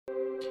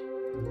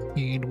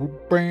And we're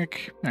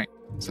back. Alright,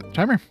 set the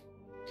timer.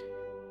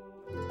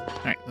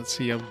 Alright, let's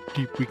see how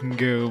deep we can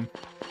go.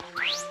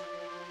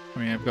 I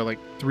mean, I've got like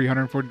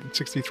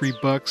 363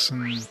 bucks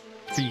and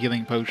 3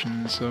 healing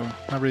potions, so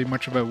not really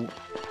much about...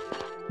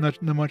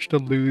 Not much to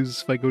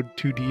lose if I go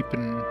too deep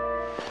and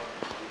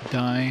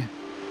die.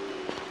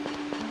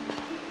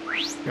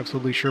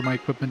 Absolutely sure my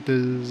equipment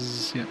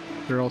is... Yeah,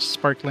 they're all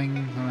sparkling.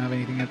 I don't have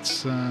anything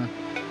that's...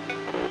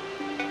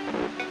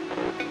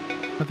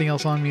 nothing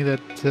else on me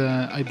that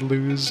I'd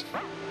lose.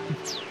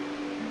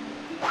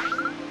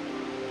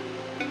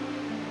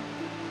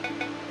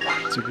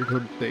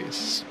 Secret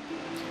place.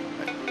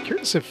 I'm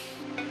curious if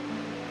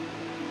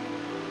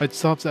I'd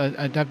have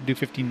to do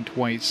 15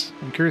 twice.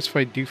 I'm curious if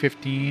I do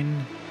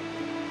 15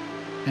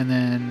 and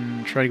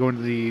then try to go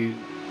into the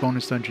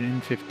bonus dungeon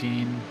in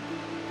 15.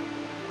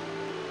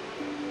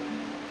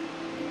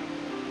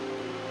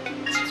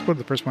 Let's go to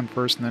the first one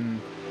first, and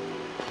then...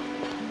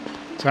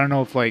 So I don't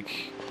know if,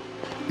 like,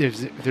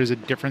 if there's a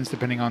difference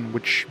depending on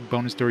which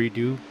bonus door you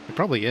do. It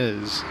probably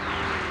is.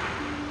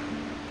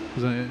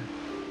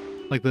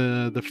 Like,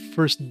 the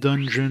first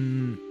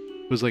dungeon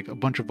was, like, a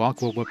bunch of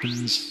aqua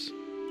weapons.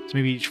 So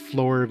maybe each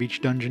floor of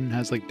each dungeon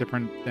has, like,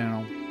 different, I don't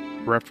know,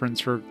 reference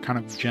for kind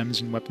of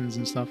gems and weapons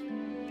and stuff.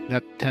 You'd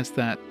have to test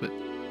that, but...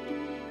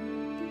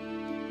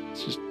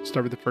 Let's just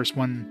start with the first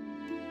one.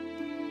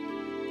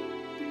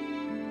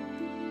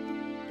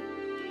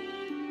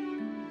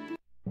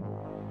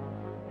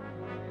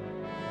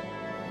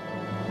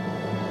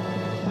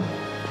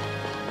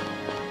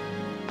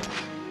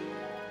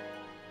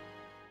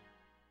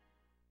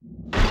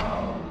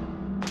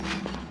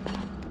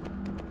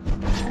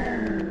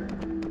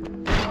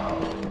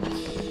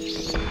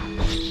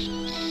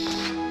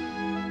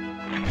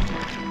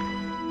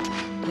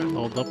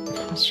 Up.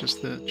 It's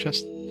just the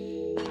chest.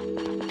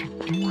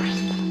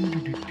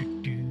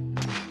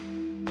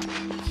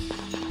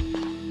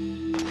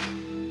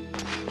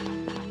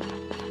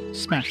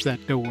 Smash that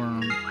door.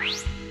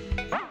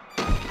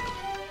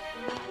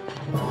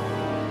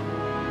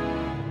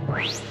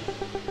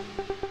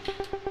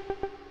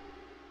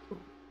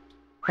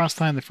 Last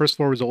time, the first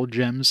floor was all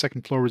gems,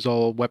 second floor was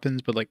all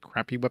weapons, but like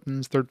crappy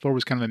weapons. Third floor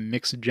was kind of a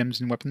mix of gems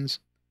and weapons.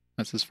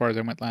 That's as far as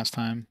I went last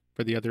time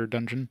for the other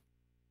dungeon.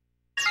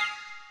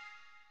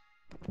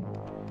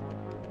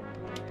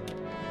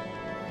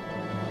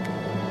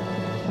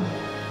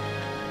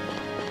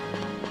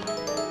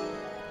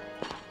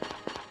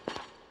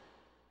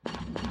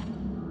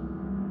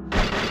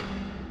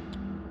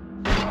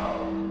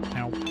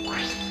 Ow.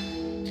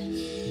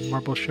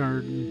 Marble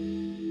shard.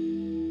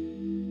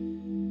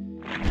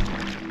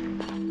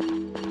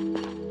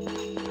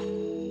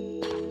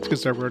 It's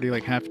because we're already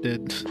like half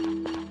dead.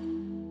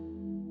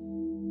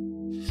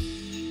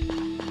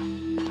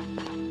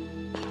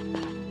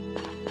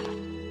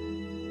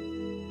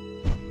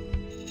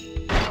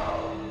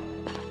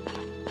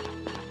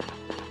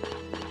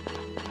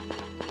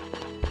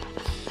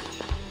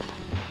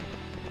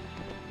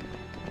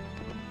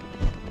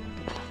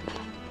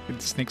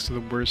 Snakes are the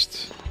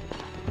worst.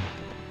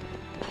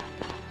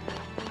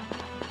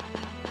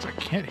 So I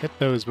can't hit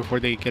those before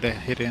they get a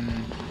hit in.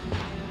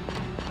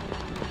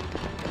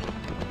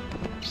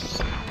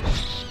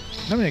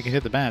 I mean, I can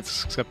hit the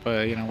bats, except,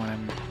 you know, when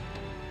I'm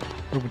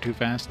moving too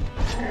fast.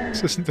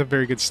 This isn't a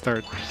very good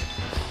start.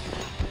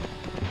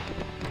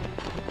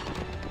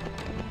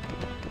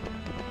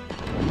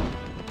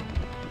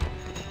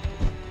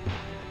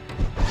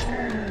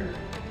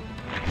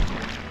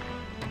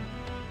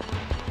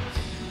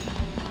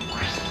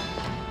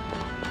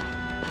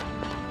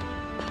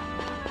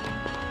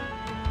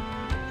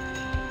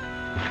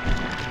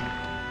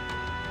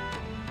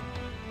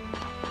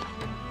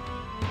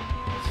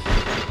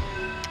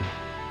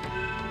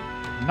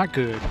 Not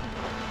good.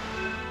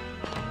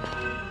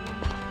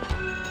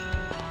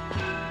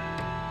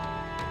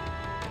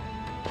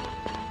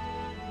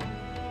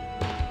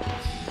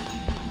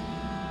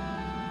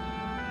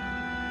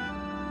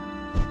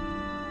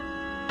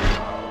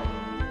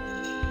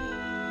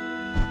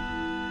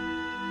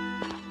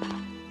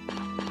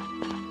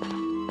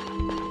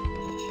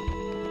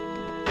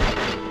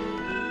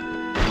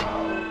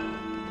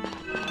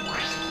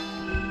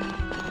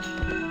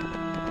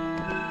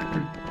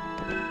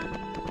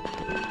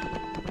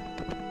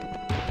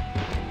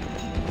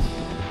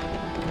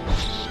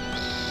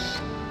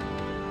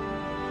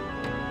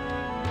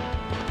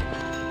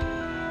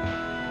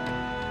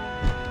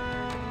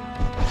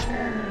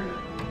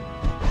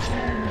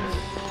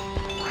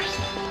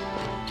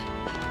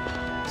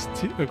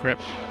 Oh crap,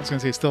 I was gonna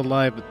say still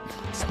alive, but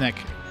it's neck.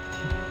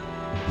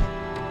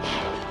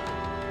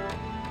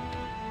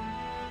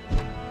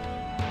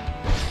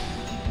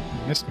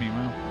 He missed me,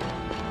 wow.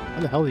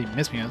 How the hell did he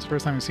miss me? That's the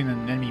first time I've seen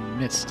an enemy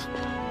miss.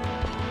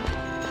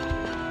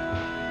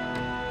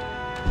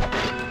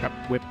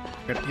 Crap, whip.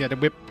 Yeah, the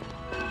whip.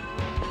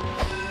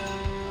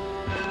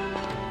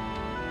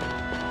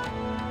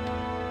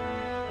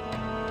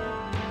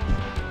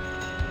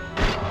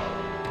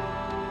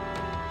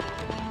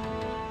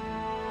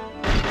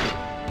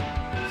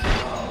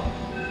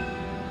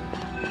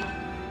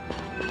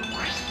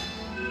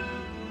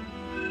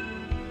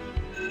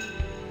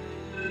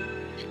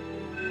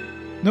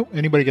 Nope,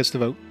 anybody gets to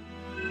vote.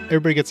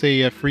 Everybody gets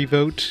a free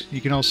vote.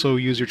 You can also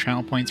use your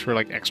channel points for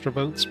like extra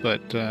votes,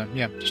 but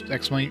yeah, just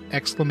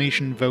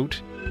exclamation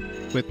vote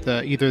with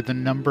either the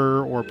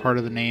number or part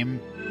of the name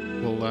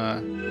will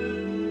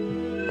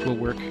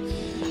work.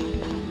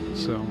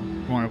 So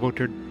if you want to vote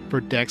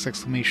for Dex,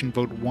 exclamation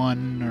vote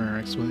 1 or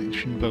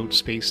exclamation vote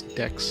space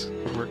Dex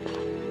would work.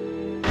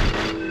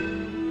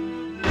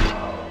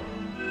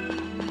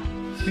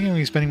 I think I'm gonna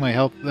be spending my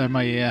health,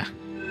 my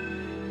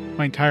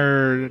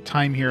entire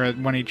time here at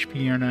 1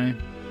 HP, aren't I?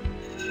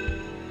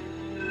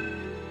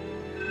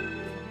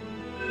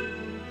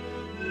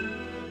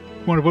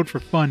 Want to vote for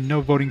fun?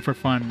 No voting for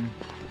fun.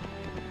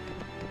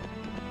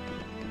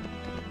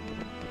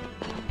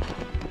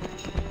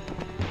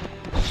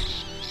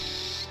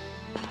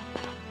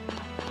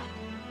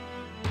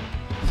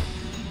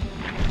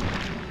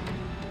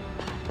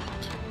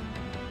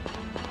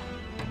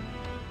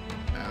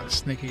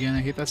 Snake again.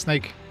 I hate that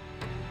snake.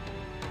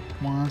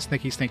 Come on,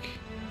 snaky snake.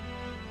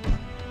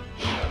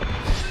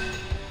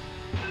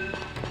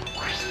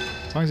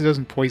 As long as it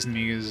doesn't poison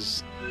me,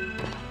 because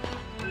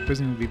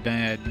poisoning would be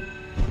bad.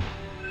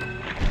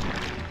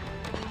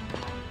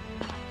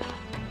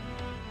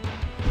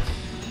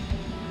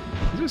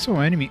 There's so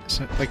many enemies.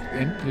 Like,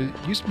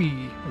 it used to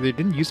be. There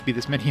didn't used to be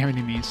this many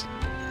enemies.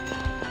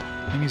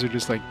 Enemies are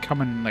just like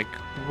coming like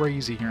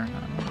crazy here.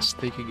 I'm gonna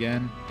snake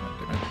again. God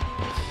damn it.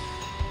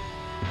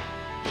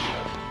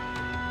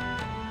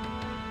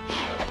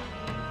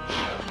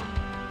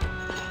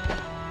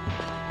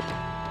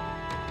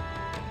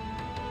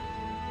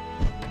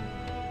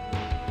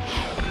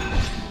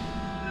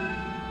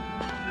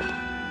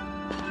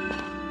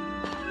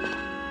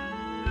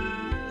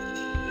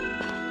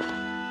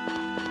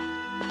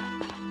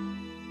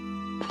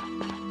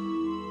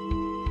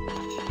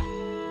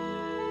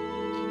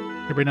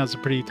 Right now it's a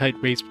pretty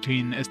tight race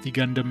between SD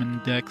Gundam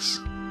and Dex.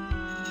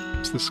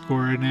 What's the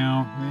score right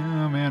now?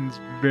 Oh man, it's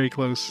very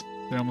close.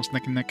 They're almost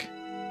neck and neck.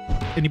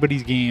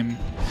 Anybody's game.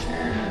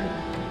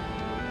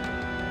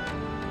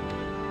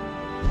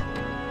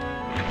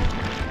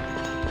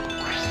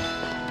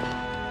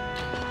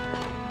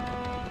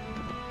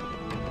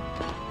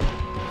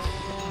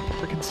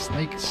 Freaking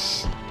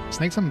snakes.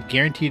 Snakes, I'm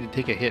guaranteed to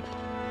take a hit.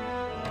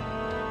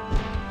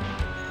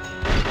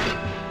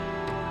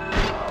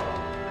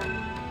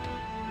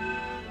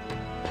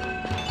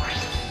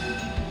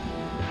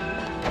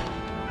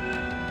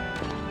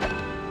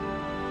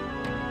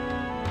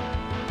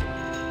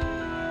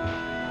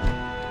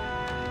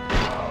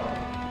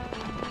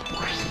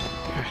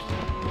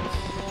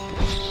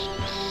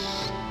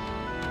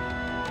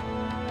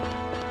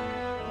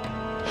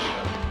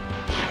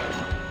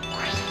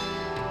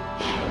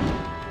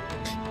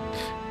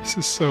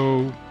 This is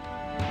so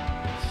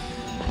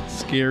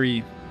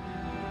scary.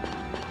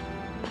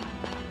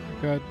 Oh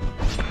God.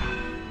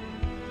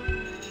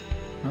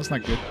 That's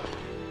not good.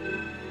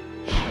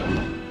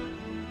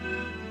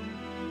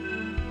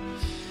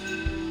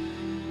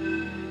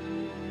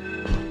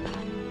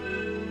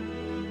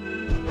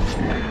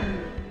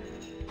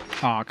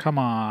 Aw, come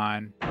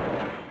on.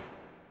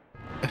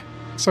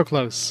 So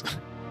close.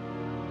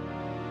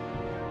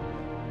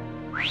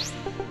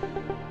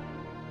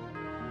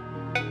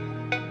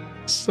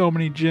 So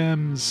many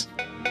gems.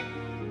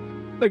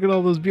 Look at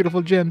all those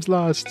beautiful gems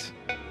lost.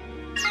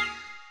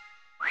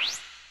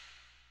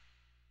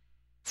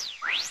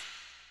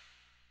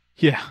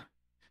 Yeah.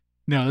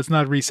 No, let's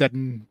not reset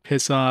and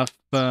piss off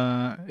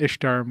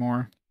Ishtar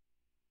more.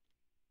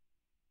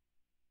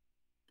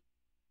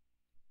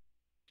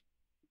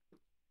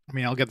 I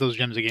mean, I'll get those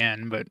gems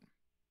again, but...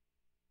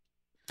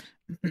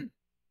 yeah,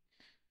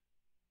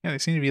 they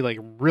seem to be, like,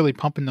 really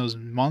pumping those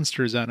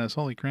monsters at us.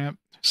 Holy crap.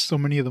 There's so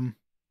many of them.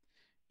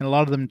 And a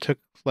lot of them took,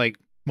 like,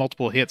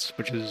 multiple hits,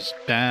 which is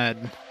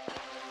bad.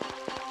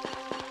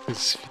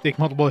 Because if you take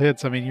multiple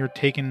hits, I mean, you're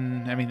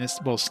taking... I mean,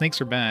 well, snakes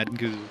are bad,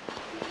 because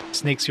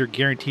snakes you're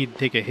guaranteed to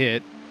take a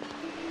hit.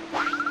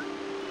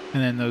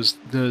 And then those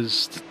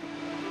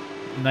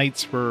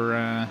knights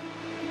were,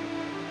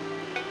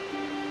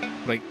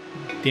 like,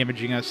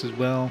 damaging us as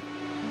well.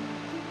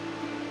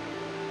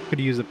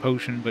 Could use a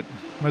potion, but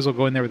might as well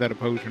go in there without a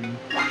potion.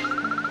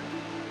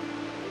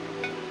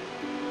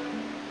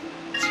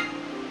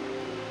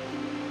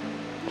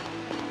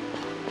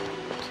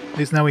 At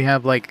least now we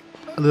have, like,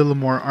 a little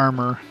more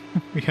armor.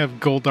 We have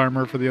gold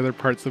armor for the other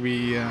parts that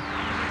we,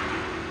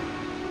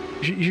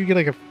 You should get,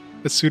 like,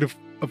 a suit of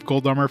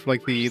gold armor for,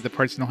 like, the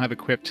parts you don't have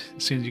equipped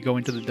as soon as you go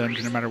into the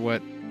dungeon, no matter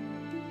what.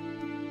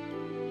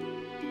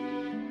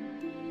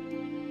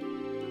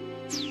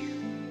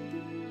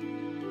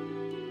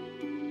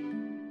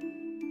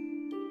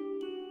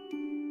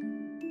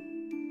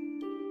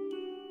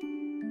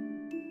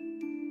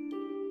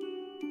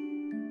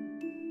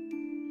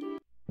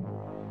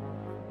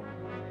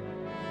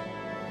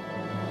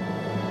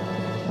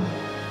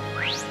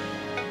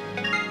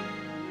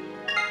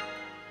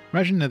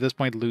 Imagine at this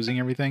point losing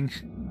everything.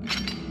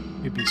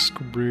 You'd be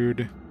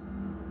screwed.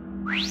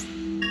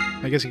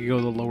 I guess you could go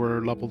to the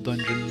lower level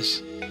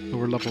dungeons,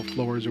 lower level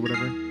floors or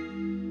whatever.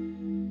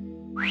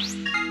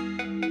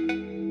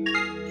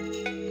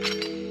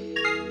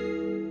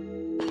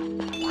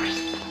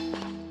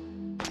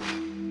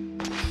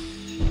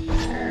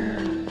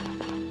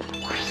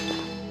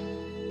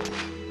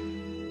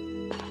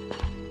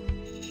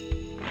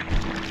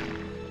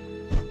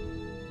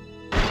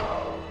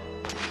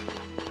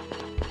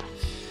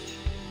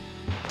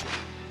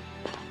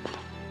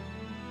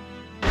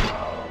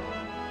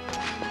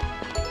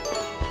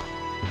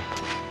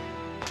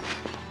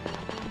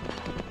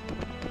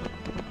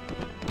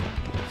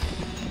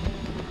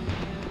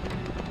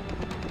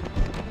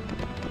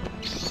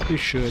 They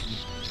should.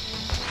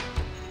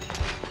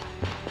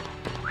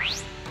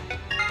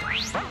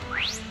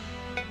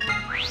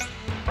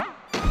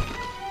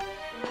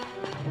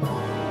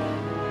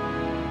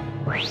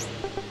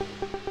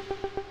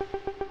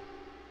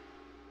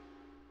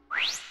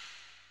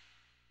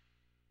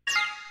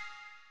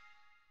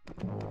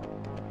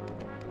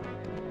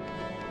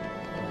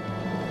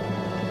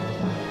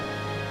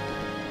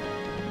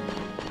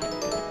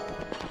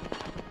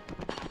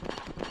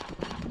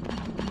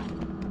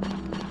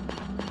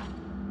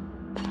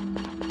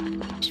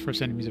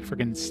 First enemy's a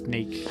friggin'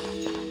 snake.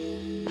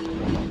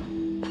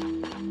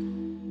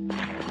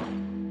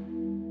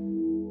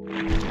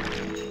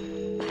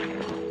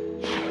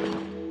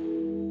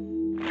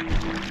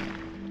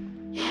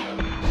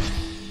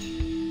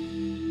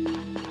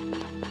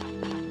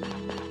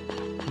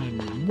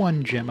 And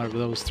one gem out of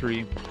those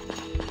three.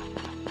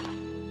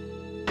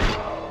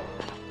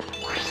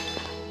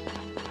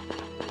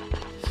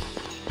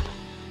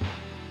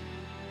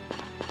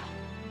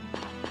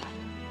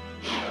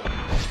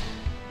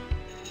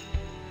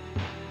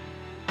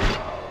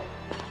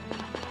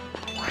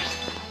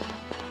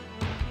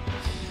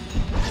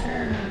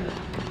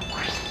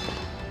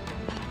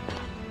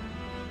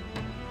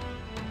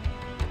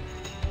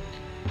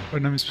 What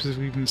enemy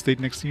specifically even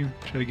stayed next to you?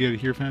 Try to get it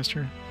here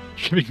faster.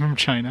 Shipping from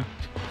China.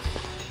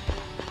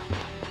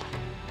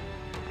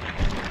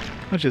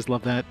 I just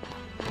love that.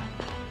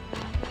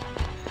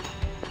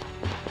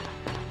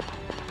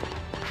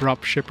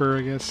 Drop shipper,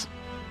 I guess.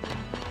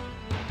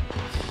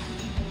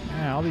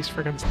 Yeah, all these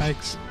freaking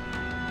snakes.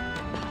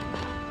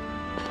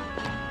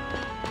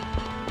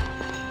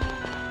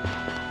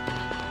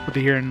 We'll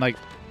be here in like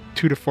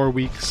 2 to 4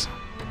 weeks,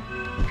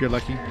 if you're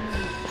lucky.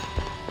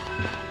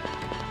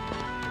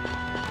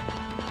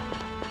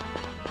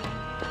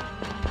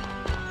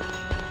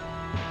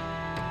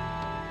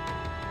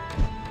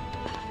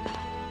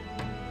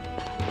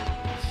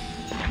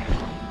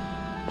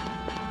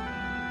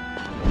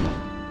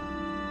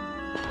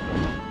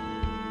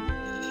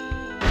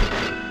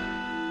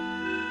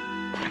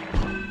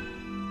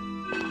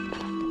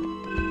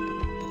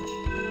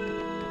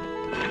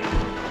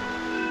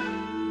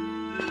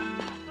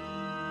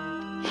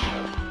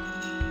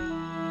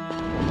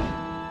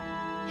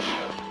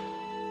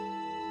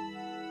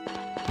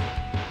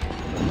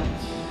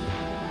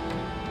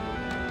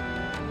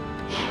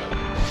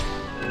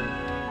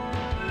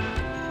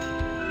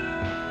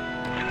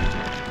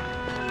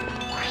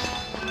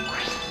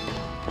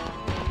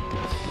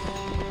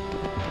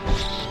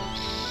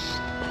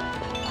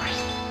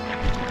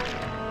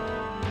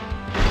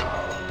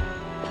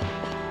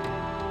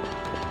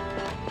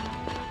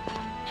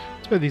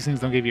 But these things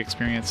don't give you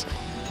experience.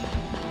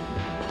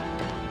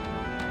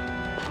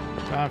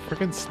 Ah,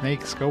 frickin'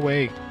 snakes, go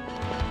away.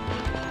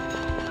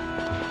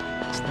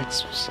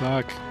 Snakes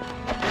suck.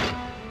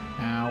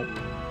 Ow.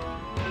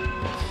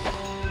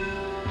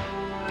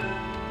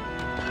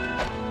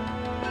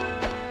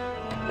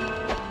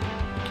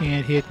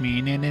 Can't hit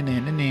me, na na na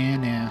na na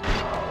na.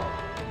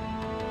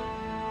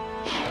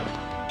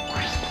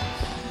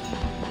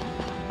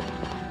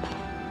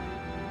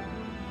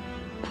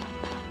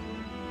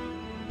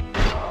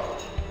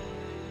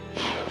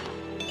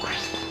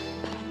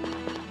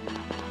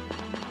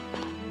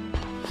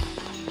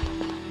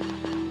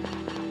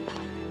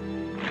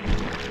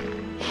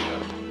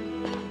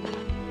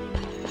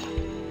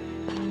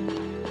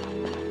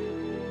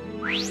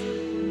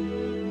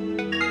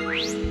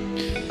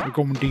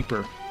 Going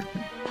deeper.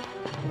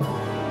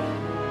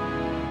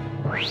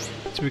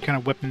 See what kind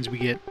of weapons we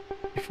get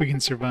if we can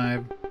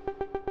survive.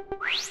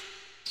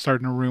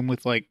 Start in a room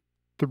with like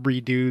 3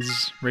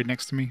 dudes right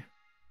next to me.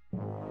 We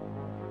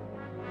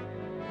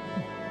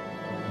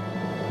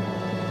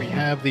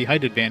have the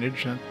height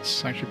advantage.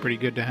 That's actually pretty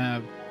good to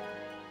have.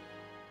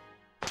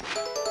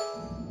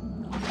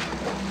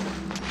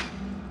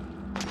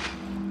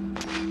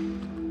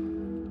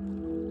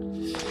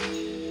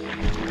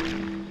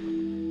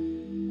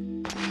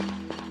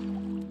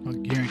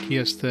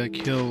 Us to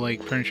kill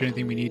like pretty much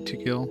anything we need to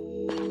kill.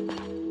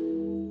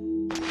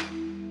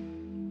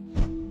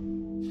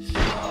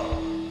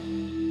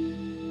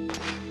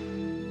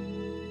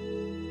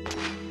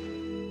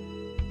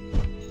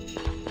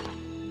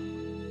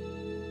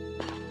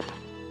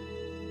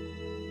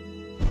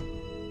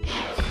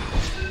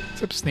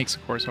 Except snakes,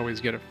 of course,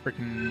 always get a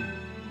freaking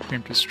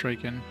preemptive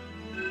strike in.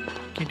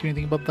 Can't do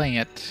anything about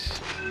that.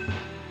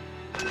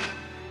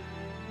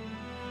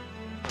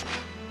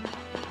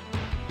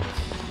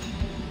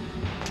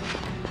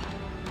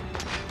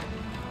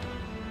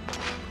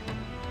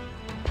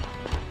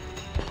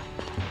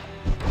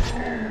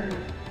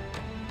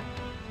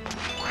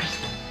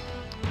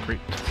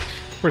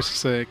 Of course,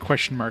 it's a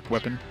question mark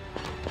weapon.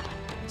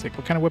 It's like,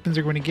 what kind of weapons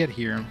are we going to get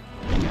here?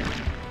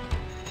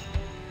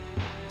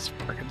 It's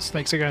freaking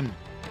snakes again.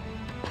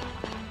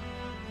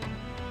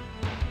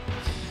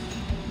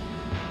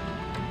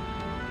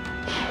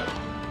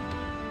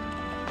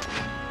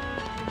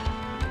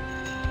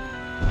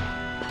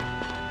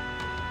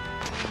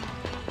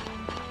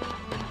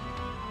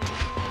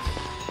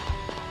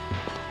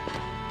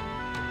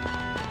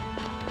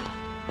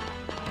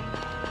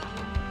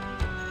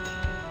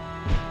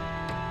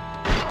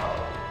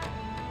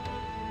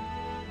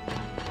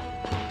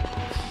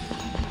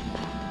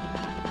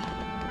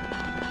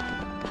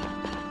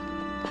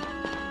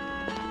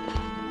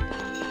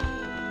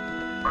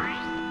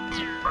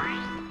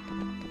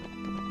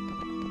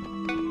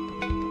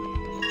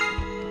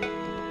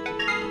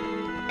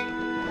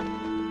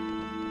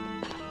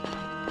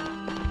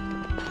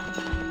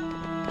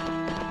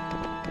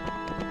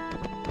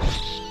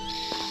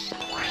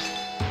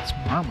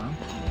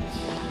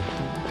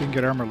 Didn't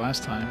get armor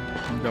last time.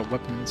 We got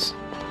weapons.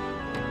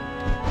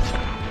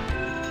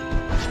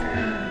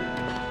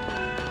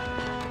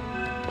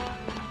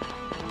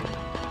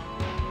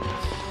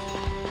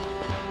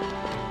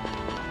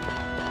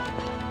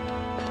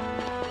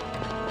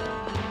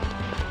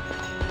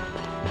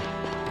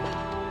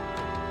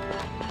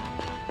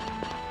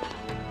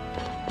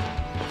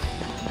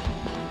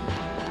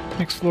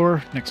 Next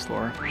floor, next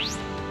floor.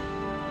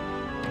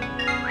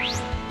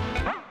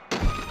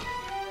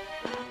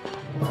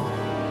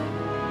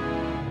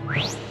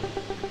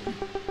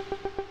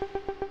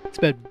 It's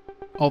bad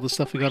all the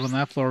stuff we got on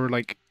that floor were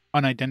like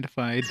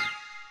unidentified.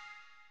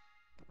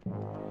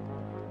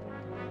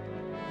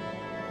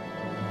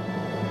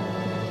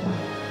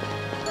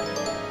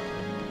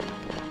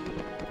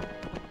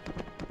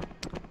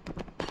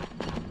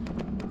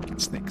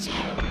 Snakes.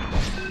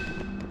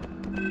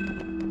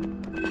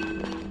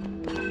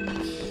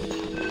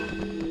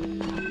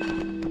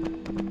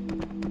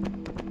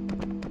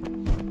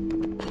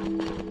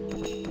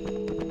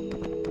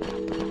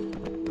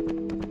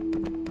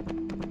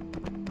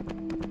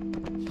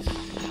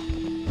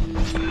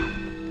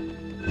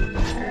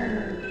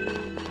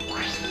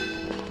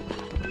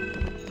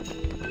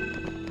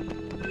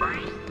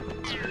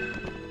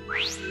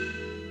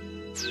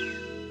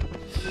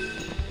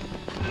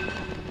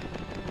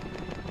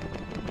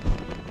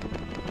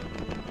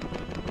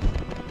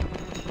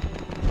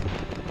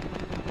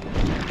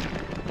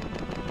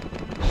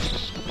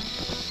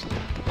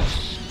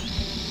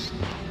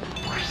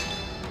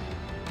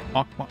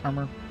 Aqua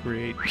armor?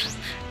 Great. It's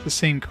the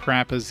same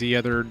crap as the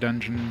other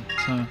dungeon,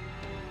 so...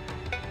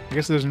 I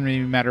guess it doesn't really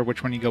matter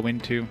which one you go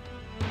into.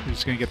 You're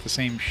just gonna get the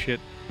same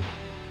shit.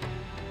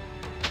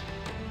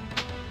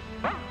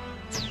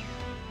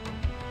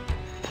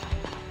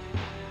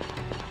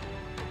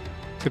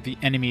 Except the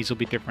enemies will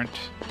be different.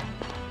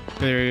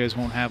 The areas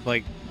won't have,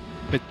 like...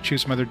 But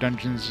choose some other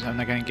dungeons, I'm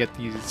not gonna get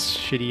these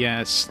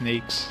shitty-ass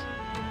snakes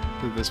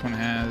that this one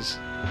has.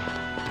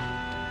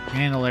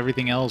 Handle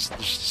everything else,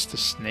 it's just the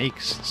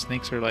snakes. The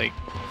snakes are like,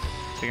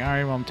 it's like,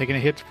 alright, well, I'm taking a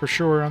hit for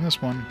sure on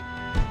this one.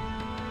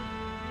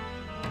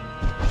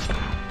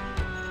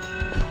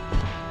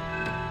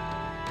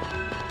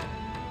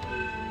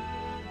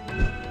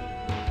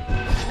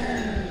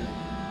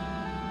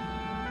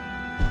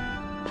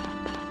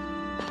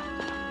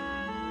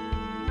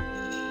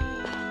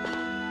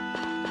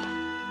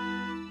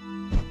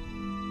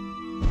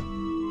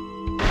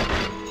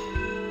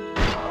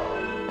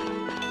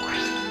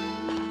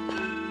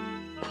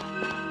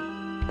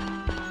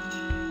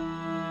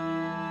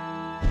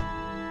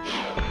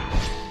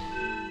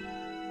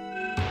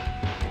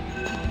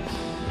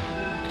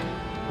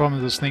 Problem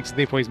with those snakes, if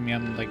they poison me,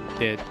 I'm like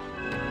dead.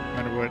 No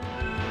matter what.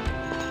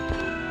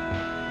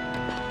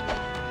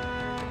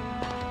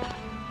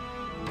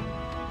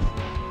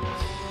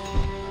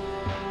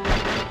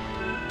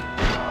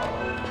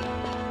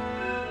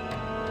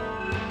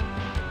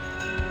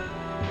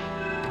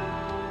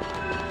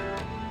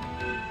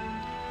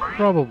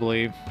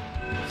 Probably.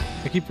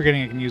 I keep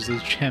forgetting I can use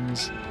those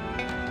gems.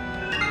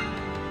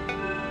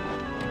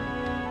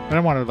 I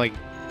don't want to, like...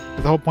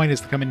 The whole point is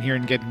to come in here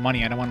and get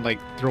money. I don't want to, like,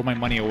 throw my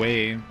money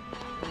away.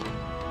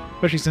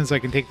 Especially since I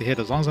can take the hit.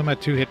 As long as I'm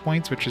at 2 hit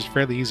points, which is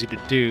fairly easy to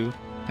do,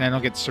 and I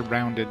don't get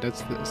surrounded.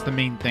 That's the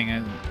main thing.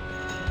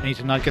 I need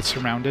to not get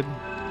surrounded.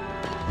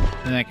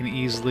 Then I can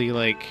easily,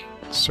 like,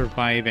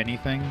 survive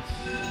anything.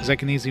 Because I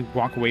can easily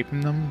walk away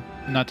from them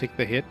and not take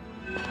the hit.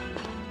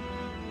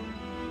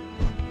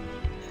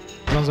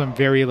 As long as I'm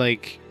very,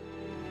 like,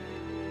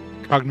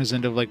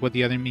 cognizant of, like, what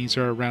the other enemies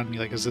are around me.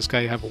 Like, does this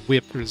guy have a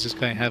whip, or does this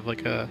guy have,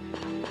 like, a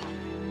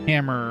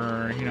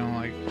hammer, or, you know,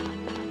 like,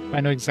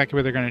 I know exactly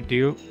what they're gonna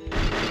do.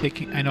 They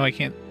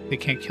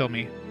can't kill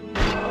me.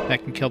 I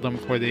can kill them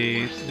before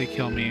they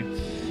kill me.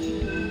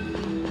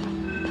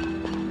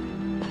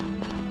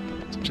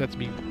 So you have to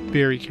be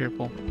very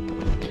careful.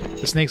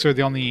 The snakes are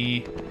the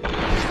only...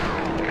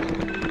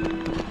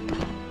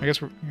 I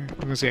guess we're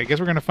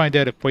gonna find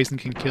out if poison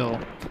can kill.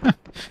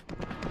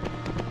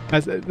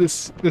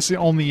 This is the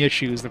only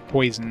issue, is the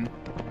poison.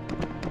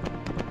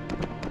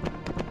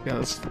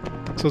 Yeah,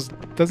 so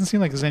it doesn't seem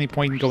like there's any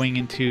point in going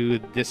into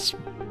this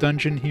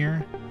dungeon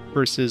here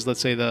versus, let's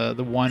say, the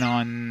one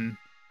on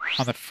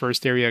the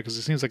first area, because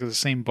it seems like it's the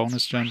same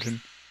bonus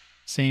dungeon,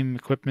 same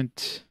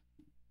equipment,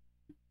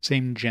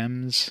 same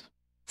gems.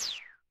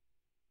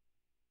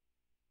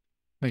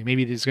 Like,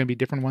 maybe there's gonna be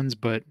different ones,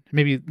 but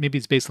maybe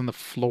it's based on the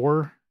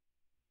floor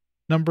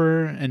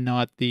number and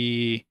not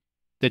the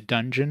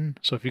dungeon.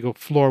 So if you go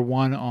floor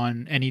 1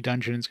 on any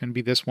dungeon, it's gonna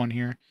be this one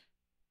here.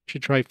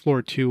 Should try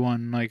floor 2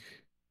 on, like,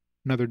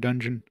 another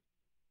dungeon.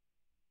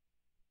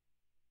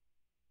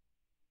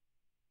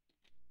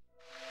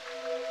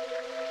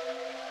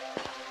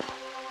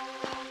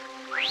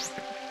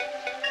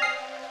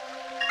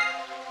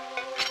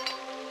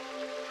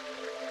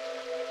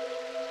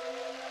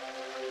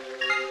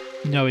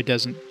 No, it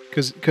doesn't.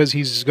 Because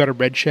he's got a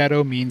red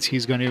shadow means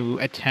he's going to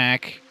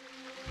attack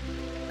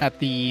at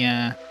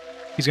the...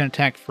 he's going to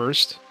attack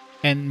first.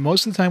 And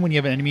most of the time when you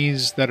have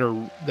enemies that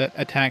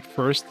attack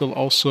first, they'll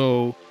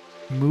also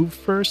move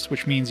first,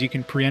 which means you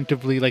can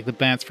preemptively, like the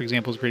bats, for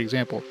example, is a great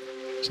example.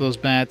 So those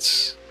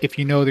bats, if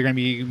you know they're going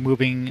to be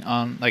moving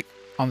on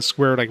the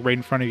square, like right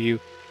in front of you,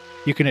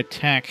 you can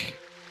attack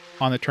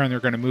on the turn they're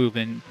going to move,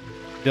 and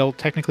they'll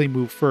technically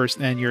move first,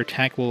 and your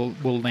attack will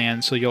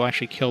land, so you'll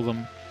actually kill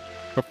them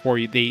before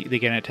they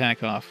get an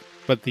attack off.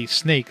 But the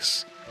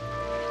snakes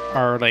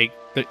are like,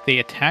 they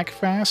attack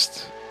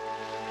fast,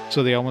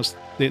 so they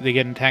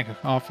get an attack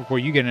off before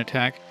you get an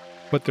attack,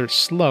 but they're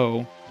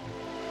slow,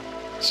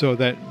 so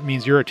that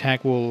means your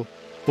attack will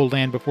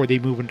land before they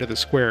move into the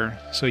square,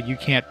 so you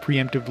can't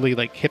preemptively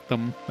like hit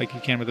them like you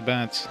can with the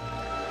bats.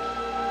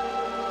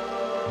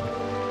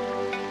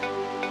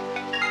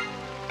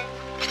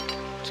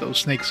 So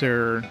snakes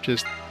are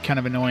just kind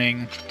of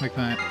annoying like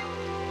that.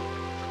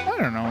 I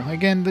don't know.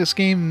 Again, this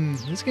game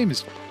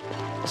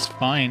is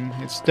fine.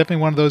 It's definitely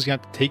one of those you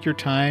have to take your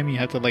time. You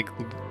have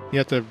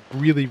to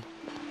really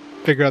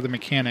figure out the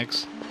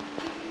mechanics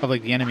of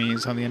like the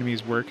enemies, how the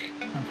enemies work.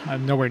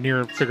 I'm nowhere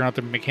near figuring out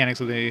the mechanics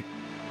of the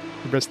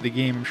rest of the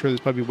game. I'm sure there's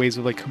probably ways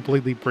of like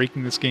completely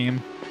breaking this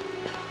game.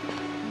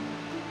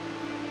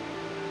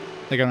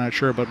 Like, I'm not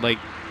sure about like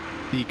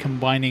the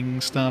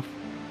combining stuff.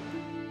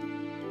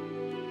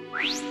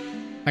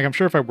 Like, I'm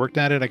sure if I worked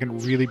at it, I can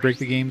really break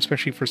the game,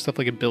 especially for stuff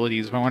like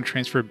abilities. If I want to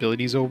transfer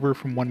abilities over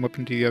from one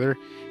weapon to the other,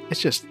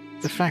 it's just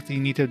the fact that you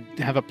need to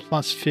have a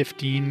plus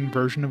 15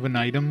 version of an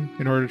item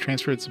in order to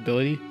transfer its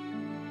ability.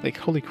 Like,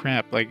 holy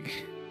crap,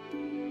 like...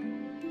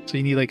 So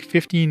you need like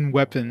 15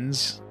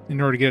 weapons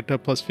in order to get it to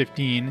plus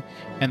 15,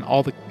 and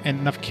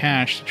enough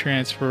cash to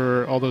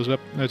transfer all those to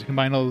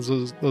combine all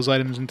those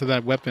items into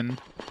that weapon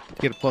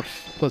to get a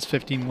plus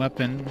 15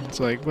 weapon.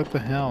 It's like, what the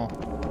hell?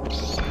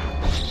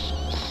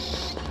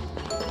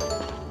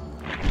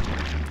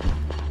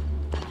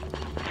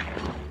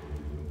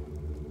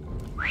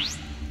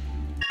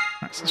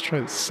 Alright, so let's try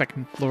the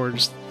second floor,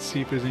 just to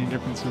see if there's any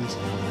differences.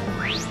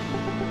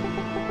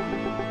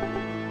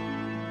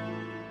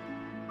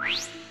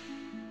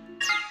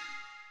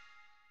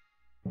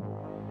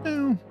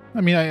 No,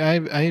 I mean,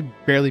 I've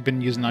barely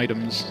been using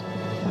items.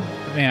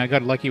 I mean, I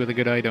got lucky with a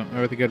good item,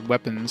 or with a good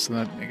weapon, so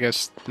that I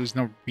guess there's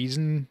no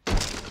reason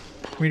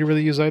for me to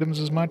really use items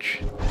as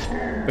much.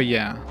 But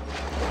yeah.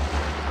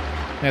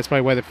 That's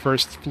probably why the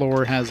first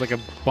floor has like a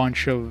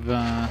bunch of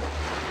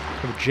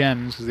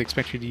gems, because they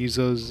expect you to use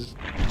those,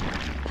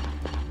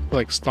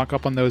 like stock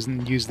up on those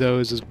and use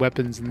those as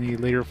weapons in the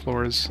later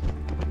floors.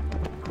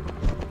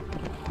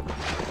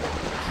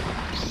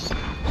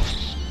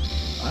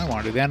 I don't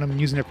want to do that. I'm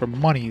using it for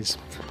monies.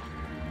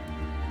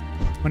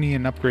 Money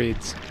and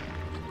upgrades.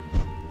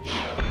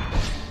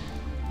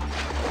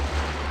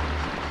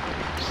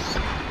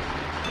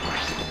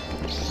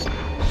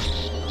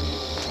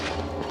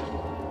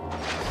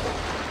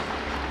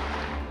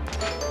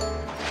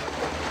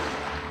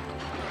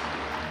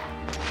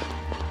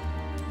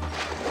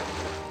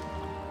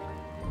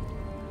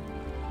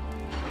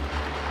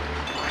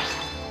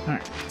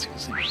 Alright,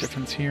 let's see the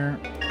difference here.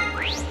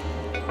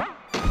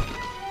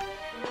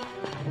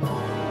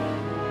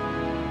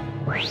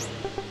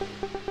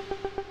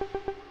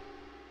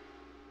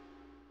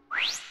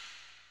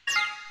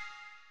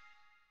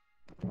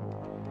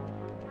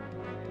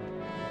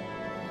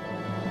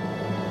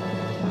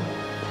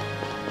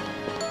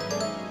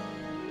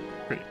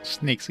 Great,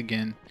 snakes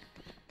again.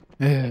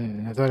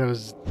 I thought I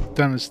was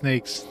done with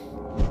snakes.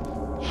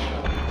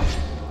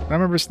 I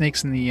remember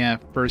snakes in the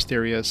first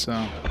area,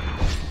 so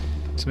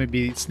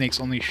maybe snakes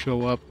only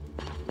show up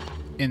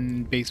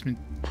in basement,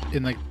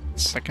 in like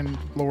second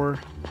floor,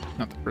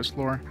 not the first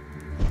floor.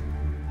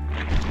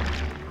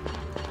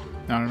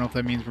 I don't know if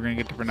that means we're gonna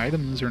get different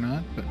items or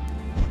not, but...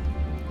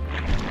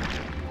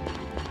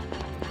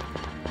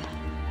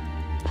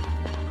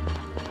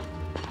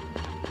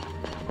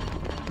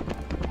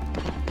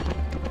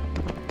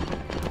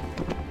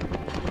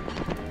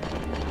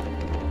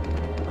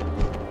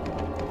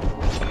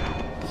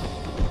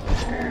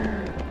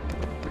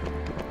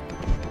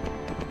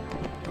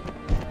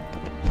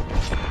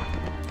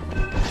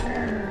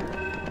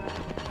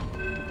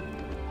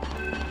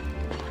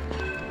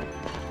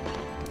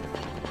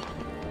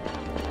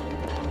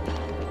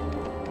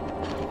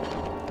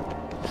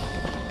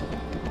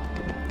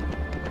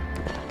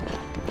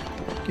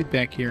 Get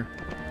back here.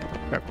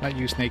 Crap, not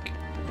you, snake.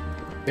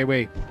 Stay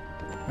away.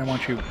 I don't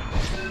want you.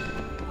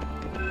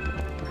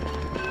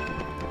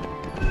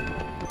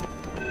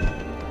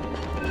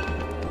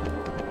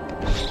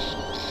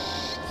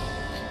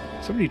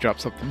 Somebody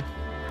dropped something.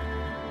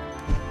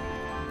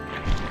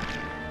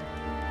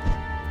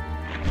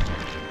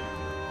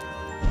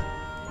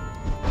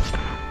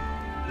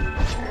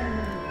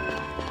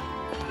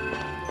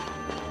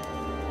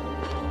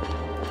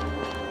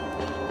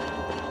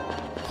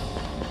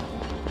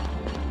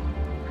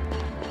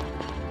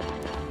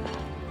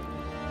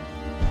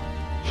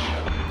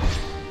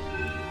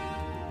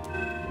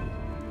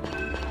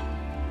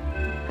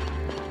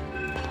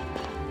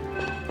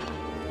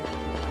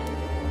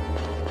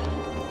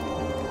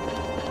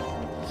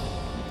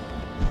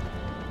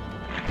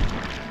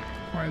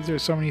 is there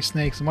so many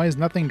snakes? And why is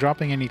nothing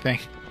dropping anything?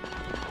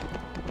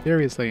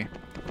 Seriously.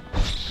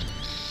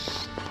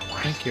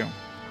 Thank you.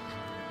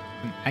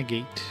 An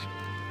agate.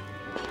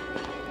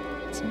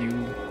 It's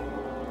new.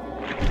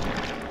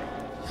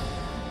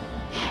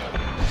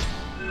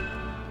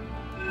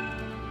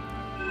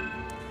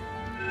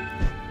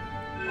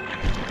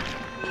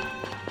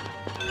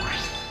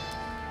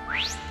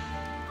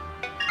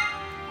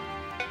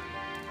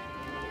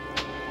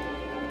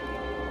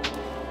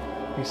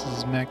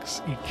 Increases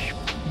max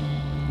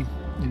HP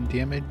and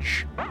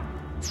damage.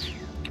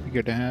 Could be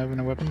good to have in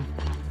a weapon.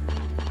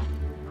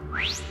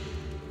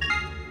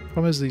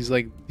 Problem is these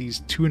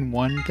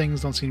 2-in-1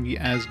 things don't seem to be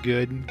as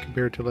good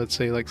compared to, let's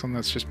say, like something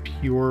that's just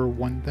pure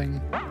one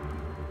thing.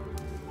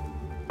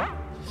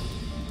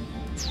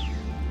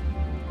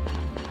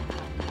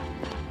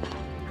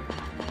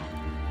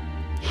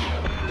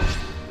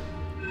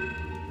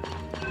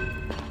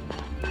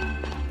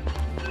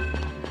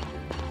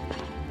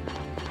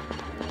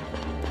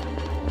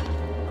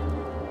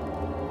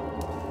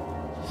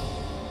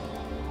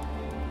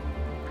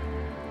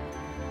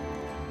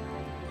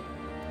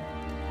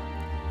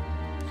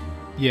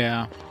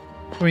 Yeah,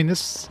 I mean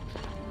this.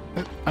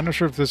 I'm not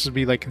sure if this would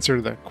be like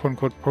considered the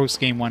quote-unquote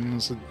post-game one.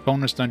 It's a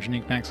bonus dungeon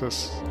you can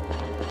access.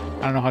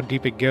 I don't know how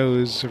deep it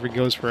goes, if it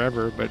goes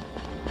forever, but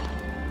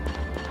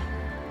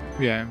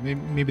yeah,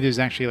 maybe there's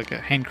actually like a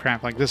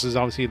handcraft. Like this is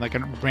obviously like a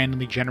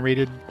randomly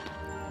generated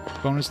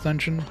bonus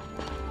dungeon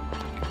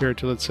compared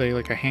to, let's say,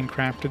 like a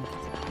handcrafted.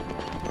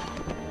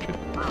 Get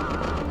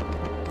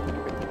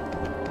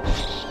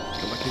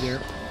lucky there.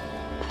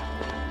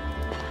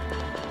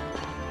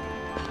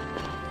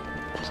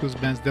 Those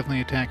bands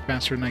definitely attack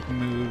faster than I can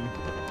move.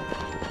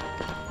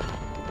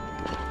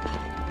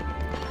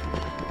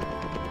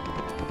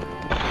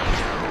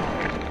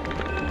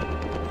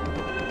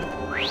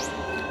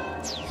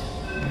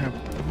 I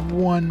have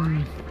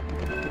one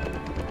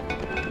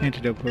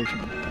antidote potion.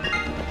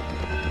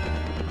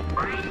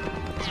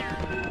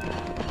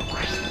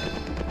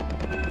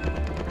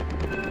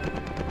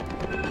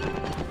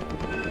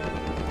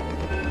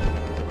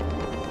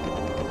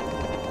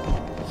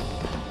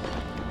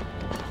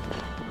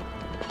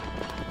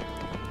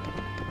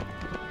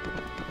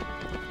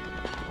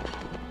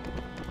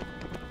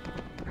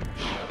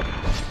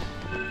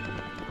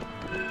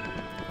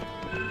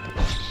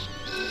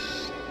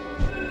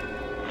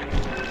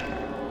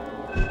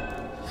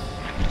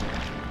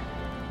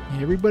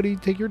 Everybody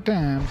take your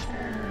time.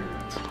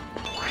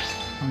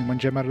 Only one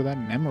gem out of that,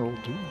 an emerald.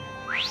 Ooh.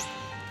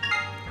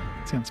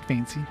 Sounds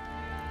fancy.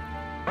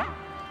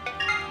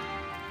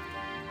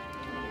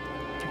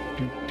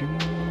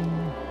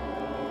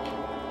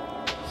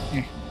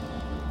 Yeah.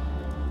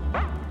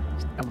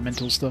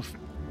 Elemental stuff.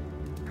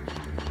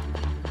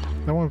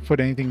 I don't want to put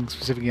anything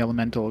specifically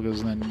elemental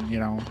because then, you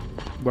know,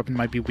 weapon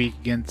might be weak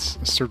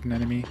against a certain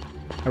enemy.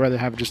 I'd rather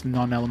have just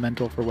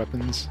non-elemental for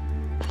weapons.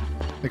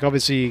 Like,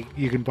 obviously,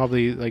 you can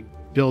probably, like,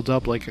 build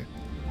up, like, a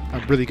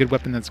really good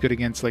weapon that's good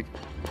against, like,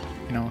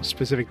 you know,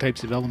 specific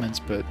types of elements,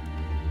 but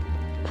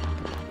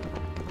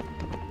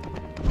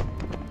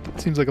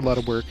it seems like a lot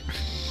of work.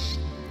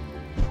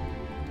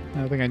 I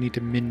don't think I need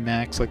to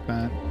min-max like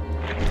that.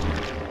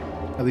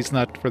 At least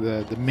not for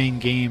the main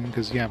game,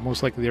 because, yeah,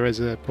 most likely there is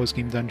a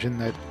post-game dungeon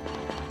that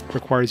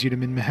requires you to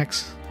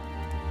min-max.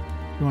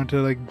 You want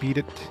to, like, beat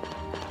it.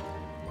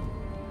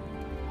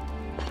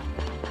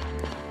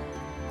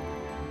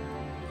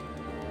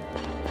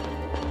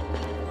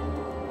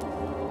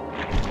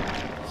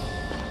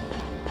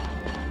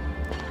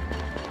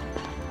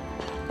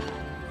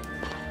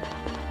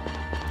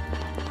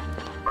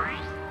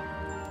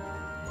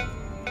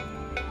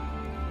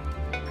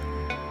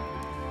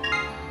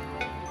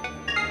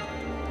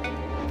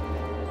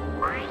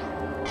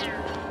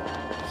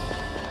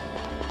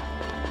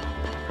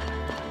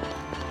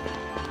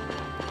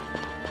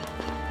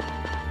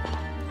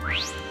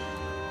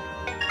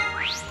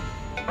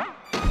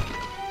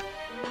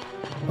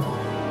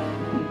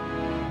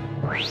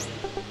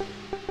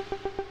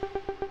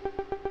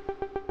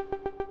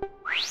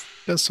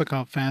 It does suck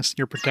how fast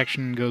your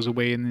protection goes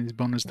away in these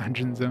bonus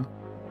dungeons, though.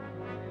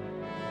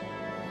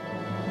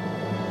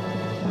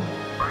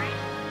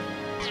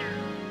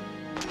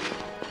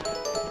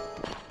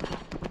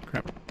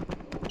 Crap.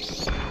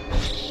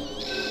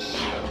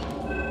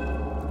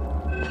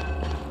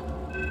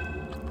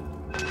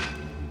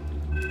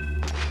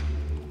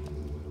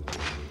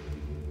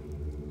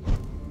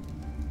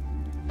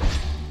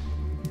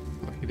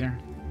 Lucky there.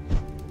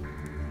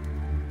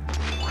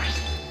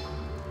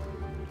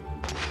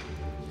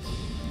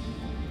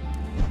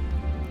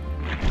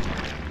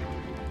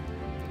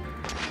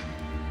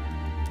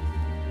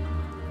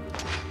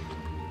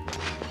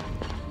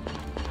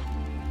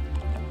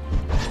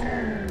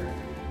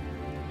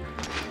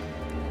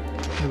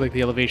 I like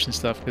the elevation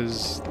stuff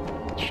because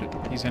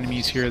these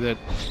enemies here that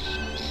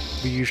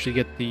we usually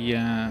get the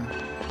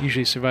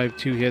usually survive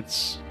 2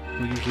 hits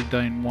will usually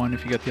die in 1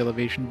 if you get the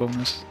elevation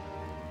bonus.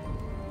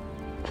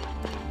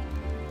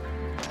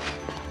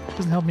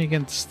 Doesn't help me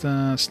against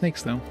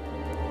snakes though.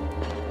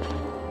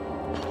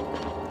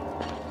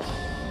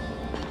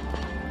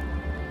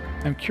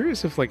 I'm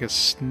curious if like a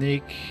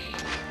snake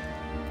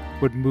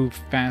would move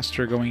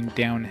faster going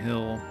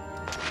downhill.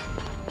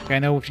 Like, I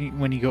know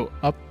when you go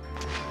up,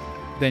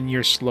 then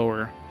you're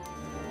slower.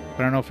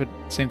 But I don't know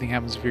if same thing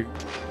happens if you're,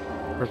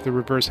 or if the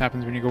reverse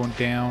happens when you're going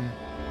down.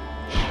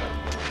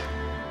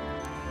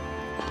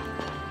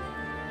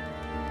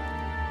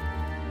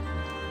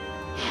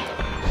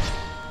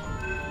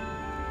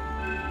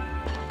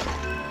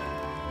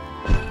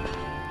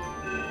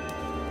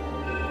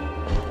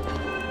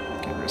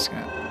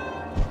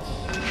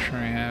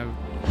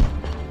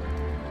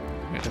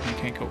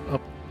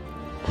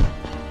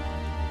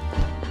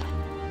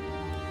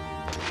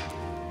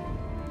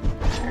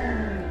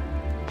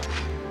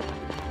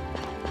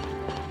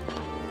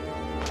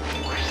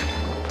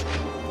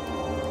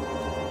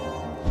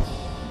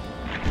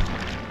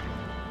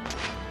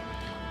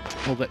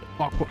 That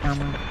aqua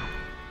armor.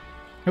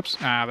 Oops.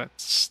 Ah,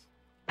 that's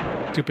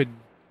stupid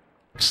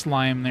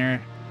slime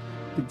there.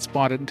 Didn't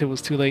spot it until it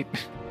was too late.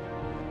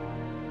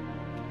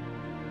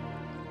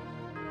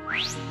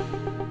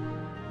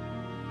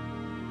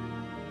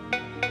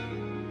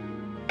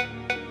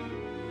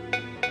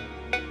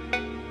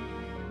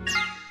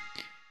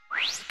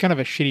 It's kind of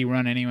a shitty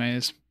run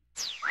anyways.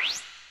 So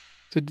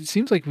it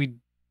seems like we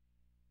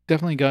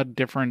definitely got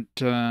different,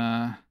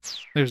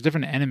 there's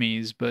different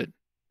enemies, but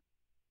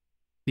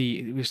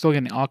we're still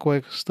getting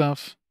aqua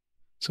stuff,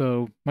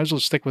 so might as well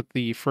stick with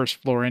the first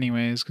floor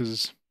anyways,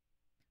 because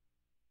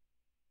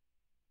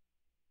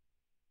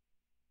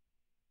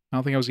I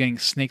don't think I was getting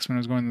snakes when I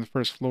was going to the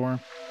first floor.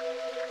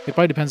 It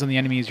probably depends on the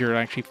enemies you're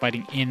actually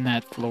fighting in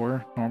that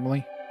floor,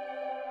 normally.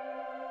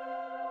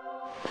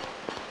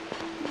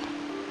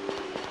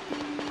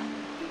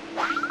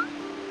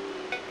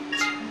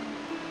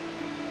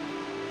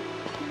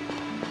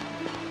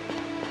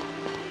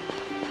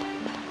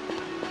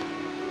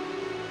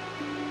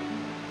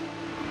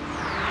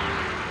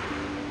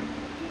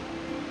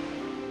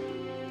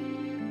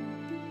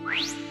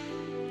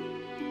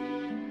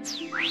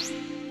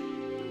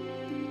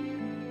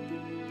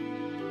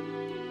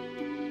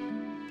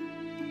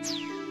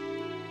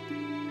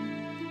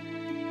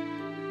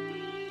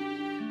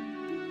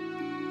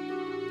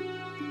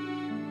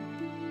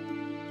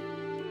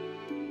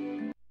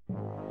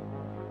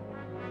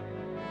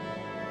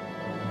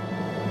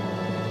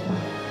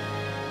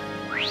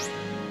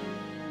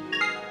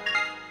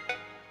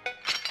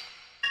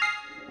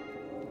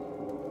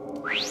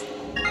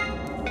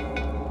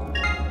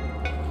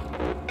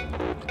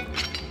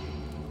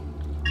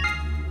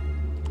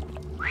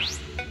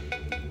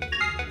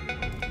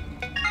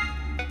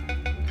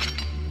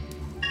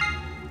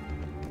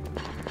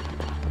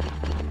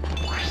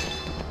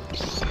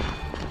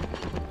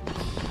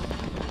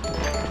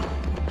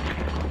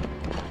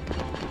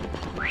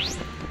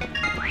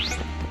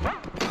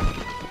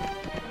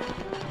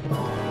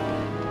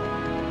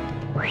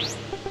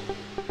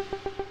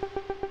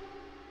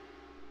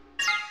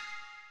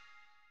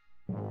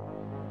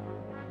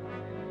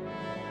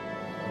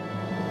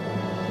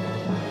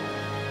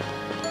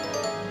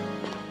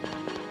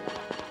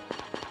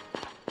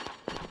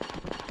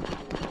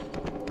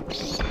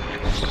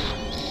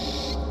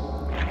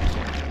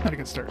 Not a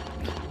good start.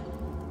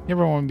 You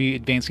never want to be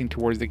advancing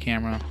towards the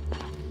camera.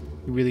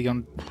 You really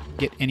don't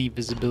get any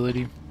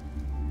visibility.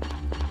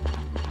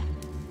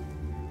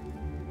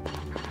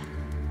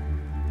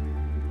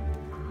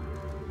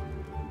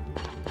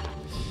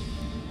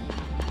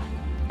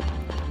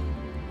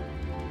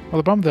 Well,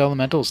 the problem with the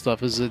elemental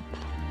stuff is that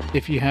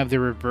if you have the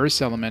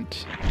reverse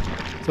element,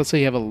 so let's say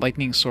you have a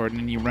lightning sword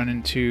and you run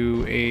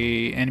into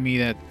a enemy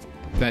that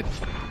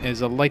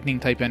is a lightning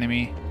type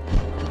enemy,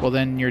 well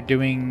then you're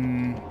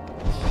doing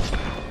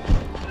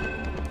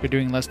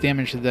less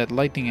damage to that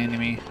lightning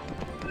enemy.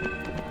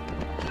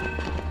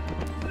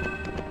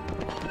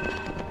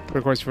 But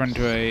of course, if you run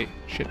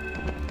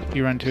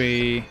into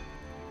a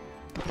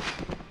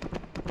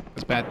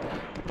that's bad.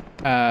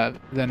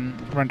 Then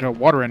run into a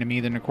water enemy,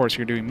 then of course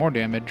you're doing more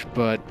damage.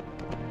 But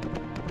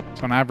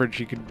so on average,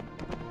 you could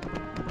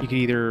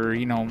either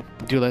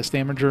do less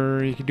damage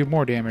or you could do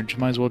more damage.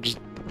 Might as well just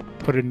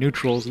put it in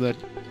neutral so that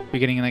you're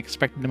getting an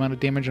expected amount of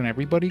damage on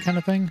everybody, kind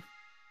of thing.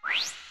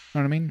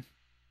 Know what I mean?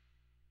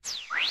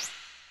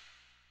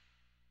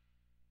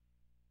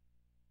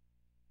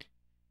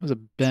 That was a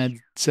bad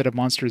set of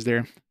monsters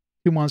there.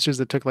 Two monsters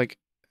that took like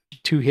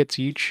 2 hits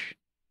each,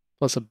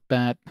 plus a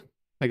bat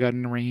that got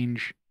in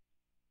range.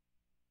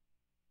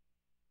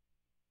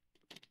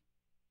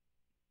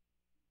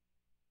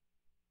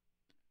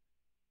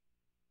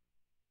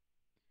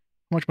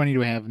 How much money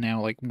do I have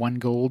now? Like 1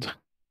 gold?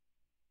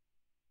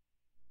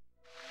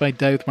 If I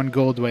die with 1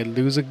 gold, do I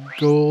lose a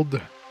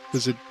gold?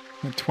 Does it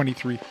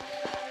 23?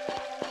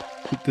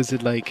 Does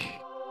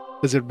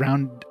it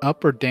round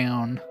up or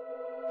down?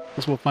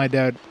 Guess we'll find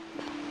out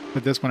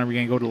with this one. Are we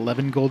going to go to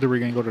 11 gold or are we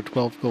going to go to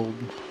 12 gold?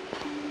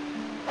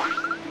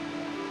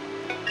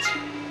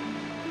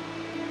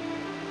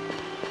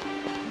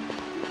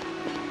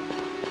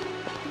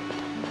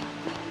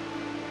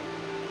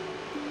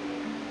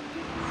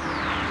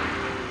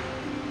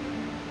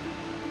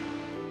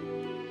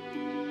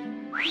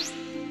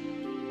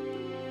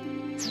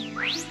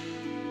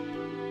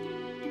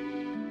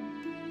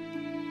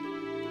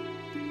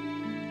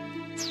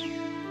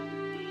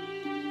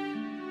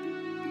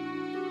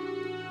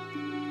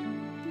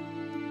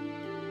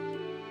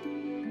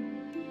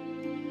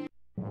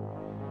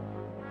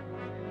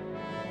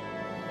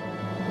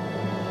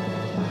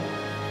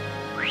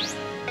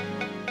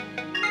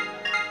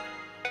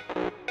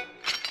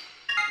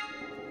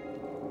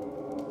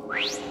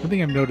 One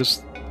thing I've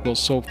noticed, well,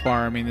 so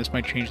far, I mean, this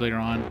might change later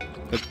on,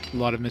 that a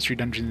lot of mystery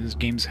dungeons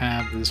games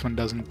have, this one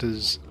doesn't,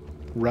 is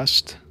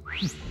rust.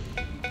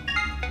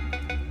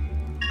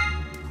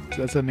 So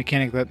that's a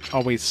mechanic that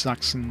always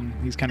sucks in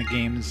these kind of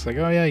games. It's like,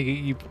 oh yeah,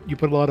 you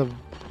put a lot of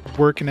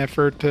work and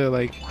effort to,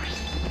 like,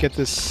 get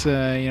this,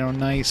 you know,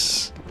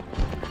 nice,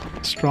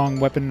 strong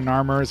weapon and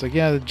armor. It's like,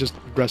 yeah, it just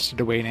rusted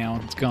away now,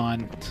 it's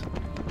gone.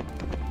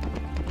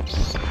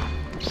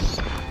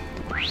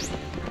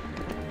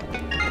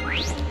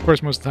 Of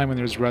course, most of the time when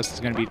there's rust, it's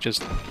going to be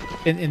just,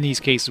 in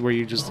these cases where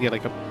you just get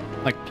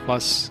like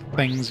plus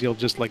things, you'll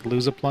just like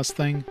lose a plus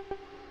thing.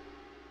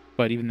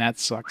 But even that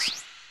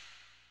sucks.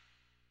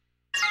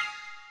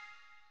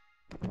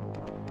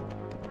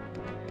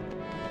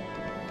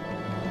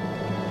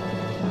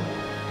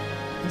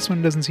 This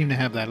one doesn't seem to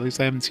have that. At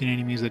least I haven't seen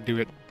enemies that do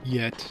it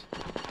yet.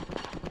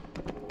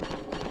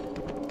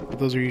 But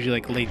those are usually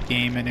like late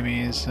game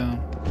enemies, so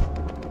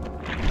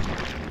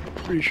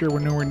pretty sure we're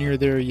nowhere near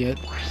there yet.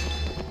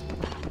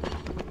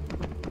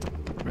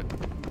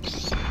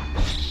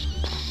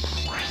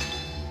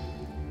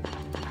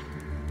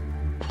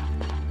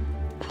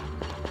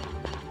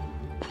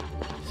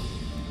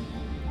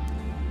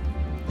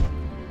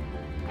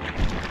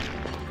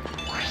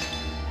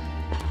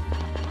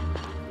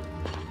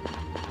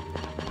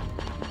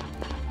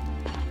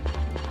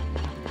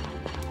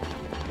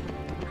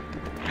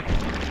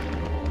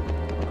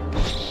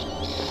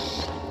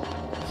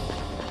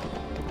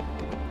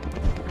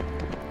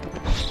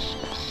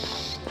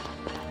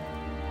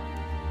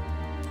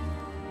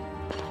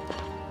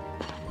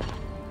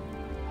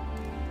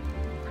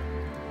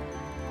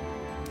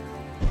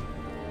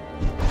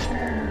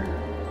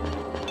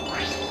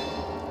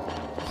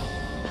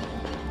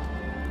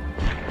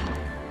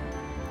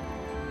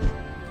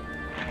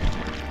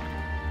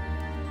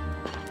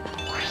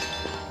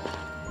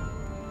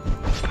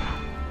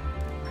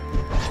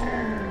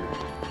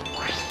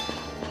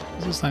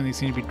 This time they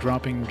seem to be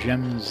dropping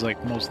gems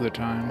like most of the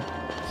time.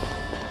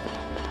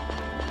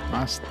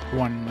 Last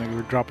one, like, we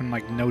were dropping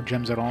like no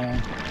gems at all.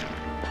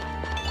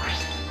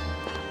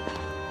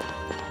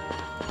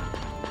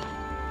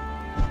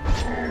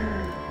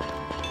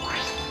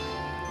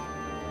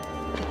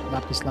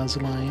 Lapis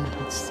lazuli,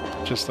 it's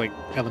just like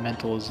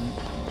elemental, isn't it?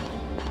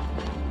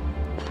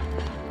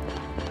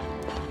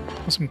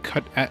 Some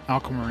cut at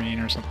aquamarine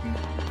or something.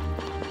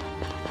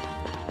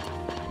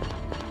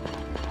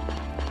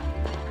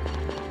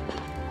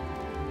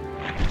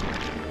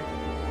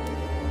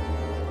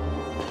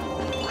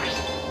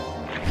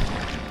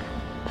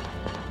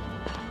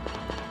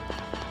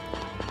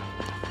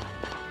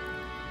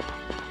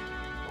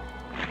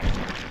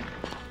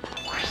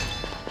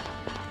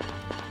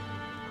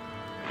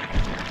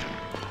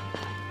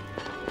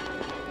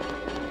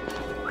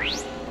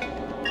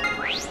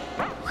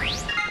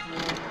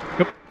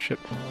 Shit.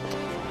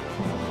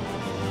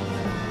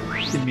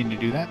 Didn't mean to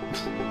do that.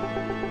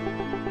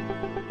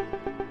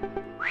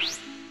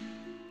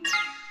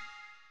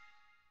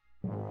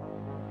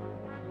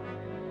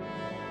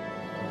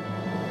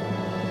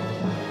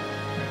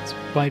 Let's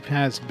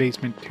bypass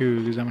basement 2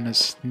 because I'm gonna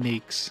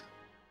snakes.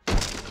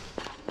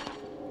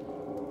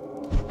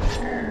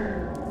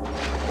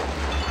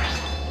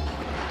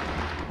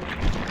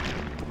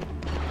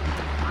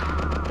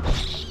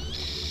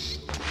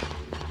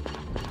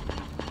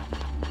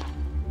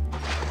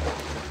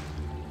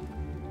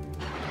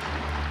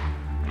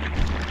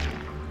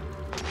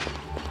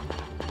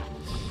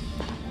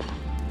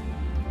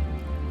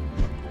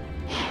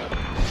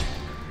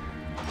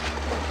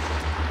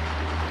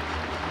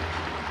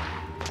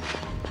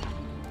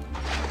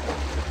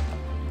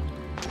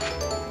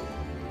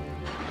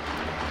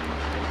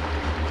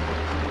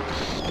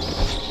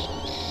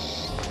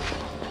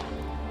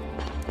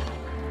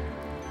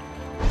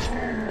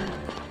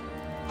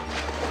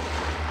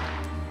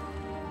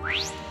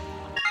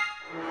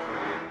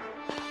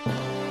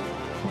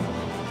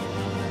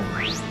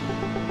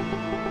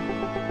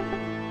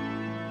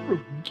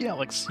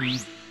 Galaxy.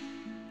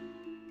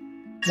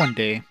 One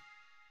day.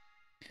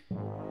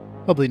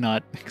 Probably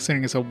not,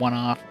 considering it's a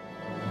one-off.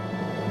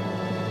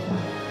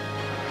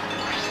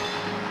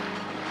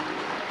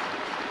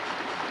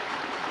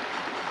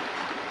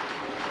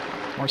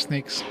 More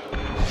snakes.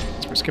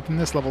 So we're skipping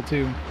this level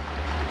too.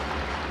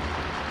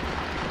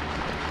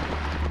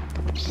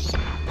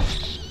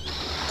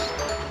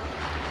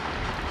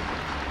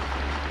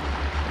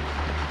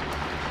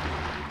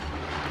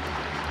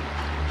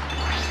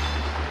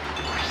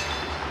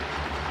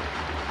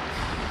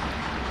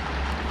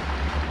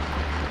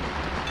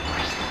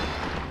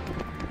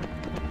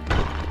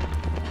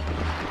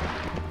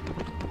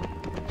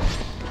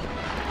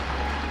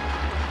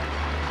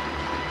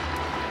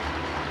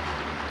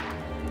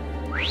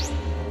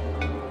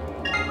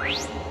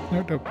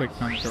 No, don't click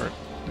on the door.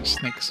 There's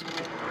snakes.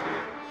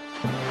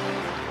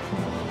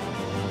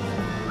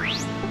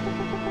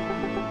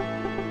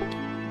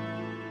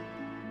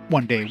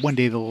 One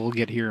day they'll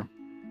get here.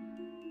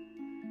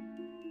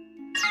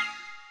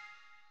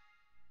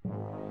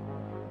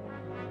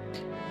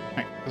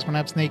 Alright, this one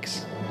have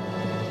snakes.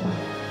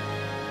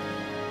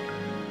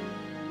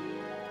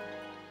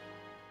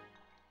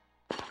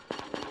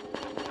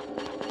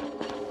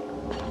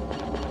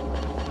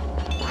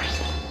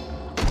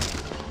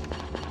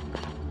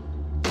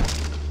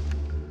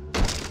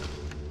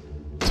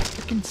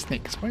 Freaking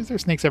snakes. Why is there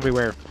snakes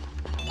everywhere?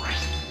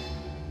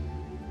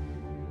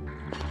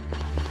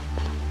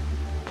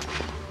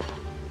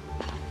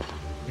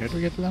 How do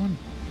we get to that one?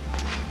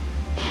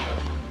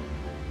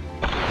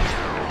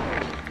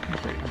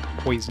 Okay, I'm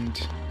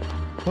poisoned.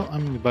 Well,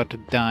 I'm about to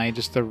die.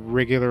 Just a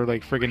regular,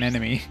 like, friggin'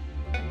 enemy.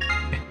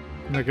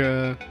 Like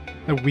a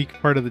weak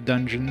part of the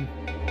dungeon.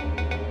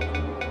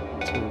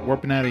 So we're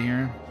warping out of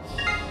here.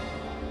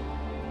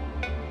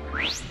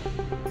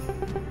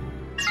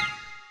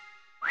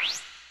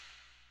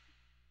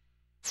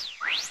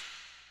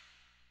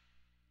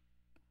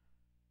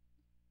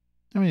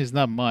 I mean, there's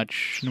not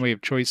much in the way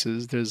of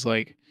choices. There's,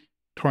 like,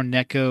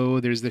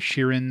 Torneko, there's the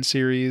Shirin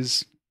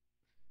series.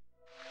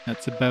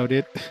 That's about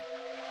it.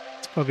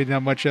 It's probably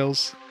not much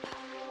else.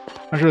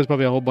 I'm sure there's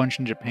probably a whole bunch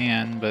in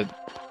Japan, but...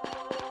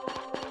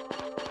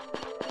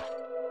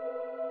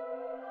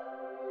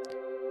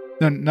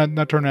 No,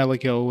 not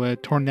Torneko,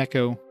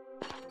 Torneko.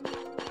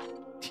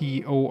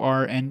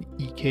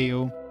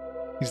 Torneko.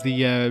 He's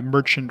the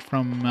merchant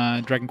from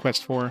Dragon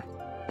Quest IV.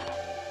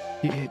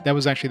 That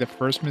was actually the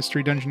first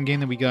mystery dungeon game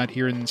that we got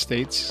here in the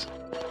States.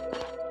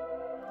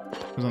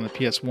 It was on the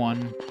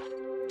PS1.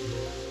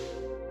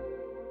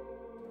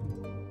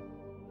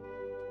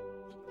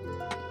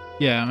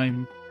 Yeah, I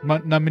mean,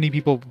 not many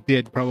people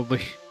did,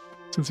 probably.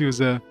 Since he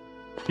was a...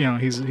 You know,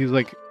 he's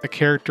like a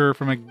character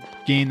from a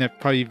game that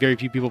probably very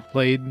few people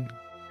played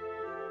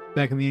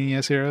back in the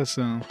NES era,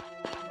 so...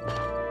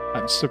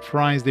 I'm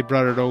surprised they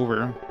brought it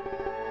over.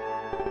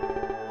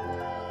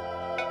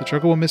 The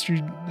Chocobo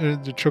mystery...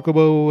 the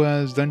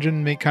Chocobo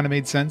dungeon kind of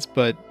made sense,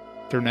 but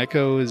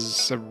Torneko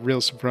is a real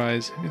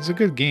surprise. It's a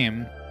good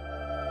game.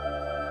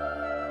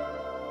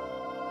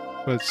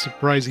 But it's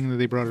surprising that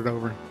they brought it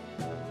over.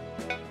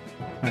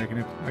 I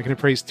can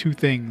appraise two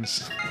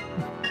things.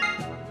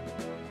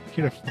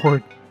 Can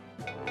afford.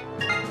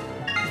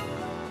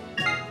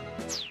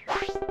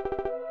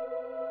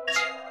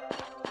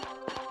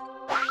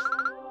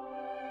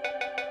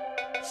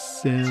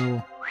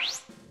 Sell.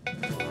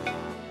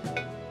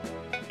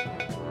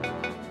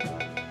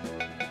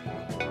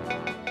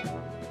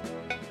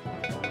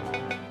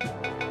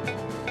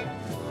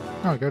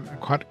 Oh, I got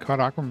caught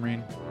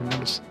aquamarine.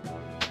 Notice.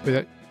 Wait,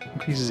 that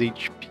increases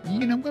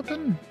HP in a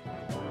weapon?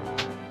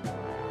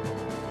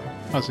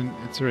 Oh,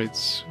 it's right.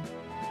 It's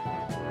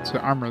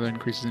the armor that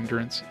increases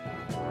endurance.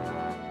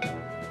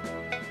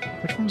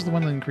 Which one was the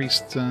one that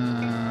increased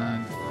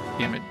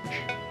damage?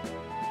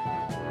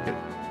 Good.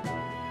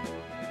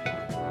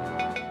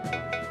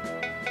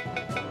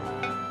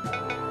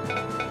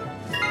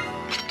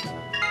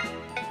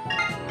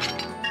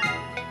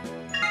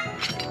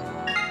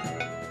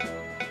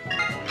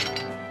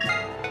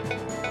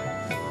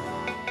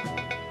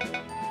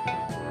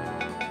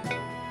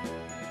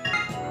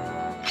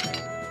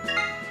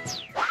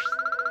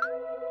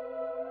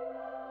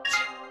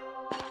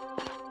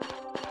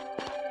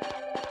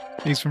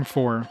 He's from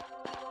 4.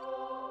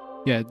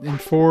 Yeah, in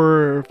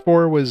 4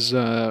 was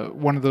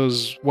one of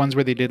those ones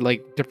where they did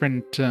like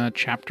different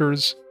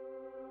chapters.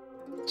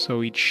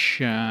 So each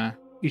kind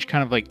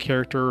of like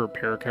character or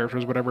pair of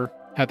characters, whatever,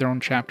 had their own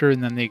chapter,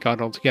 and then they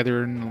got all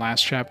together in the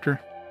last chapter.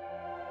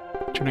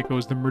 Torneko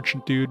is the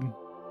merchant dude.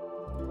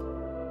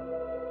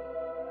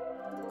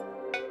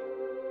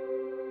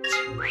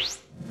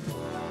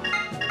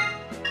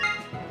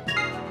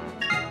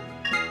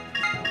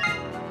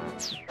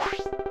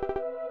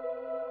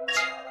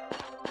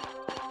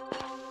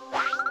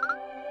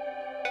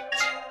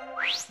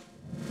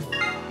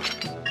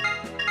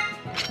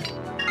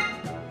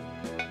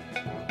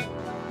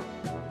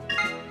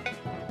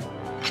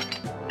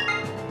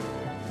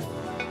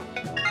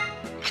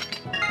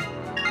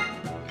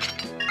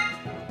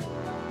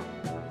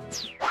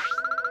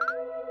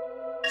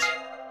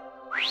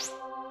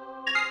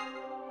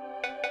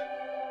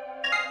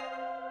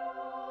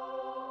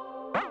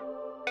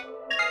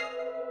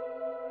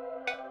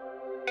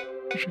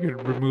 I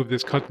should remove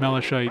this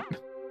Kukmelashite.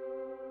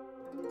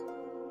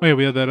 Oh yeah,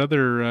 we had that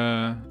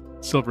other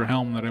silver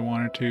helm that I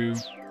wanted to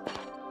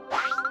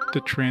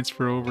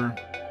transfer over.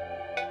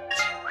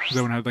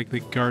 That one had like the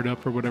guard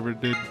up or whatever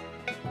it did.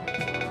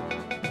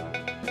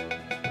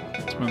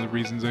 That's one of the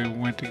reasons I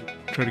went to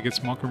try to get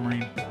some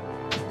aquamarine.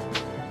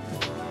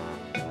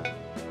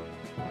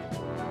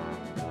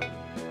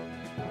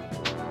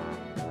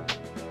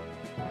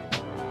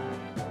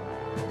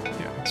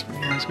 Yeah, this one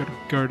here has got a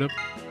guard up.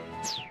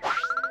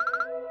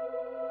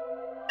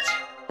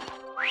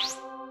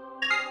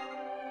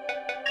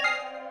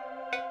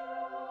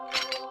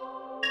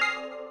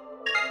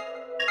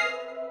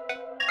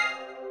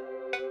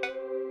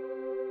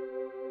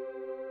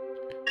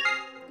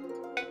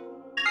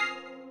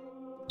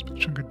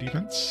 Chunk of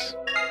defense.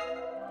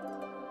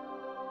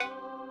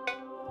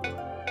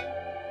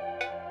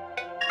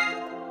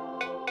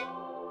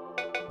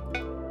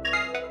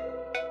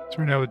 So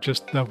right now,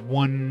 just that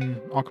one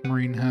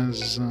aquamarine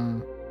has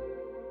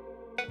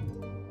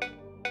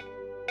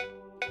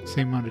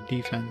same amount of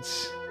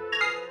defense.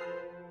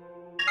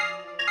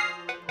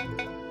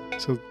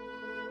 So,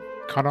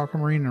 caught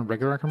aquamarine and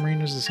regular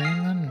aquamarine is the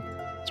same then?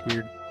 It's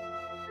weird.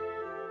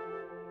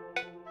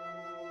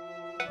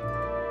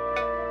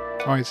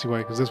 Oh, I see why,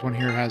 because this one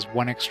here has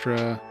one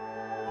extra...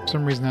 For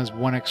some reason has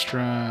one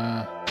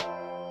extra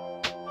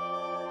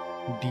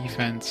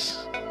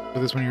defense.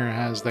 But this one here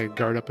has the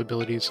guard up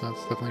ability, so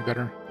that's definitely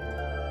better.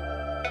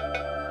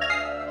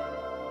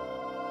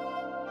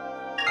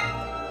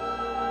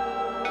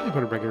 I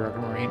put a regular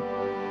aquamarine.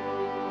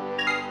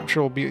 I'm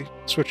sure we'll be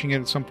switching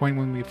it at some point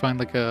when we find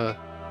like a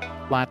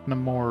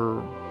platinum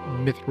or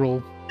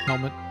mithril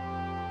helmet.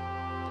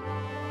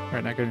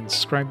 Alright, now I can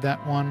inscribe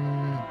that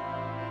one.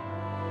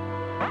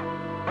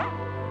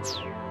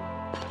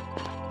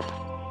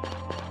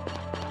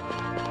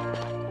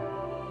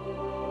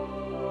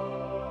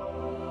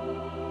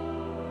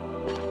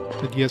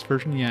 The DS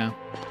version? Yeah.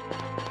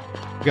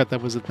 Forgot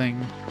that was a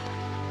thing.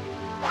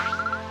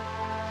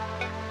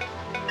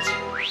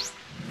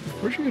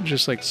 Wish you could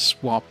just, like,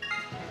 swap.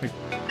 Like,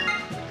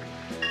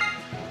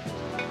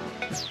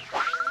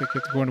 you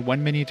have to go into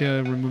one menu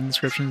to remove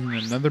inscriptions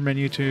and another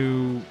menu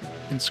to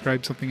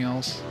inscribe something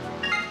else.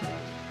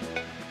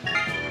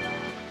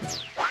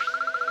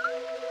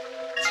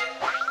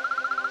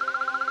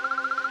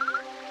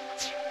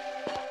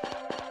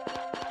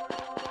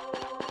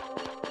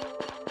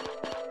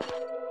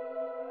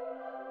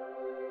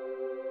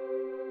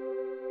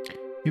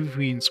 Maybe if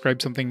we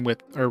inscribe something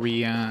with, or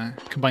we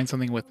combine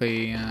something with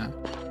a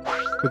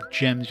with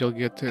gems, you'll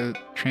get to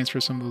transfer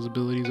some of those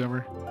abilities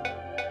over.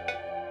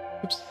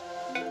 Oops.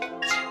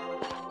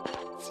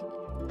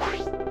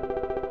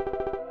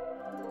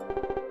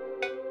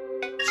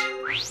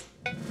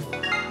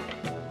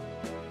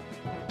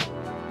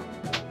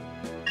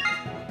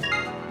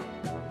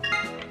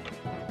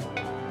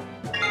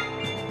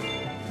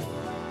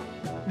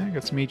 Yeah, I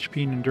got some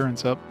HP and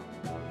endurance up.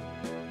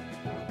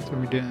 So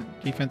we did.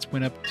 Defense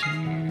went up to...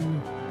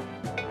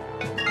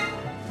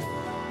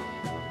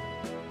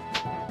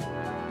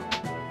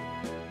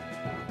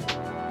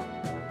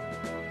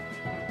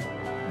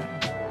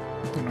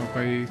 Don't know if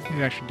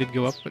it actually did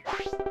go up, but...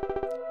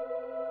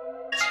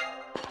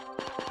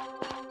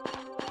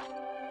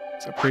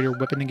 Let's upgrade our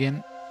weapon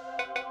again.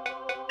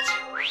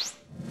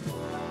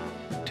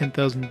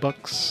 10,000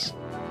 bucks.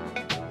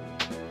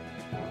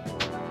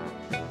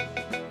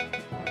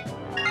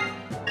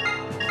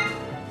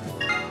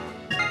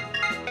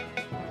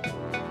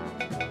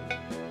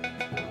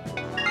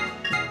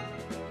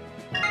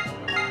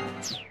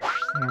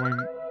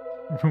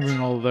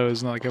 Removing all of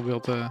those, not like I'll be able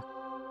to...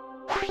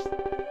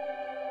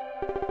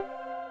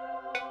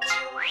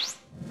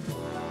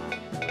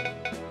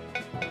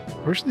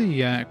 I wish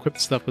the equipped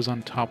stuff was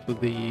on top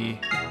of the... I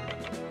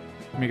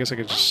mean, I guess I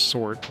could just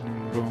sort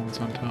and boom, it's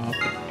on top.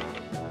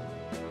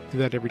 Do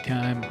that every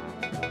time.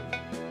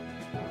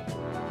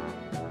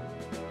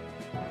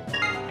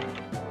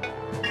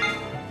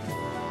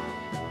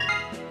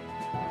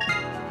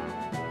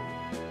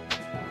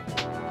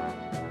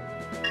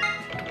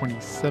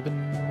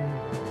 $27.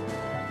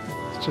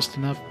 It's just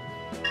enough.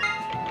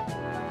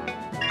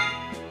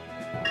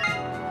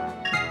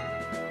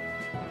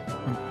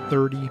 And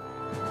 30.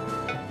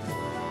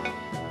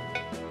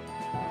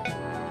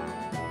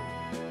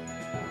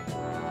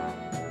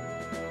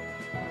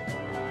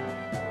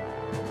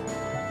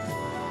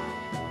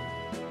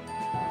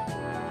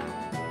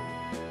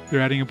 They're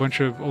adding a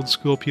bunch of old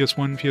school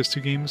PS1,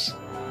 PS2 games.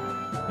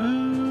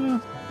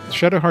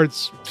 Shadow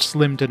Heart's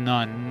slim to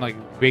none, like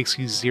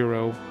basically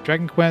zero.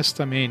 Dragon Quest,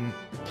 I mean,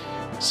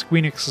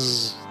 Squeenix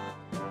is...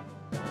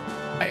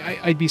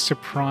 I'd be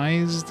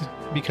surprised,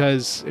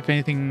 because if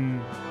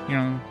anything, you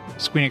know,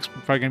 Squeenix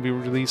are probably going to be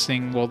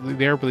releasing, well,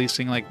 they're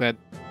releasing like that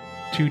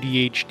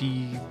 2D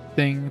HD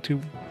thing,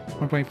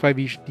 1.5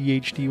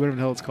 HD HD, whatever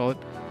the hell it's called.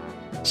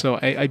 So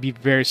I'd be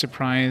very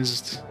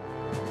surprised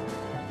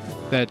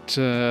that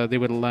they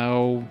would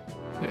allow,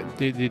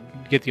 they'd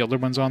get the older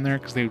ones on there,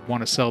 because they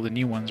want to sell the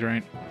new ones,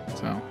 right?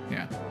 So,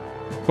 yeah.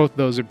 Both of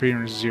those are pretty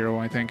much zero,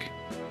 I think.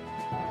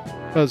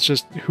 Well, it's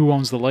just who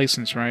owns the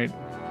license, right?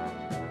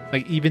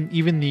 Like, even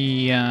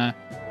the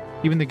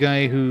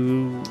guy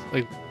who,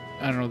 like,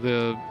 I don't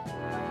know,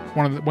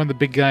 one of the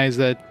big guys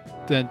that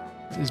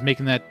is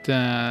making that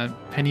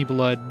Penny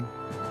Blood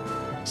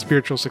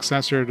spiritual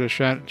successor to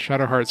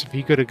Shadow Hearts, if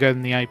he could have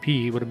gotten the IP,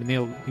 he would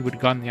have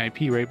gotten the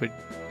IP, right? But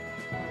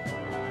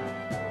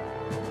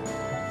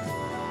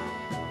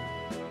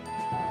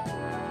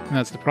and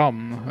that's the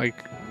problem. Like,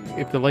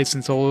 if the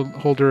license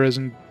holder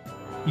isn't...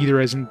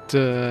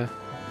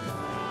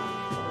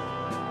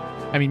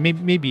 I mean,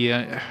 maybe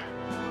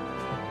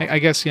I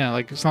guess, yeah,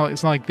 like, it's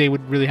not like they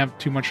would really have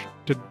too much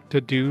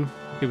to do.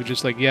 They would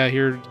just like, yeah,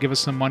 here, give us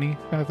some money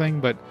kind of thing,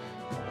 but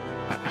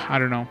I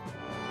don't know.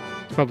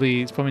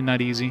 It's probably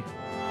not easy.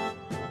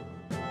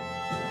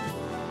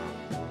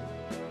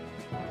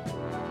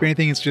 If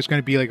anything, it's just going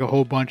to be like a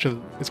whole bunch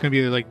of... It's going to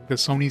be like the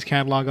Sony's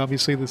catalog,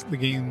 obviously, the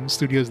game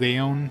studios they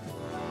own,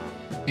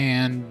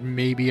 and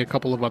maybe a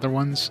couple of other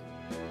ones.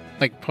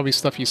 Like, probably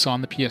stuff you saw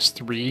in the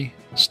PS3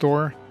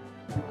 store.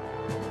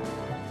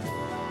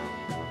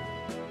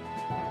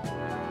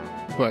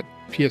 But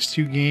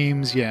PS2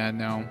 games, yeah,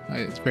 no.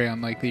 It's very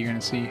unlikely you're going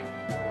to see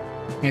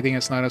anything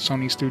that's not a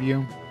Sony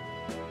studio.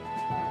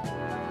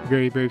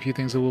 very, very few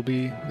things that won't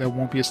be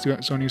a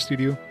Sony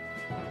studio.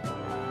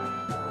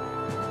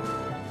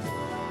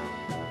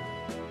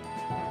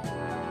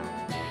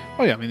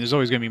 Oh yeah, I mean, there's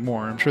always going to be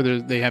more. I'm sure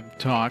they have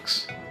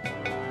talks.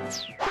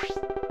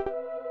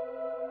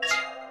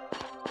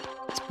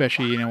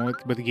 Especially, you know,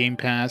 with the Game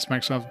Pass,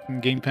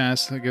 Microsoft Game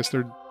Pass, I guess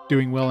they're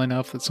doing well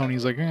enough that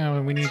Sony's like, yeah,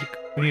 we need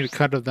a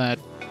cut of that.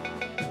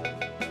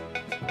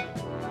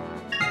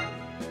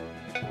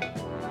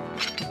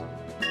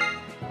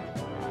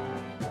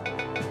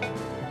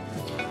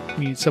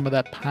 We need some of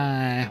that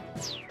pie.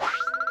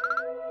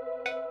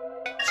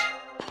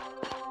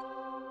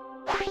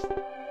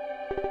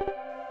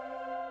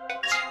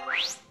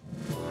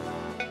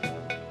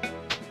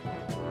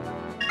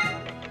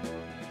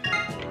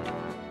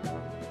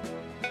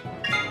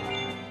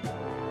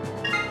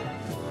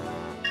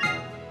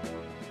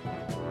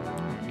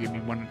 Give me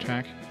one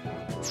attack.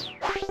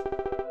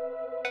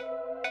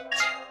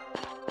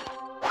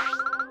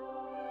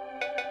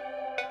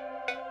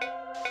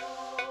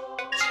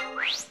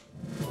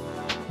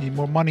 Need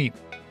more money.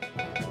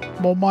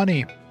 More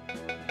money.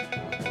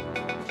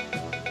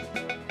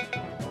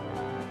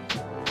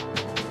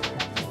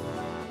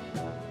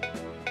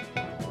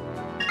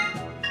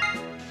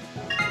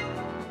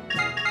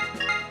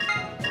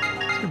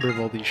 Let's get rid of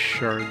all these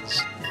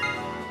shards.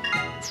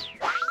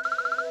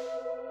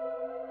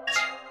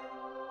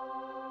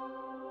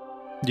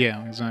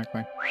 Yeah,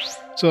 exactly.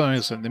 So like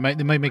I said, they might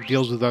make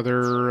deals with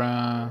other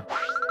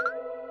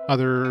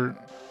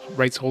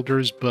rights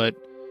holders, but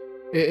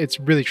it's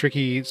really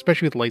tricky,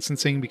 especially with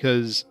licensing,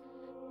 because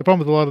the problem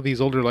with a lot of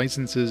these older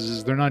licenses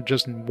is they're not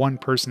just in one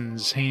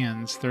person's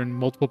hands; they're in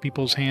multiple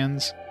people's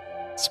hands,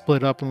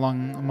 split up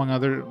among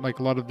other, like,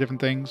 a lot of different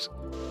things.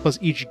 Plus,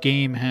 each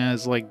game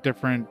has like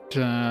different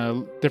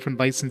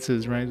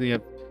licenses, right?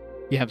 You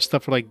have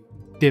stuff like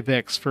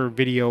DivX for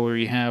video, or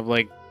you have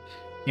like,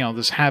 you know,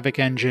 this Havoc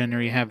engine,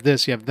 or you have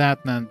this, you have that,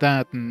 and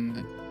that,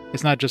 and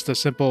it's not just a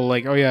simple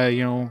like, oh yeah,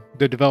 you know,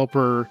 the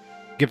developer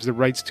gives the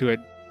rights to it.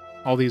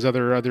 All these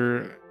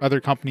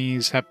other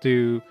companies have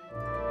to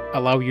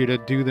allow you to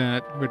do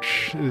that,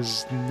 which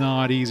is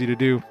not easy to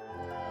do.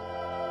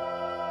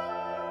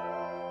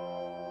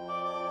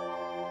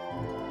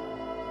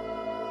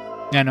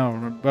 Yeah, no,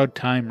 about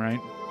time, right?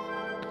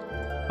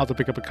 I'll have to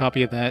pick up a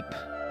copy of that.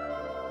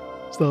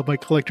 Still have my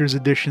collector's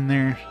edition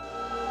there.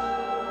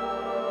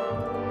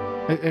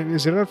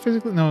 Is it out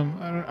physically? No,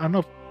 I don't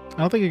know. I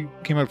don't think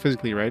it came out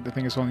physically, right? I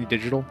think it's only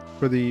digital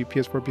for the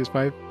PS4,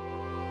 PS5.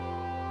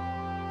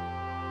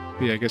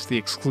 But yeah, I guess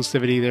the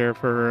exclusivity there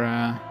for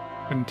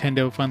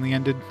Nintendo finally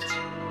ended.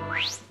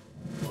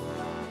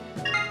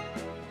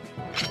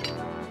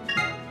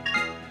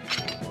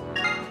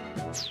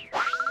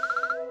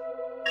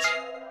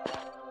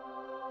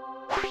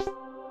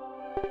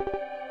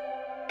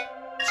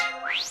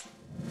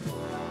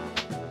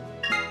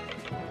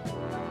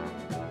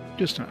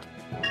 Just enough.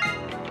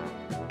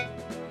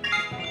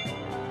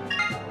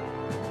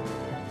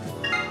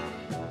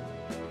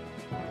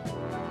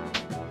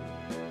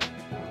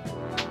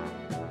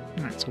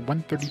 Alright, so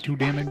 132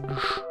 damage.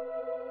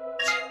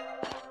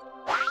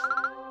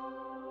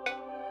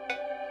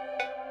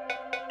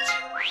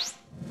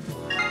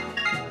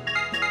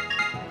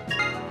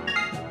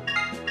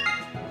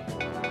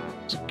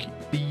 So keep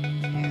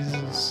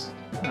these.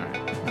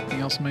 Alright,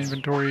 nothing else in my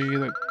inventory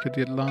that could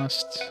get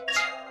lost.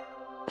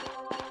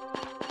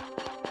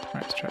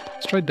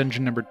 Let's try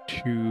dungeon number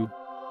 2.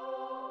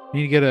 I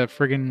need to get a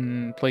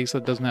friggin' place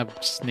that doesn't have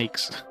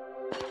snakes.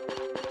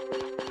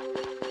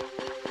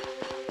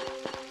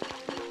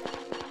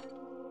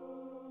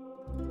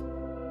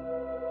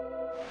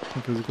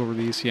 Physical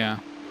release, yeah.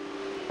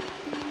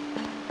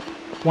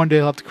 One day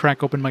I'll have to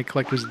crack open my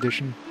collector's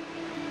edition.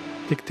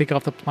 Take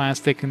off the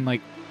plastic and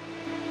like,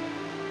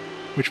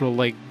 which will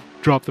like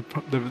drop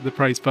the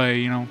price by,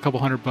 you know, a couple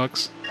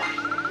 $100.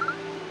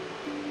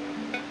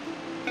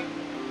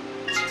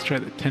 Let's try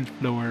the 10th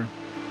floor.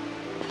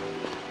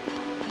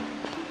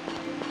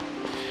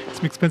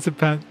 Some expensive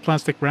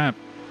plastic wrap.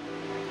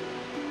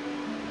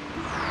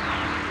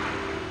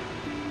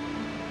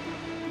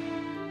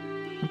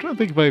 I'm trying to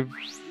think if I've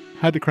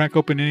had to crack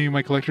open any of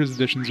my collector's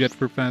editions yet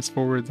for fast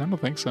forwards. I don't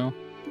think so.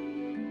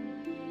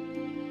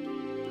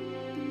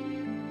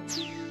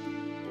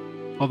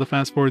 All the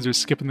fast forwards are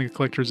skipping the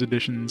collector's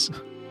editions.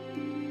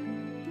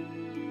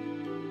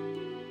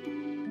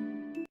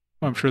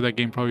 Well, I'm sure that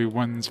game probably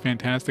runs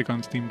fantastic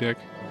on Steam Deck.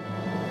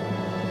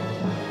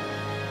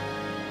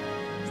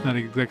 It's not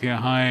exactly a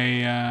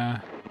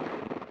high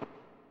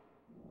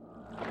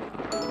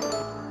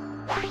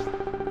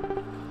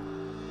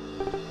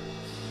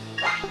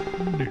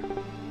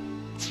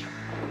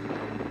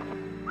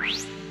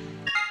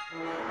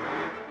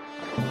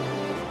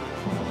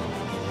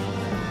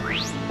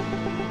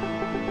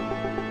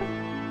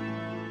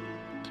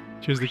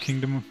Here's the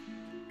Kingdom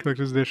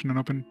Collector's Edition and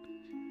open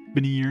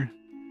veneer.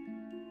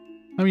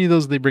 How many of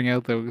those do they bring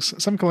out though?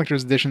 Some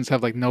collector's editions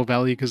have like no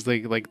value because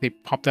they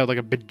popped out like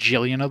a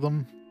bajillion of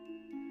them.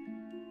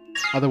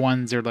 Other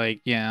ones are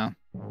like, yeah,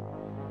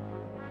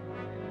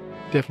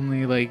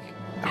 definitely like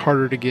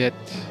harder to get,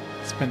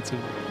 expensive.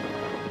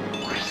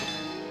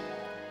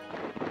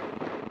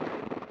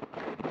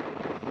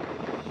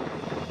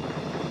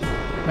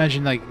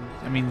 Imagine, like,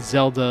 I mean,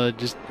 Zelda,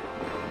 just...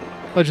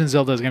 Legend of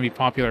Zelda is going to be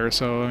popular,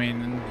 so, I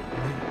mean,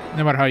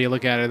 no matter how you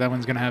look at it, that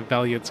one's going to have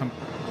value at some...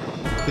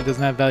 If it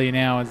doesn't have value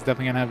now, it's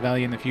definitely going to have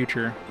value in the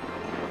future.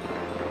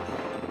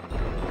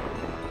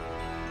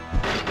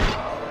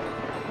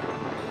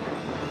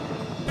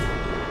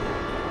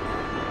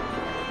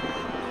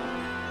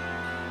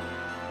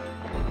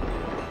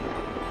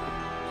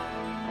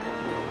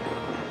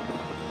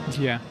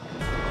 Yeah.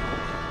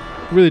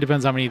 It really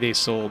depends how many they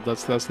sold.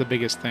 That's the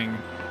biggest thing.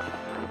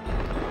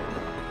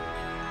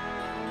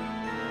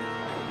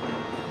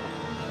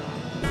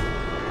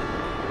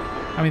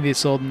 How many they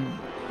sold?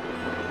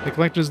 The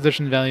collector's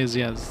edition values,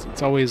 yes.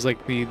 It's always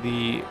like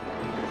the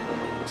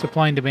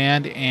supply and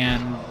demand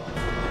and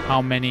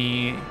how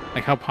many,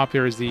 like how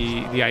popular is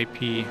the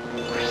IP.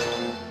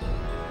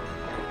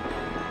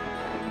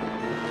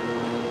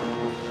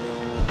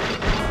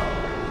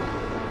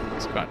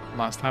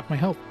 Lost half my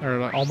health,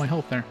 or all my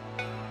health there.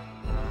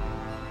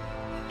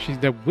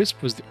 The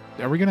wisp was...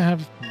 Are we gonna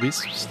have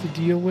wisps to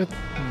deal with?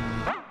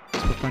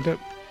 Let's go find out.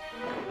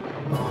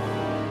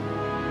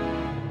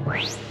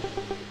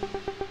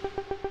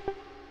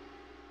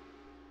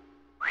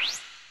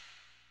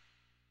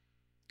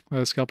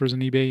 Scalpers on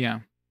eBay,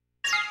 yeah.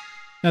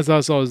 That's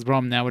also always the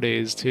problem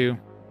nowadays, too.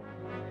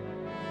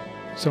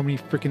 So many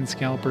freaking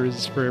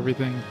scalpers for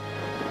everything.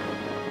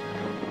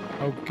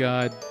 Oh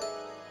god.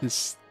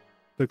 This...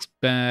 looks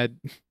bad.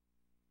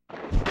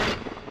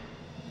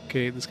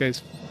 Okay, this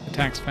guy's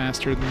attacks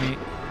faster than me.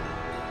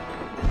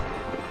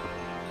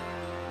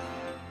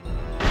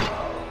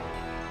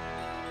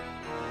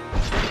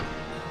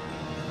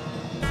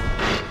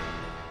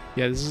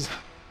 Yeah, this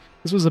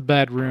was a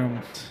bad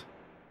room.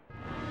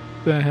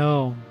 The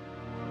hell?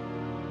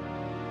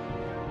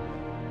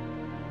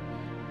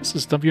 This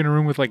is dump you in a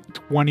room with like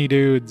 20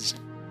 dudes.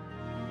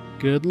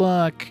 Good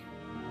luck.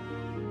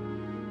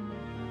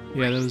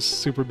 Yeah, that was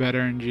super bad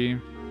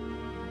RNG.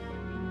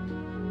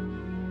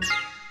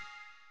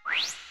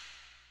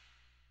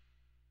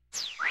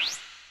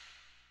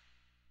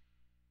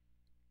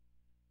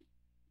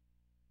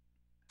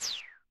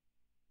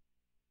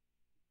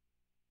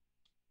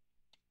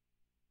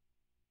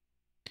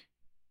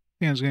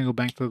 I think I was gonna go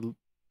back to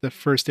the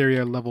first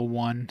area, level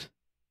 1.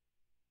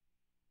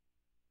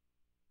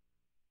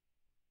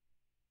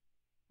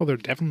 Oh, they're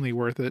definitely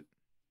worth it.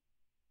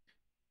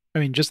 I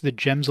mean, just the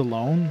gems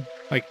alone,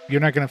 like,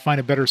 you're not going to find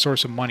a better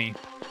source of money.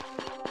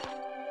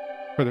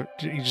 You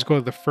just go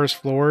to the first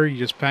floor, you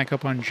just pack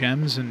up on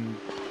gems, and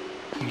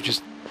you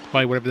just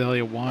buy whatever the hell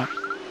you want.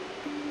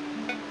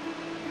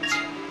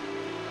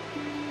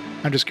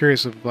 I'm just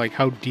curious of, like,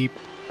 how deep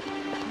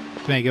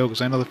can I go,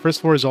 because I know the first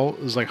floor is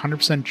like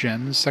 100%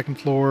 gems, second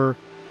floor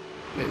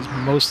is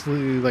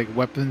mostly, like,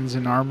 weapons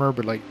and armor,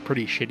 but, like,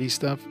 pretty shitty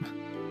stuff.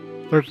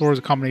 Third floor is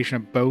a combination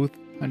of both.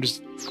 I'm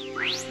just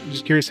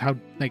curious how,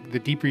 like, the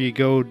deeper you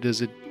go,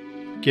 does it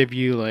give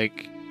you,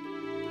 like,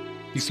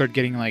 you start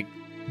getting, like,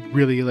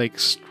 really, like,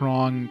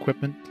 strong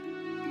equipment?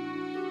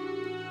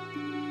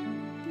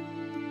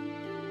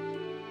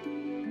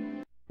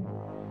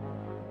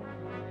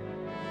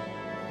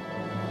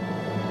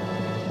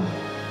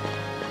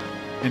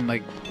 And,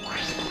 like,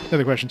 the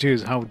other question, too,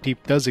 is how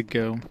deep does it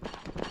go?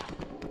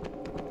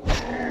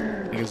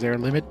 Like, is there a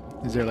limit?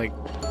 Is there, like,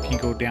 can you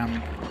go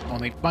down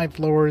only 5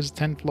 floors,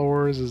 10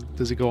 floors?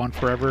 Does it go on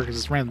forever? Because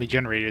it's randomly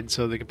generated,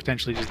 so they could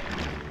potentially just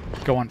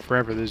go on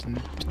forever. There's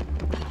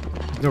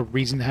no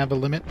reason to have a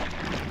limit,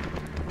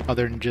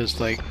 other than just,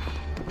 like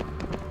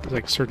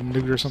certain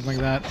loot or something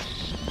like that.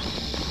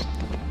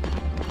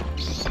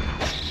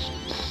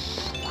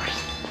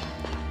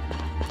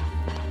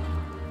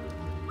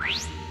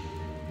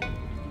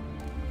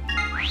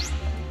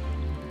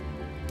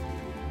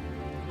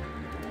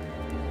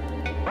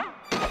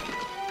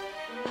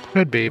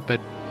 Could be, but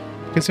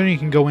considering you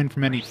can go in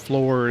from any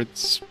floor,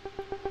 it's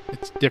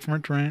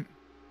different, right?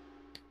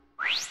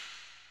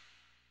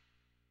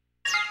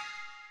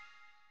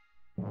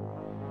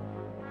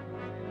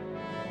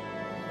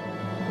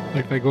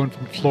 Like if I go in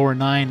from floor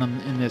 9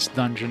 in this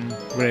dungeon,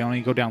 would I only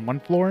go down 1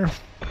 floor?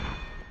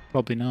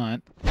 Probably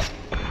not.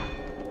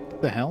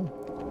 What the hell?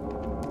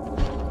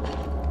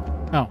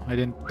 Oh, I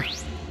didn't...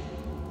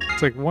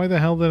 It's like, why the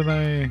hell did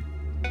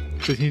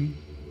he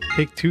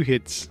take 2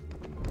 hits?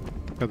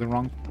 Got the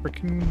wrong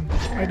freaking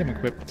item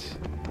equipped.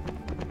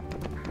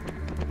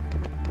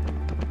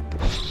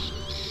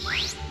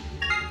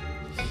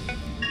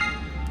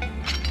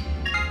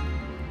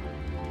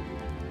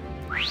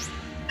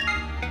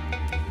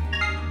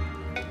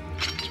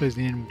 So he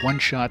didn't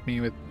one-shot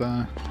me with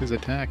his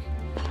attack.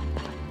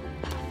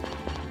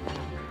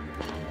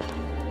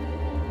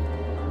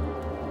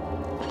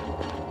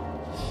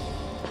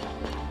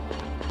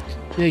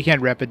 Yeah, you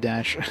can't rapid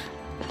dash.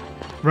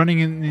 Running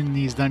in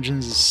these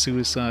dungeons is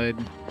suicide.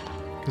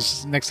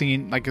 Because next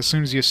thing, like, as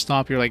soon as you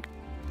stop, you're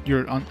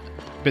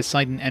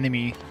beside an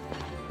enemy,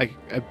 like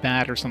a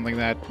bat or something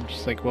like that. It's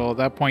just like, well, at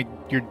that point,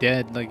 you're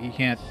dead. Like, you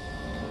can't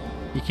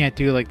You can't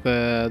do like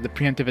the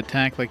preemptive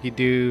attack like you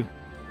do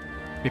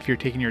if you're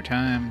taking your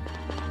time,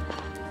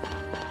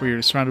 where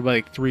you're surrounded by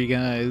like 3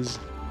 guys.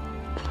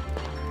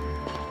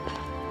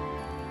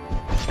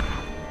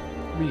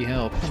 3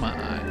 health, come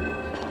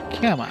on.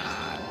 Come on.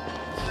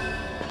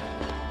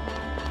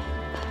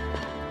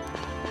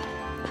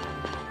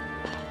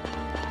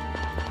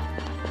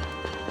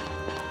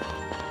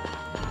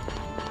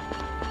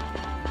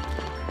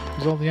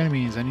 There's all the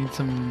enemies. I need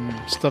some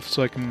stuff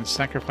so I can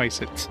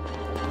sacrifice it.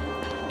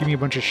 Give me a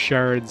bunch of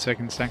shards so I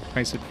can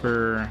sacrifice it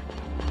for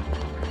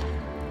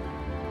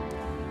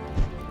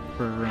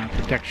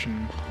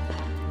protection.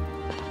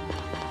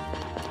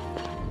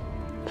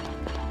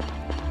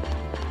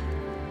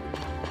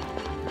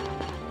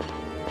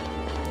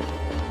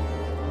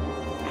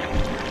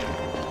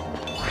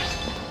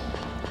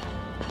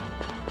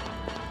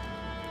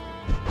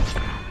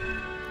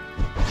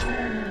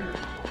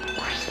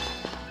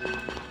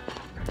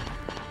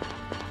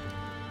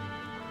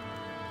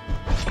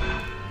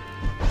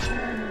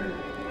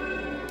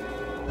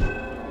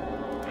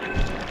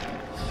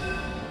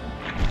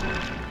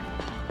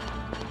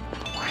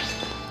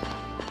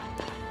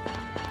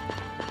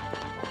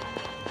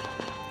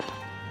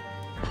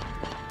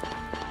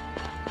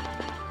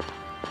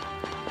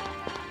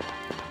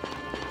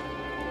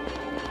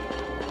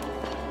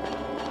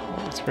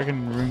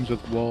 Freaking rooms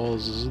with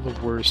walls, those are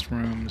the worst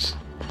rooms.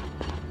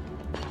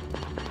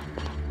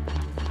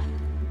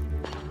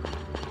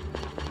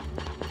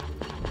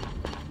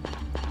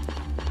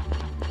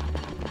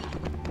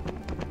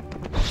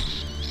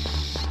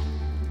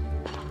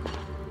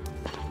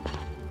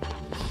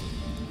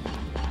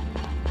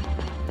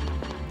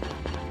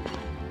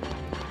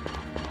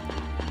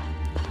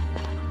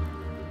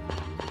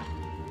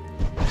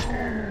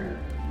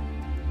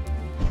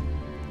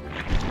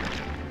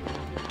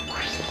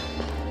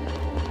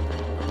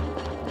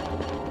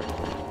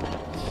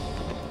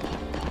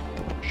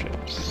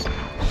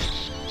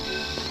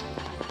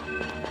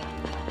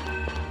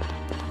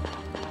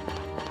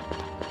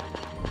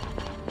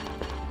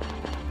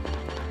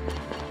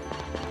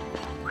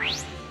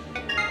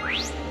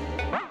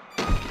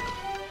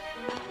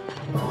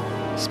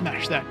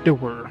 Smash that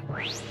door.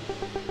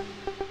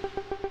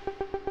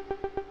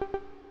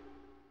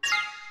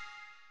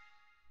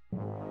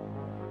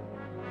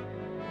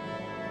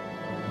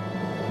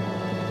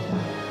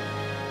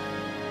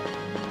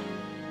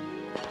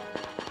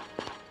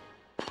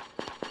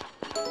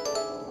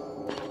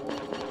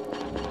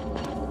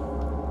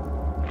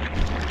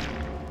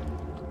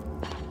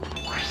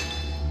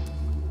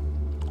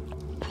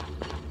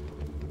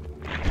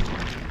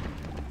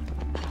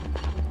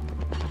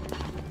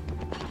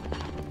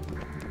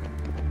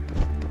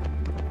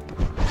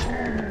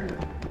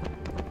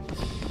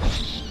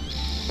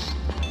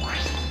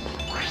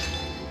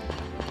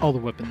 All the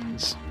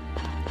weapons.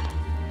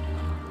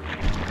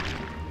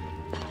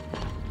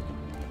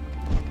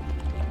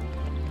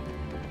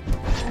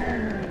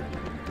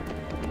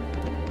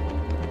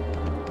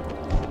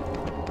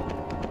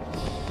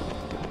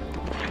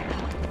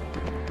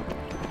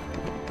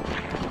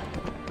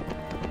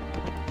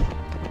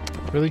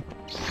 Really?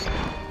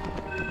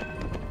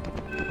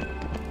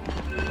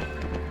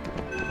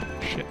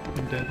 Shit,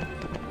 I'm dead.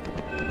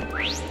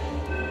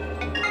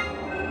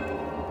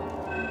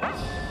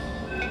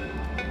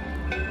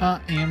 I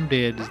am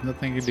dead. There's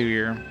nothing to do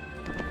here.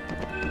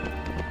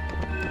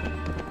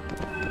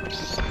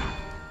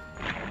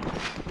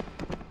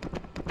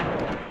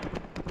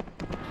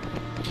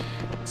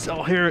 It's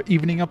all here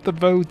evening up the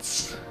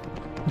votes.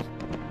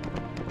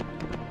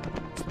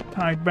 It's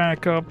tied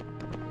back up.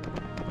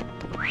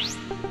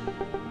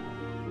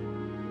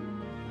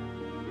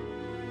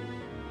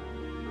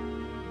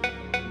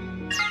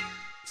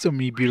 So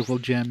many beautiful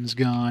gems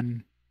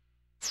gone.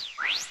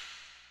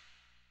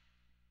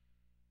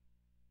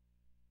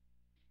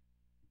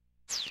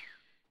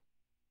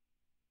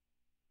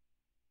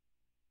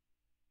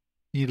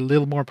 Need a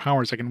little more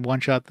power so I can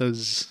one-shot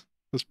those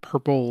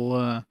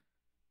purple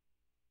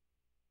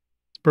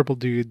purple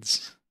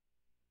dudes.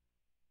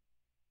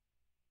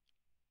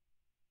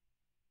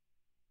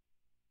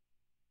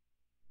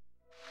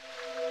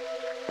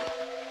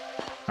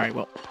 Alright,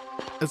 well,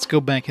 let's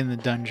go back in the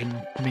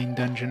dungeon, main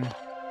dungeon.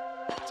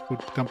 Let's go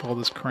dump all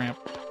this crap.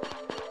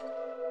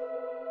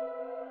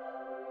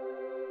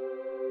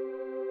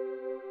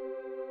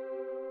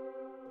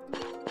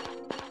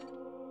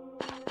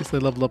 Guess I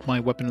leveled up my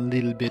weapon a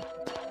little bit.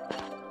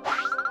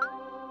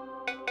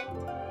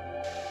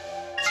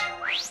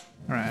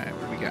 Alright,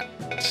 what do we got?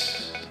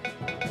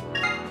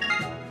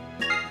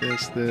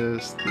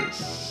 This.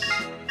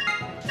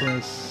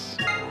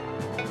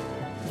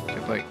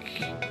 Get like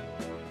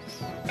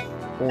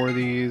 4 of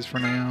these for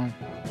now.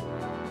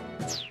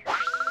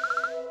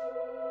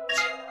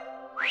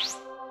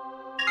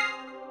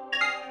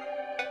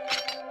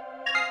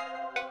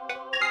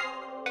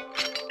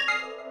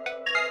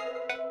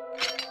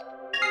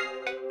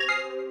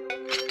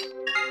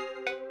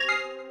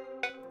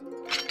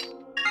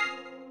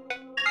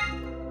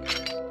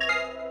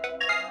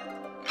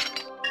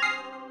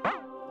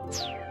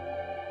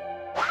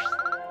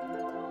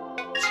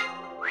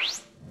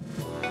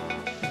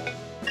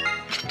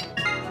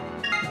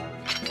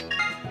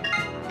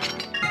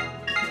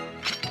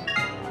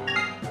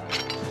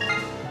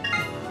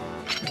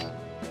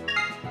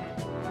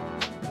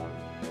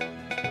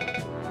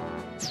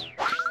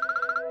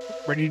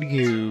 ready to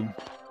go.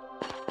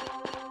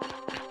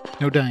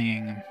 No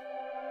dying.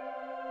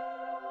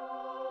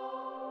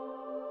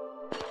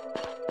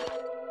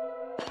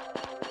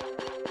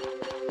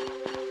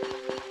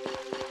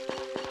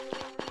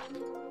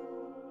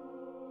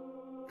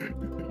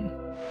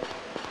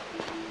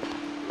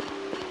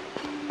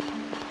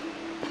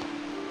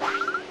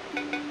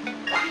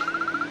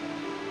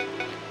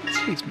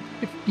 Space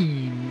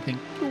 15, thank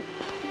you.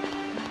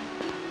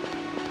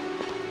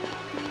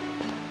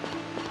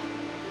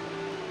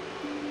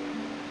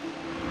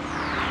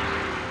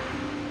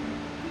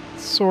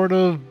 Sort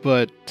of,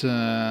 but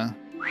I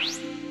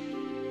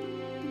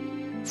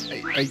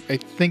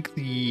think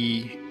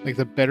the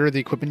better the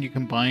equipment you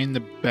combine,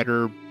 the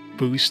better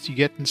boost you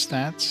get in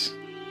stats.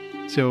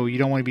 So you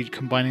don't want to be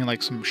combining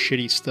like some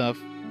shitty stuff.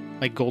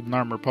 Like golden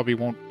armor probably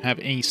won't have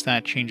any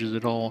stat changes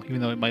at all,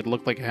 even though it might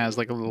look like it has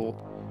like a little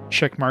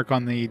check mark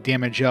on the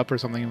damage up or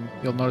something.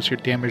 You'll notice your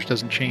damage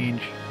doesn't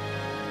change.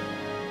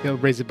 You'll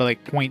raise it by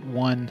like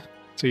 0.1,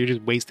 so you're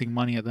just wasting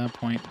money at that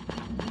point.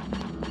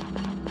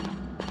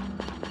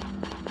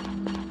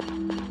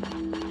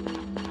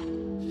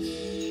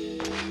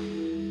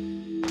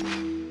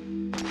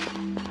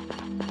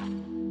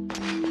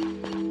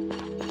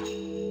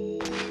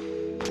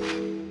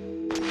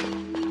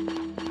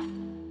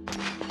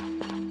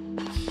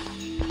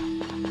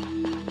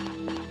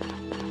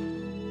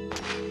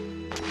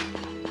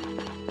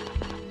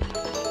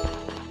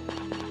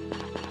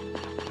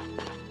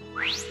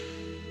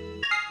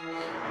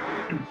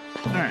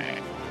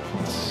 Alright.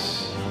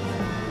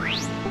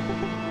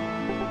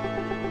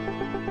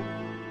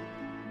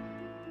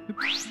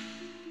 Oops.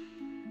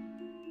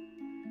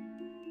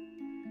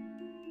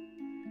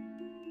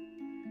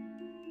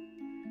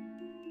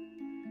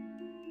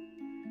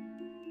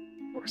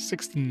 Or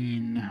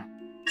 16.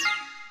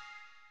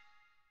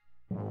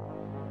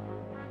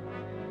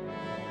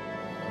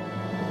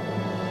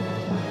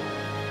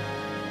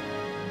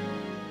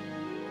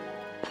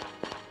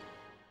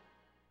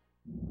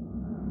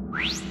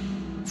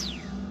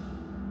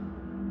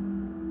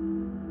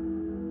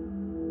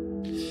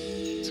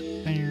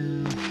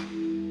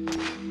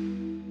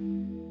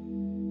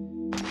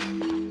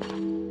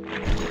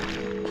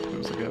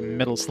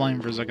 Metal slime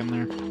for a second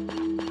there.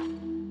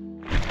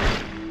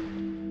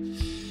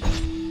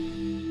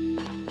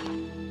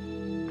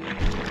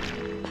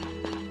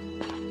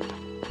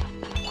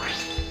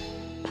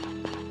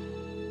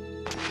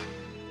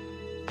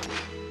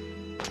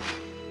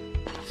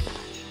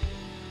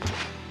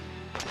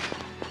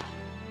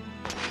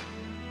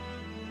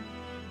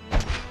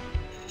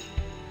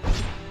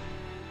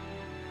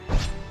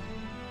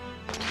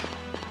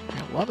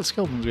 A lot of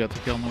skeletons we have to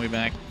kill on the way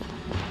back.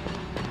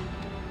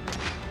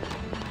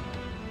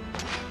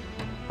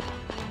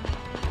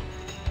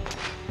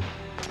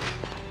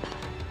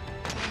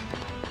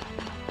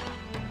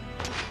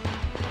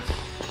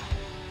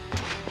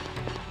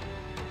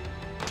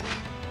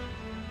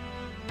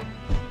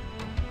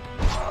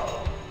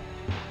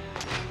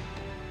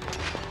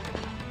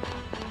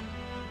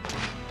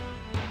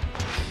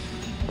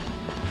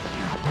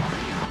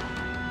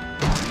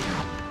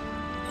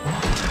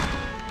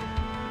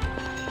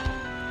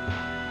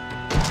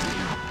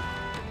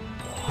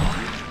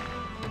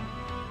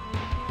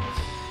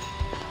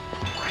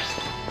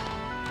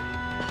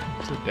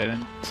 Dead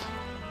end.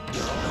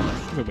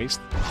 What a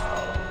waste.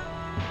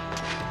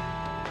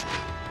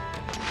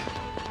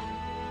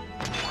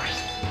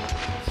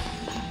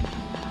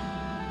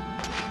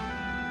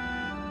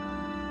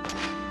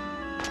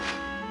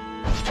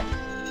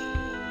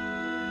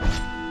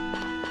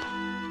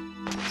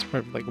 It's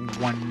probably like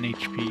 1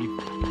 HP.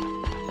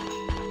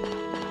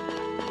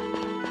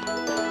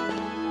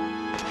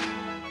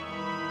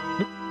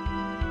 Oop.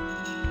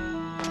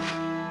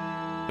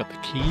 Got the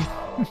key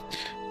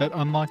that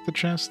unlocked the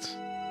chest.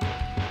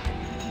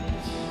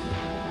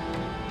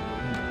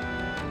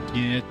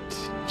 Get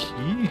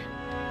key?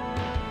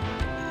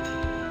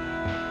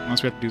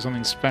 Unless we have to do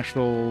something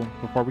special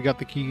before we got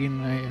the key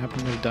and I happen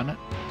to have done it.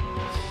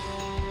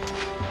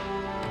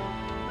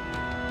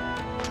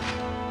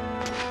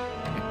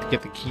 I have to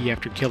get the key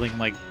after killing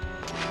like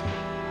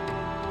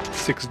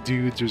 6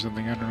 dudes or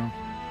something, I don't know.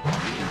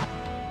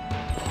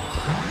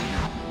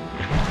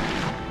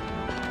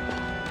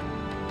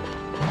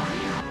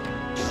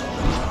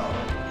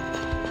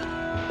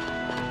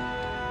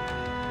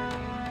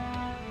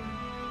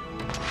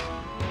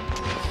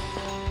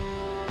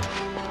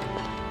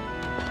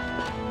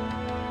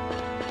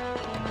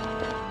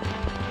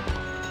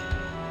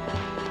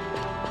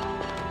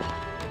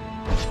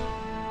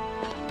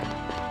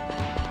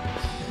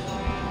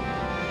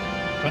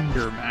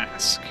 Thunder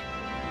Mask.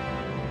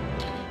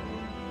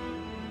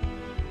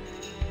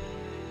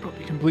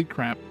 Probably complete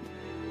crap.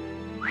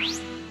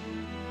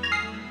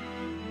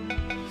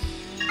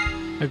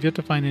 I've yet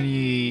to find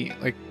any,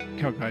 like,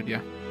 oh god,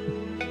 yeah.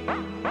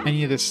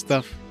 Any of this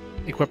stuff,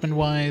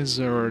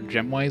 equipment-wise or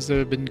gem-wise, that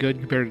have been good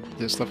compared to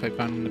the stuff I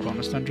found in the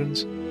bonus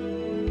dungeons.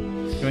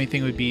 The only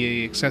thing would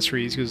be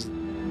accessories, because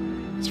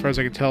as far as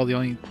I can tell, the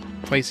only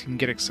place you can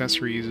get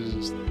accessories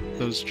is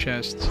those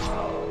chests.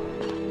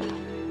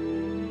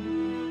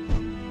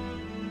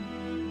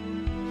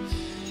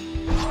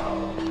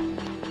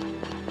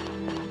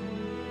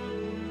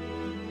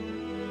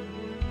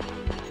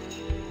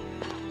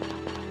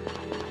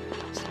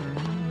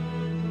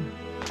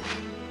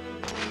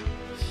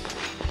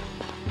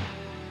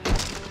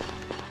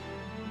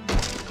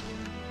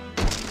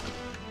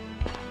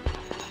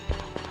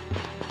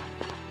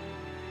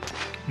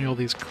 Maybe all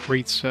these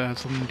crates have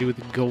something to do with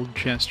the gold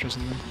chest or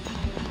something.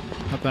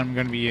 Not that I'm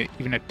going to be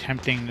even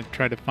attempting to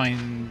try to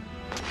find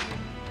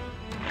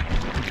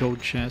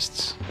gold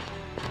chests.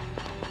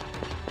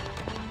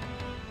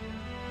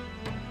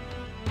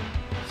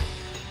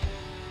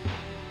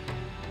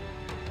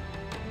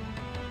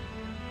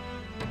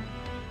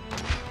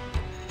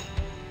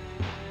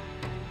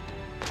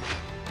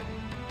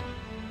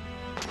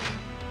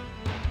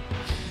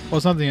 Well,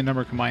 it's not the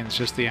number combined, it's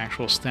just the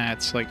actual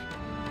stats. Like,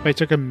 if I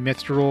took a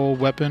mithril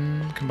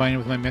weapon, combined it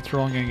with my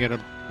mithril, I'm going to get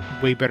a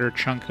way better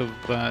chunk of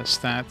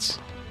stat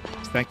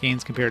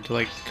gains compared to,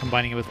 like,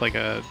 combining it with, like,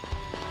 a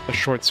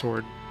short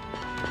sword.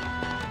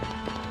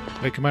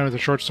 If I combine it with a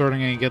short sword, I'm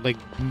going to get, like,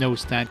 no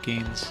stat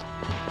gains.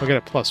 I'll get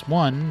a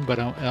 +1, but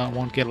I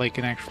won't get, like,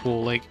 an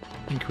actual, like,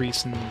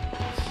 increase in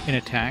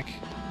attack.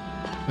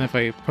 And if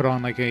I put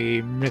on, like,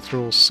 a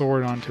mithril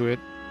sword onto it,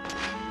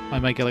 I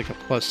might get like a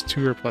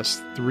 +2 or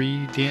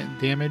 +3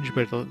 damage,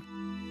 but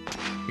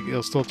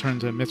it'll still turn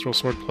to a mithril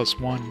sword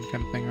 +1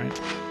 kind of thing,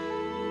 right?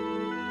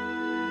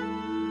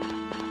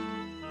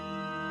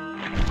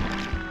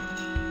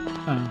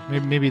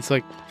 Maybe it's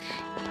like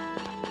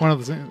one of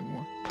those things.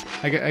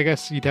 I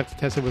guess you'd have to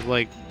test it with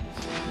like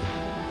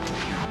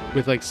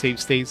save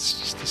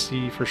states just to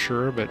see for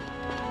sure, but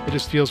it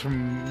just feels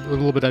from a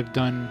little bit I've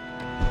done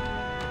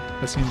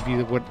that seems to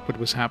be what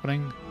was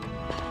happening.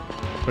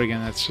 But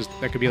again,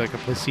 that could be like a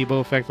placebo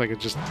effect, like it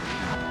just,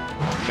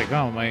 like,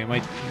 oh,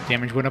 my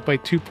damage went up by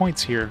 2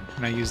 points here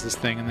when I use this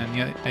thing, and then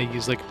yeah, I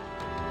use like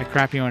a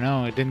crappy one,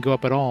 oh, it didn't go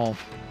up at all.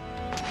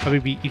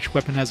 Probably each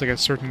weapon has like a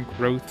certain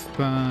growth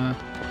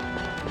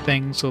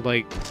thing, so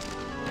like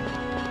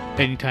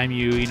anytime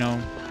you know,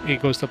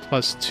 it goes to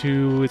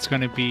 +2, it's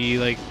gonna be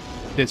like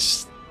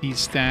these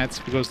stats.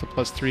 If it goes to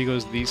 +3, it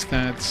goes to these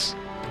stats.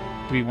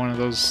 It'd be one of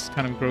those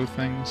kind of growth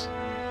things.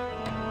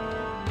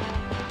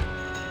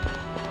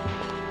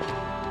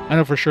 I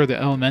know for sure the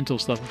elemental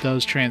stuff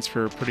does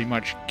transfer pretty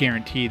much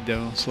guaranteed,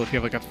 though. So if you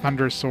have like a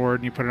thunder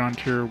sword and you put it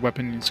onto your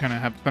weapon, it's gonna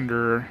have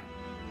thunder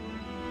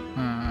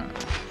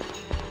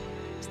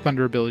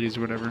abilities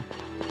or whatever.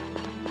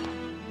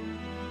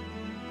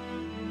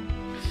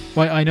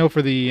 Well, I know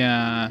for the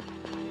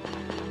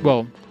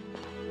well,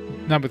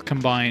 not with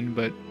combined,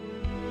 but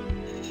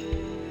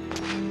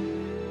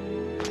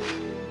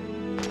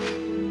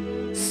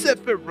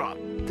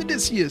Sephiroth,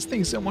 Odysseus,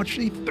 thanks so much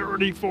for the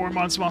 34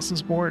 months of awesome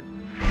support.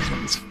 This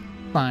one's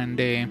fine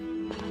day.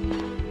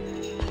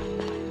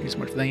 Thanks so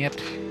much for that.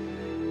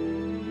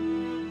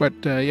 But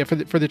yeah,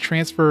 for the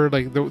transfer,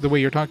 like the way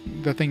you're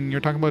talking, the thing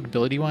you're talking about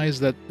ability wise,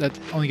 that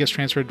only gets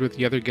transferred with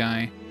the other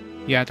guy.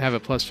 You have to have a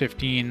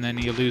 +15, then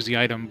you lose the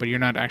item, but you're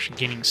not actually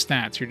gaining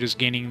stats. You're just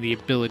gaining the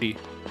ability.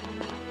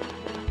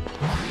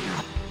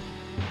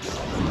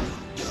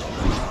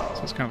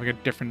 So it's kind of like a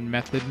different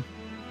method.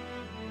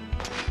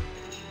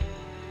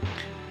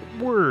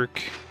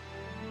 Work.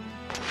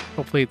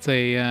 Hopefully it's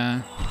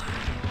a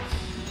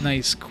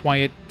nice,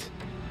 quiet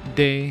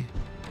day.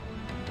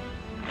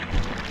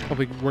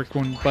 Probably work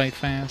going by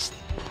fast.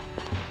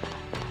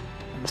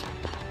 This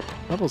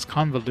level's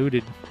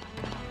convoluted.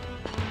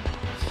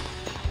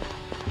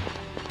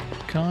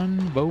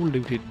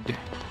 Convoluted.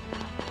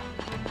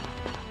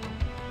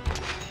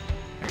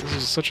 This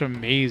is such a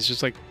maze,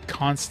 just like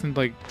constant,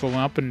 like going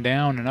up and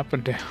down and up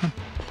and down.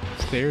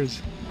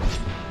 Stairs.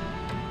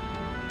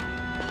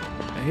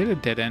 I hit a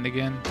dead end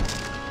again.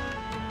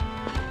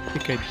 I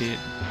think I did.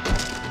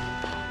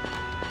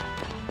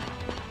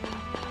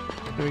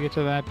 Did we get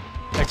to that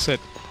exit?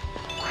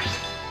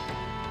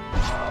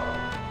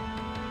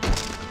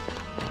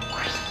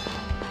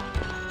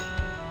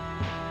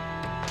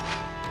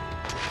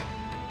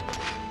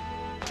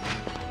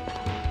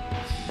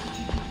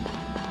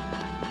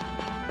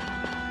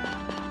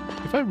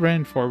 If I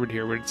ran forward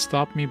here, would it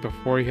stop me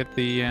before I hit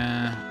the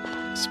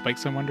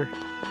spikes, I wonder?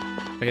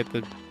 If I hit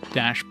the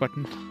dash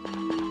button.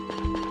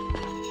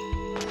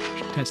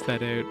 Should test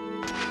that out.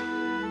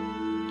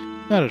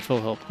 Not at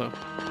full health, though.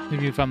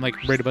 Maybe if I'm, like,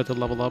 right about to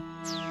level up.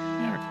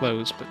 Yeah, we're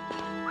close, but...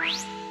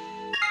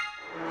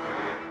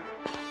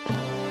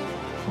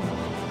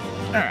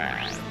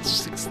 Alright,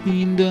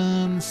 16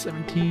 done,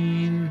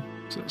 17...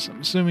 So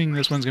I'm assuming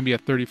this one's gonna be a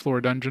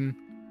 30-floor dungeon.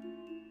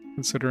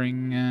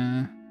 Considering,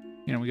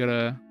 you know, we got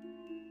a...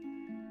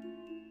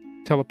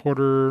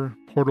 teleporter,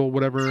 portal,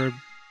 whatever,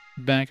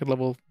 back at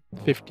level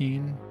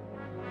 15.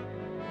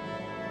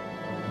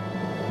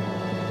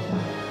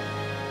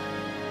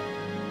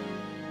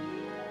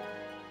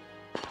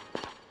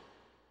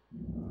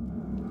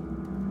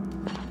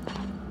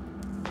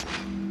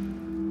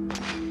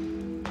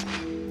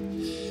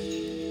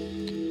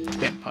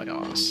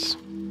 Vampires.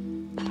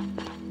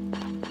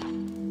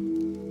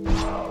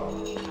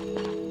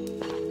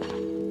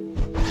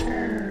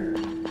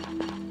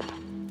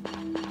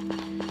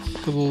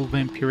 The little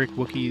vampiric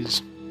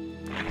Wookiees.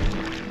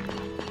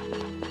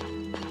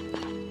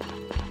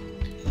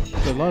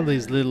 So a lot of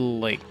these little,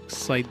 like,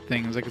 side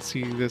things, I could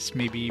see this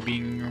maybe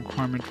being a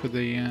requirement for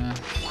the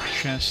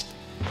chest.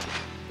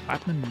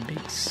 Platinum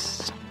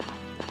base.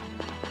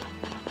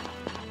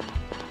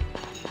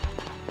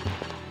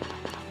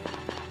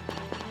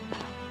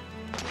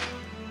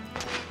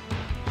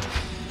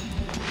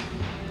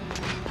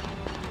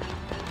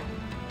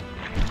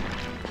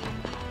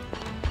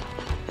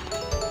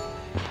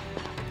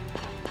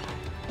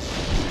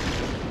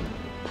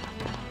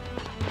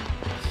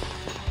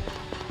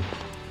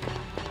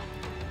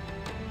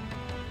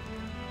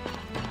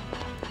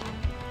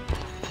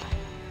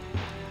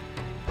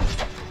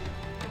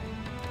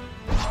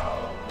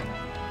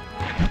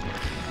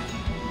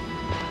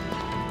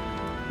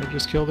 I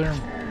just killed there?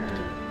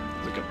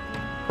 Like a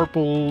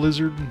purple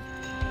lizard.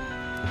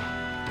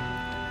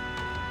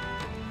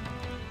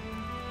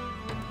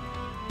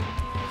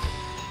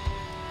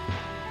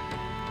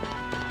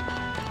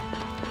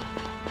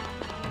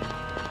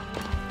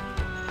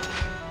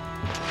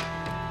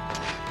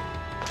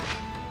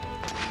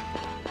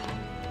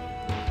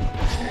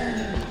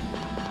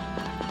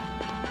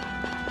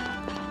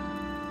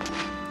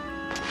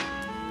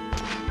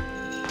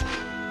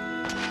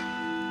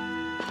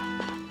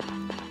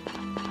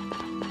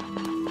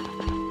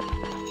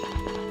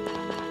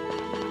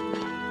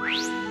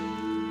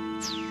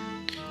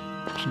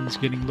 It's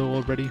getting low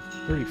already.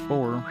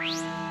 34.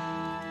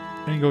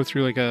 I'm gonna go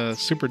through like a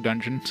super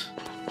dungeon.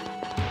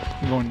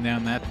 I'm going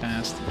down that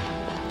fast.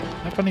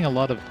 Not finding a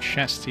lot of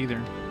chests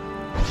either.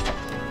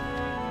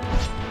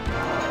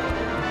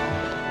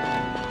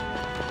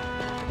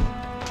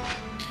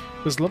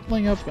 Does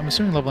leveling up... I'm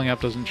assuming leveling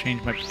up doesn't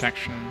change my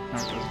protection. No, it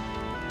doesn't.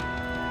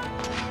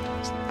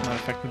 It's not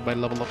affected by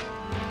level up.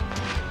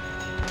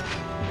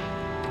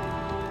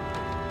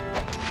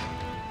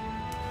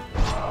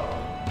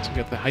 So we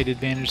got the height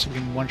advantage, so we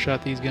can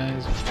one-shot these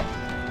guys.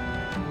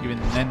 Even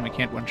then, we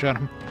can't one-shot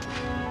them.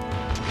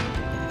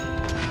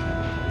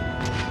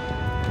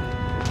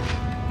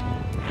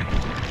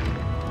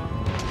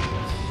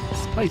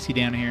 Spicy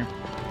down here.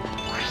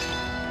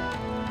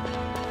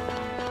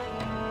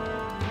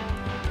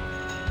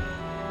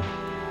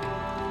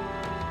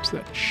 What's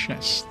that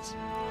chest?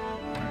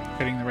 Alright,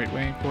 heading the right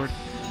way for it.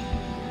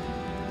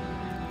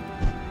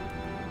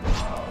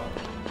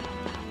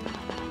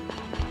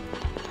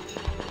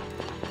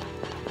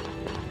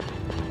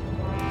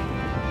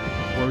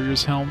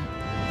 Warrior's helm.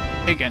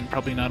 Again,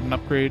 probably not an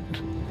upgrade.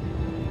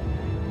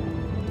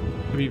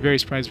 I'd be very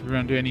surprised if we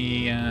run into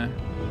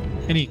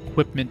any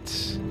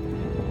equipment,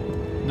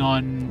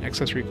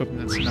 non-accessory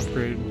equipment that's an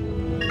upgrade.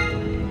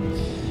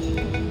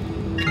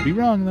 Could be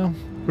wrong though.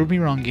 Prove me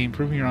wrong, game.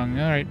 Prove me wrong.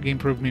 Alright, game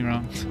proved me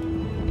wrong.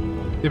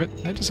 Damn it,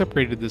 I just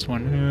upgraded this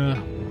one.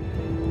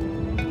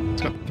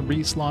 It's got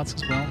 3 slots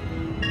as well.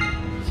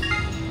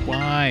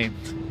 Why?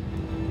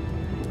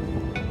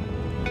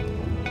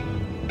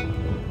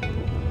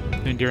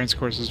 The endurance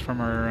courses from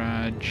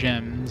our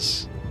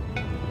gems.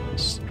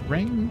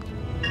 Strength?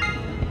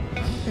 I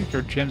don't think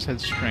our gems had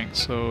strength,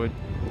 so it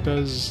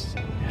does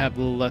have a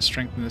little less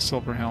strength than the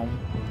silver helm.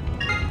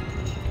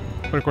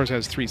 But of course it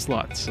has 3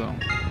 slots, so...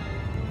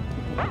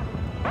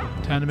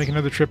 Time to make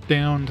another trip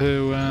down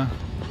to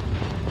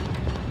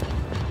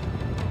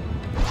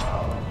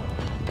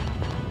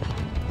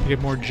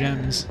get more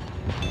gems.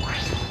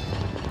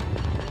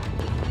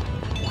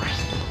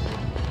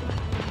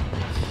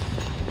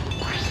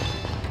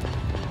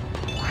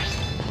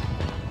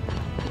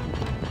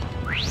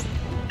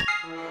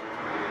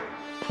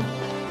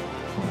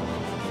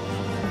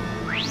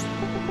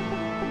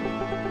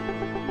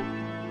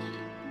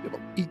 Level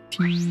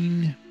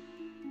 18.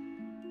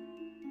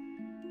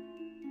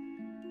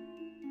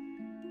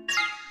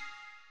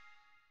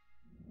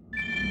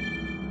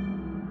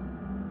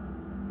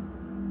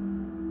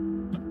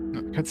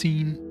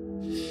 Cutscene.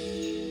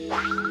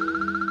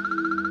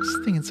 This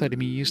thing inside of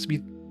me used to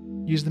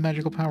use the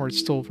magical power it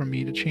stole from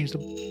me to change the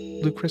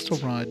blue crystal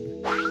rod.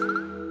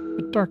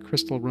 A dark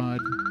crystal rod.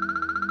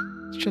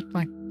 Its jet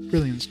black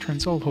brilliance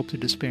turns all hope to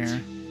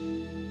despair.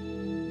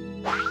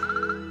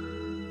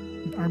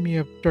 An army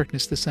of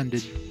darkness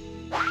descended.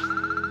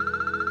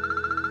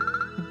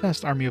 A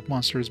vast army of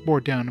monsters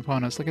bore down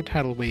upon us like a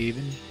tidal wave,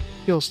 and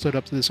Gil stood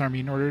up to this army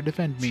in order to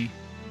defend me.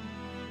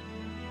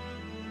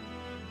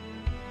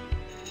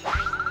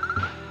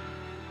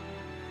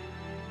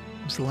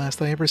 It was the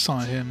last I ever saw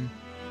him.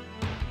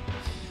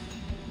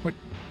 What?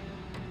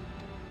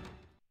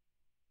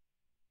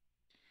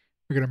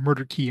 We're gonna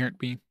murder Key, aren't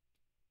we?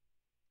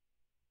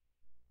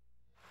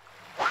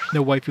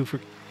 No waifu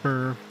for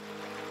her.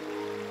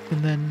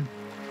 And then...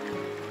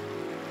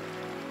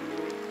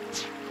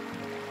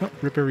 Oh,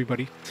 rip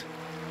everybody.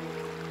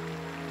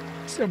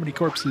 So many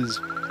corpses.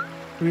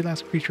 Every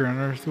last creature on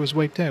Earth was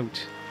wiped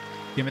out.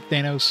 Damn it,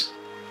 Thanos.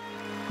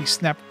 He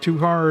snapped too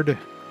hard.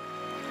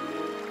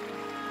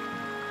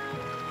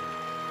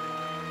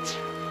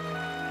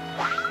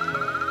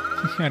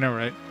 I know,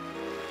 right?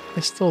 I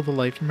stole the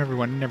life from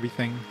everyone and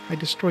everything. I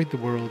destroyed the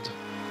world.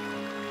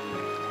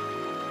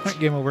 Alright,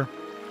 game over.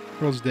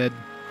 World's dead.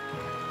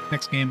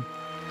 Next game.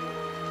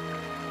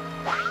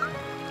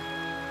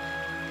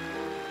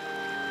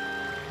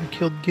 I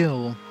killed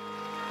Gil.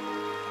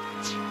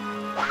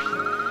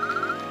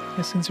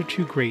 My sins are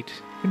too great.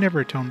 I could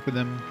never atone for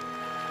them.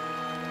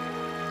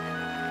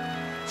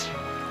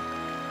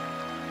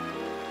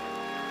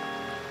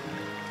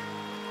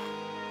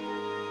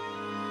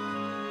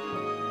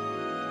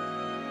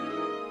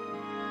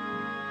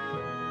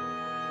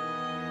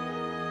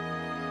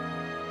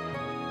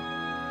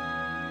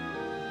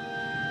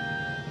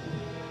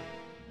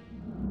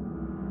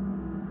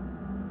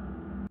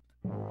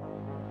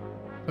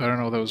 I don't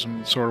know, that was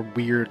some sort of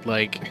weird,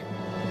 like,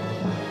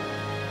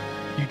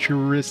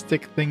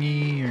 futuristic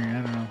thingy, or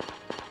I don't know.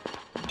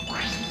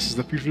 This is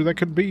the future that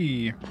could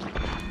be.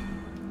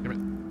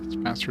 Damn it.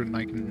 faster than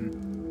I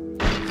can.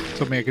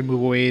 Something I can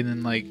move away and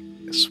then like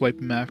swipe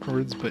him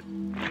afterwards, but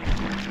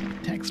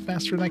attacks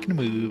faster than I can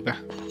move.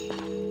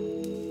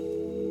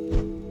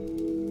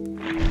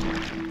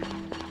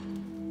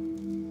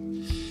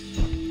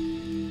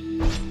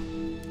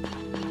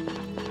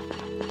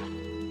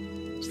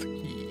 There's the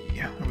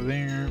key over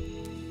there.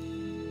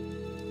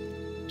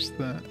 Just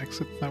the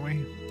exit that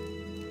way.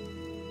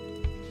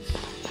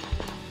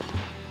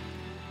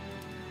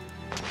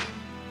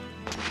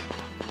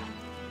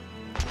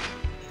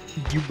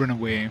 You run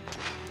away.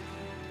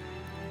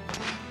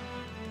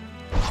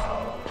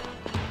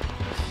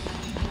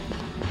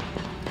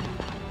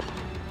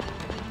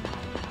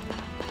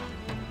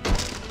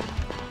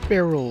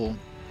 Barrel.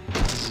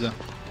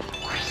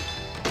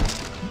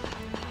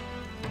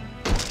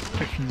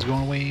 Protection's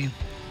going away.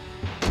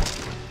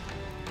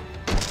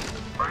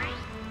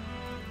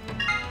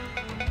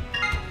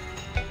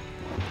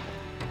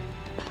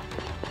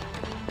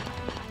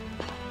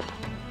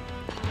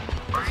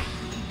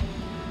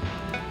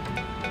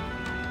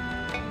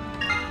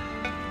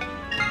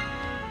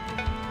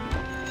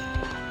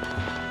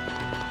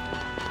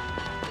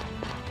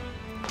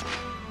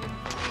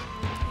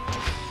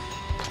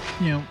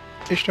 You know,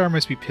 Ishtar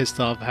must be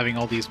pissed off having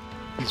all these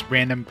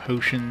random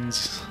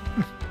potions.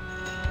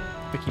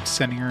 I keep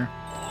sending her.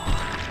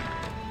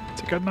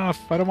 It's like,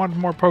 enough, I don't want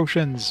more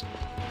potions.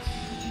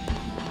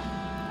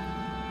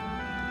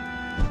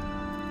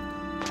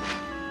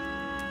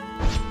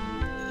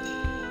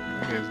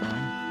 That guy's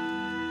annoying.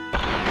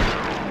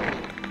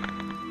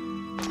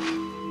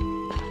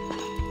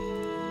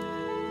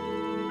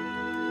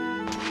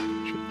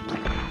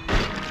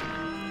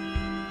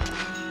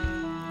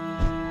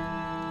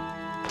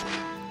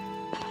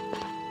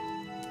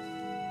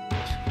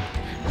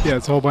 Yeah,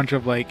 it's a whole bunch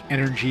of like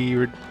energy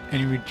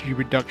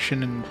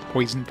reduction and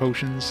poison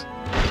potions.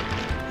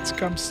 It's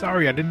like, I'm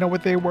sorry, I didn't know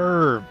what they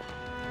were.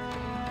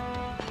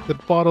 The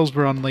bottles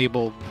were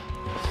unlabeled.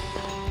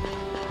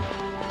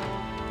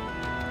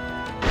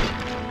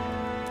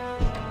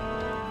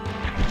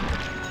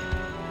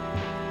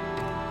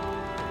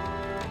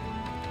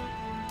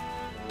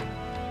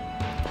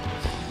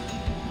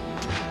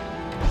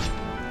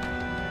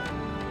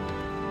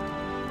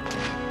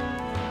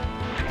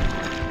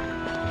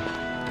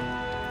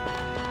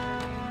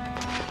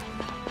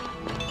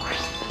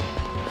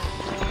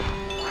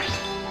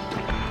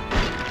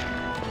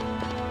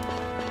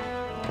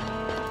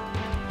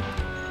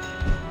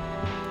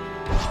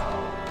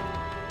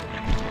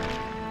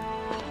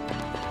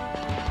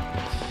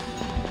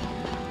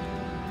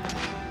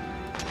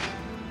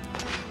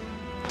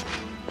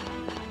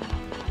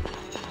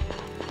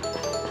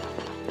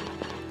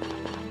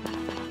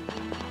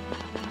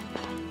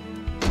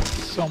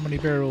 So many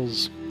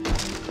barrels.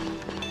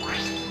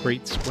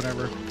 Crates,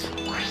 whatever.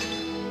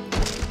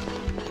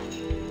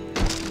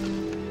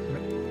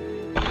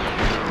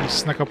 He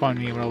snuck up on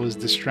me when I was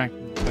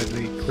distracted by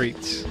the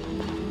crates.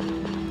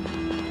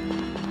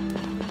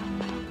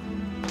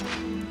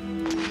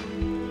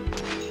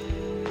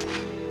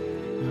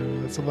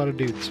 That's a lot of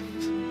dudes.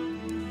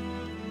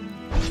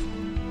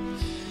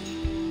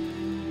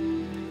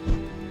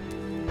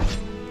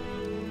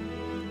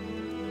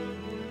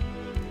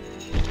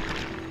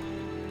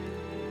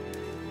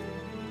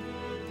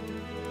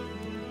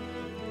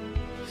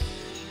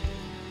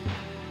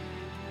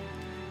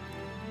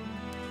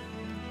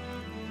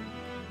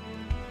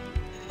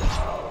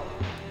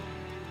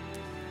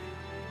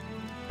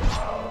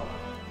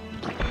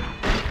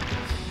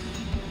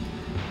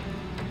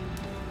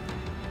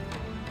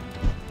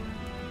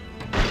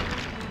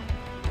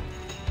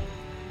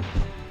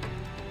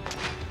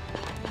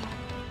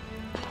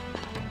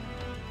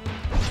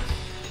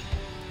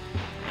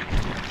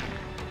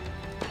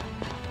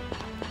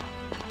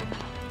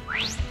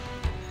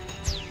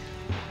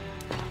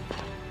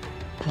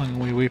 Long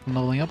way away from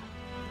leveling up.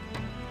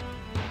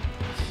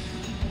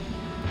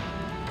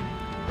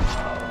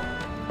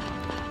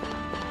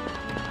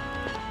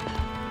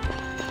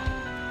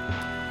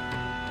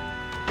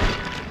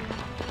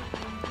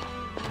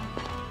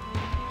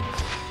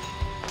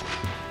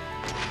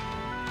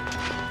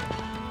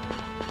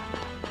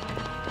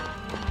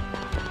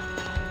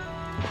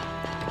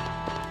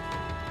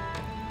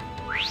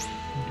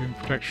 Doing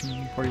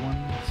protection 41.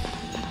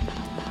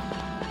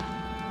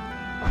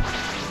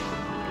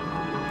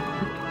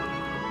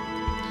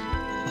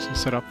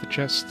 Set up the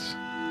chest.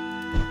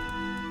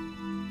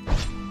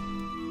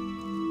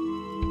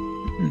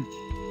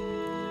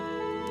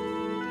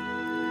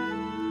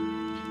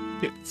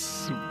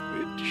 It's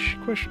which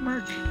question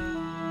mark?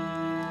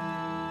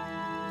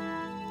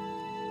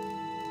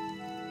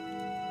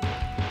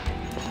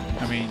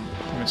 I mean,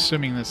 I'm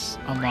assuming this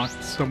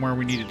unlocked somewhere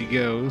we needed to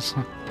go.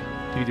 So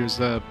maybe there's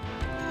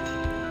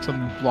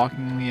something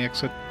blocking the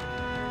exit.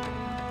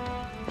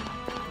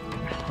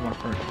 I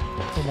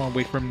don't want to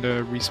wait for him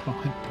to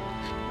respawn.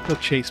 He'll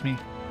chase me.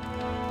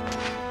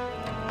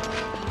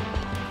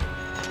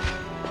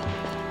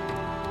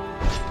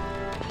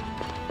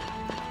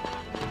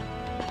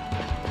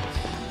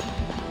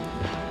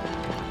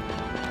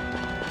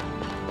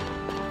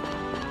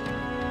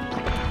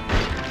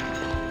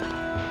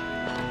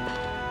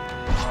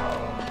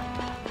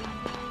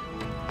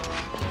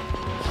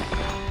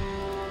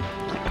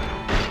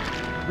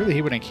 really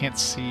hate when I can't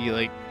see,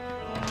 like...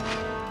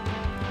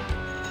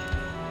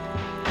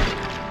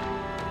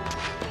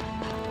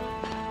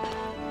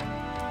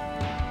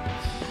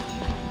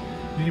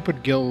 You need to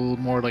put Gil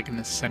more, like, in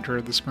the center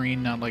of the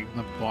screen, not, like, in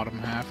the bottom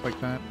half, like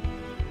that.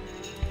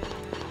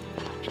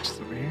 Just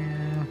over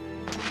here.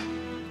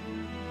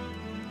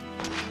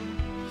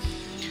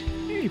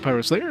 Hey,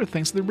 Pyro Slayer,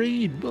 thanks for the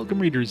raid. Welcome,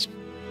 readers.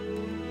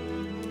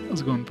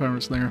 How's it going, Pyro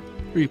Slayer?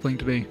 What are you playing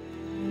today?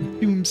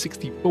 Doom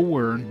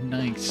 64.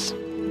 Nice.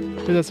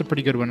 But that's a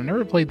pretty good one. I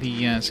never played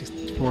the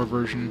 64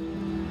 version.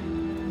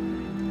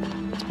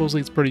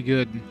 Supposedly it's pretty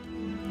good.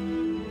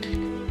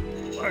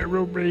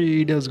 Pyro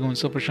Raid. How's it going,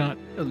 Self-A-Shot?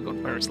 How's it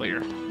going, Pyro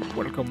Slayer?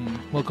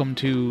 Welcome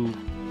to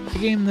a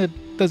game that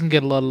doesn't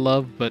get a lot of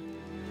love, but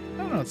I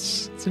don't know,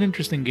 it's an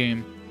interesting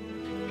game.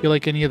 If you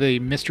like any of the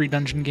mystery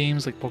dungeon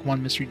games, like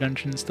Pokemon Mystery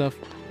Dungeon and stuff,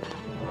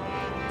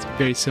 it's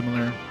very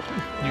similar.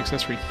 New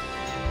accessory.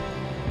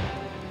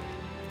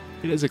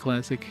 It is a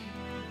classic.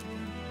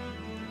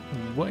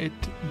 White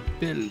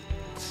belt.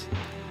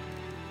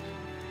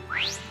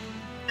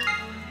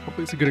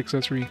 Hopefully it's a good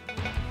accessory.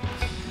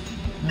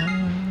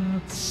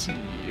 Let's see.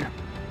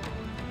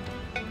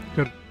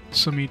 Got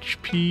some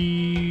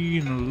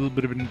HP and a little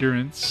bit of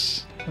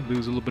endurance. I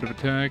lose a little bit of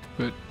attack,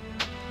 but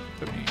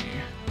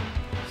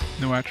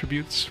no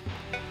attributes.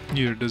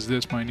 Neither does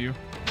this, mind you.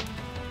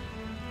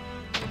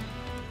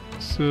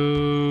 So,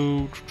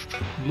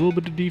 a little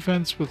bit of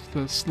defense with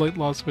a slight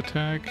loss of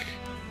attack.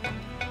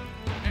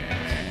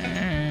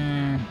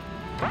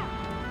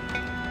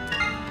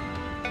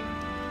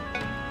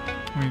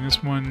 I mean,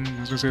 this one, I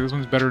was gonna say, this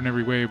one's better in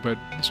every way, but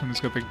this one has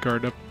got the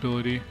guard up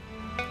ability.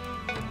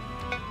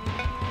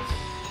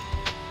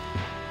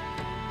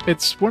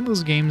 It's one of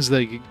those games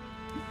that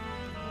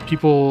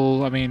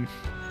people, I mean,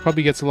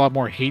 probably gets a lot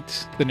more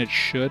hate than it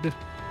should.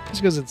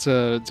 Just because it's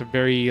a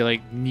very,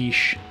 like,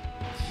 niche,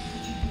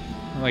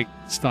 like,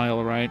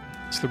 style, right?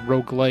 It's the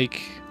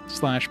roguelike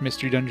 /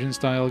 mystery dungeon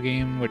style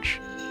game, which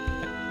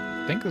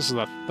I think this is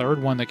the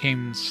third one that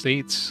came in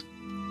States.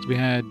 We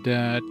had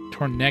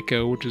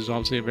Torneco, which is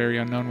obviously a very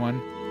unknown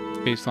one,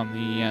 based on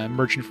the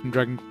Merchant from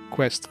Dragon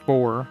Quest IV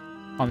on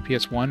the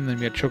PS1. And then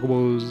we had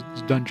Chocobo's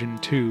Dungeon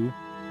 2.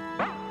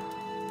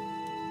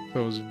 So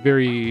it was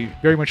very,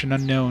 very much an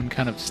unknown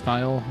kind of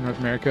style in North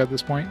America at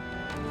this point.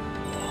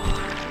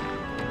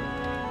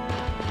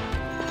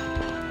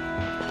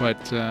 But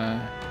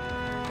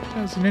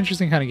it's an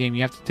interesting kind of game.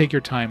 You have to take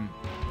your time.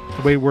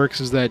 The way it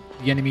works is that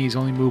the enemies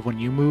only move when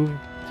you move.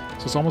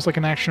 So it's almost like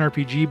an action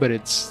RPG, but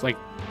it's like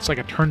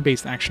a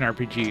turn-based action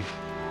RPG.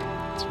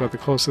 It's about the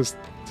closest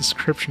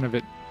description of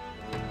it.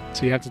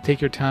 So you have to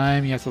take your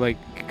time, you have to like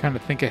kind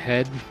of think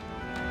ahead.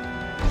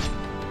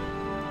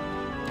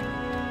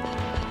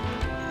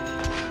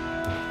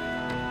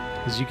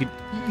 Because you can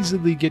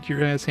easily get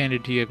your ass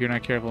handed to you if you're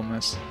not careful in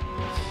this.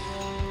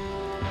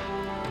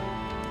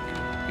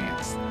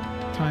 Advance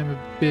time a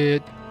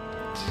bit.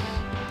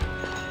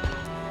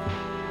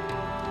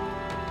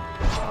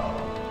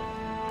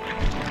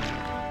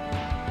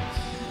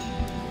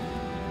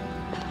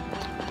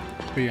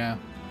 But yeah,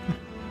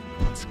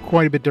 it's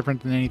quite a bit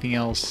different than anything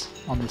else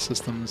on the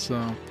system,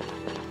 so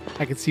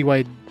I can see why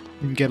it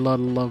didn't get a lot of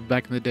love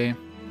back in the day.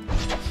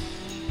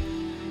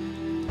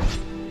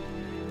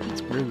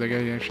 It's weird, that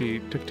guy actually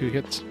took 2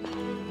 hits.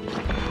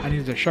 I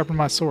needed to sharpen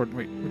my sword.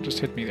 Wait, what just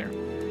hit me there?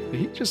 Did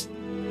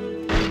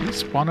he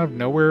spawn out of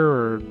nowhere,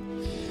 or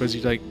was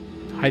he like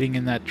hiding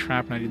in that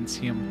trap and I didn't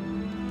see him?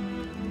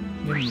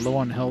 I'm getting low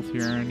on health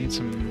here. I need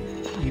some,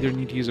 either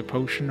need to use a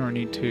potion or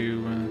need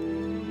to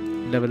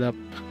level up.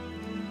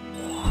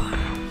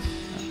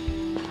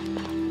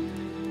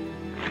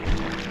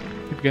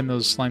 Again,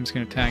 those slimes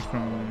can attack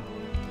from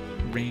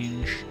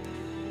range.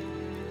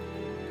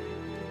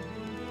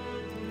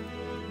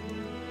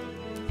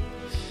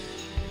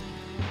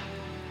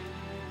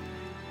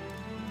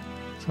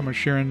 So much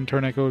Sharon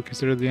Torneco would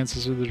consider the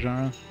ancestor of the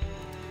genre.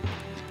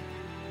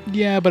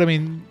 Yeah, but I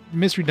mean,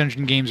 mystery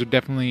dungeon games are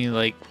definitely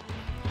like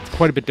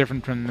quite a bit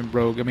different from the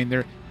Rogue. I mean,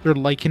 they're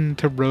likened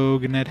to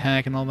Rogue and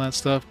NetHack and all that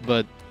stuff,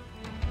 but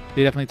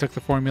they definitely took the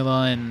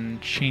formula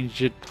and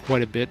changed it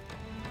quite a bit.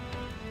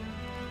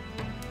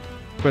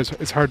 But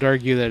it's hard to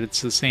argue that it's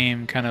the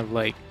same kind of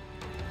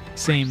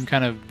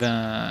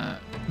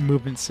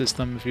movement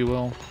system, if you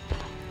will.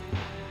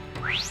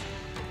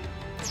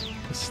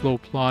 The slow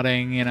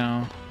plotting, you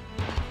know,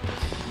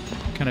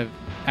 kind of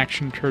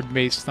action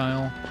turn-based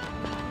style.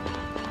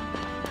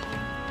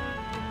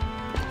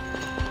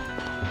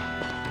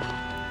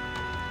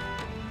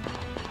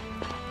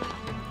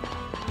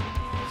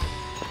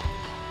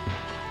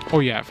 Oh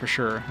yeah, for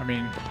sure. I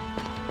mean,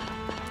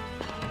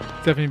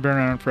 definitely been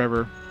around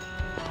forever.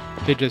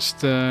 They just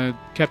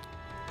kept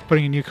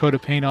putting a new coat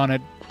of paint on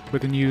it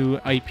with a new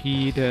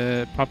IP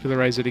to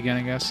popularize it again,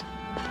 I guess.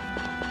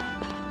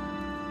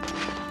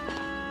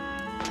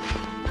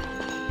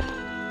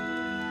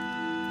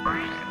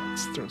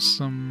 Let's throw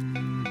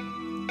some...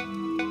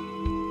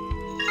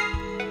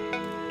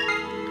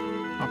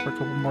 Offer a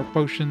couple more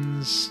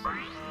potions.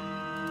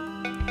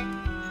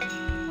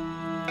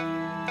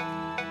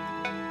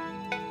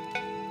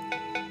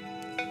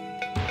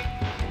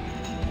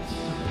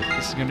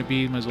 is going to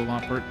be. Might as well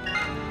opt for it.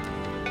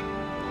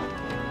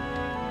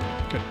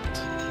 Good.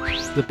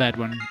 This is the bad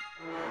one.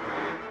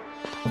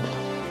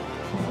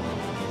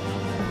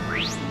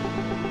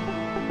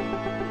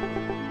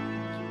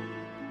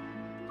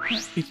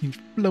 18th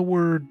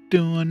floor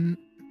done.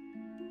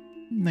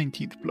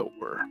 19th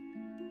floor.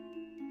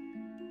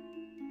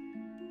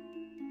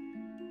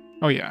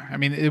 Oh yeah, I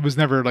mean it was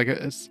never like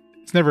it's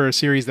never a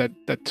series that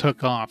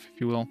took off,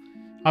 if you will.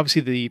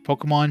 Obviously, the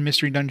Pokemon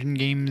Mystery Dungeon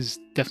games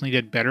definitely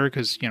did better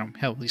because, you know,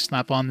 hell, you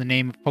slap on the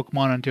name of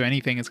Pokemon onto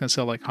anything, it's gonna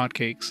sell like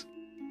hotcakes.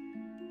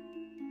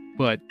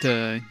 But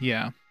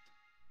yeah,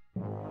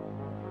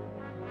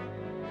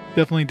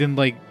 definitely didn't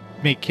like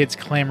make kids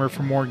clamor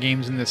for more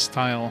games in this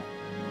style.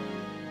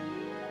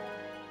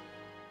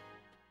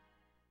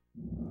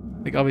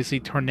 Like obviously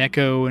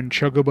Torneko and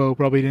Chocobo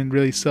probably didn't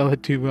really sell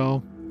it too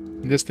well.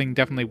 And this thing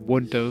definitely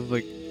wouldn't have.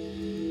 Like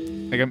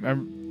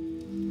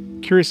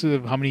I'm curious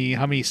of how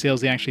many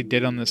sales they actually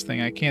did on this thing.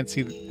 I can't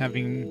see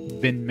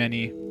having been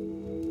many.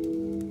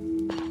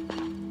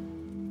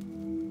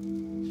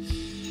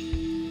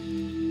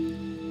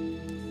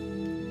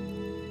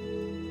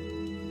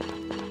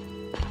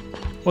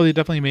 Well, they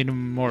definitely made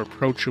them more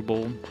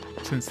approachable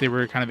since they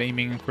were kind of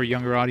aiming for a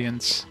younger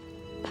audience.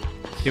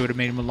 They would have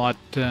made them a lot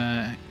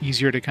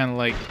easier to kind of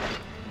like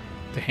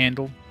to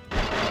handle.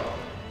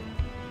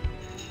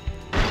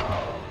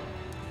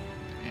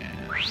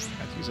 And let's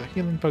use a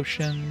healing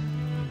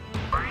potion.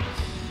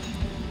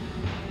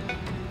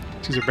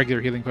 Let's use a regular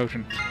healing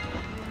potion.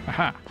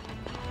 Aha!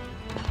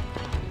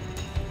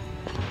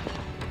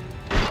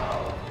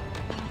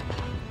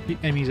 The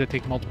enemies that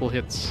take multiple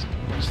hits.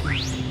 Just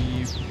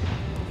leave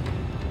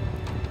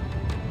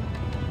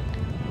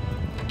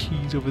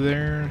keys over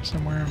there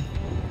somewhere.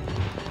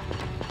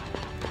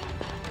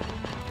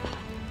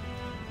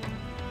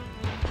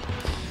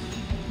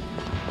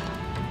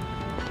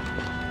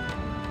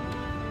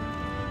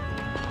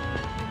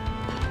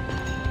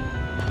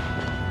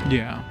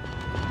 Yeah.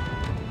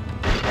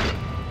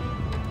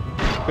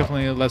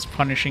 Definitely less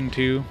punishing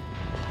too.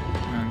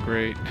 Oh,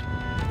 great.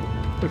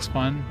 Looks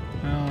fun.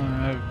 Well,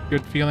 I have a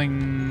good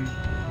feeling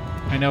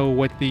I know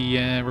what the,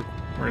 or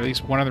at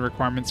least one of the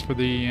requirements for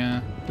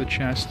the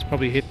chest.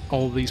 Probably hit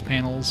all of these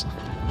panels.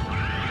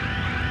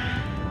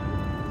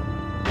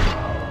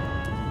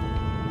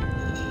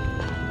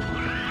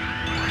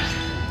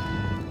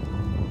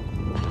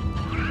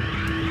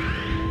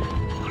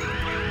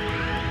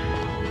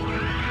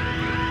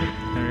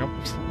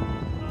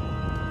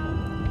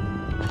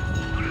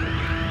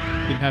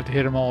 Have to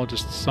hit them all,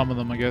 just some of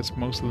them, I guess,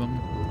 most of them.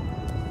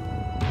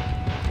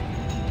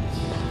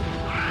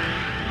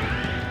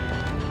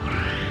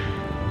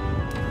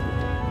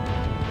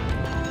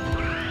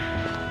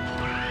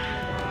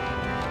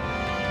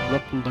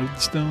 Rough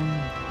lodestone.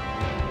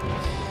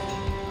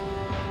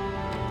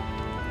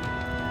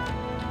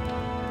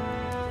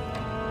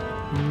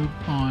 Move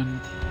on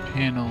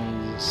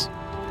panels.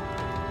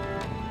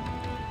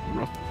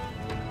 Rough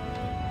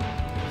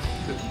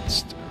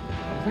lodestone.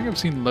 I don't think I've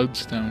seen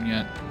lodestone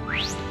yet.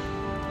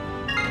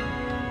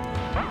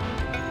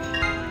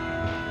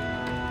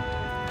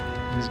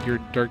 This is your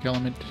dark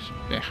element.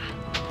 Ugh.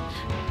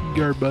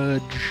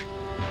 Garbage.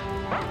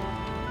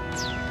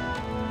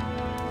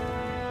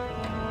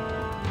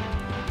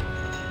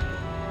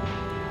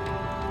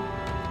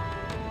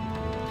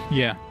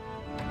 Yeah.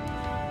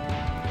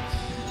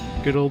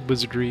 Good old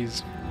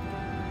wizardries.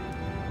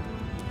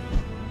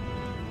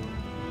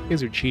 You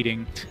guys are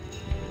cheating.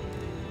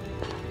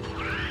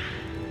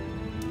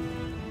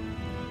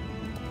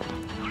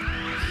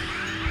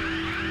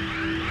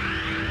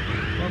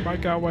 Oh my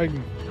god,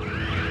 wagon.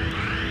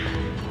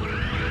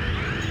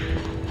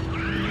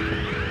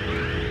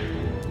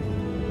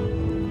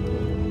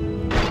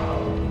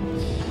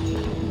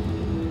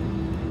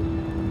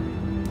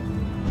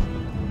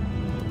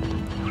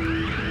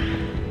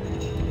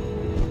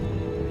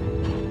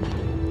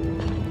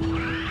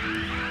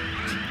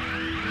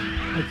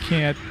 I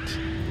can't.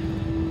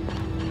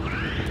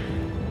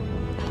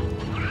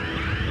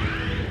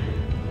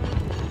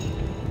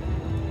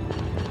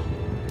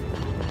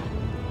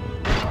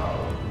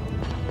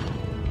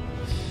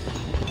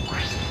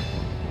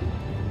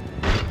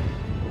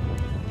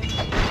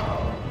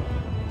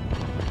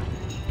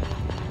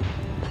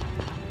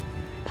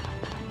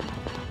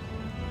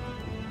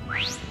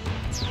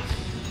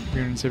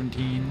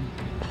 $317.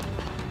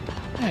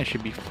 That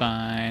should be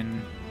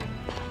fine.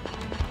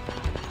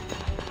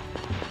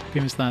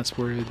 Famous last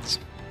words.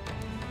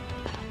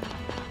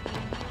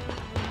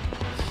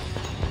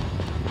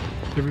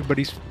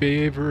 Everybody's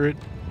favorite.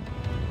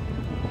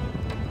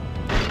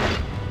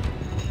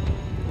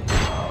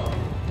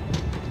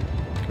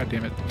 God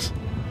damn it.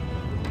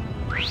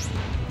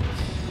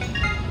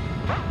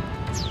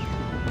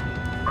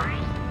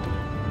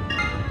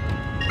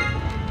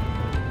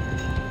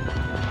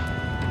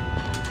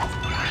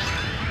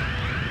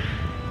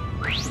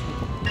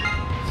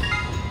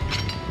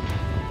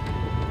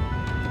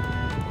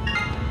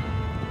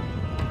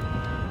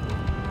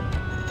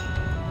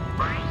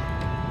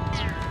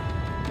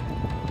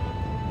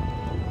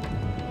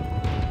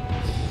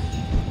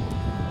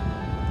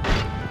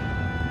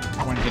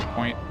 hit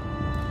point.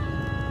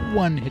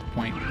 1 hit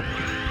point.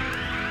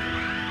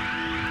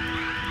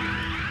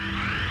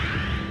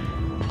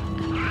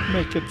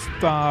 Make it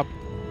stop.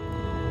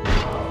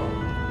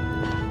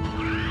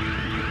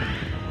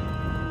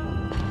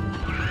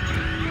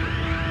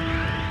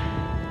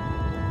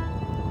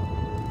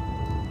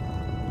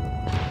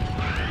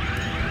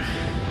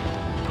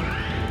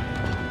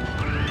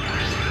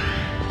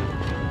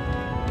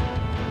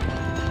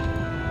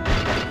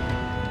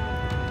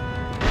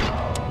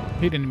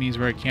 I hate enemies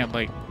where I can't,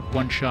 like,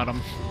 one-shot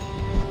them.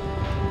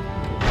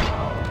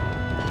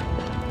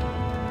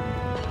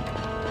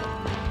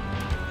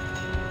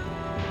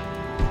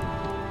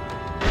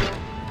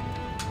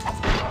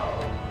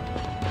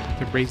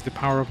 To raise the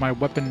power of my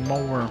weapon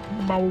more.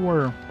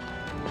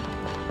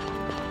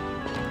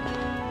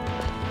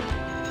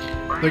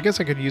 So I guess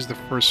I could use the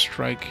first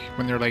strike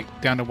when they're,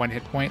 like, down to 1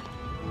 hit point.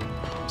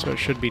 So it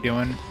should be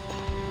doing.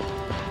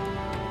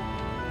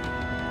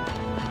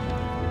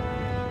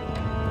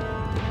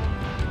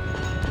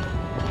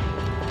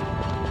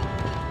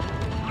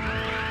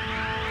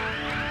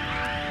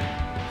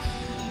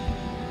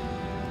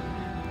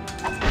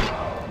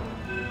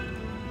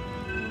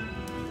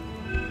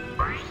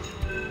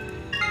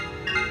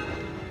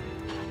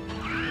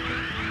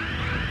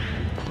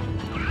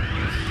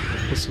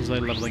 This was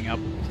like leveling up.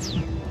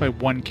 Probably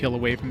 1 kill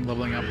away from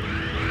leveling up.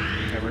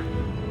 Never.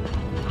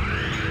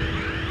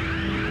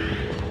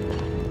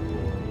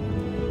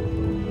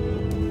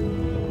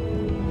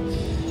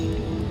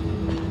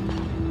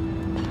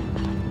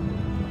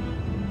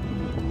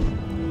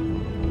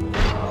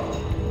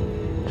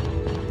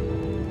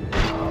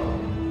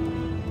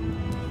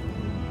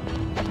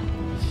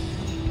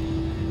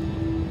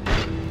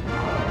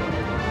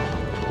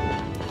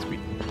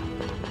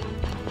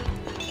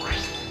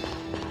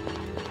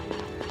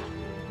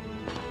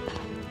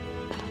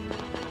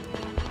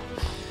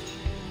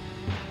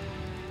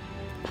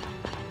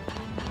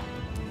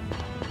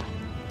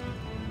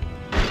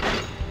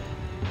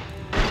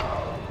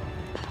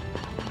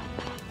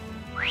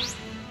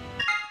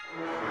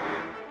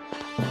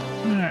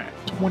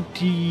 Alright,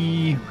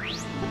 20...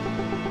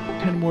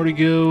 10 more to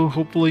go,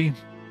 hopefully.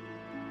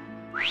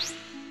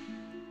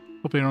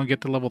 Hopefully I don't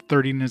get to level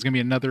 30 and there's going to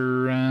be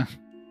another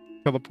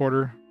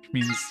teleporter, which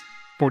means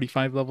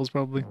 45 levels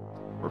probably,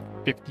 or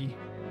 50.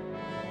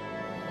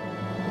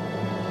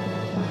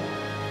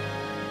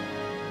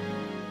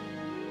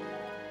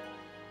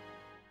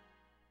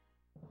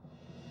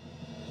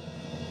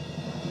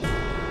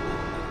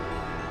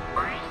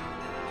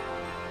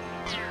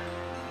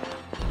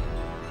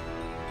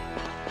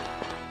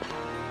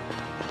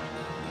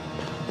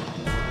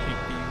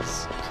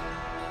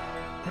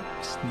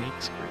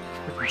 Snakes, great.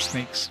 Freaking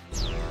snakes.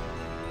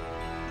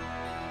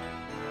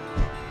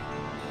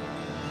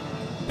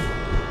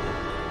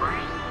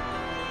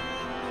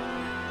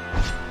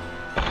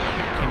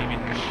 Can't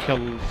even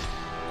kill...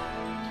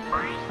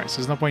 Alright, so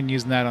there's no point in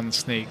using that on the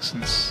snakes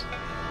since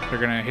they're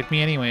gonna hit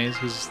me anyways,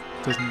 because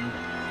it doesn't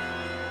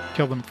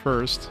kill them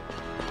first.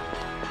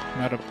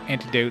 I'm out of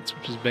antidotes,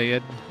 which is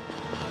bad.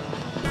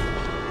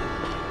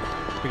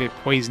 If I get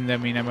poisoned, I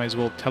mean I might as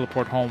well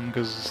teleport home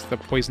because the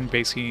poison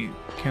basically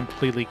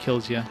completely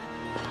kills you.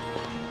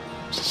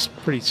 It's just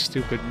pretty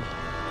stupid.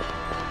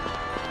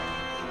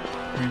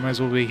 I mean, you might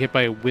as well be hit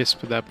by a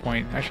wisp at that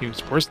point. Actually,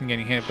 it's worse than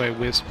getting hit by a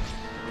wisp.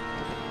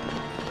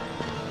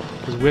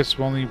 Because wisps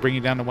will only bring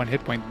you down to 1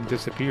 hit point and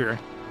disappear.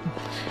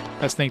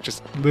 That snake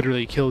just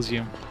literally kills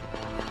you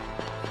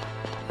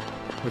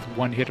with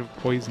 1 hit of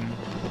poison.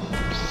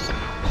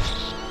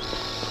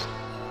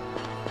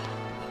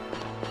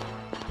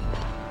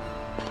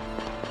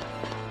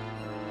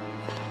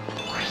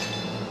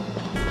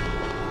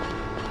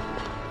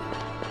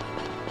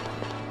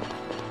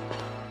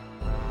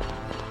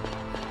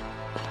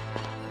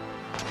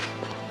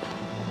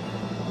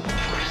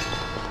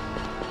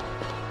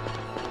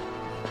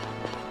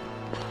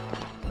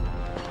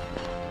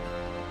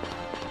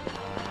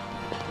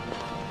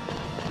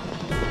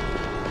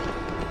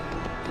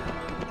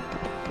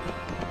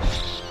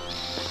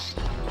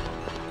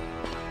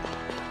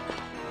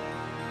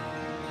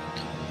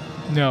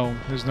 No,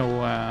 there's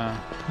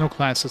no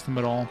class system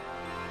at all.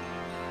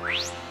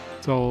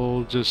 It's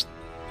all just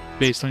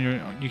based on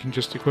your... You can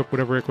just equip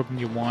whatever equipment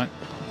you want.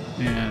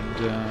 And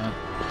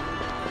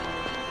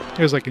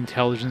there's like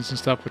intelligence and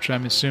stuff, which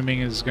I'm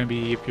assuming is going to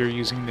be if you're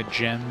using the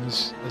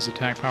gems as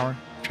attack power,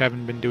 which I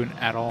haven't been doing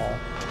at all.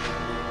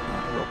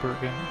 Roper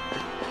again.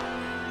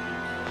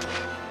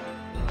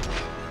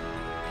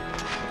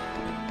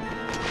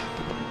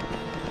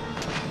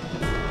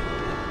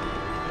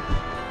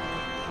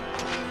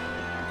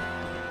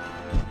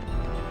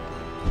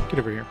 Get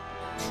over here.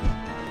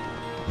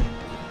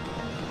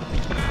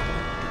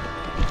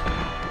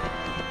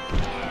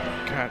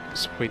 God,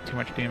 it's way too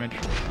much damage.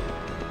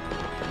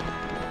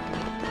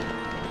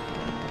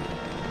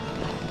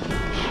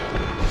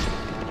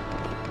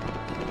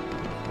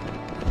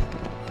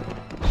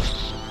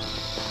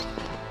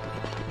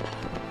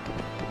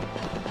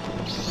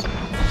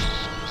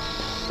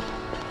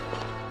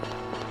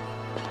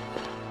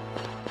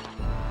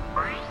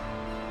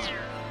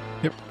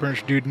 Yep,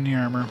 burnished dude in the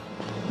armor.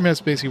 I mean,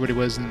 that's basically what he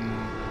was in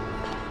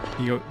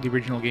the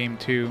original game,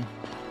 too.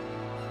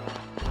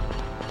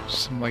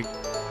 Some, like,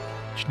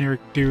 generic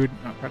dude.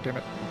 Oh, god damn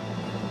it.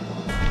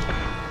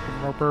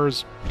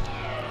 Ropers.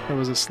 There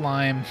was a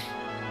slime.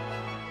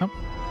 Oh,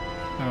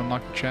 I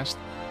unlocked the chest.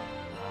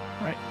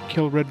 Alright,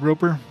 kill Red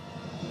Roper.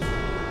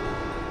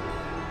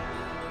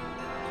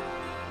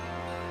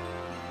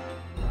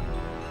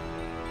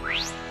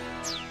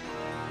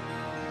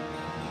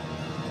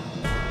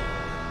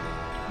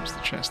 There's the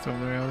chest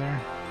over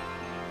there.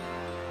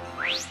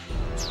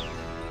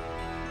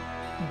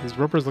 These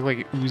ropers look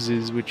like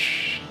oozes,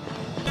 which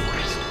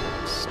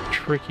is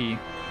tricky.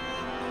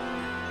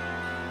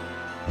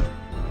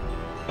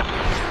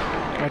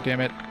 God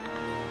damn it. I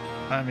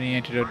don't have any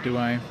antidote, do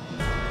I?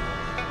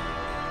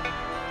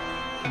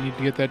 I need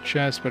to get that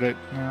chest, but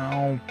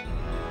no.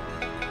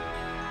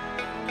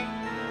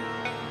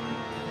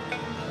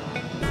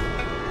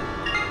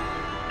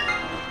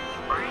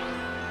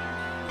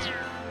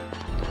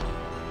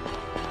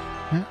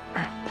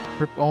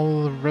 Rip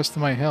all the rest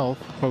of my health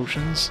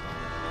potions.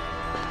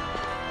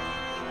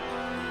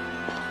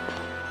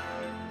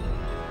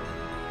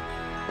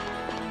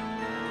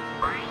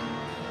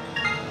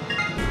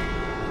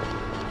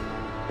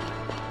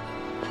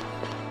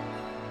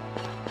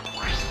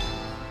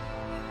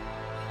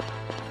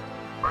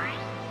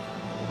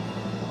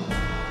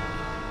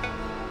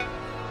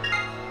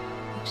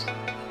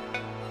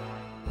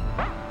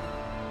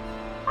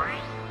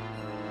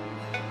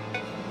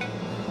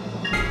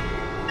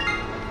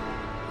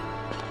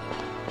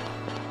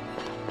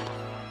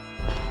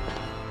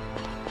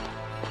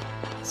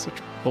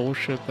 Such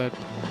bullshit that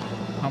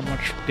how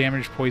much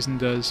damage poison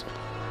does.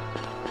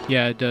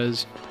 Yeah, it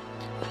does.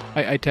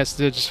 I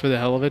tested it just for the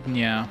hell of it, and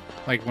yeah,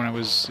 like when I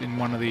was in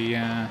one of the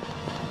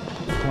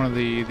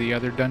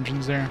other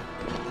dungeons there,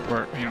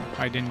 where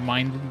I didn't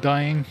mind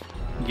dying.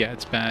 Yeah,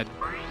 it's bad.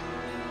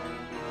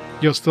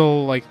 You'll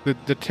still like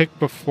the tick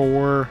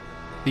before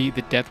the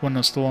death one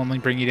will still only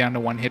bring you down to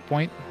 1 hit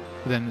point,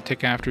 but then the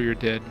tick after you're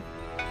dead.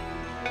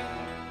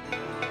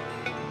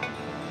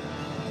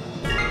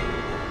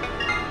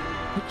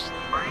 Oops,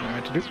 what I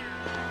meant to do.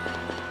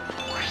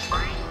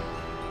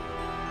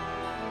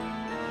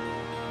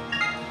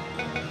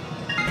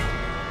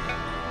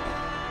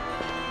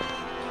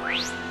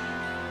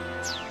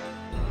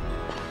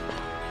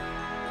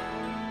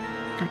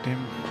 God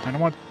damn, I don't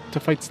want to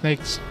fight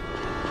snakes.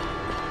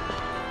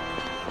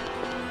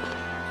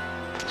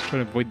 Try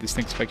to avoid the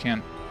snakes if I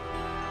can.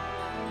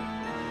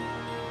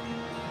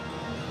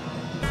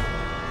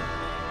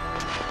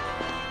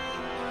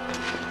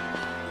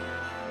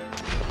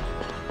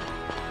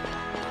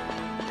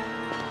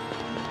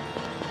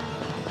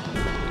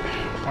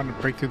 I want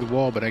to break through the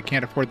wall, but I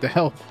can't afford the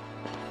health.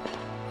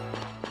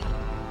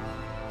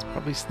 It's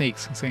probably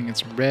snakes, saying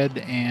it's red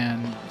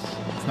and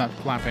it's not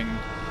flapping.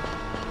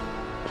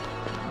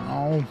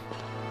 Oh.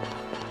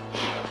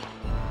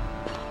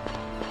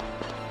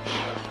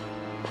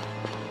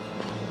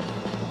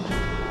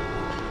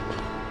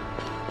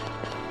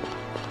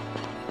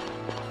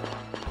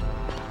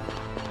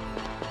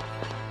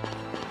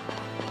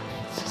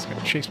 It's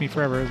gonna chase me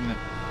forever, isn't it?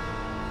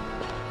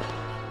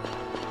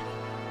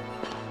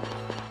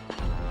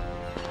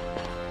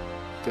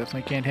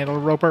 Definitely can't handle a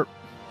roper.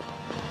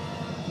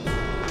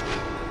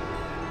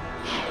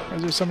 Why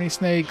is there so many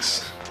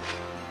snakes?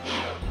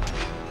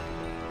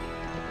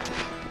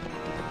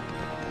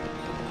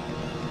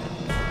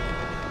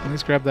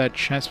 Let's grab that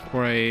chest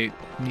before I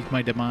meet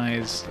my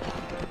demise.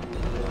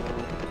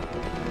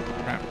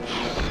 Crap.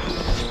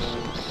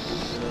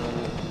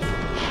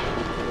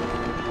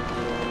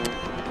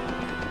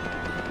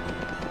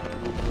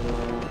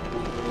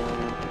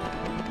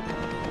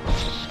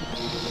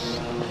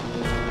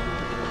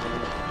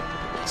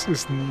 This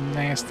is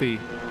nasty.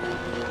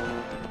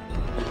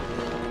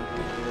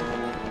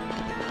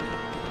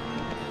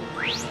 I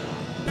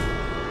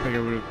think it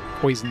would have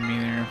poisoned me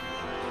there.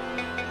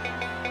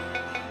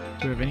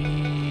 Do we have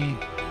any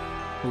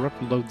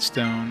corrupt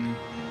lodestone?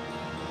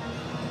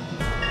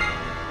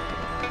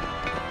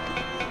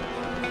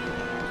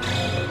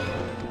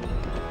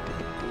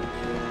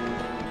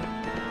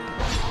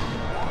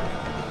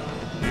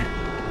 There.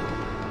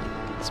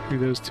 Screw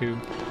those two.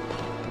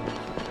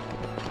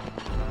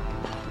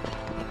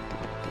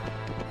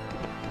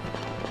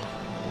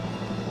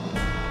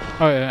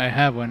 Oh, I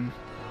have one.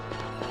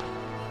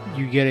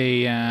 You get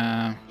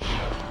a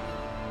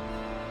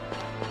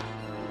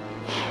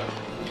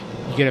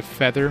you get a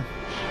feather,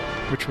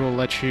 which will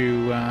let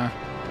you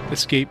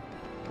escape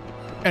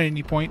at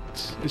any point.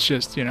 It's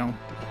just, the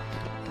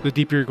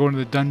deeper you go into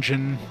the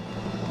dungeon,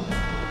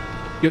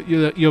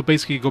 you'll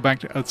basically go back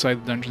to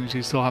outside the dungeon, so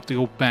you still have to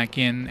go back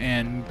in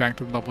and back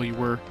to the level you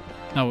were.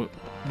 Now,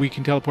 we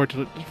can teleport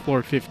to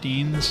floor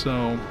 15,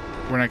 so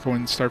we're not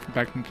going to start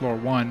back from floor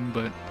 1,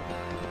 but...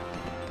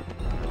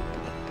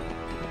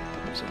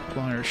 There's a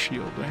flyer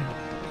shield,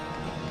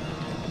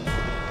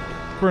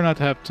 We're not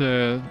to have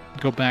to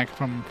go back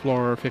from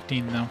floor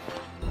 15 though.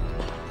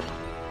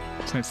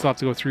 So I still have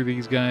to go through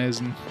these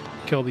guys and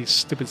kill these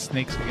stupid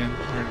snakes again,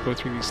 or go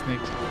through these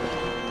snakes.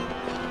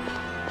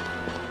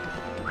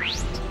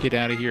 Let's get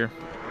out of here.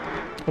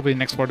 Hopefully the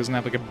next floor doesn't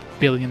have like a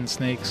billion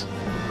snakes.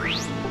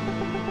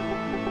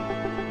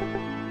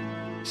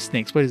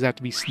 Snakes? Why does it have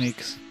to be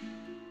snakes?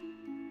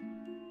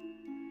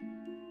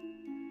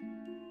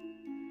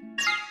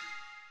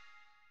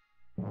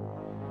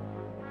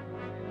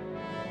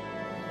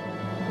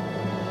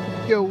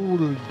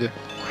 Gold!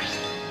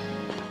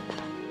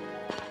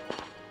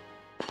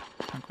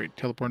 Oh, great.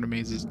 Teleport to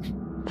mazes.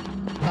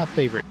 My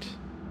favorite.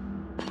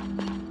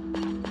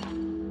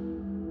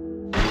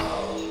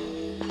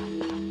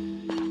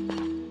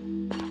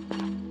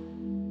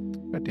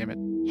 God damn it.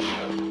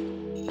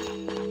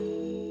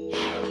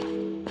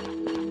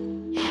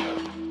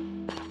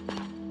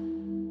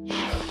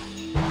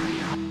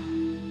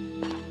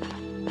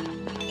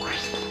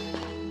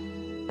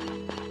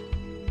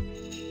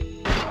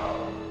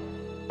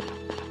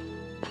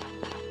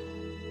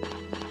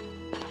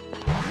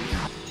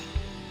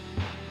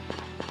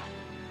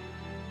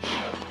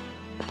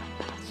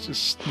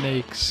 Just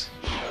snakes.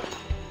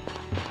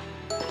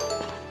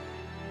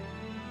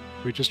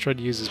 We just tried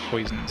to use his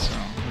poison, so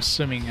I'm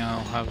assuming I'll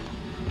have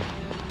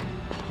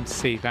him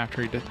safe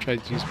after he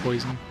tries to use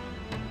poison.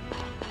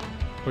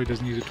 Or he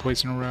doesn't use it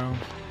twice in a row.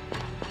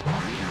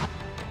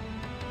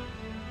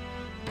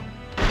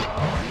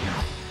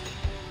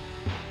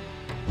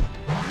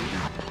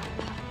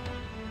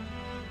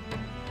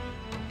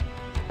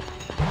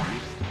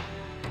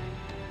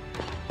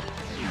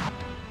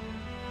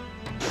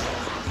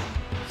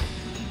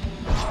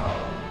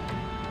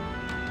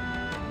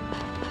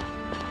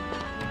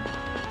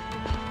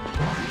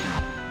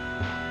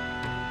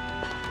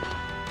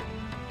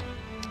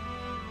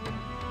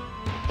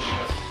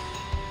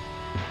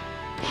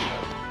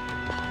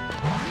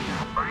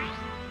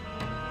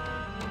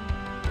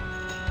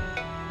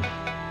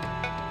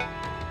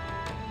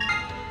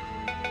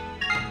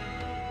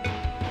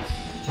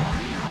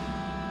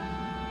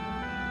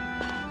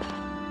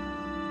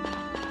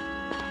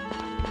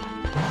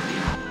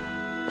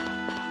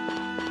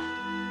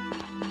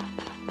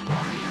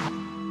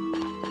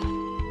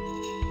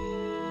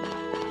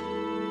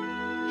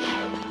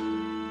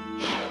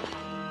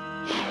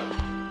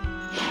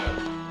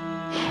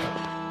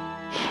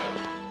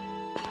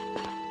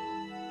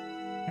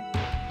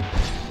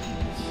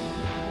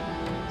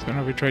 I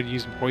don't know if we tried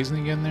using poison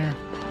again there.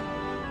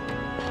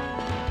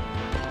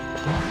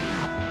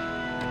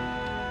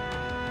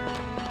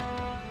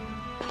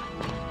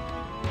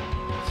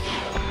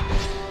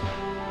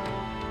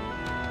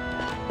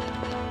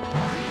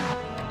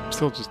 I'm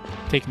still just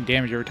taking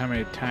damage every time I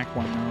attack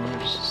one though,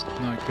 which is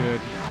not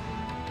good.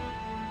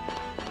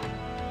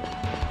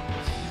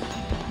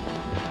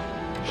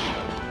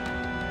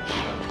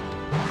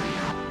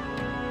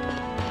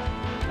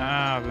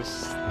 Ah,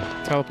 this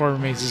teleporter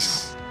maze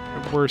is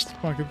the worst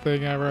fucking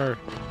thing ever.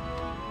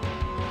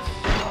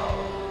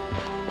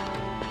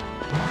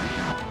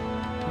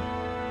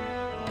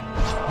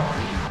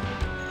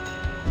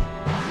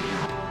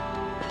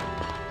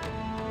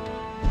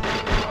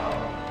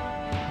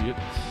 Yep.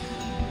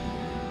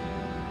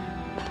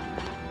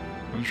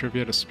 I'm sure if he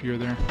had a spear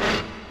there.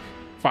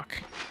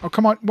 Fuck. Oh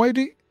come on! Why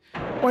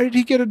did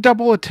he get a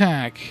double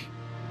attack?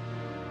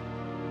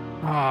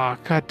 Ah,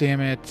 oh, god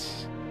damn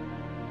it.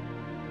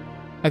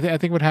 I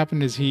think what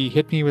happened is he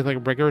hit me with like a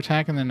regular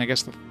attack, and then I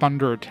guess the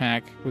thunder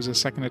attack was a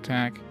second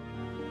attack.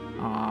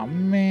 Aw,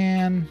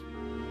 man.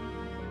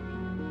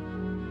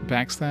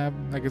 Backstab?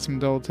 I get some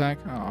double attack?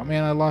 Oh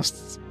man, I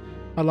lost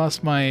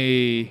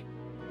my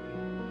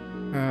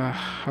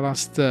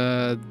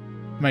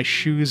my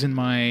shoes and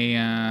my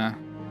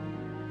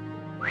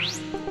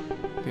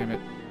damn it.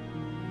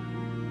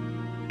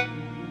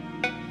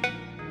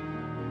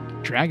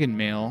 Dragon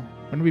mail?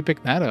 When did we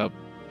pick that up?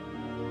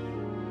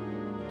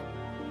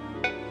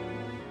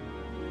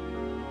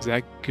 Is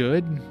that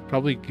good?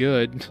 Probably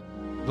good.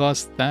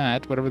 Lost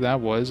that, whatever that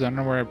was. I don't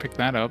know where I picked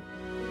that up.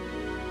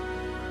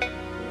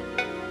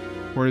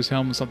 Or his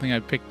helm was something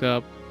I picked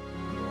up.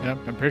 Yep,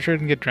 I'm pretty sure I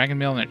didn't get Dragon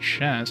Mail in a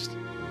chest.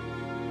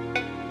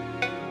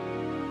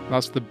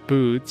 Lost the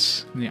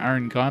boots and the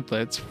iron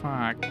gauntlets.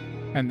 Fuck.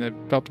 And the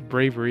belt of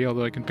bravery,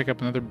 although I can pick up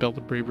another belt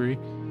of bravery.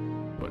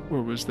 But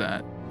where was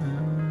that?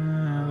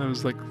 That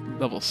was like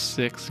level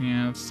 6.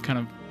 Yeah, it's kind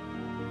of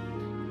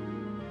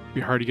be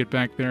hard to get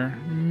back there.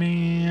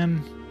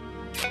 Man.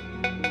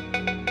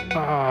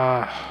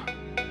 Ah.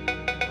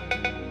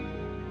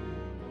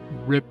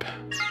 Rip.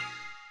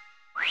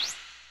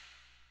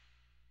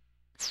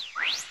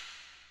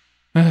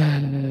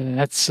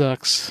 That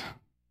sucks.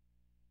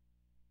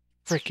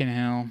 Freaking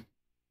hell.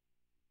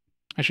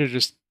 I should have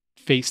just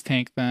face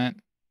tanked that.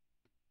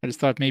 I just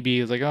thought maybe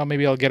he was like, oh,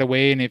 maybe I'll get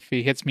away, and if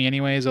he hits me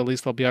anyways, at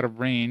least I'll be out of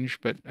range.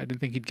 But I didn't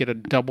think he'd get a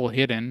double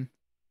hit in.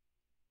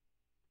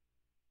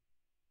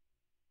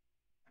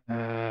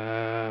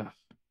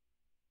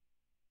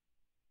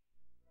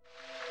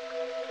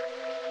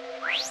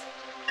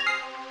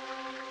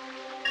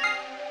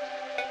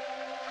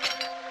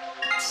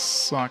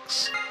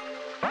 Sucks.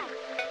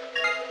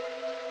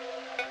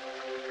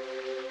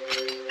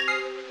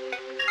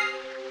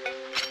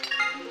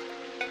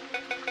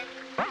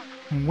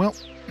 Well,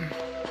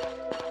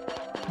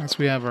 I guess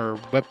we have our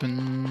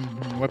weapon.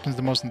 Weapon's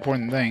the most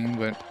important thing,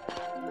 but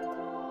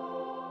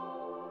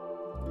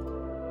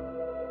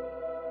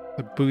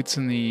the boots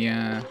and the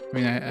I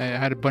mean, I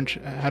had a bunch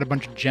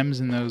of gems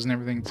in those and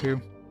everything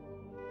too.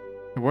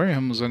 The warrior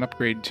helm was an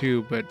upgrade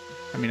too, but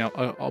I mean,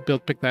 I'll be able to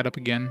pick that up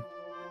again.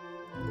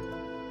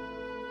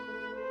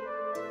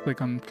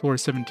 Like on floor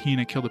 17,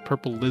 I killed a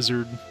purple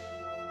lizard.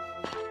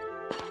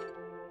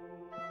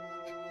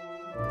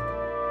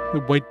 The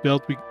white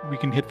belt, we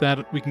can hit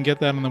that. We can get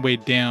that on the way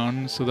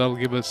down, so that'll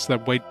give us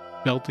that white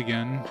belt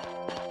again.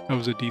 That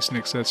was a decent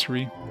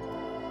accessory.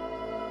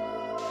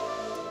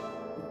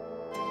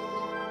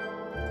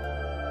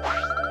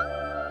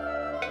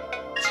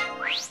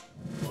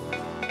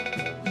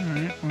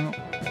 Alright, well,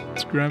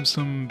 let's grab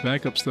some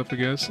backup stuff, I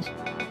guess.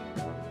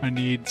 I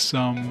need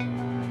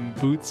some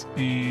boots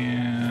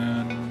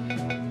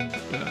and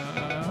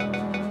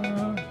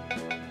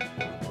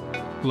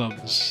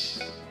gloves.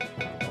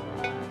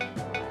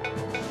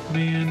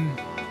 Man.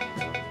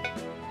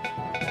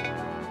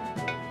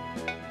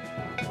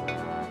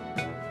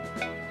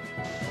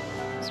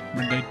 Some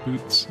red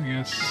boots, I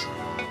guess.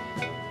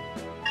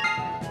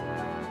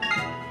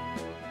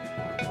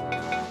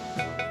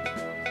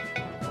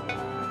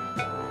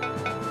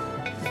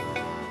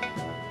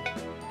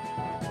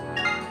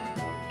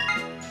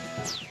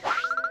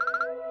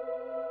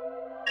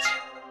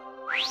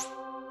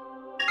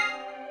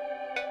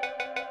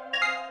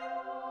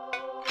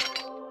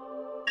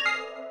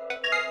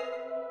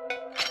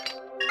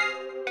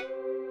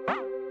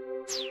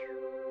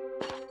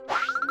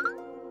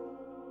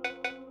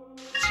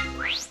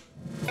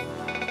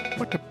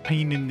 What a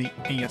pain in the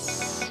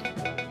ass.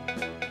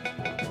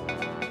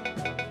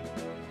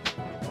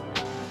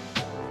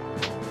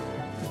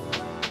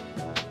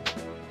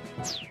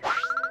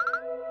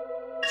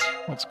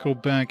 Let's go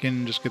back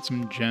and just get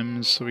some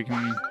gems so we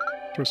can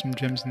throw some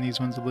gems in these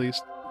ones at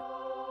least.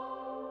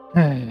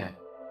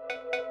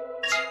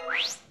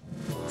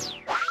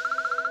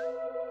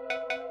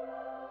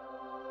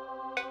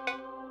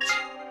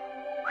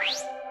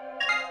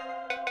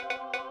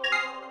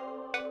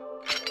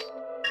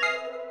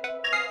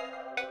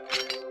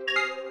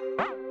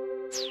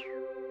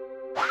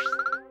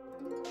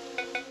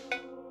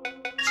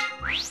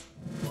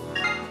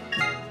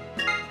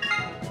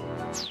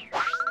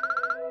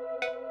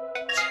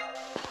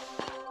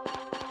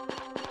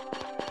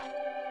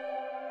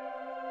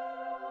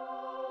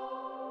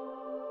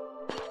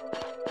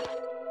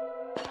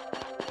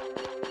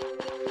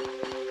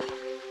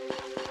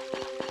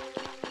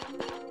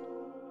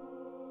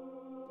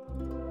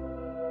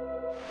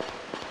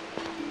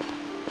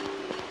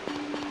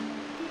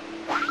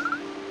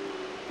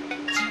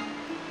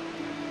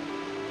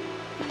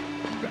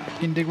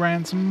 Can dig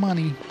around some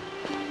money.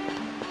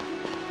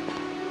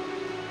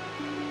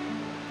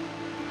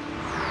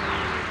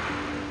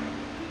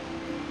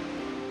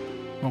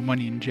 Well,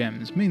 money and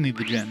gems. Mainly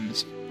the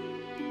gems.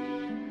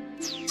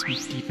 Some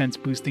defense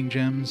boosting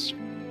gems.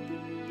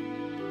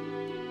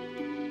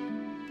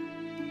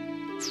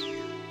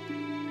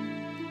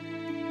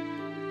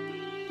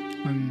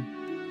 And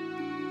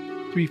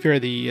to be fair,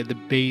 the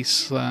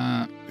base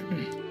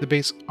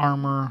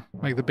armor,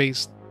 like the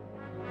base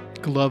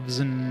gloves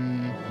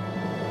and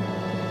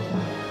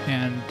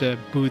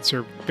boots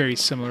are very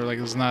similar. Like,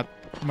 there's not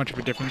much of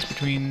a difference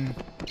between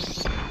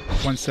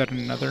one set and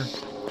another,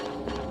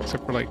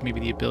 except for like maybe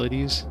the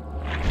abilities.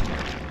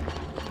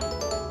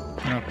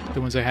 I don't know if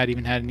the ones I had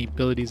even had any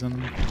abilities on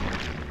them.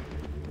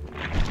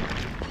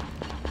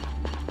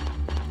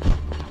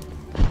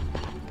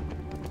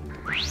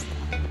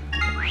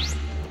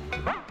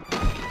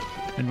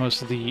 And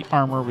most of the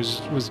armor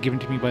was given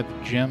to me by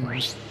the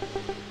gems.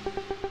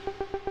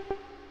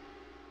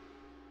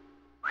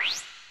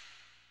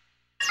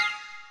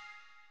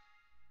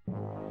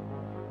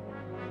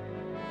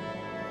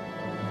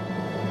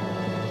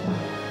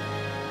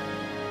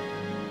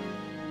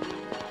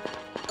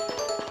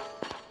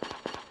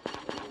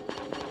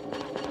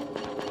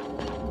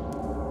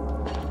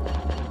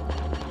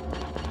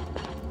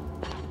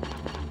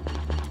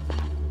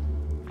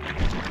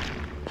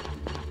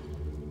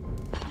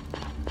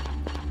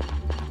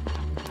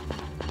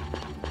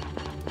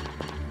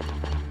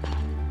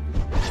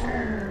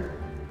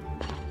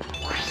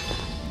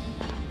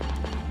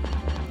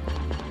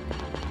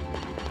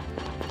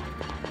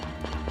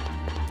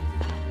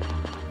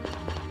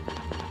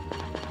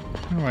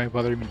 Why do I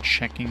bother even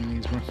checking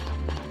these rooms?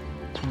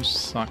 These rooms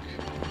suck.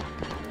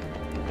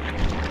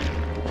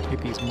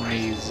 Take these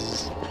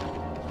mazes.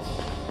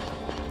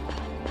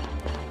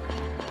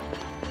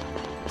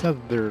 It's not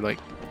that they're like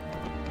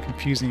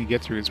confusing to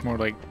get through, it's more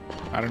like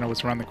I don't know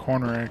what's around the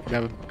corner. I could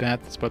have a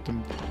bat that's about to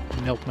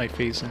melt my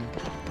face in.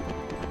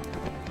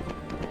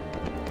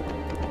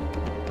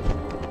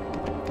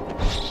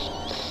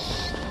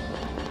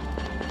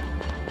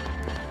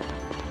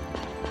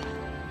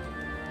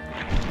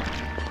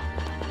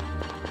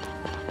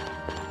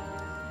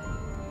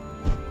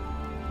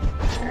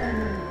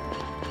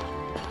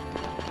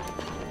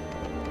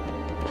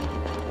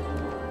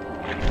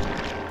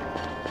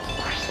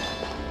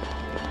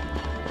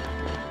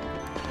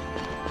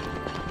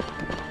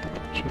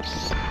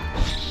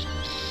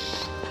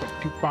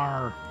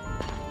 far.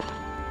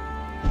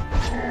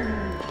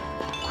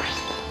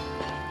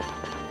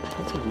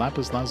 What's a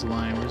lapis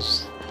lazuli?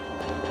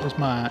 Where's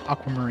my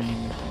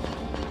aquamarine?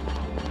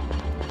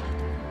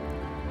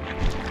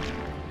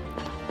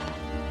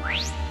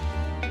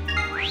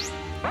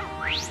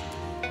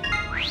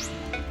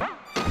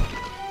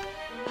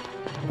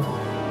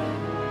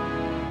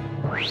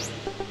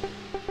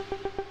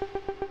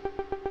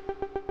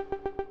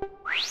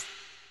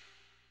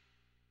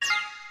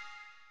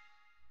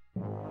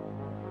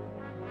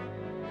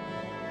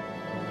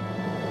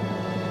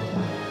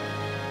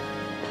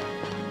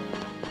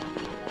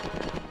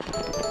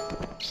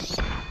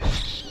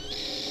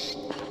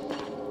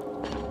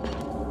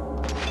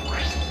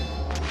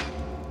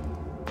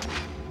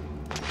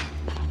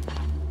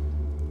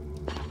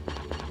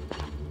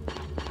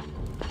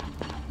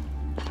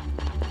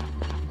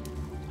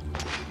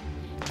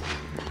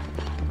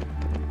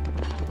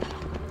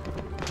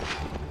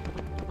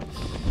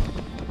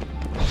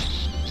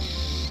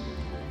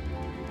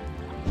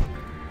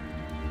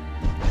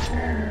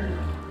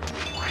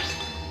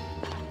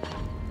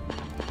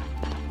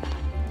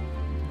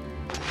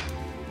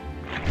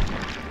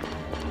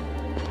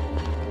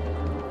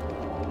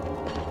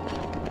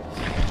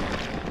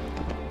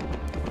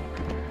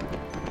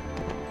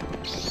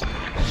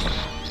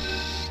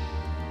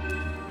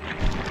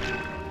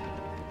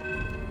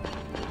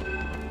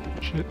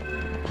 Shit.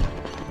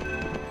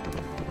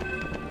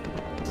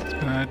 This is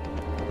bad.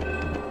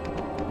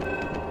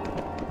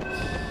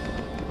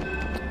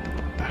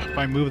 If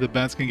I move, the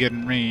bat's gonna get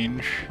in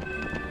range.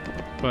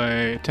 If I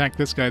attack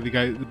this guy,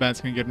 the bat's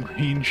gonna get in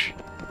range.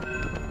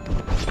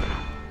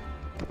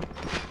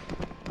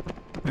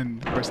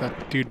 And of course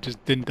that dude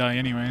just didn't die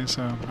anyway,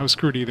 so I was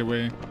screwed either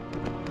way.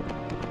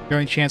 The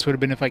only chance would have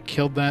been if I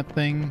killed that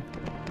thing,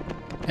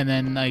 and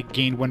then I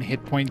gained 1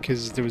 hit point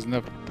because there was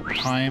enough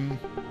time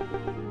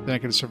that I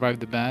could have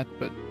survived the bat,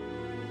 but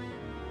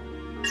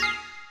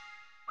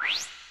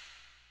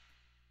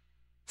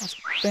that's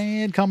a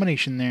bad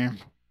combination there.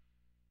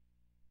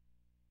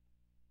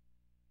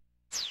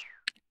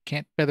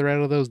 Can't feather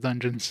out of those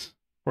dungeons,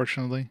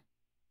 fortunately.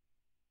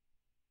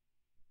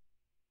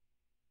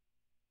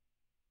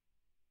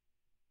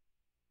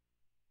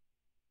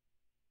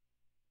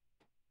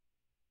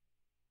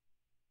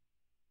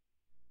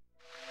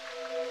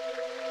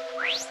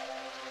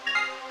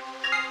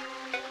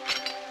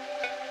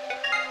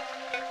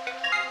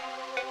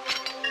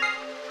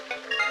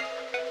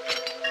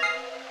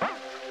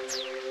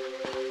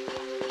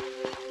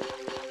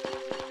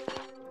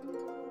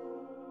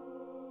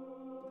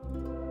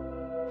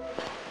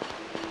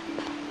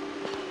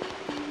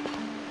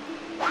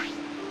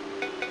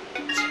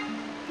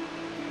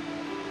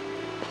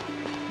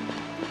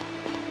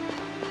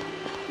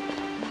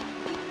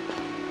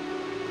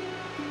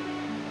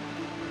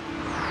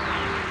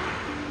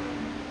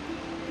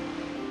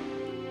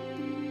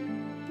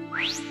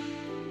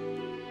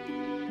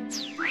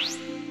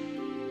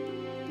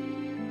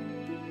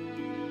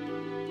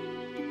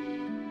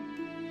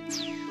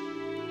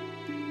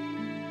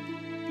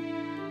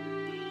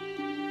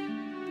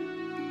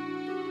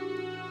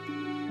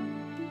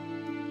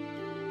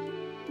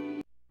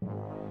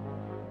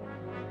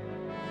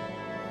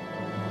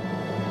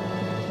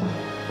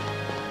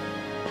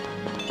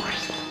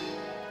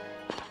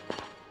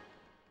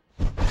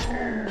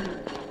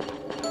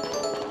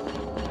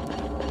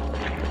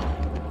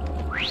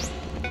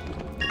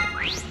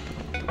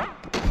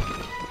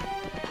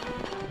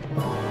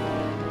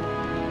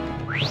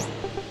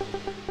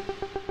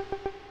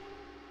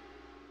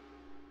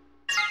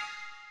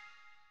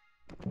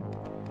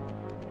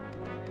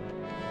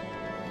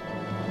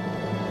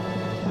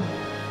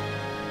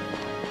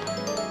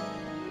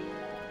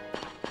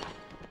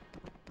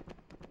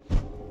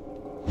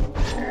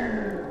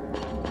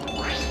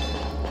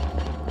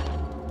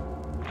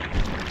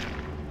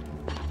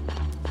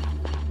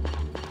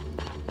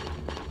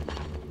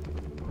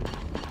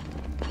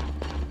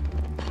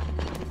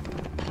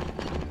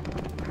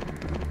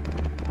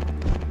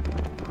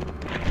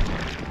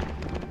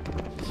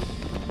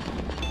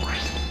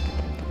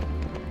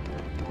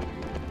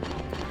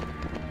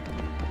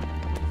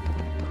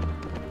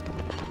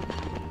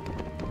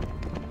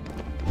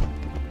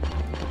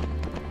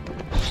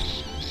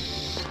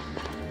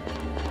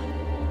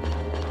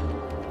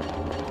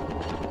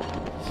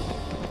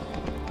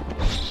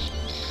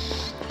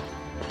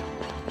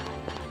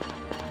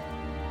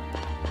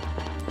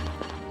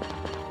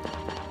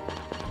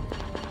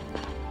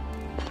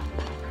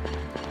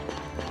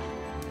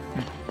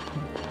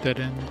 Dead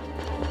end.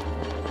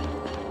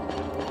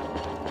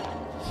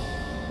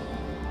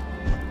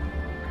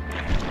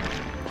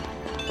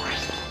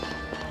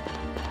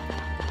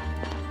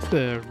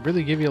 This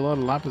really give you a lot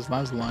of lapis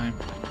lazuli.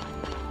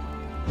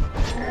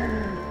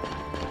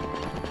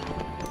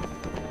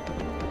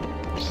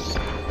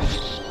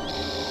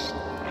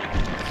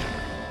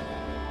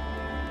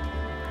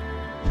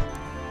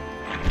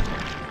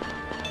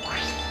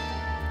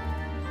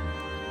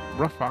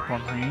 Rough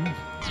aquamarine.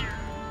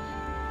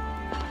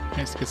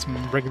 Nice to get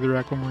some regular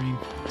aquamarine.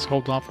 Let's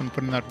hold off on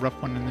putting that rough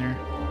one in there.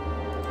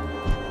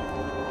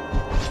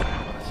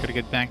 Gotta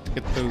get back to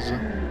get those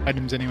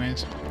items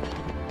anyways.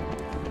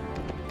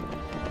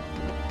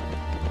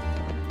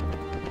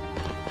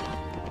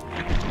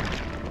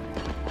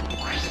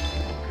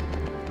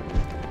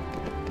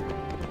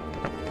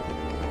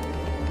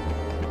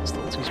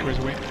 Still 2 squares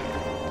away.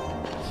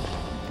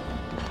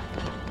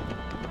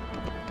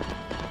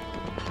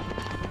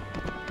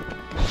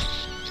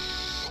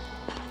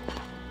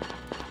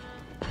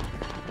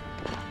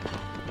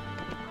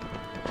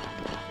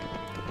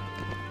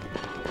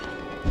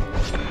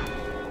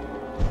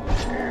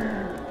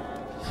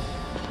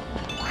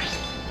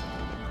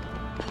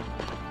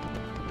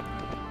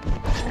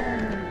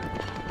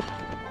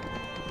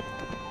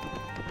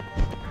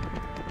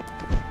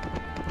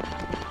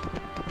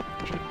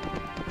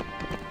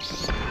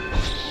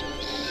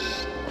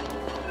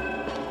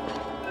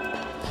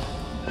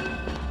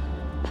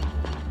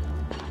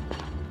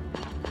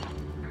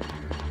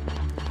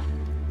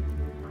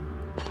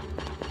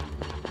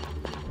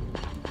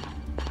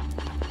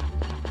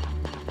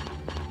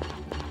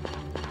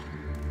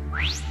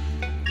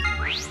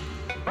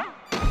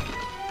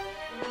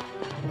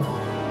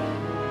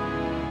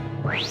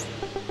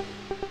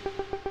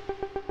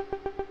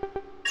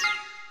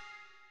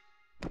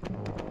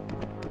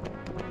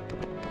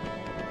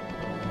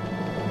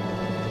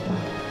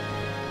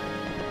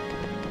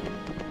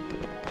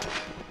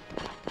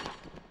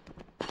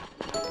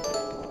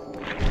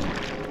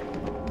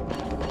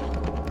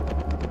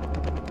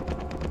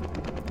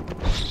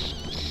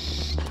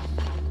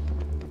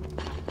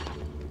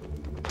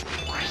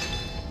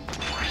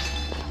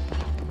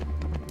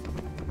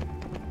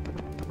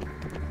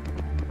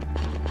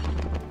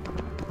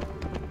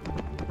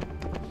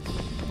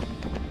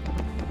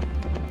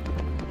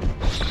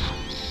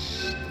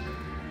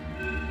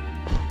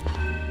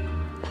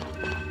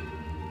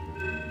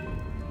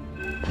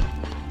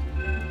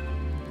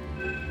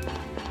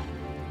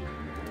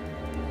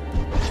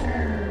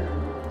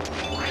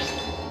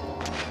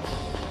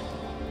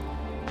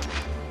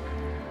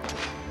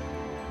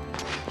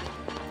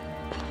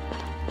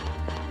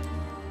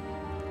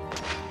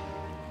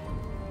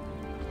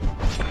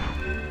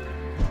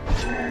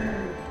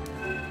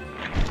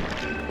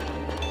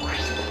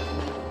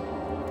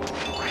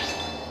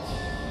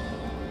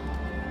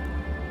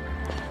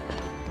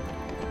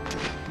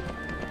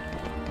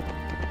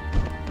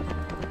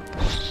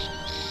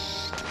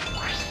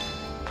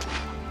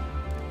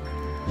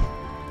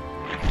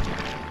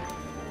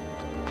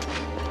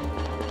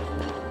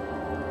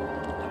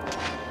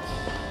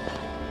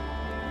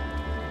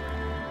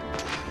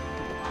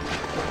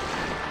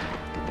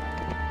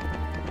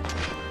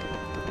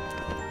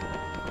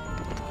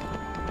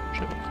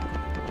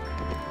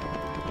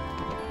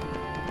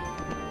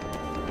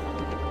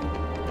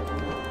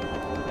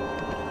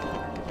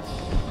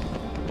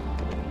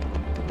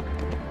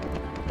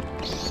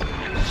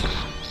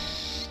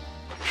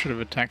 Should have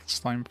attacked the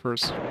slime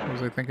first, what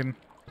was I thinking?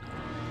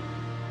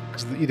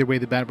 Because either way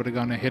the bat would have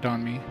gone a hit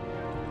on me.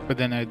 But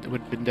then I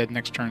would have been dead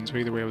next turn, so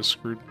either way I was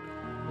screwed.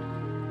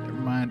 Never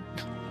mind.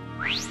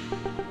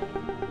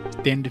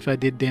 Damned if I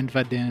did, damned if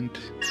I didn't.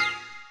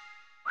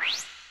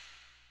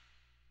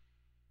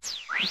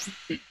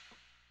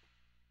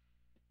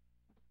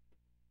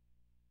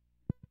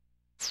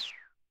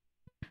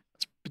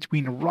 It's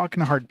between a rock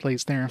and a hard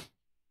place there.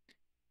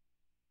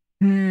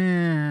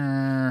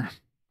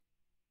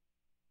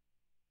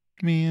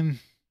 Man.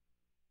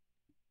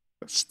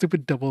 That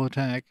stupid double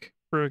attack.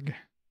 Frug.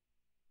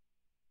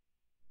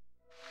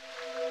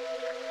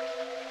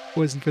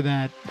 Wasn't for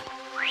that.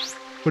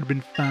 Would have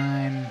been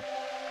fine.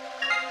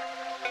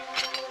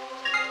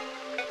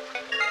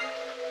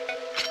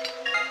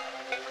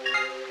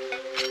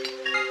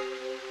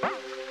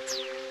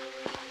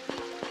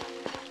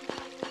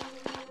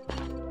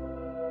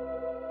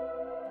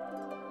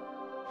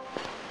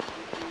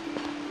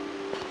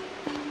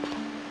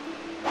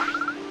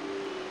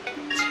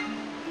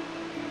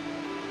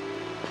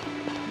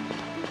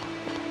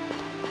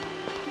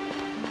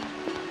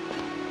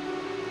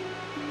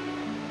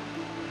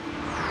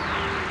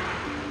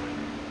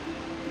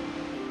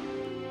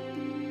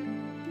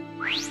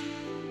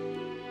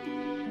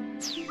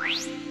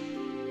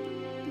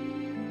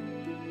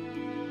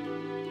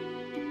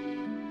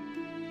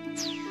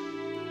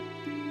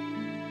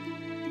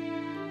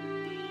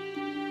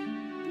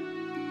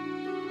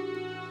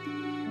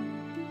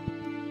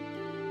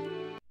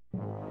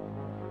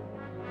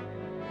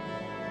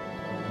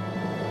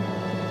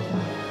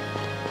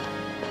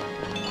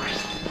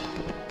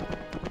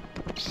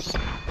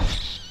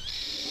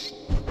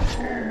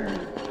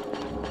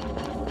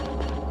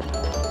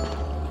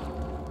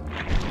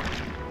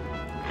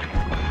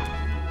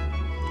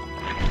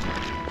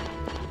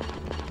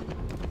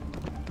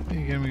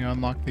 Again, we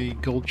unlock the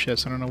gold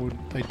chest. I don't know what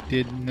I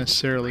did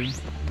necessarily.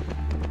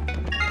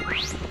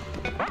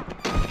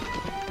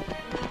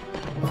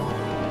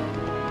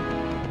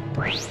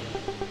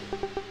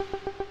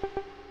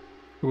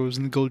 It was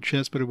in the gold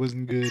chest, but it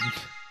wasn't good.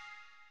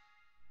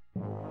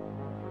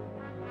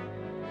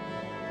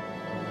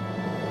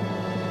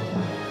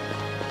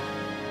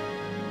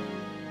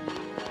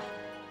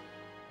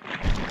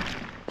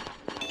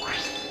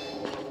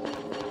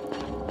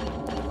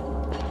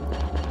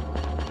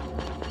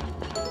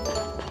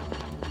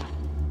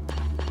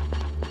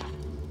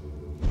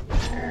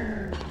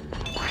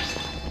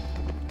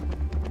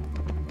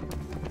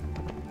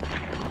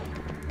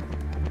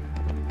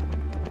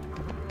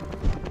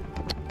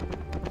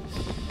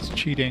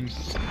 cheating.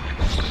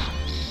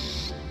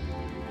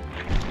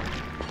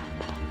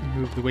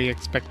 Move the way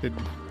expected.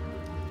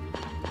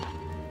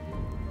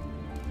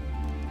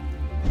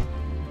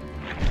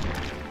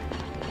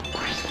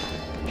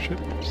 Shit.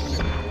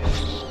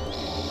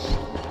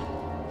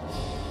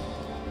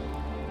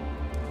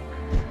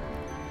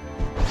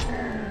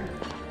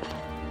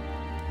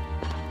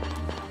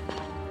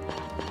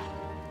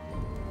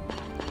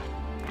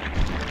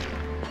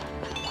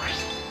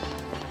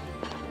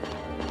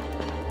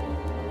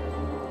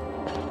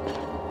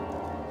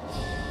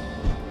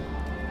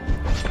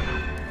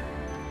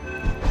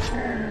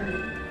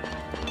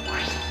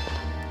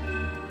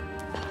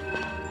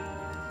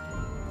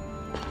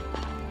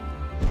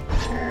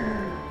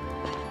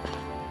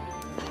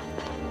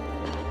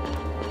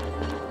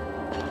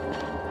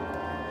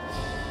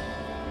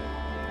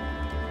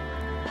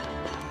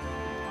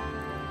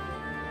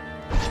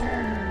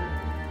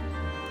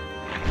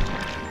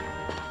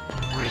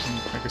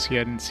 I guess he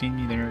hadn't seen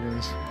me there, I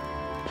guess.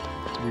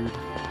 It's weird.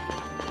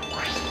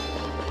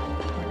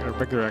 I got a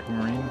regular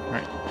aquamarine.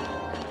 Right.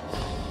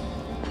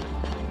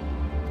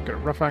 Got a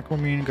rough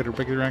aquamarine, got a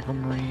regular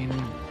aquamarine.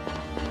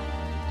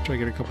 Try to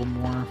get a couple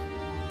more.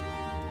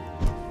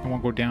 I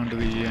won't go down to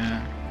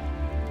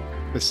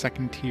the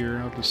second tier.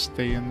 I'll just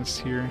stay in this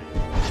tier.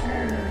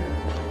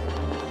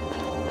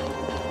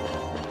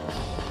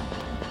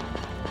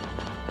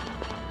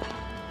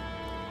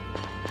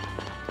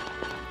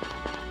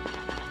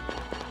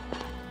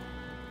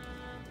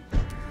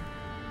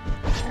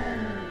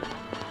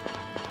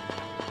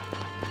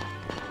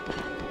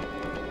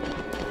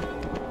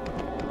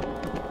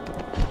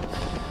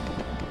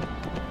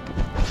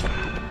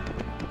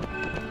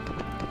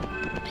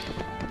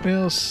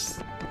 Well,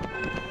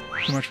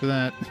 too much for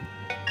that.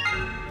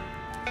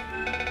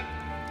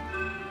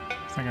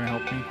 It's not gonna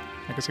help me.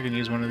 I guess I can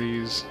use one of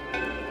these.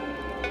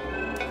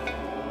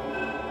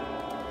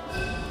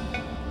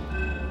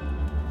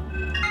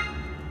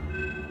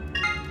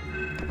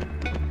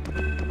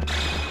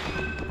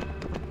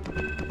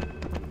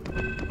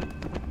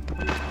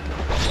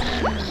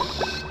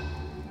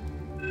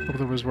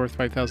 Hope it was worth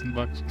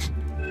 $5,000.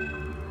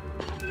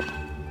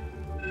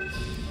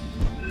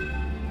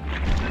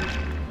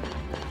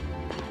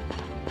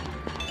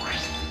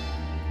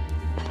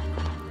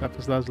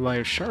 That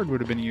Liar Shard would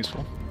have been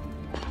useful.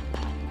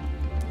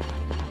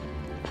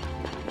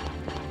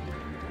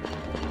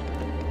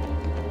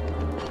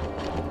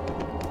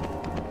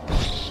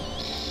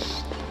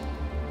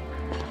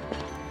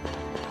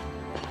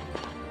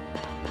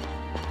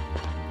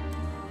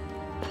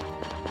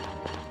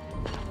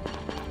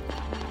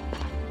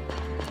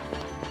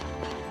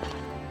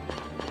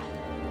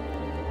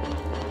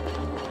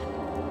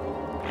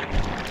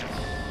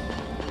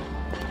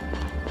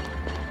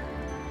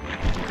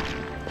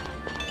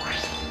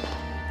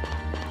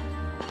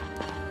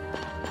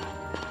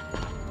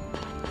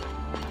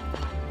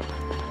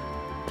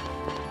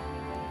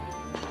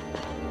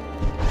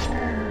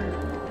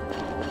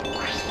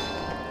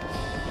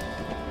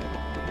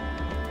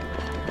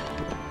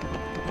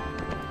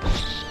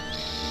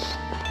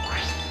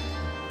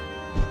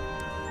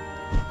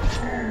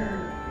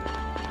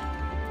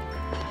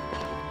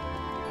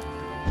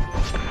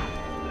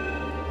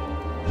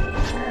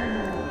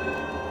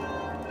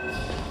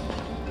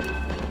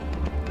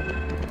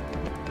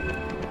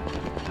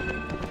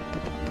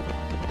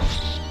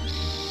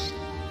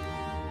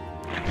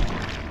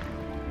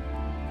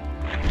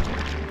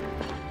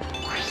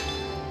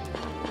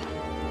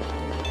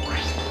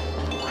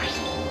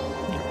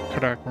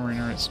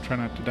 Aquamarine, let's try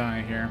not to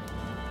die here.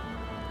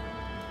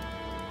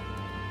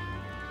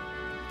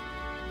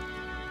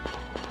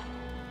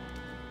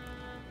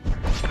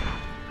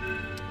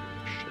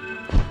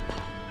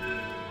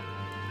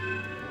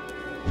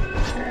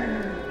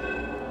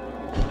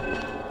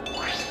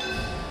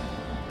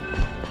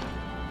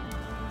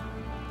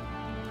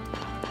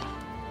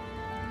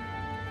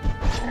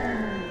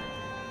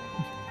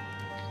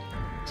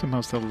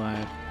 Somehow still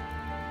alive.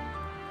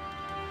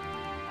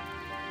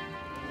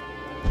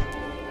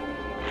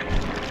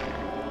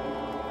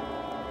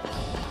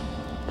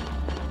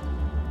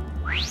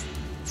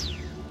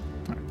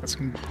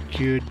 Some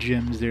good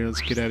gems there.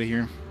 Let's get out of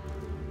here.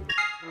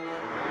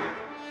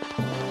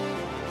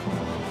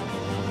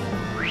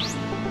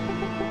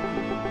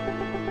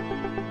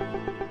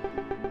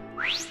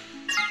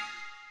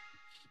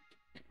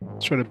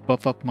 Let's try to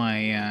buff up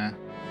my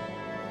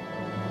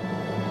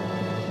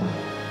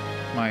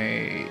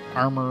my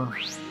armor,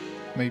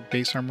 my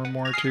base armor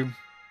more too.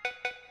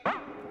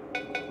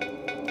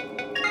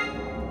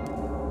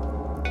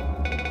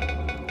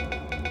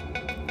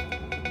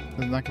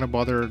 I'm not going to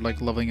bother like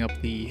leveling up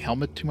the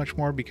helmet too much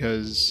more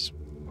because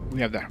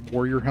we have that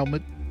warrior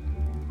helmet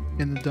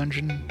in the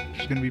dungeon,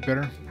 which is going to be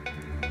better.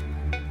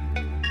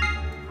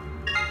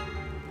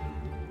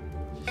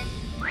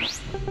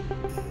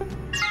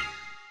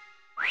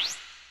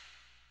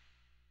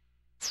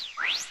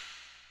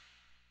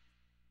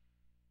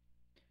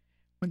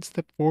 One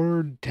step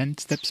forward, 10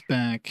 steps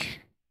back.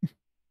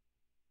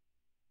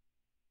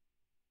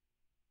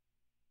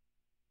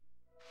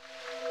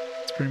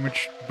 It's pretty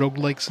much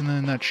roguelikes in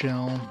a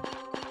nutshell.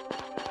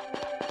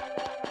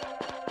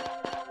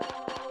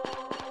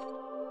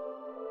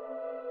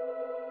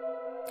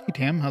 Hey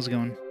Tam, how's it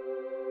going?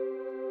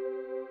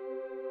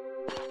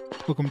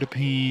 Welcome to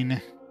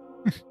pain.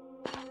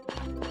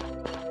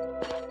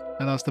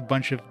 I lost a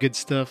bunch of good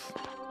stuff.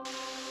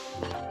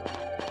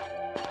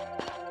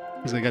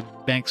 Because I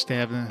got bank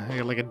stabbed and I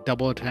got like a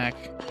double attack.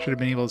 Should have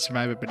been able to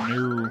survive it, but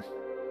no.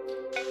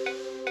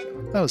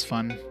 That was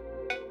fun.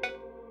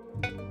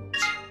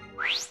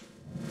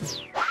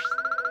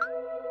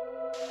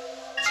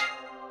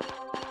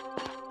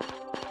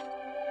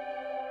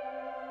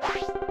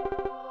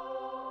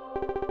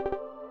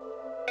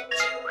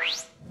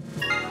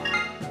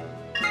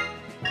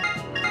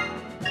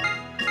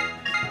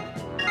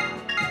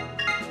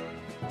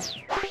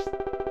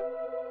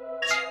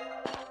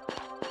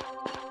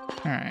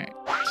 Alright.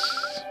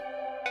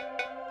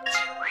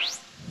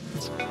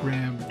 Let's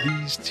grab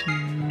these two.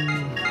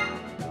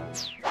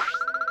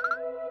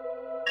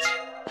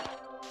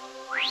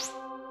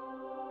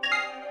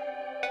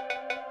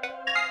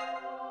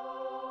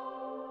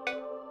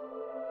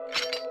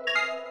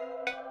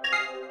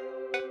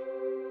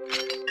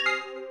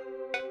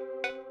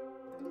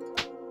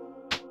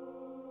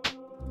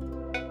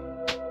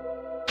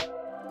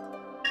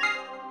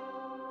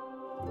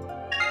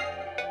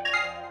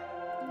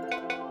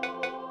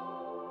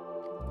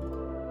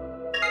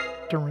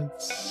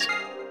 Endurance.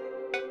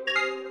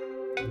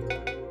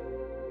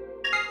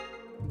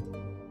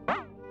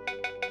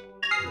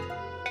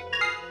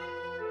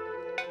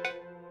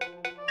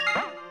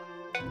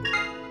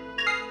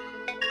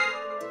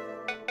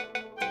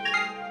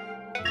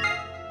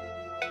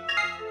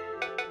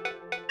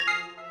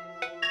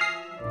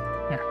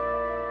 There.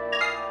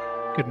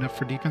 Good enough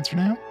for defense for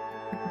now.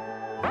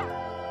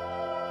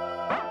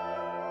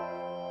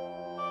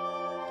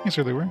 Yes,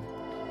 sir, they were.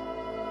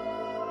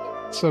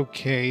 It's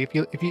okay. If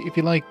you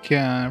like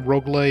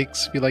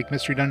roguelikes, if you like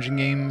mystery dungeon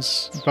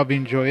games, you probably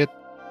enjoy it.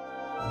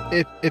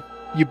 If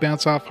you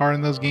bounce off hard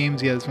in those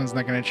games, yeah, this one's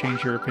not going to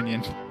change your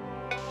opinion.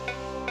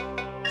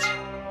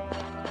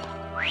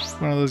 It's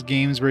one of those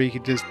games where you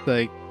could just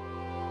like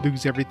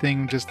lose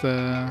everything, just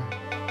a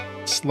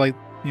slight,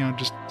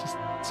 just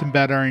some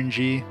bad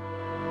RNG.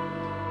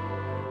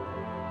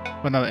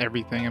 Well, not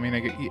everything. I mean,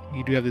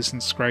 you do have this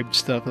inscribed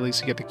stuff. At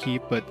least you get to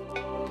keep, but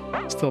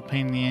it's still a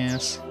pain in the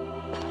ass.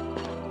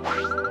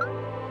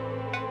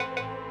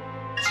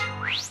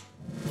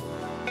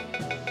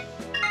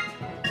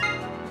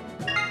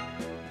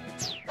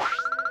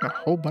 A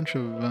whole bunch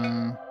of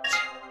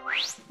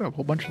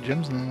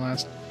gems in the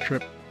last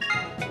trip.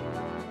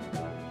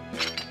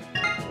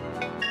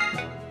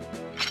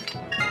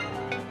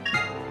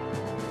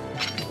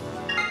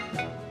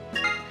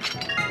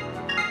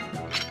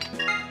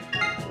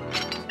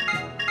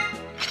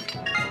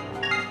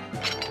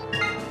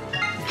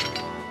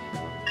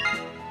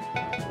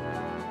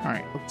 All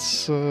right,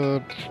 let's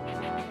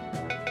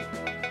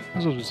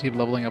as well just keep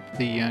leveling up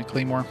the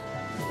claymore.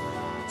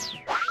 It's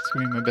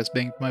gonna be my best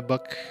bang for my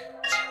buck.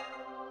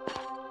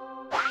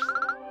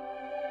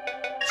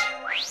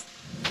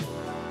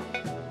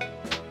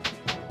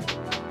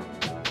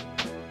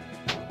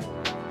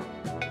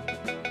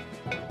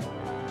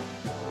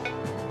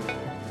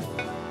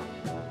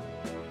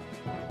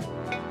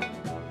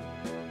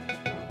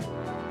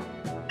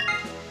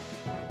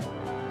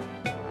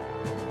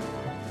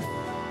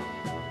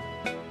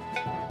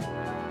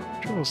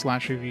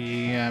 Slash would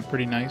be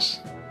pretty nice.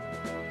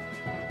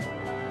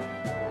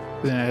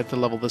 Then I have to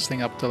level this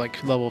thing up to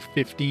like level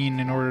 15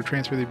 in order to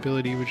transfer the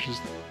ability, which is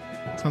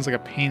sounds like a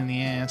pain in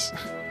the ass.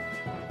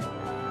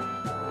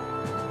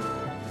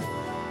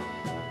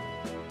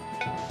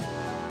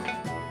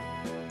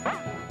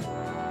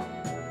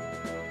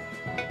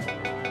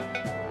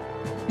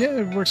 Yeah,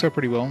 it works out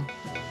pretty well.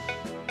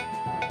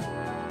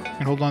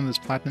 And hold on to this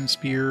platinum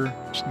spear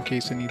just in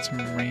case I need some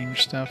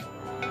range stuff.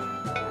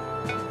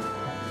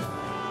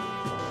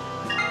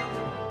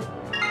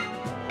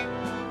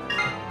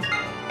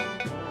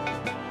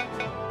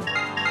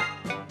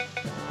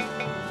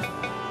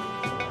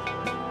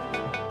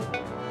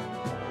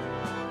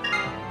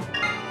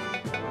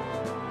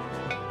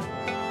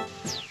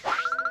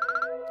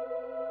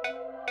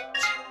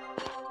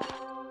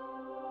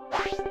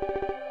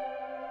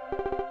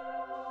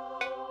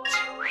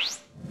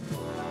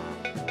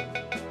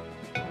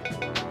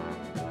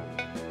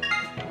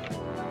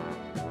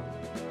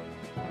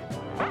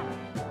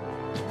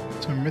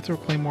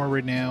 Mithril Claymore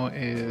right now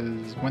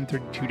is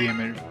 132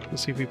 damage.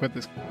 Let's see if we put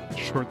this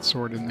short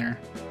sword in there.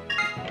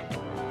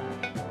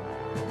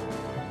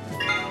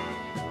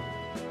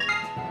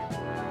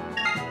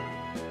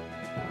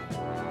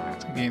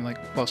 It's gonna gain like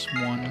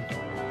 +1.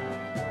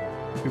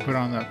 We put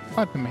on the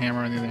platinum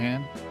hammer on the other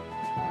hand.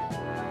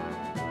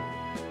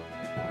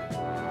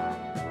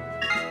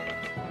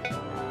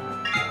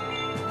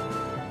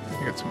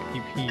 I got some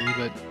EP,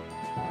 but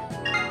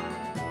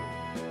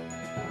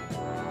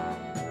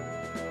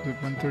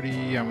 130,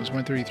 yeah, it was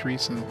 133,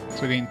 so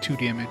I gained 2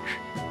 damage.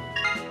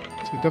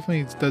 So it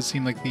definitely does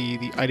seem like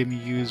the item you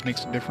use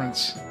makes a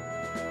difference.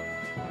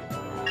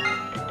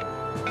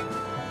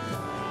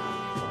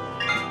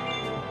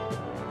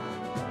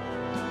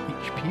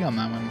 HP on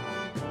that one.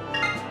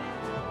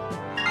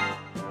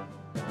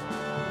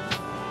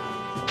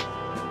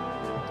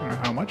 I don't know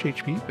how much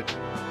HP, but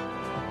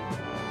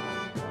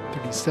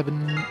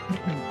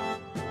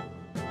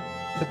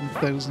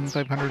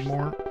 7,500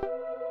 more.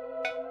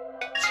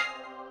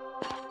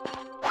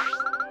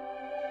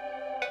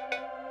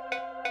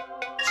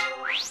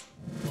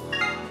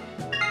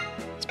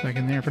 It's back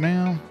in there for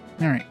now.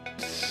 Alright.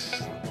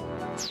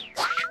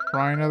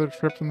 Try another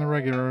trip from the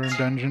regular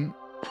dungeon.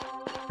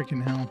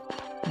 Freaking hell.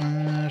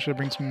 Should I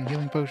bring some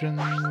healing potions?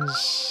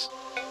 Let's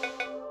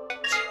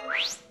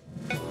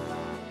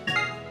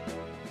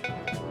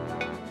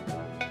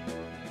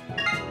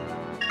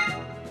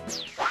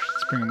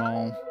bring them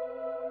all.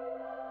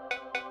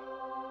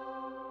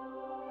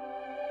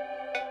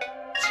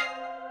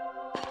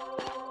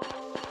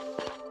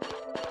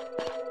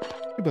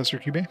 Good bless your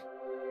Cube.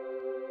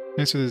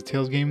 Nice, there's a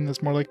Tales game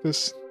that's more like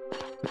this.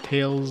 The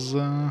Tales,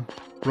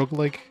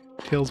 roguelike.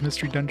 Tales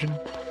Mystery Dungeon.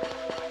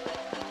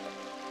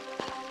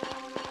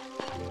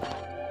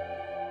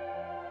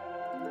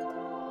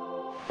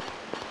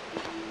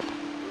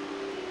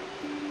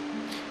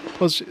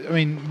 Well, I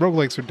mean,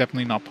 roguelikes are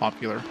definitely not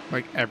popular,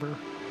 like, ever.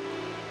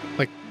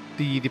 Like,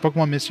 the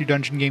Pokemon Mystery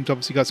Dungeon games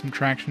obviously got some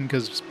traction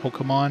because it's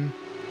Pokemon.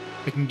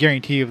 I can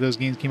guarantee if those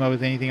games came out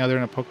with anything other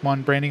than a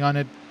Pokemon branding on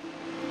it,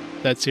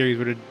 that series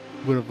would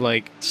have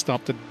like,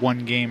 stopped at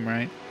one game,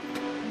 right?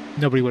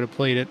 Nobody would have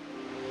played it.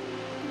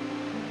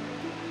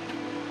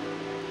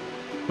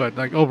 But,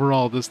 like,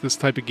 overall, this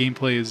type of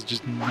gameplay is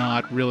just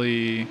not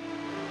really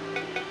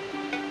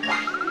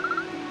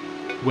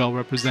well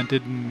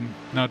represented and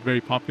not very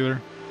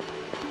popular.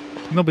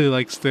 Nobody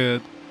likes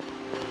to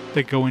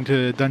go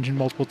into a dungeon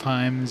multiple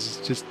times,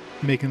 just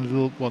making a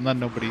little... Well, not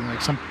nobody.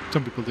 Like, some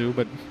people do,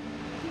 but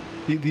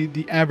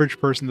the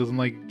average person doesn't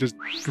like just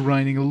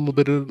grinding a little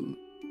bit at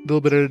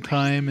a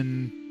time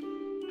and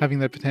having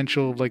that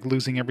potential of, like,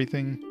 losing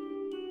everything.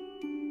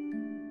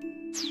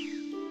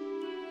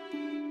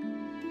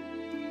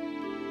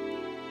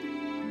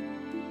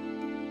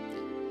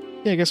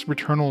 Yeah, I guess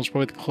Returnal is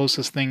probably the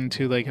closest thing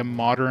to, like, a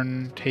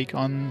modern take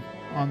on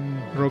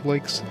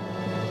roguelikes.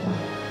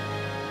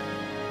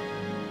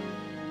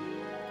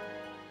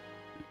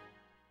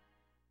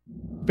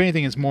 If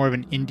anything, it's more of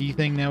an indie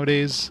thing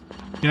nowadays.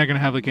 You're not gonna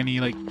have, like, any,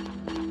 like,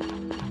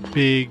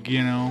 big,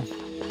 you know,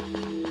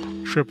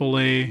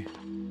 AAA...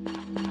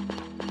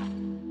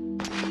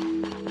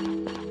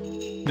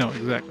 No,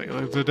 exactly.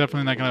 They're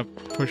definitely not gonna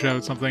push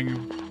out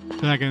something...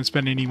 They're not gonna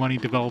spend any money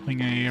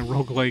developing a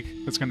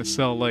roguelike that's gonna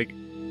sell, like...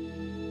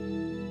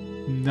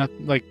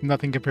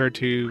 nothing compared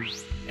to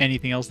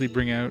anything else they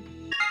bring out.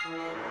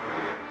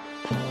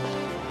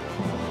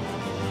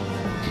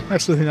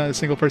 Absolutely not a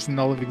single person in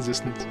all of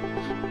existence.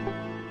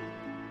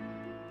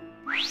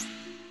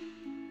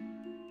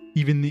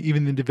 Even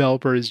the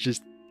developers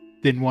just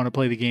didn't want to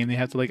play the game. They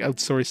had to, like,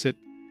 outsource it.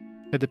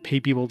 They had to pay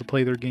people to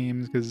play their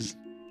games because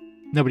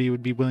nobody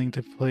would be willing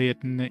to play it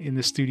in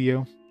the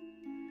studio.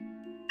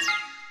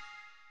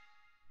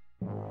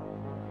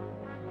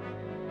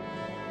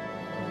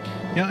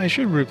 Yeah, I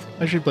should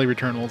play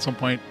Returnal at some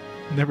point.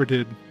 Never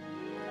did.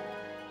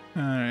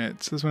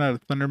 Alright, so this one out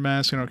of Thunder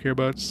Mask I don't care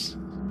about.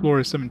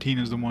 Flora 17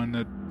 is the one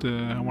that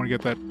I want to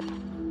get that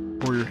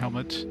warrior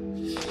helmet.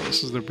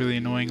 This is the really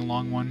annoying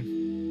long one.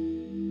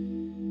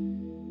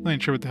 I'm not even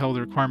sure what the hell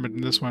the requirement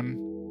in this one.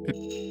 It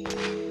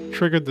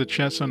triggered the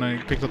chest when I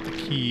picked up the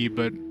key,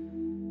 but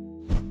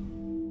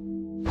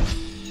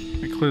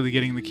clearly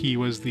getting the key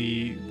was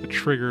the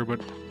trigger,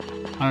 but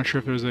I'm not sure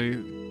if there's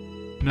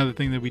another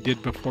thing that we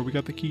did before we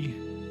got the key.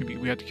 Maybe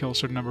we had to kill a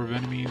certain number of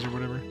enemies or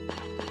whatever.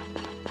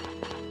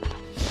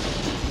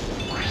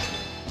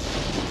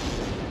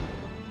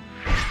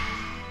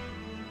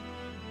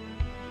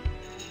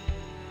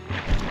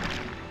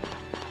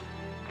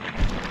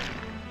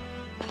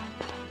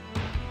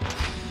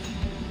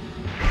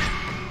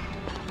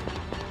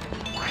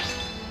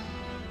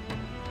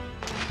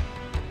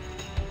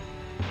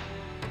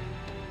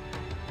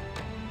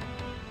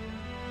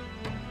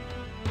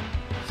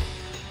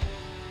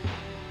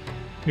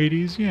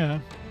 Hades, yeah. I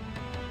mean,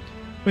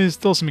 there's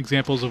still some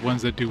examples of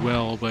ones that do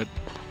well, but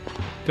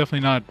definitely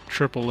not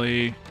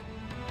AAA.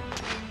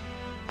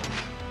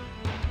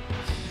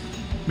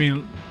 I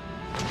mean,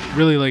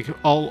 really, like,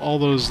 all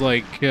those,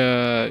 like,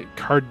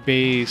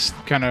 card-based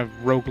kind of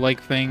roguelike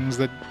things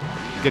that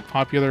get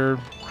popular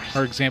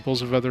are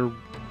examples of other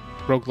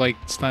roguelike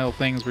style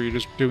things where you're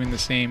just doing the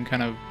same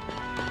kind of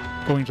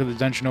going to the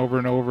dungeon over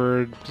and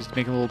over, just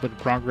making a little bit of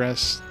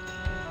progress.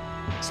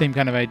 Same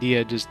kind of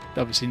idea, just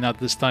obviously not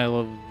this style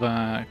of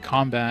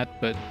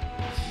combat, but...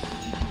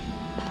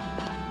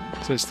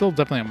 So there's still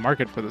definitely a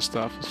market for this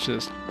stuff. It's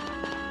just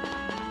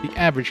the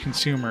average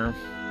consumer.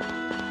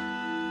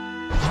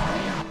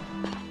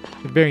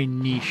 A very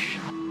niche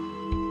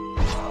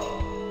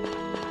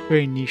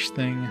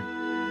thing.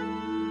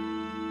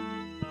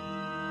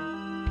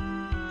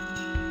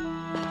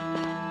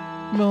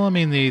 Well, I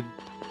mean, they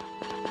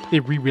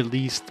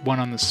re-released one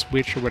on the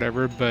Switch or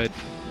whatever, but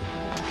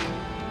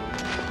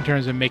In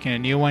terms of making a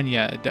new one,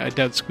 yeah, I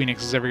doubt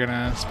Squeenix is ever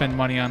gonna spend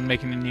money on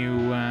making a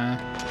new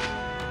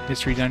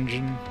history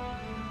dungeon.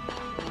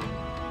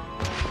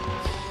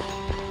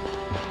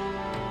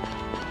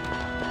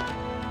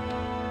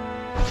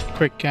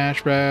 Quick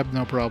cash grab,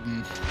 no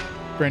problem.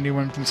 Brand new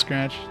one from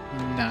scratch,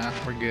 nah,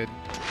 we're good.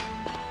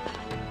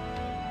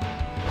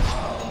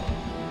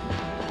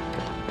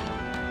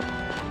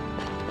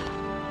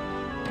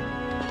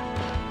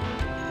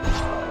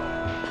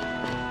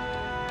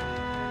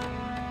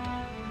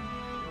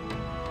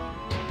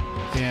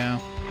 Yeah.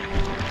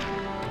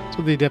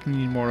 So they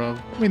definitely need more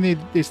of. I mean,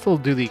 they still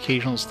do the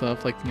occasional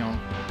stuff, like, you know,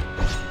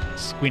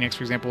 Squeenix,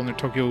 for example, in their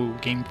Tokyo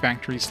Game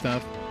Factory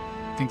stuff.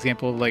 It's an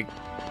example of, like,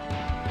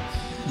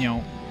 you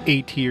know,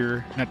 A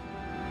tier, not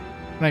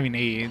even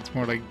A, it's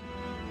more like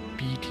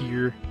B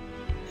tier.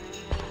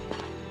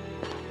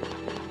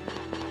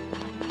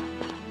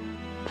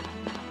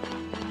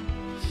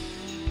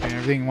 And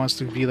everything wants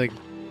to be like,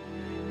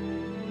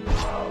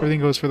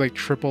 everything goes for like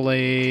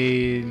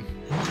AAA,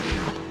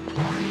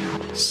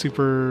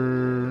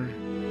 super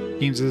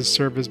games as a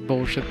service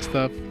bullshit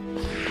stuff.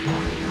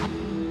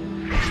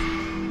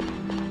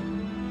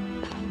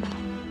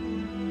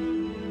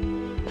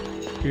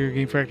 Your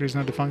Game Factory's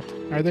not defunct,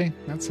 are they?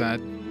 That's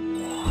sad.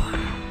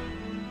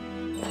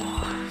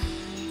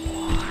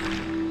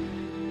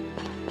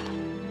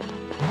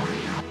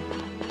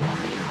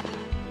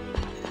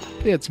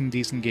 They had some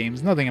decent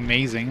games. Nothing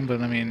amazing, but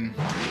I mean,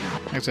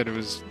 like I said, it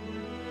was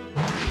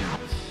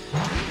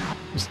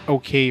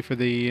okay for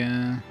the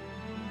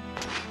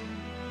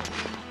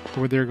for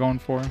what they're going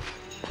for.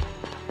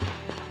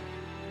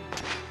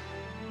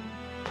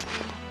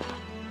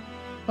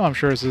 Oh, I'm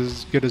sure it's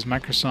as good as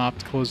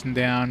Microsoft closing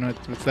down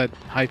with that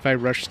Hi-Fi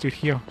Rush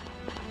studio.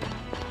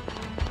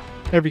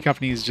 Every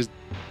company is just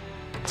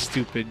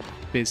stupid,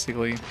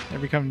 basically.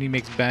 Every company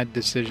makes bad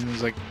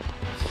decisions, like,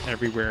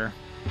 everywhere.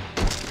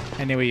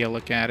 Any way you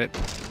look at it.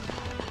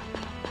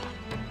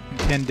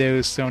 Nintendo,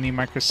 Sony,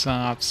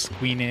 Microsoft,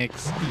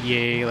 Squeenix,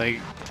 EA, like...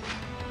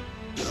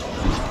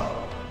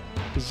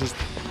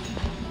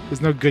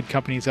 There's no good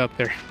companies out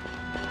there.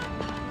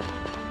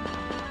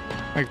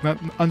 Like, not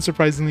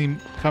unsurprisingly,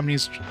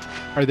 companies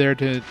are there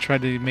to try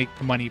to make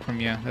money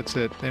from you. That's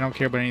it. They don't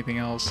care about anything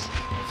else.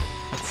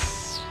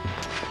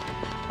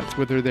 That's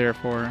what they're there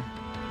for.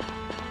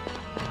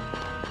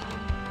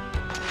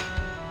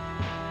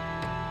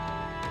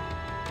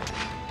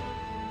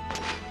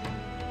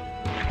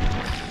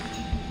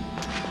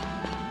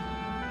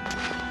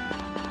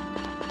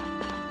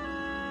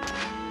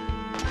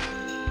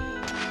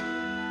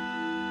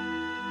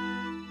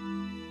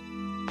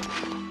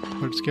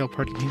 Large-scale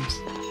party games.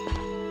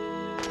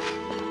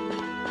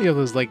 You have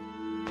those, like,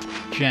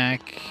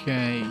 Jack,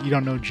 you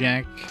don't know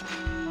Jack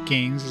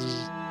games.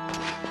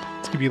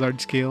 It's gonna be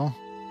large scale.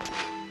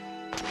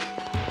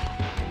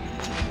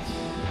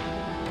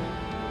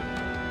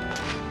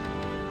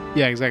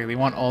 Yeah, exactly. They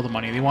want all the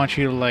money. They want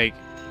you to, like,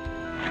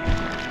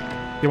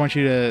 they want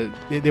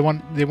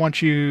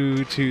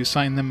you to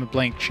sign them a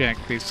blank check,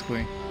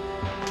 basically.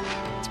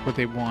 That's what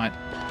they want.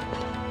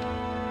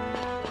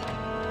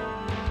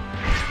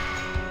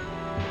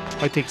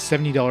 I take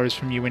 $70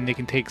 from you when they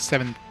can take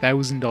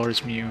 $7,000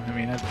 from you. I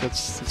mean,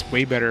 that's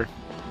way better.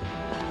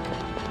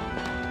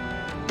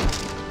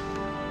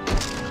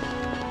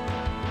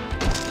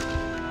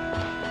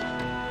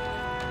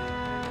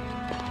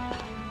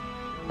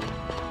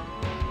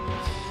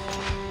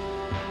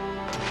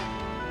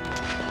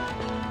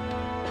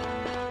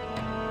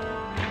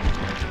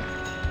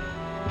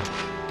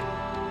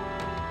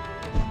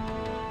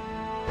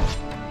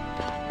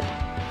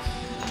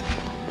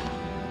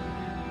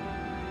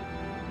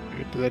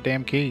 To that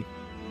damn key.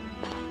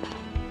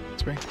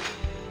 That's right.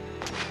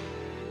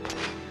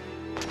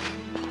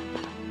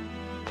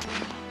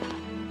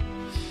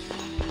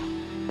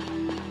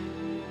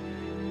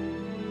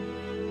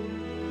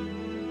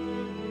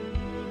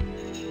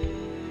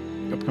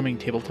 Upcoming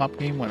tabletop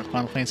game? What, a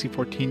Final Fantasy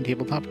XIV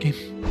tabletop game?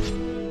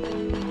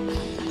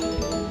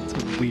 It's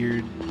a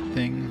weird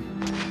thing.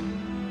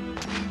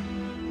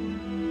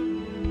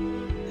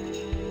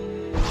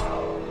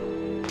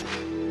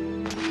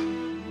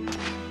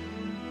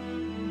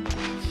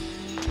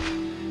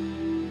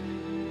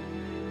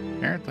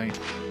 Apparently.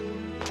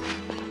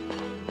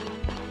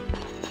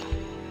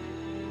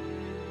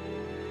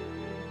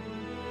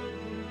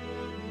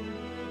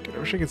 God, I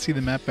wish I could see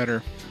the map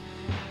better.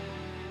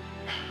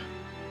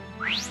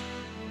 Is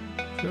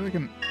there like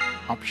an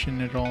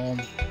option at all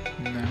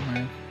in that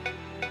way?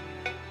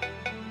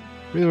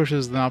 I really wish there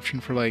was an option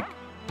for like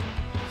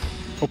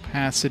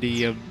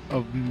opacity of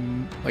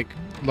like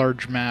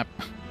large map.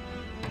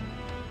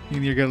 You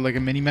can either get like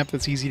a mini map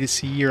that's easy to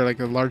see or like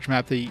a large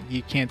map that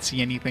you can't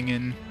see anything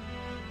in.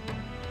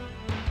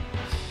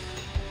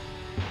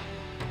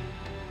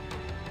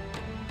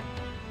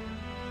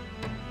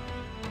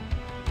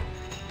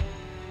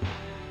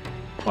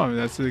 Well,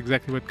 that's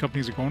exactly what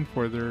companies are going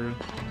for. They're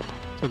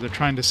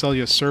trying to sell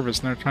you a service,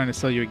 and they're trying to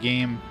sell you a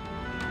game.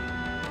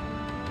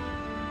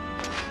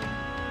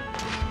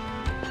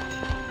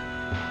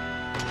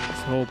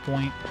 the whole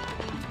point.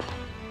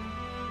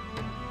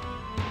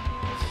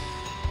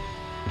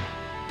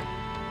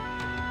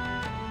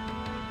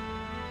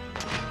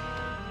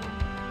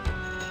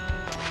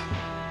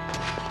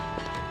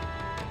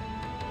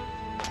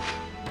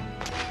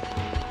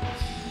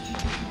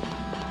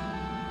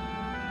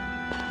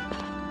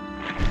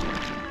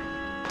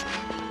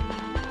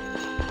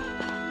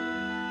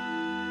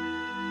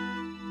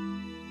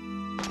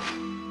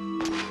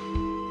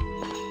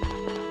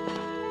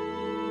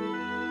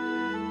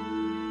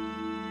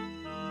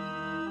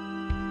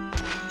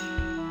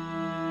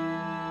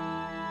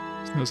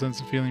 No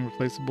sense of feeling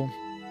replaceable.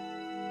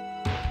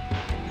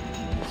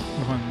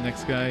 Move on to the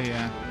next guy,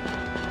 yeah.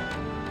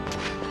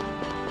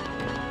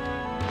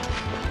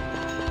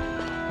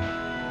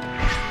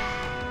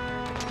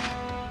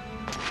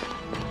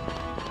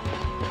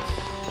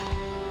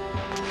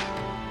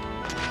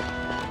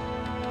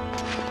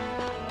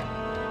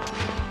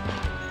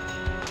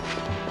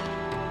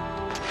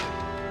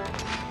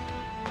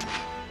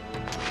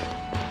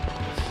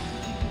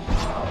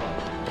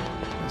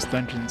 This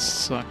dungeon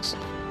sucks.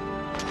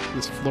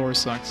 This floor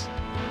sucks.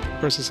 Of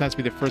course, this has to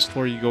be the first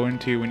floor you go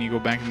into when you go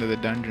back into the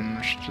dungeon,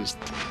 which just...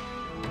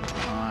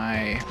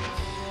 why?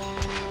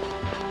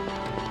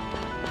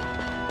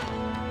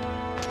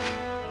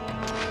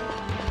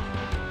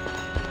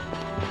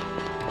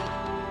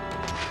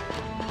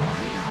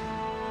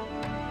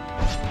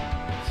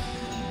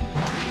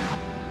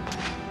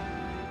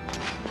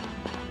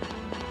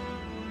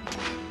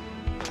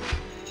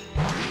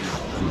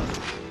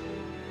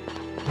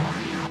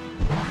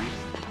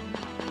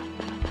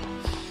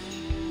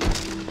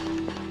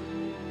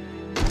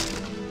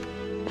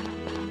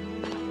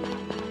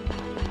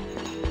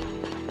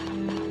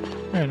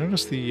 I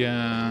noticed the I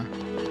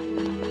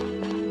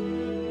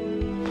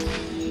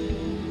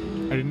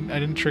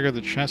didn't trigger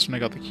the chest when I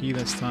got the key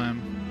this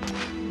time.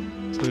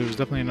 So there was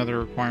definitely another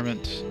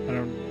requirement. I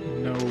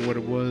don't know what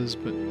it was,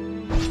 but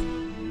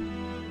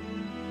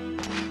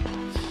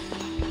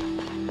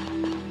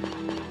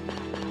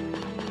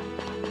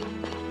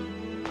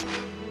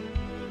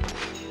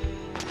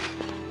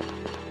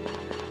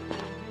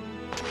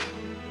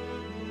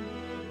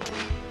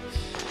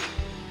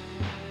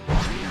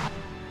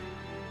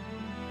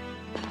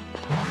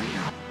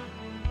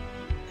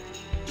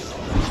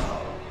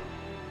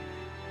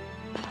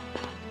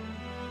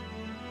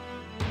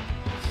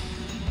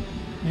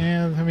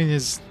yeah, I mean,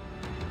 there's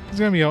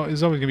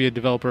always gonna be a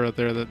developer out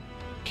there that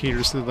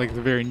caters to like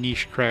the very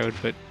niche crowd,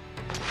 but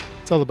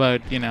it's all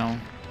about, you know,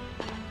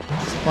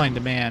 supply and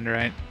demand,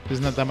 right?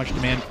 There's not that much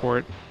demand for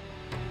it.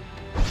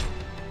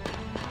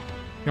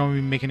 You don't want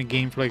to be making a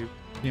game for like,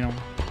 you know,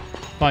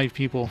 5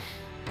 people.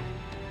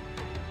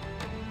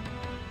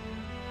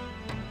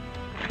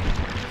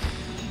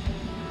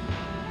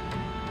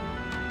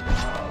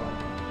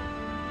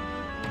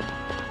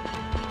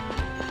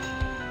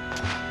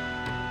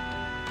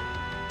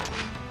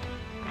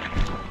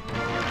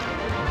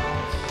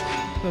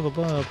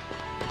 Level up.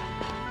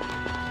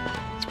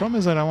 The problem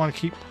is that I want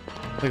to keep...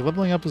 like,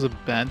 leveling up is a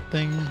bad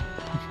thing.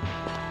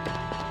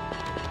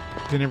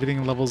 Then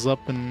everything levels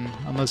up, and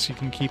unless you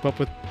can keep up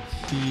with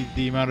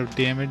the amount of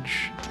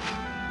damage.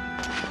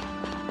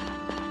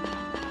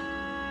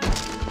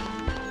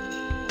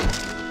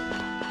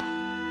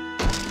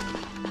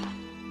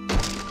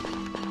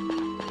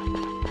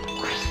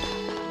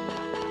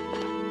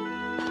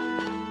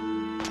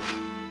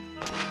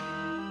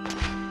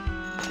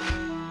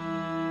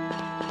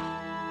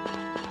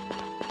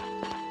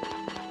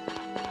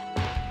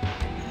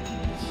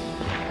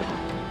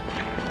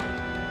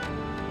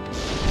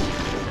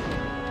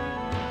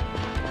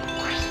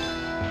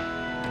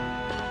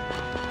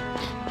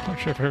 Not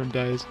sure if everyone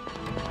dies.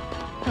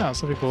 Yeah,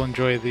 some people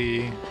enjoy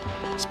the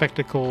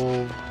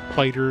spectacle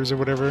fighters or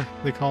whatever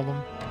they call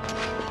them.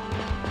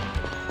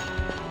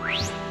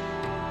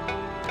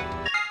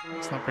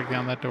 Let's not break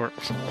down that door.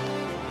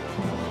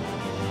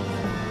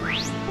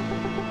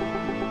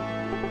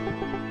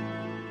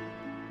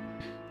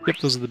 Yep,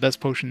 those are the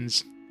best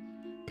potions.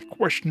 The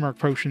question mark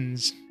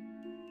potions.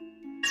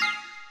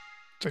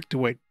 It's like,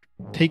 do I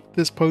take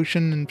this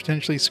potion and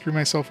potentially screw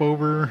myself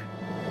over?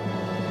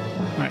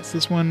 Alright, so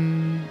this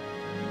one...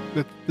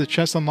 The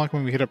chest unlocked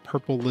when we hit a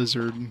purple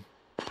lizard.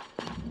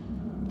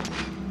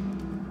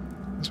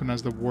 This one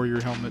has the warrior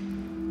helmet.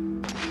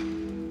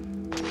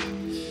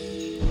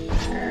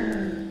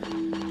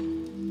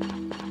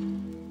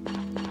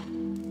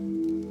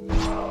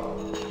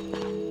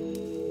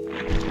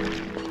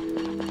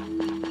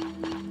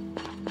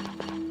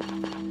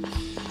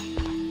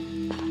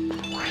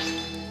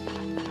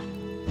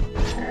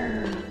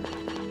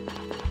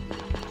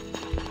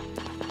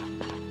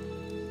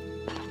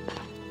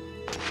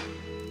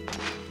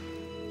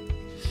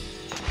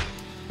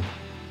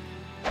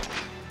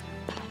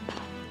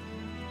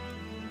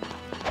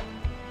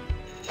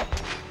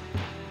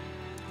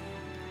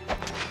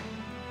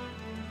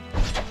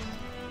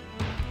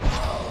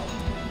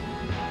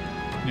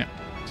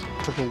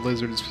 Purple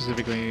lizard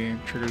specifically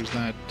triggers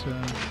that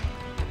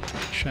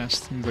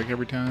chest, seems like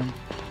every time.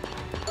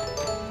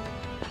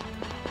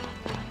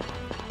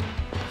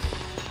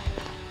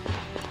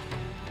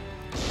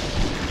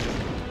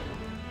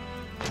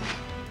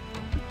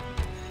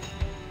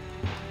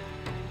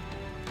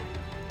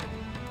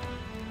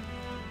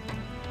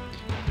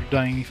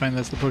 dying, you find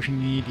that's the potion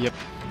you need. Yep.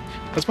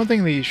 That's one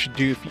thing that you should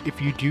do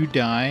if you do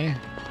die,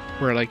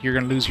 where like you're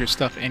gonna lose your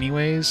stuff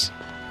anyways.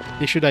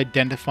 They should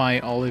identify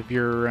all of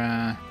your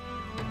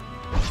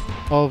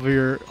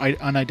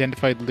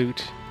unidentified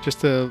loot,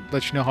 just to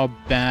let you know how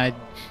bad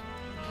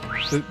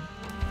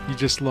you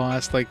just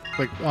lost. Like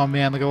oh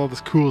man, look at all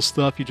this cool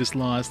stuff you just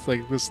lost.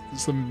 Like this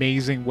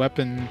amazing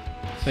weapon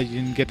that you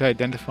didn't get to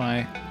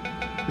identify,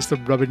 just to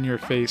rub it in your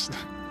face.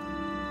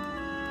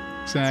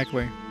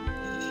 Exactly.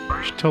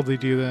 You should totally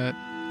do that.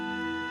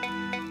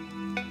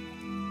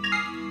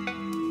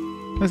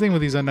 The thing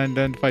with these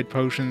unidentified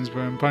potions,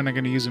 but I'm probably not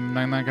going to use them.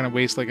 I'm not going to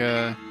waste like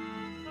a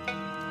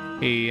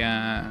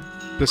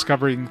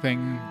discovering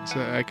thing, so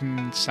I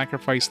can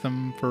sacrifice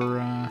them for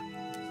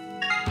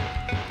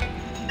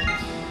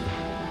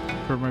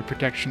my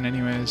protection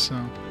anyways.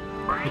 So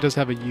it does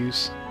have a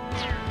use.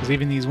 Because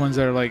even these ones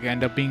that are like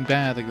end up being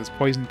bad, like this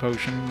poison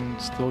potion,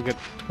 still get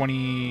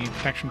 20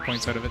 protection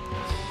points out of it.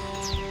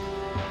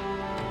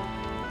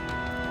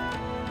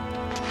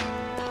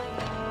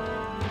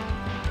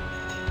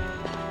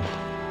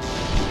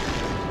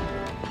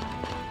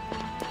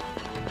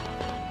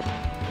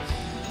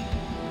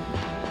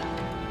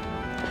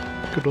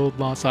 Good old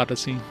Lost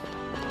Odyssey.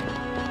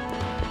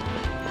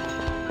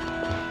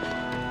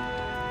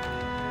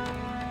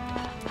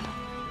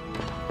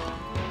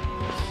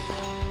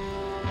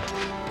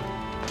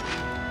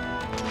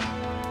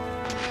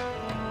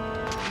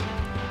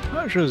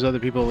 I'm sure there's other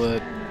people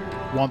that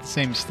want the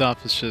same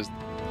stuff. It's just,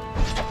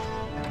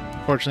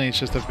 unfortunately, it's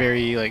just a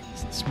very like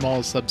small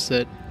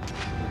subset.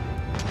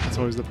 That's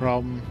always the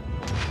problem.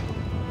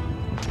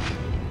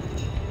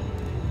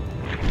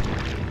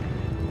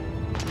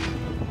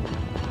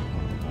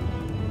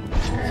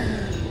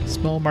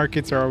 Small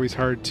markets are always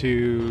hard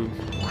to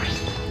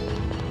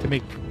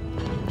make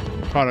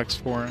products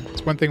for.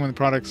 It's one thing when the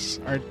products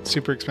aren't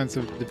super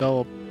expensive to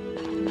develop.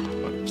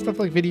 But stuff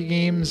like video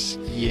games,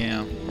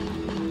 yeah.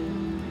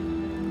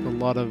 A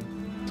lot of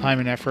time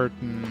and effort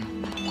and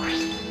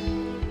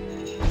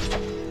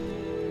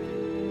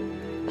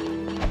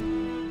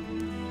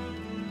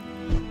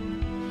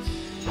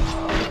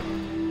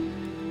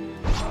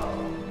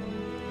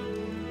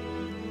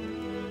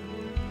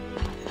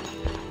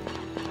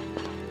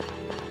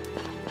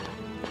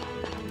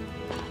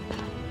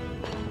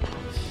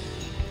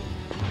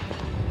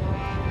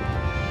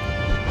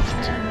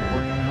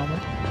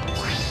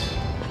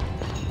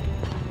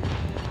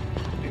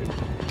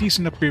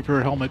decent upgrade for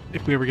a helmet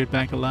if we ever get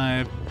back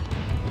alive.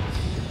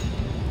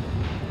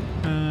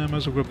 Might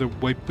as well grab the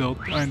white belt.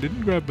 I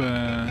didn't grab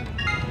a...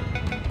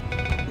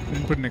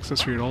 didn't put an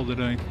accessory at all, did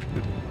I?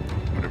 But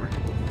whatever.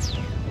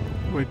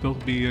 White belt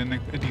would be a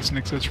decent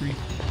accessory.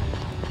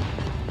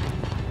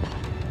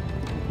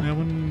 Now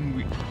when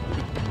we...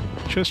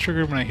 the chest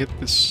trigger when I hit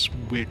the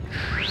switch.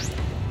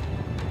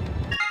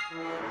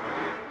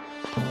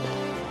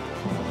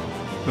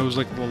 That was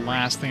like the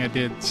last thing I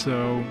did,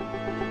 so...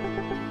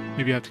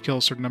 maybe I have to kill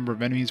a certain number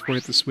of enemies before I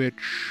hit the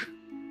switch.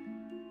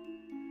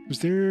 Was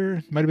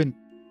there... might have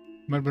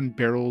been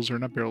barrels, or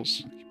not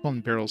barrels. I keep calling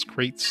them barrels.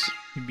 Crates.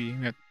 Maybe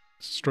we have to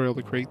destroy all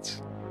the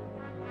crates.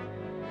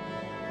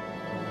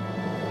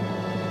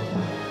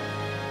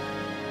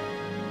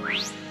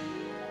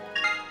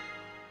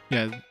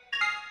 Yeah.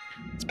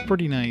 It's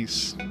pretty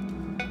nice.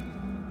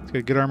 It's got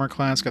a good armor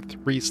class, got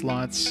 3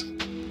 slots.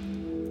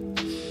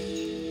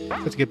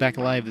 Got to get back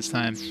alive this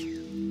time.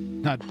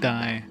 Not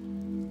die.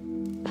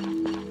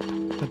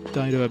 Not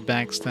die to a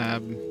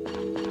backstab.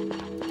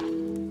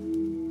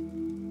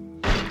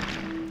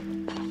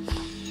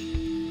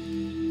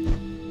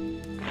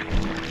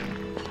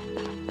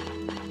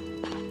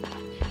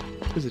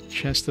 There's a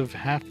chest of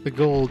half the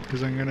gold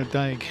because I'm gonna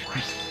die again.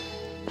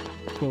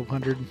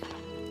 1200.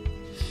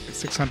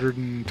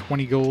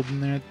 620 gold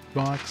in that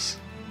box.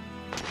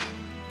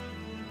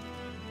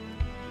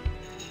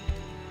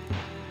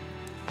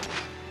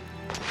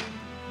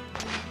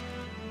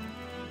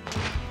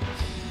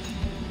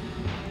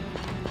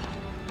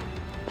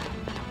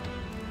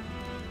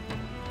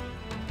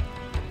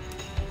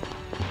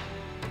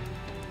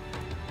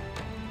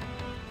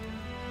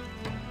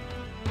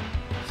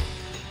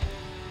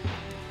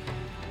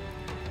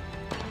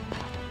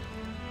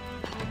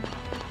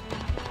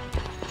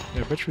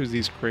 I bet you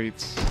these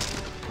crates,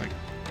 like,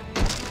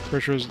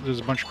 pretty sure there's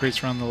a bunch of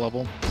crates around the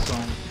level, so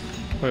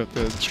I have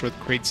to destroy the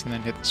crates and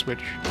then hit the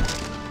switch.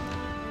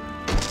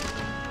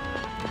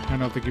 I don't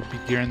know if they could be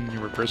geared in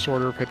reverse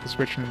order if I hit the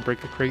switch and then break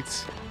the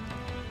crates.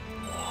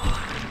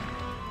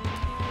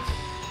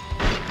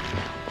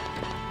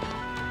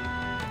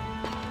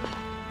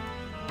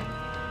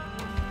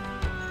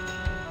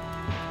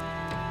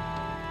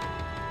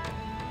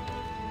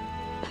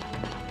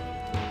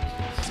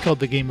 It's called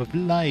the game of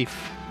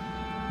life.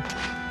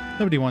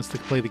 Nobody wants to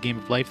play the game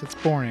of life, that's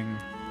boring.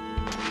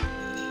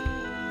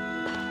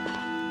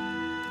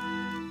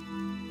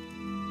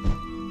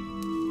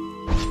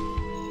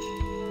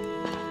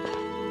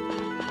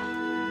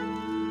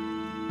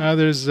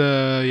 There's,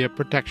 yeah,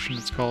 protection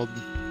it's called.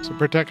 So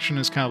protection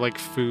is kind of like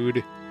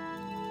food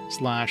 /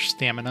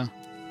 stamina.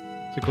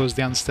 so it goes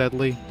down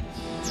steadily.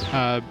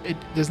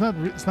 It's not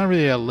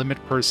really a limit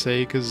per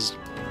se, because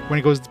when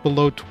it goes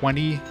below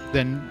 20,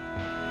 then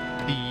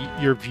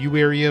your view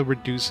area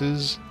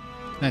reduces.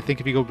 And I think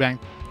if you go back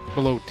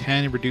below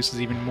 10, it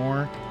reduces even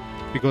more.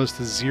 If it goes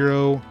to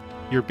 0,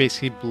 you're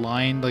basically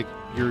blind. Like,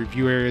 your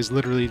view area is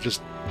literally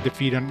just your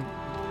feet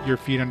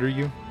under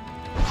you.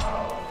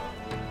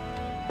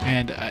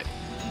 And I'm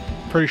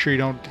pretty sure you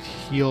don't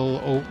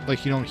heal,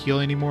 like, you don't heal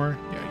anymore.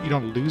 You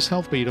don't lose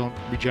health, but you don't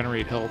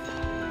regenerate health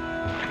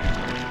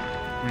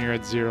when you're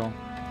at 0.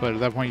 But at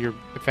that point, you're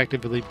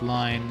effectively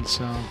blind,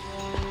 so...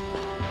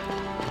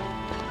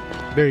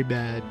 very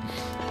bad.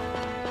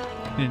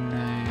 In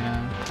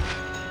a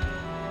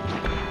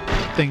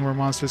thing where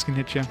monsters can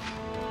hit you.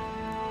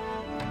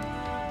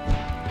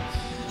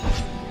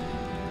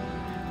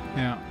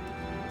 Yeah.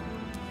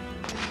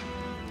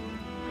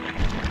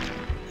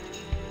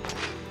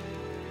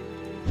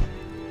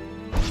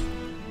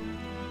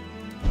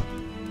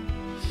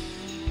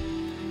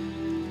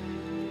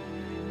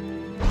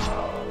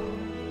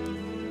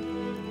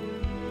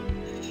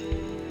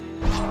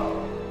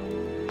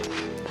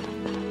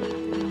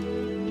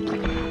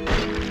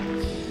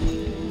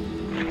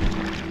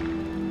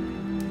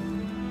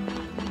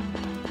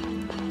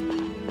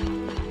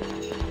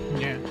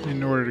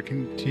 In order to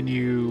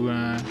continue,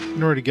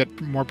 in order to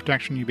get more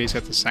protection, you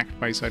basically have to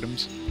sacrifice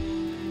items.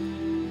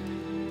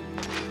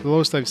 The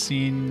lowest I've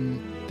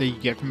seen that you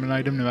get from an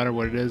item, no matter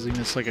what it is, even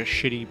if it's like a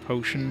shitty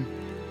potion,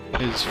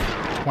 is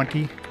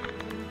 20.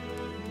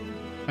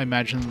 I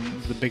imagine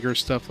the bigger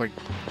stuff, like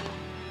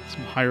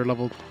some higher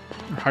level,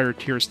 or higher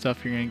tier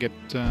stuff, you're gonna get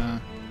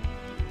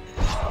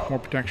more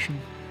protection.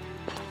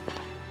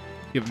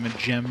 Give them a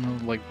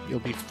gem, like it'll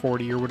be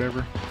 40 or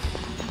whatever.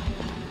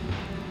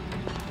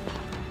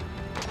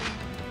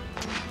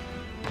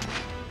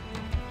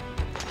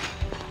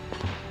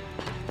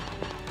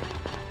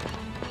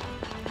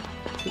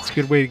 It's a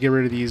good way to get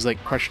rid of these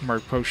like question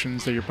mark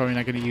potions that you're probably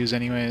not going to use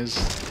anyways,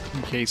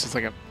 in case it's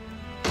like a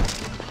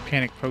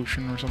panic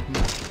potion or something.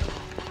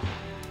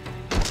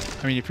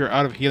 I mean, if you're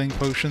out of healing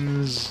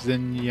potions,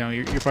 then you know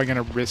you're probably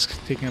going to risk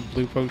taking a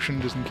blue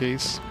potion just in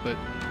case. But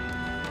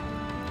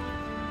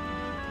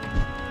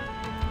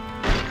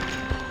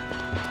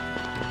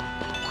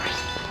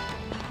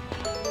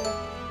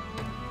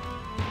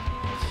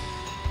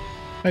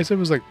I said it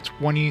was like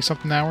 20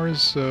 something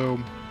hours, so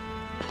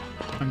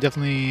I'm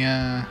definitely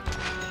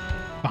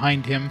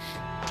behind him.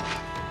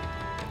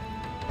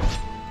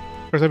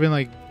 Of course, I've been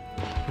like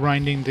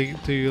grinding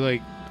to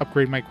like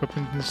upgrade my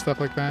equipment and stuff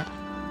like that.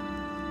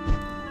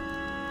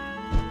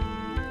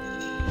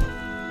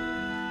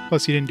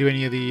 Plus, he didn't do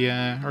any of the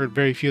or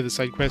very few of the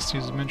side quests he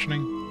was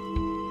mentioning.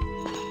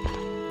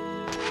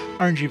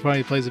 RNG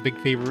probably plays a big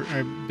favor,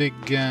 a big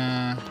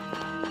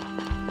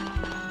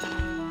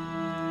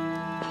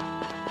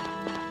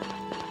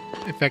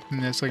effect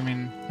in this. Like, I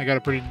mean, I got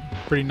a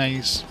pretty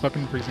nice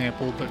weapon, for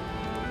example, but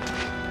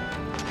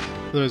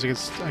otherwise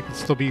I could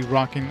still be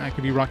rocking. I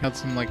could be rocking out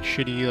some like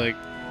shitty like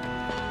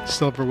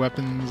silver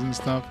weapons and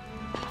stuff.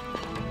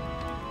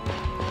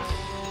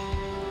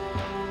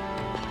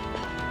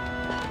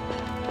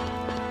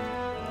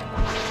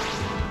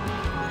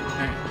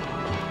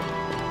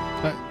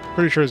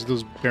 Pretty sure it's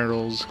those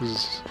barrels,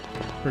 because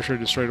pretty sure I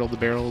destroyed all the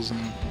barrels and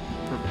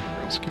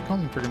barrels. Keep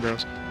calling them freaking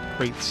barrels.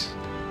 Crates,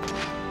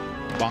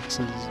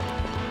 boxes.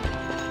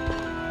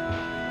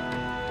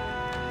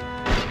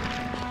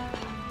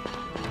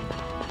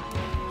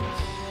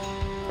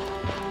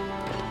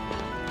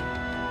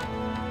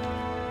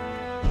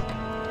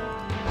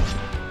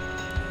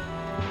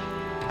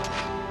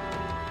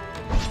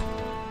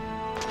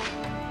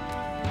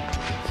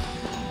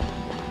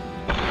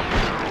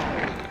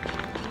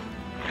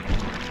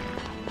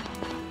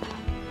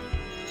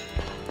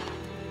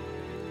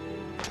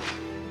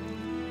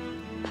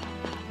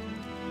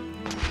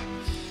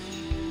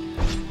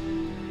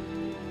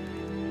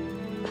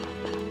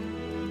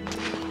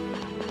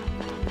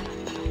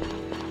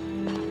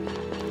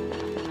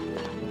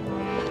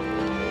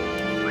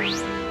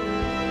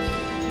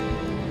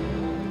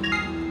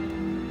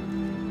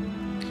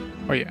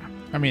 Oh yeah,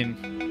 I mean,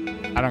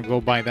 I don't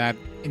go by that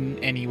in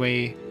any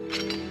way.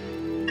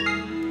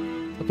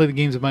 I play the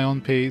games at my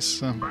own pace,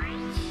 so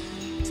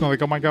it's not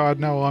like, oh my god,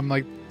 no, I'm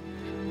like,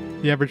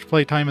 the average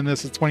play time in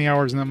this is 20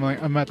 hours and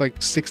I'm at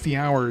like 60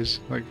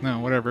 hours. Like, no,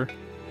 whatever.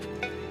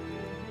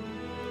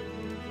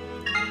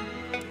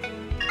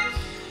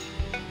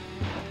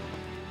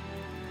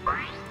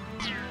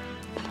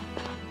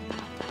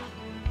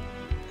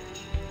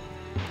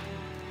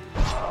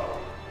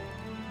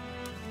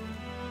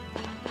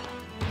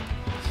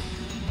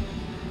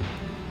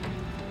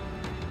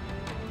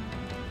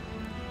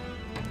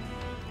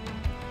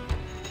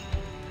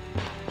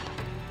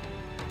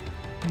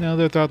 No,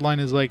 their thought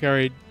line is like,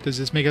 alright, does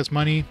this make us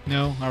money?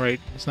 No? Alright,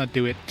 let's not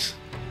do it.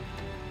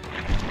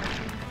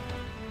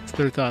 It's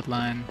their thought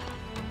line.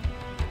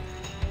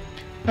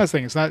 That's the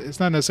thing, it's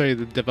not necessarily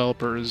the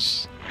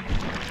developers.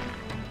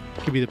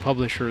 It could be the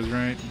publishers,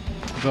 right?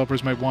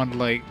 Developers might want,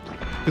 like...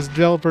 Because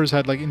developers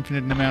had, like,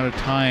 infinite amount of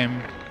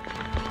time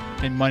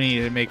and money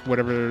to make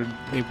whatever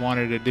they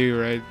wanted to do,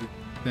 right?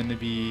 Then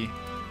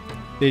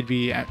they'd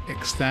be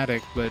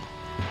ecstatic, but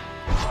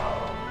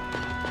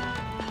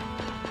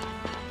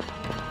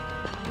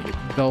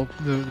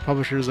the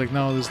publisher is like,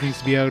 no, this needs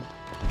to be out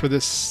for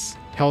this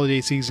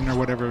holiday season or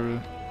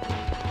whatever.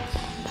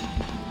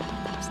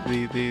 So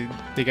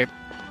they get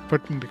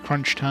put into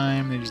crunch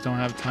time. They just don't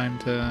have time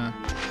to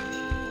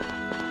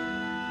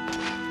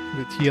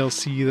the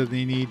TLC that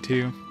they need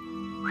to.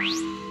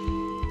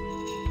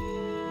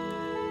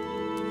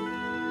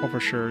 Oh, for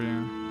sure,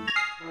 yeah.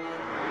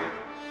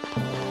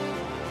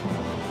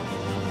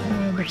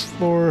 Next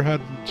floor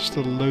had just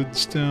a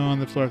lodestone.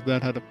 The floor after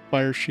that had a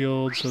fire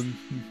shield. So the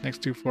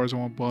next two floors I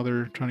won't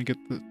bother trying to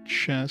get the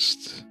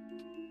chest.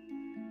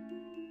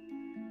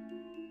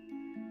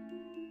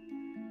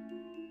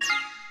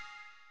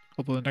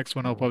 Although the next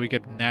one I'll probably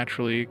get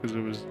naturally because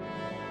it was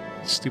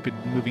stupid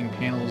moving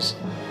panels.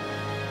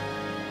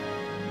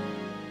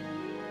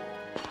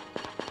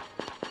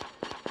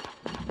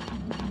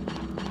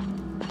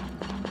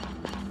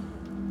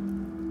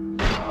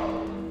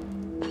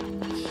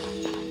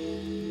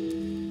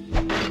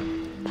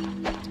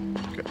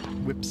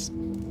 Whips.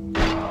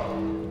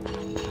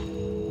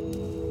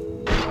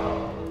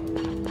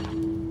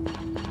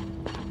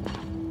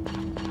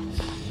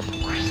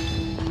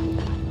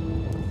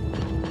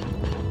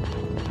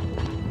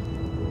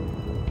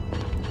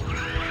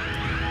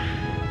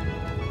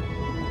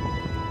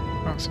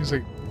 Oh, seems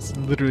like it's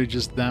literally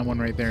just that one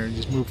right there.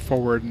 Just move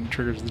forward and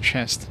triggers the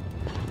chest.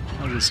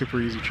 That was a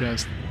super easy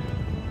chest.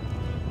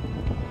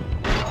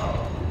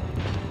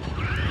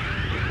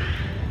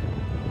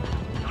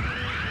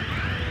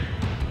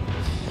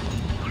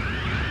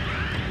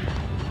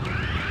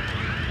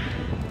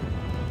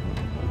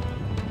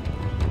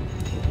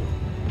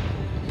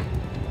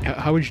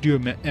 How would you do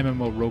an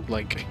MMO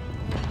roguelike?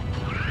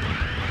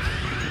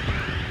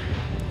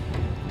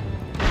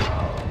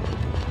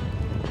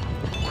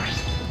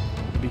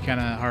 It'd be kind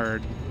of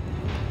hard.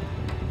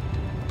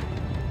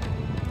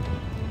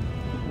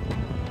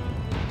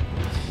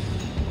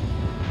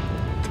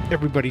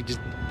 Everybody just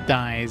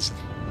dies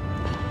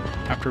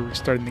after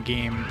restarting the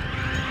game.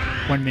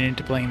 1 minute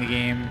into playing the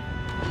game.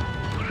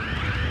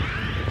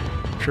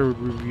 I'm sure it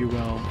would review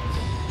well.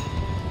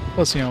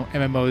 Plus, you know,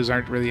 MMOs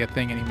aren't really a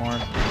thing anymore.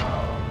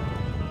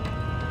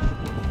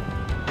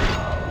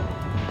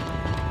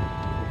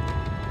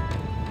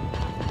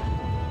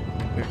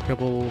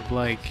 Couple of,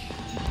 like,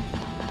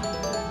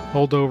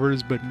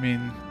 holdovers, but I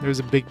mean, there's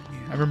a big.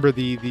 I remember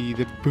the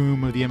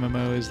boom of the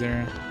MMOs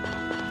there.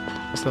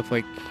 Stuff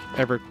like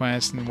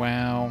EverQuest and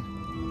WoW.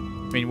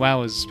 I mean, WoW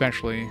was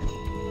especially.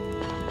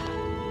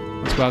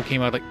 Once WoW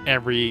came out, like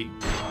every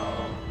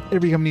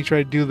company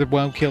tried to do the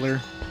WoW killer.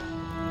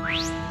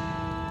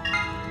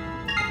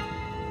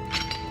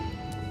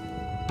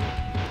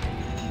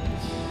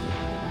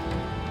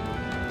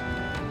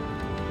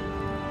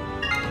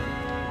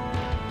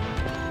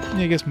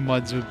 I guess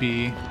MUDs would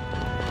be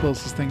the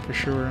closest thing for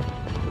sure.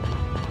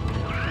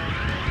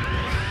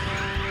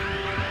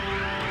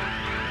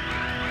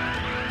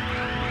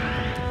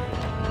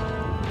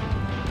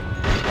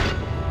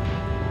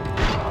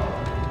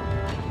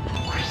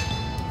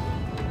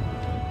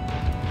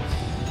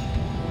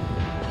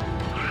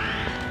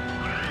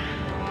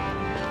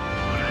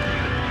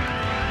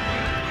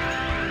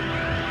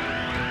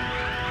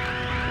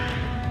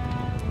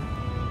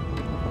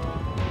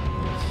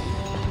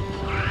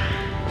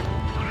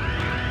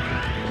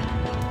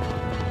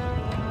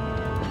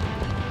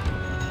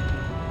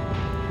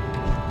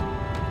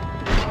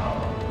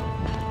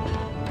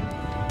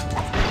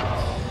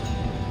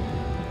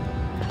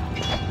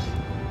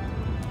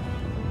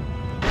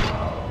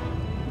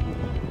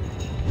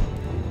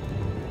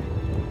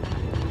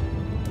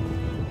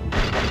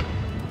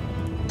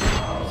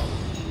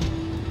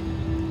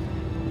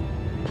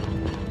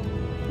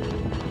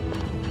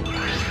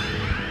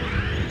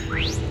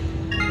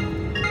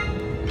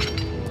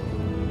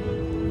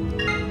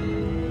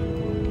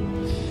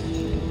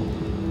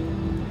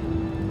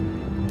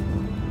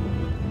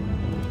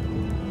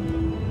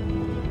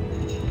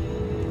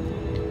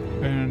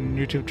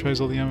 YouTube tries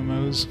all the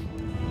MMOs.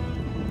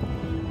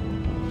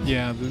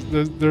 Yeah,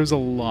 there's a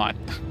lot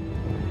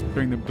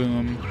during the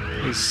boom.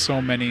 There's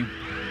so many.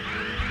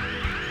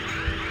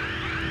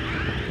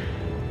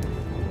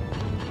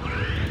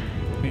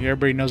 I think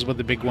everybody knows about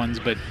the big ones,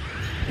 but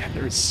yeah,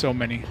 there's so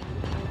many.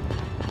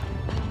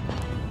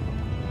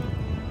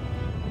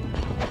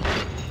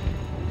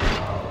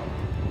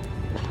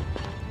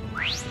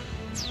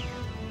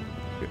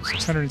 We have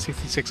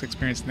 666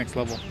 experience next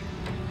level.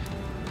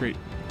 Great.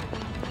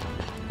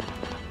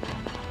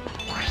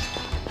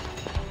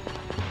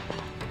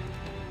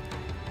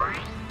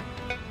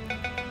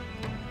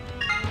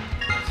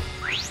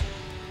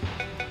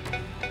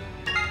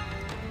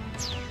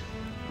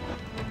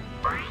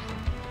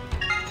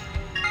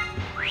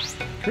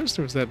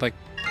 There was that, like,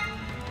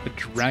 the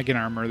dragon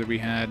armor that we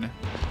had.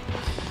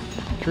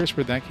 I'm curious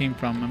where that came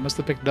from. I must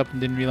have picked it up and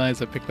didn't realize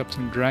I picked up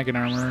some dragon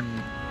armor,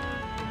 and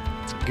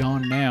it's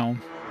gone now.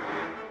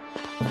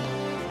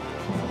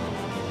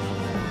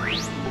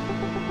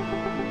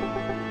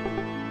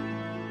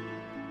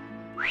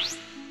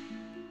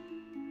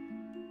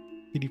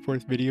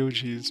 84th video,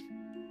 jeez.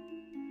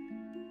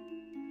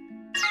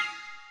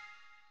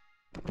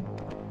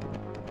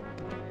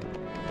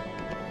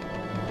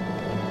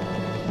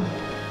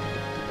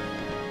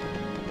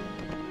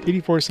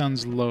 $84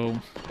 sounds low.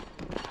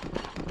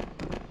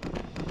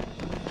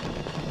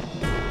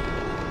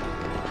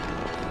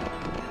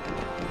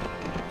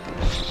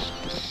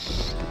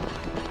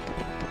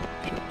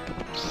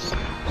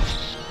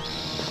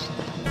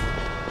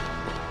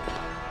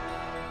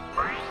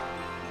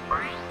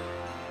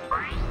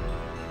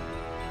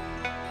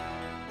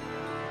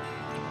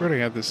 Where do I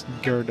have this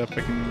guard up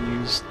I can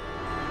use?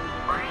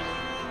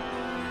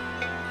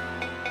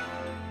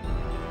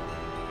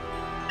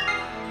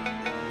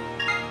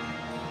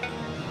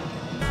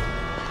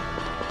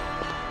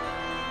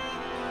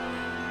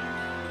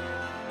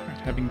 Right,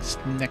 having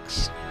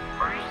snacks.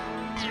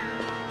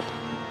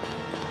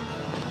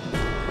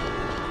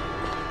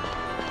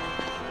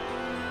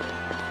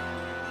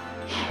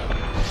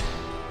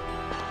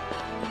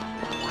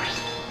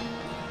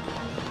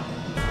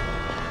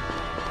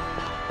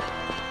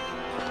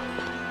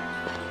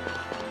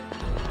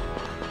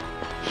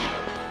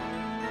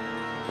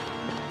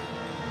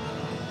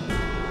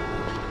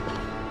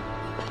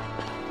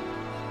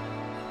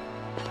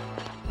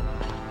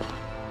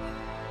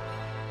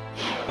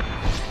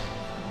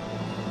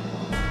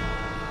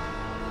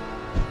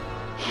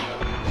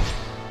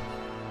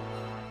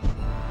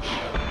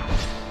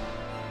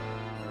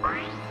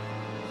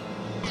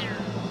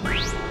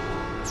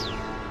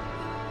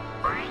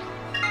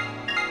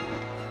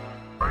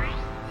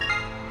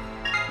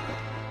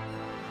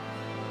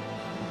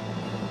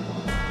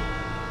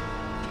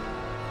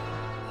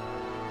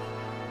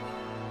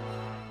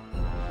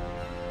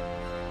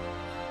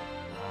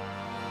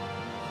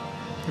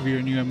 If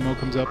your new MMO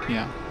comes up,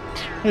 yeah.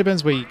 It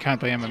depends what you kind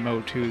of play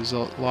MMO too. There's a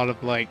lot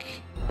of like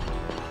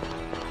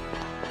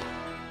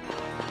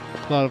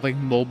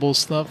mobile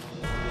stuff.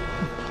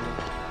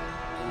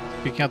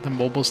 If you count the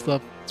mobile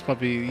stuff, it's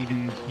probably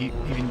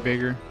even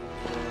bigger.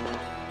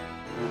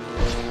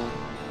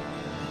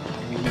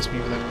 You missed me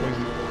with that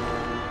poison.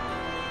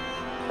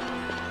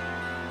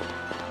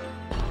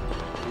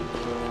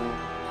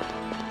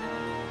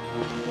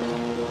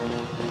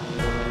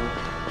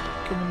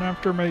 Coming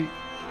after me.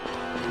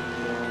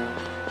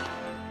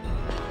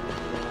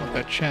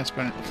 That chest,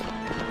 but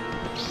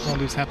I'll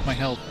lose half my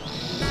health.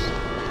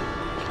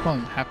 Well,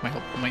 half my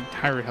health, my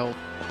entire health.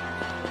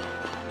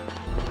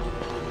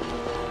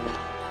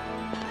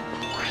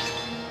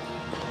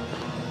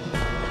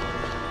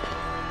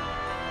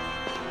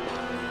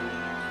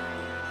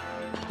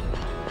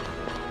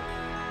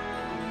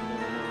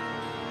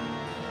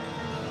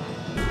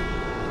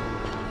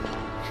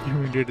 You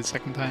redo it a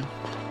second time.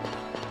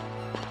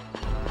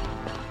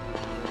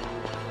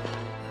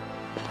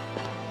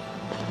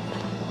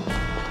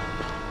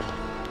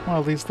 Well,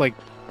 at least, like,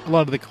 a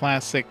lot of the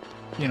classic,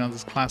 you know,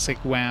 this classic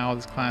WoW,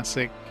 this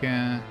classic,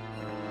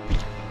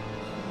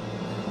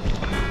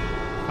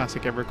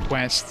 classic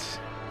EverQuest.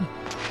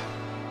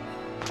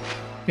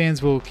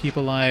 Fans will keep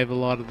alive a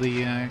lot of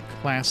the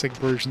classic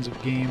versions of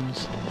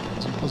games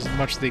as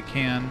much as they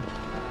can.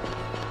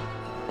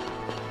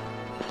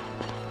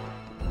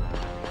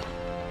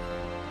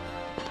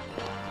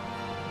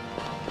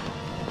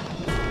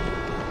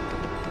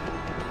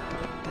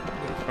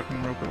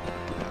 Fucking roper.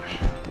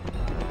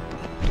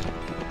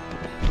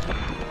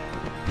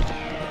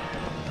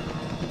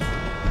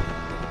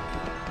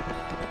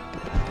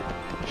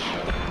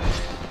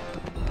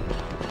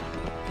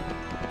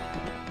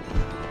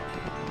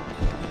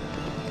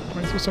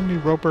 So many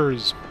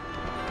ropers.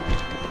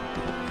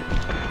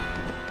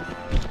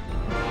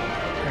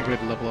 I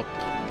could level up.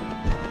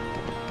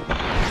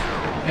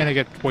 And I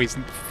get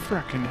poisoned.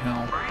 Frickin'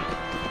 hell.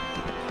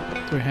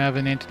 Do I have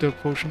an antidote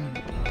potion?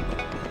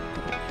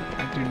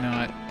 I do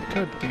not.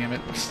 God damn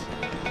it.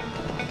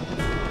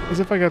 As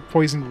if I got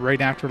poisoned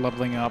right after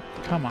leveling up.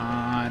 Come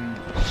on.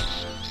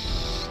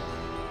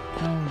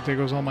 Oh, there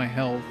goes all my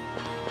health.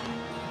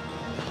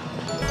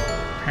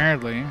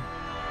 Apparently.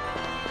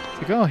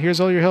 Like, oh, here's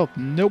all your health.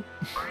 Nope.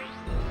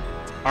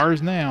 It's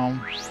ours now.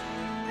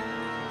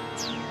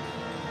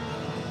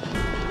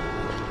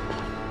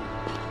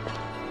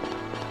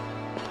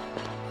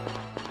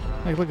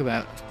 Like, look at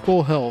that.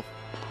 Full health.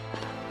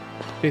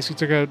 Basically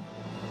took out,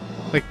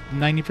 like,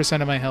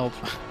 90% of my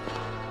health.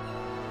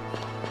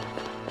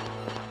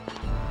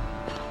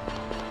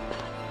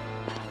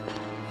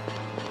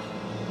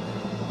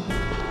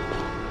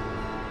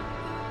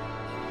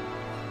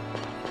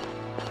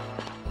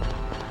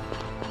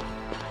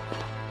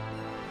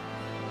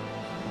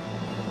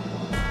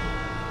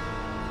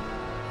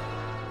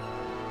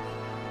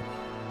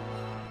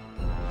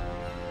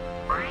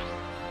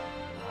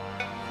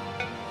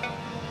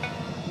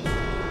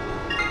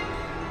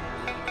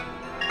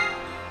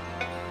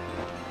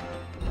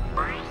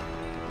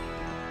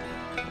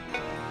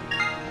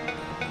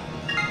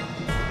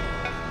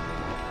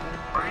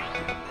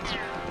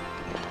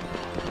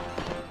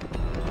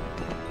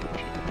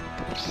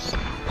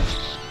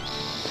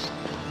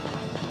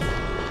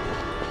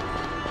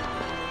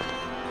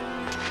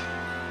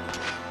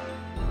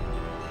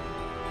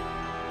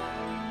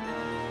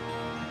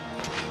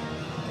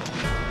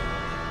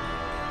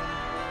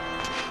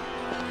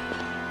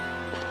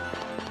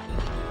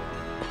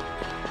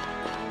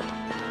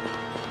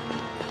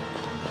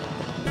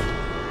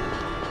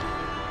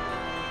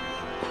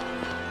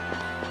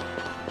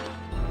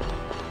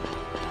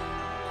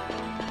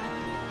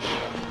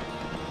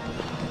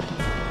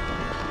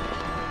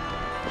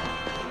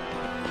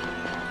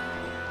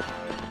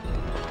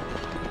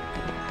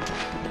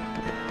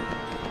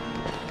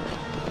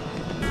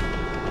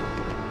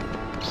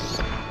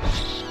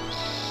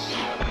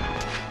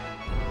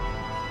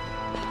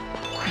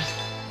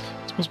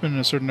 Must have been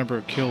a certain number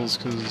of kills,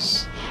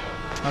 because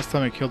last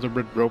time I killed a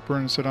red roper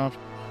and set off...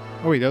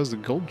 Oh wait, that was the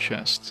gold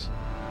chest.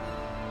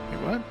 Wait,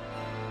 what?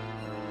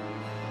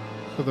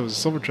 I thought that was a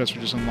silver chest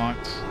we just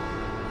unlocked.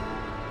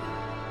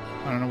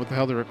 I don't know what the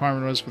hell the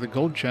requirement was for the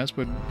gold chest,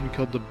 but we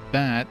killed the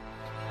bat.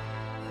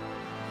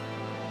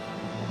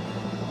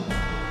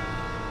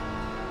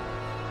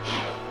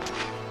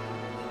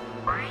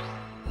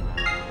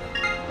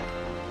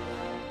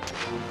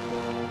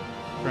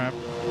 Crap.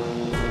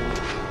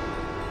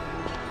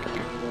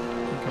 Okay.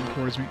 Come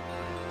towards me.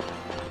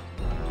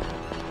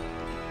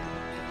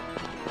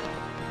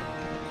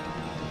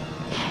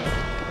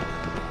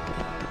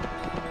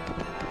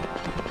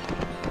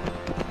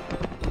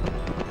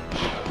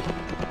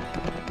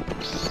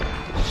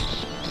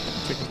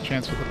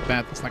 Chance with a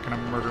bat that's not going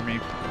to murder me.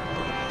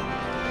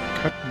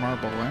 Cut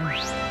marble, eh?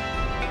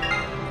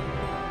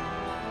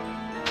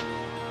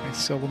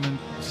 Nice element.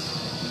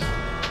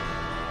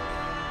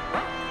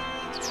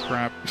 It's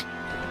crap.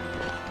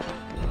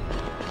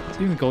 So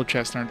even the gold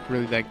chests aren't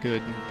really that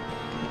good.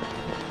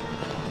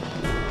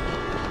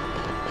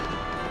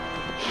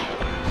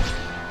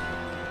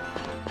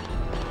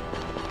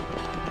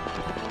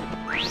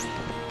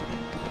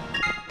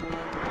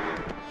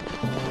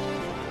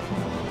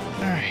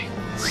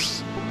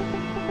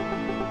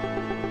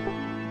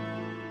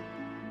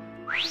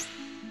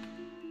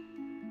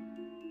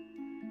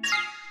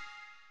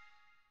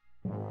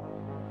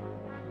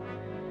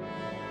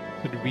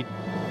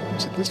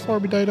 Is it this far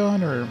we died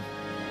on, or...?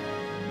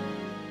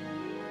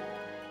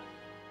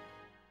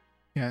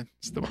 Yeah,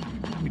 it's the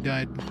one we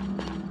died.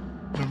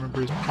 I don't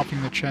remember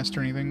popping the chest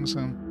or anything, so...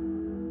 I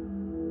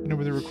know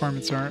where the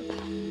requirements are.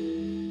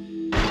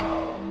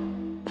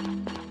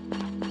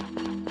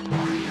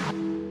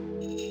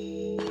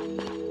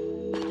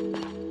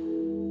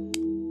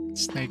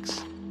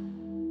 Snakes.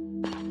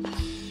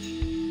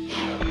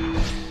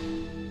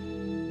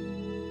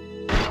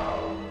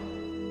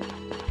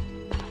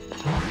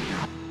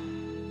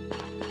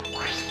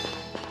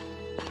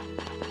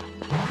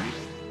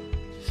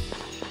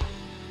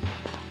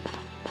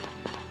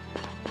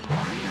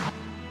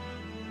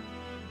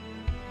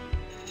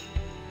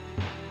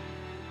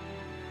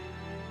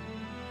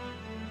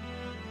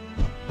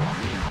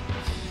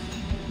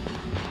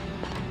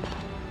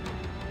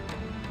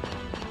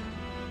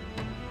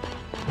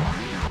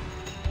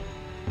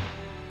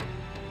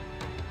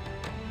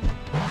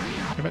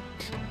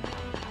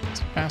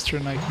 Faster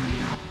than I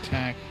can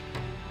attack.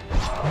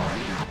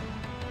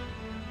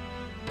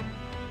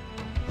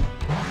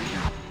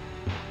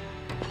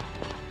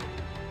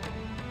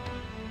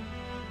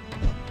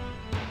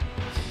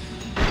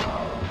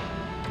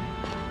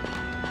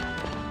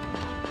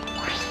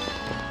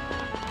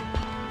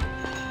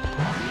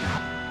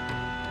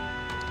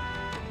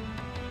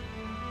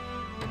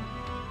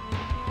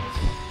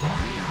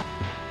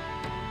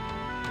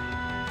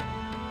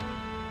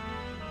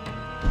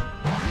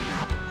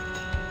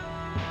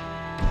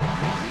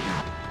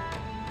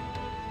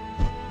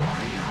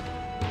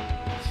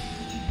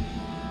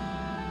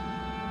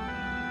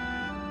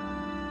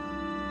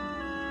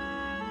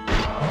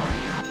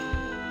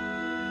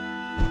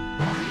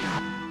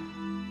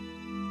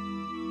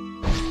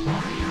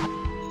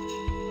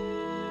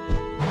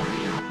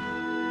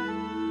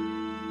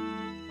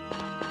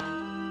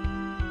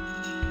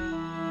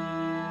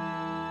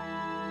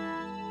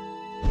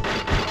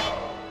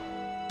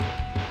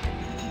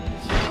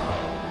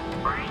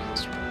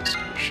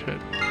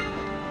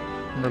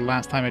 Remember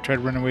last time I tried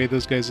to run away,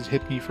 those guys had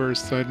hit me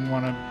first, so I didn't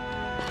want to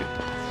get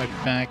my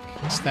back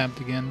stabbed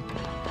again. I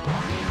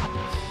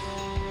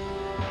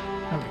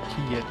don't have a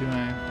key yet, do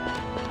I?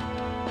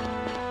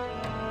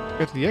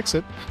 Get to the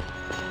exit.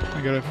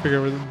 I gotta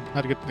figure out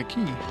how to get to the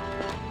key.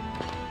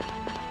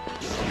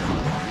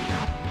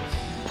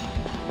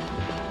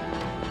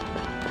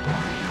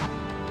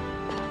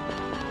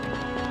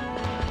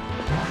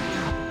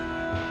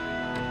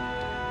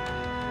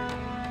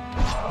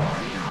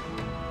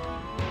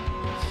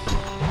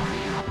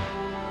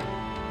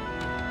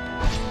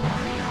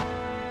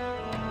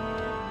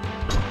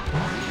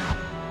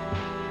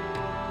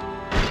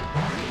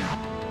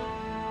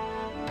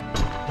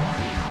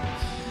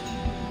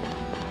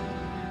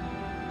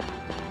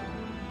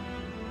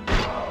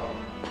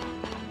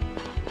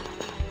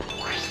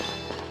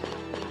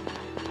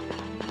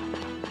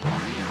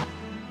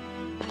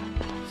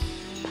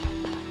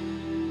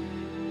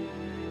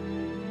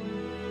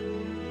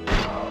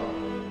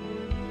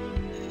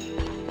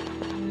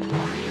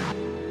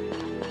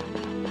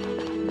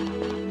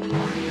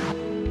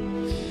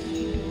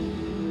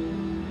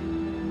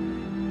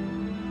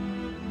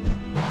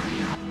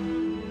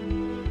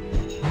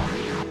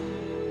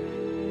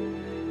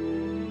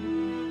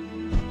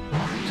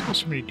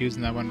 So many dudes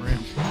in that one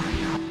room.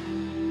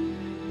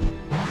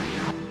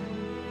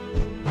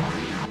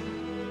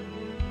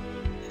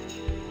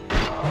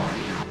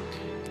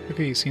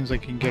 Okay, it seems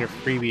like you can get a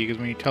freebie because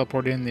when you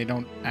teleport in, they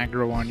don't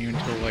aggro on you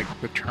until like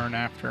the turn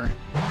after.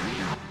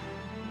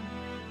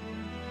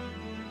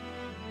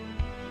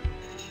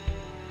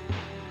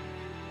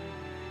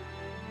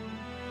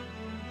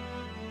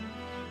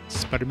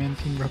 Spider-Man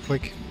team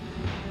replic.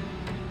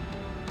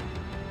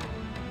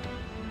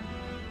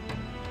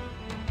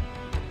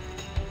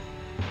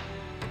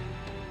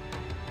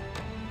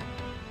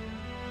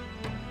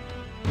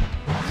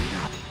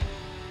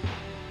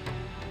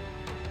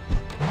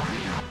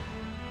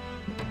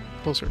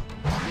 Closer.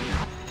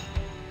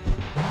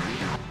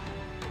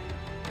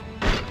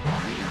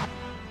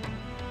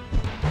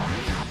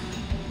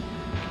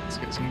 This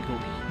guy's gonna go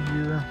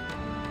here.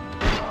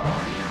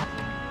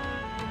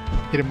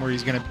 Hit him where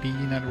he's gonna be,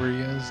 not where he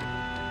is.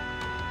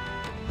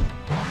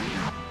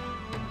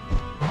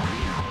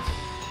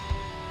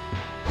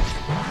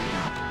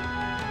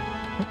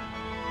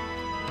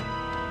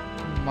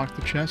 Unlock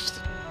the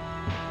chest.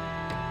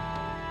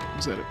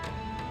 Is that it?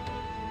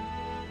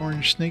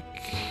 Orange snake.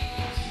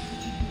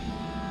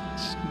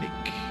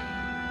 Snake.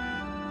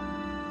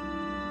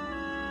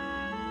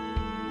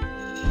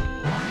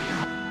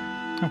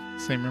 Oh,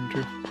 same room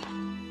too.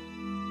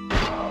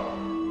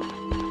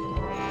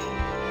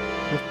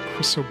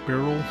 Crystal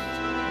barrel.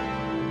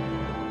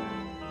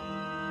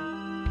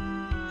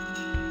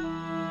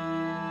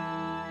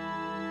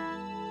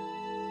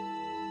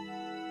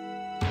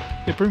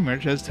 It pretty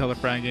much has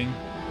telefragging.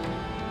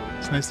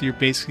 It's nice that you're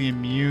basically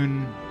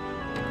immune.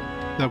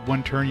 That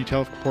one turn you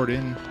teleport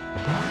in.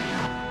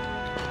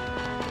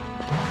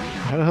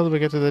 How the hell did we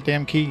get to the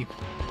damn key?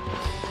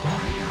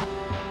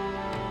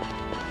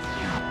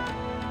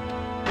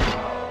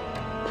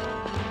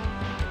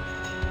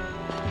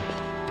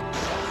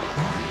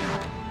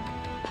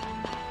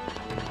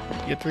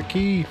 Get to the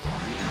key.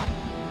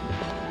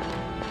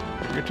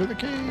 Get to the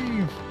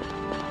key.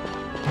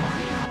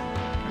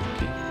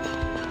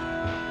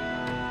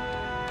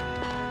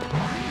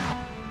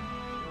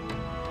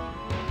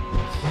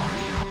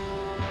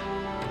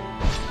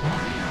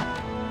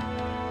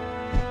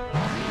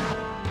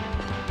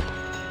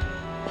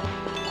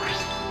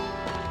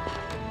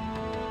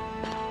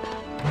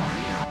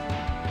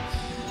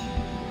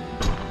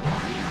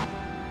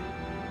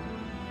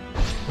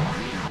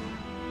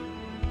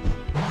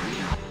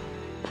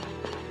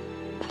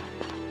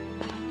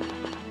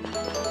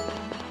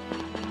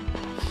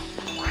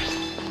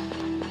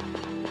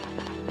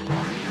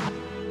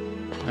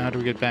 How do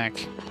we get back?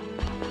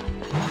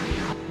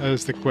 That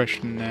is the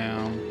question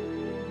now.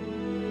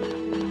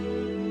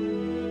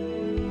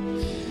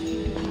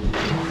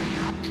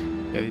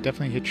 Yeah, they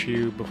definitely hit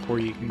you before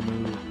you can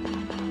move.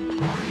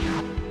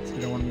 So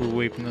you don't want to move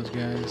away from those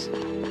guys.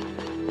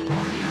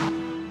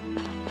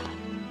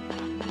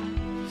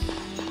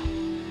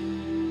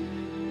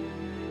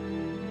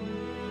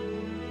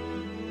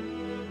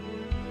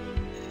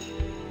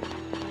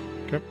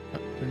 Okay,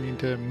 I need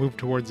to move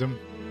towards them.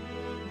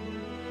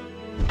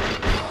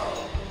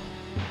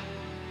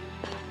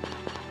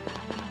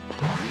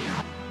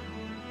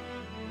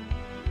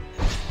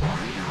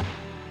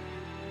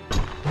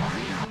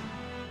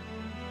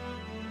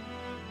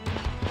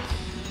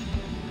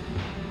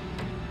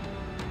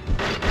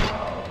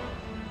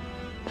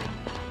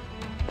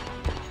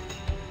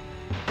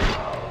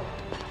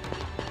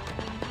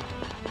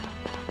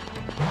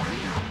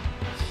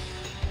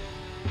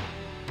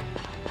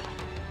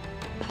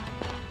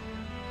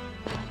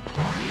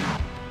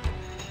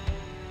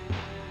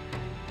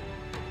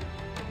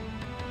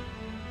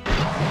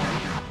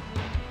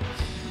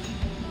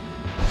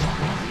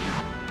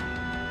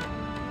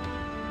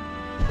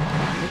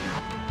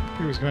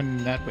 He was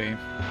going that way.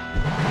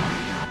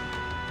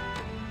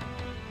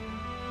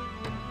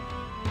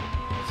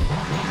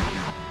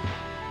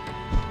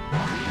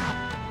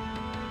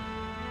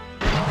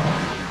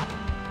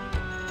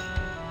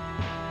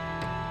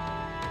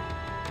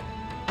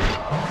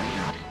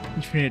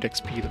 Infinite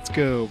XP, let's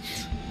go.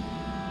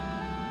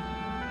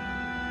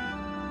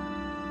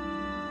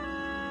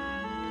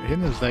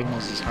 Hitting those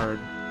diagonals is hard.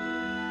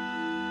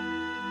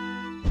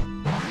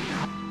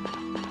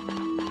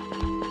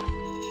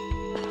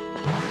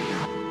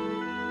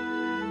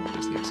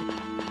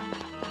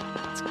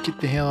 Get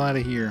the hell out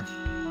of here.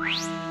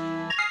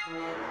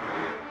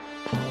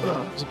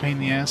 Ugh, it was a pain in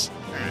the ass.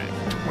 Alright,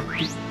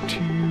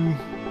 22.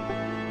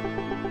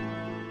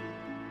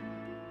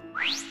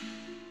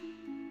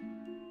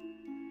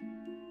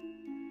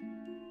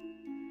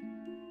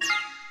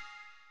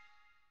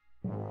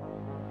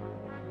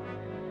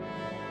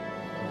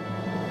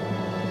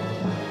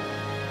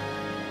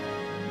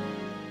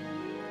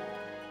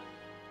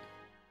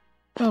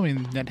 I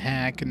mean, net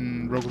hack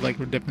and roguelike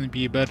would definitely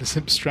be about as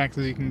abstract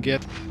as you can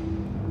get.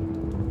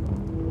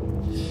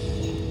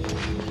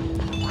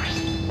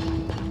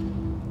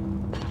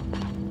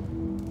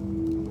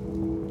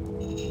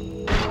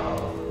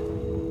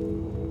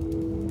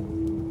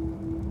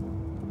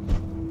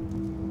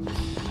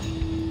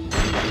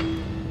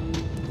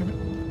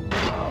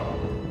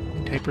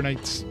 Hyper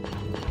Knights.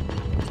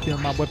 Steal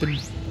my weapon.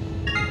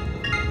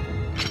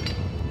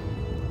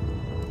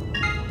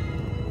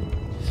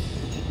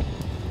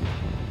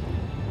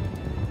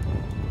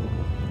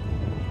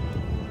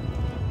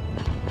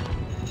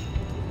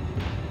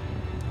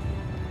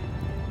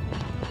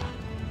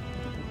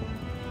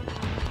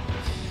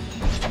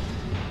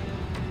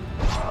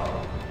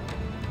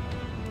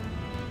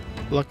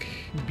 Luck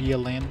be a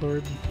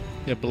landlord.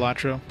 Yeah,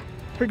 Balatro.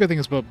 Pretty good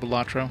things about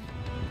Balatro.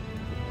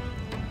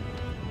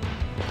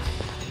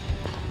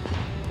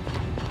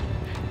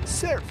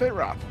 Sarah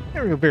Feroth,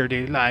 Ariel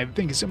Verde Live,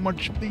 thank you so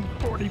much for the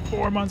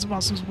 44 months of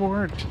awesome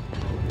support.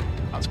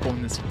 How's it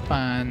going this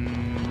fine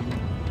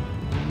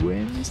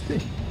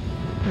Wednesday?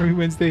 Are we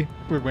Wednesday?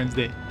 We're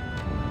Wednesday.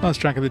 Lost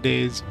track of the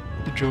days,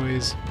 the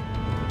joys.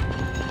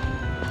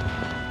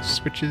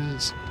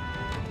 Switches.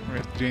 Do we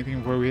have to do anything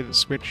before we hit the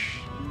switch?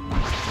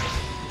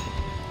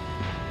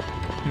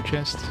 New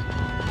chest.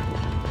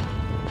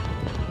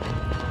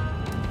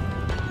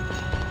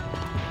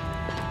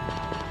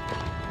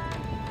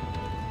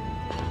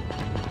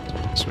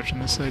 Switch on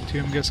this side too,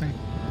 I'm guessing.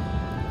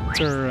 It's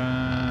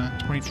our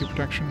 22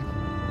 protection.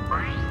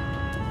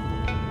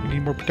 We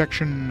need more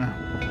protection.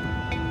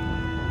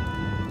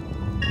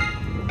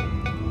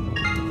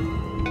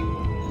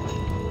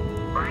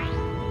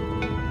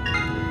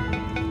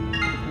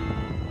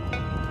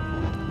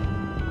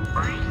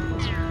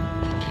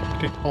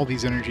 Take all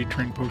these energy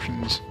train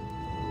potions.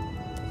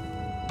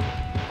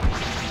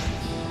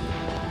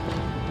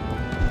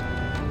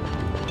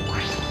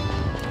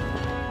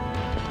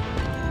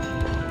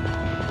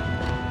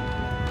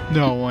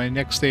 No, my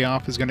next day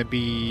off is going to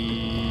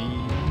be...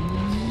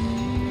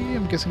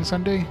 I'm guessing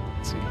Sunday?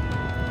 Let's see.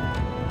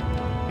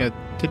 Yeah,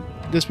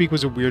 this week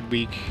was a weird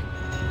week.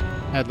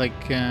 I had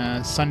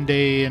like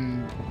Sunday,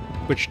 and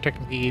which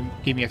technically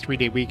gave me a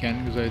 3-day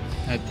weekend because I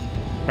had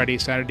Friday,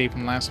 Saturday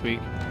from last week,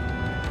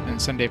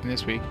 and Sunday from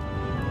this week,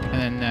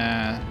 and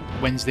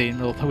then Wednesday in the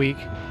middle of the week.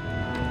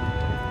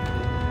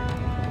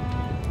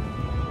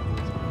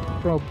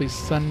 Probably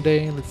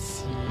Sunday. Let's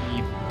see.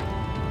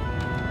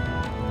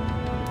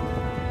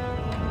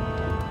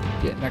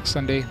 Yeah, next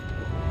Sunday.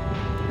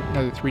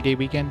 Another 3-day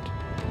weekend.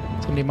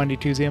 Sunday, Monday,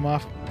 Tuesday I'm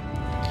off.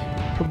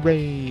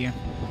 Hooray!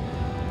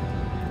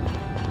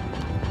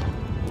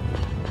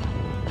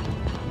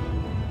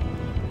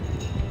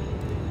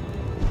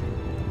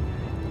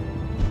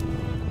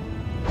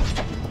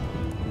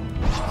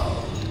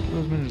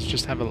 Those minions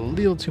just have a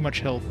little too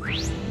much health.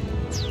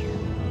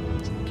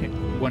 Can't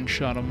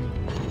one-shot them.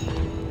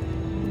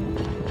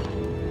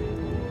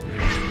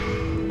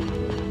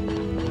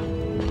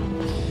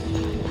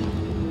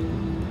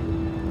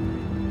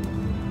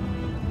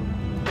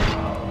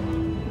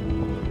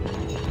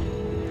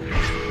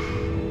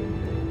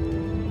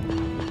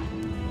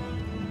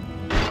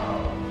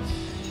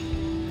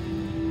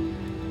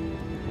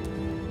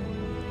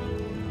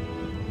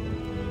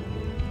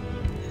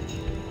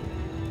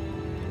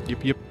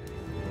 Yep.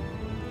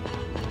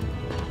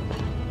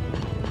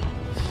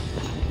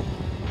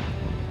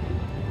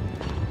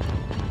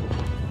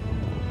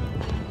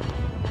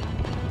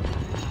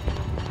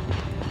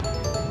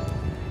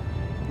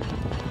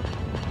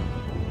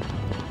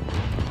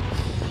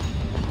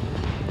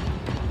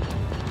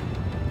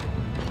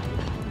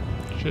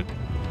 Shit.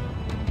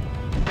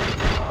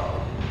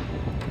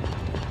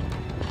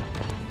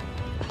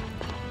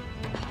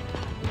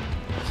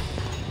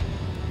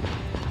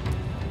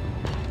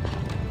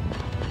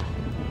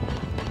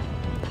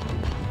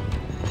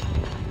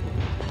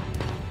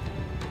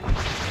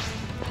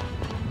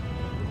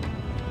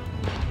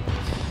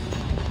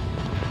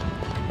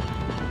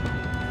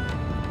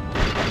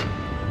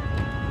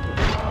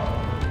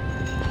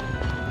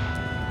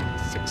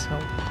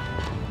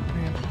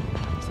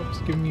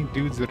 Giving me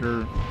dudes that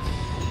are...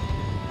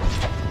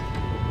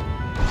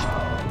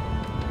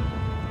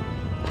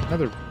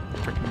 Another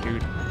freaking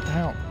dude. What the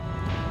hell?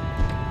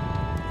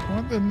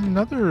 What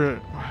another...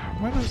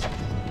 What is...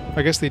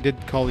 I guess they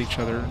did call each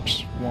other.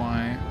 Just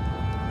why?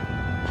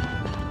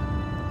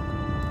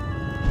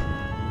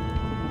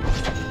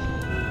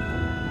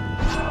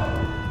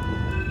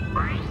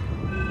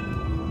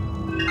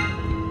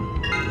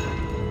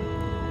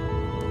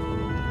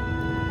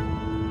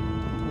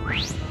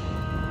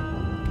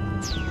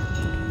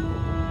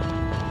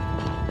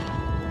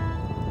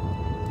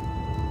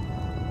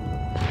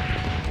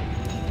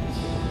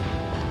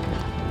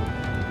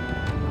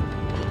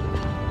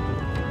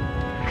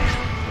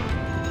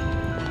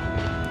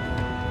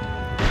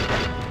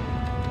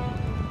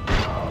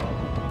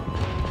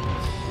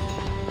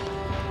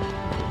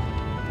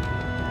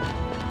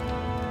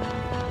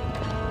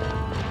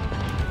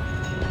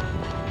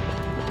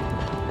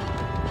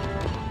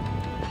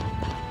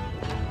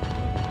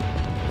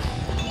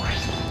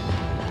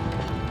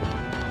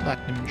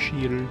 Platinum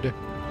shield.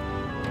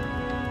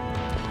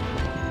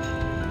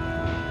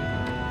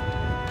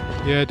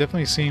 Yeah, it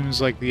definitely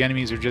seems like the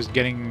enemies are just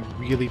getting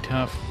really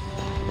tough.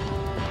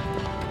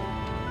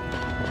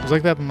 It was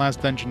like that in the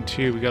last dungeon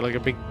too. We got like a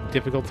big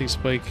difficulty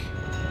spike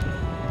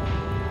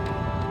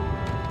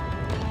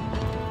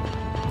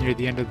near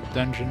the end of the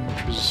dungeon,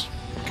 which was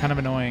kind of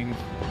annoying.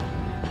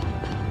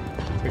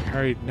 It's like,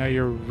 alright, now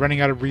you're running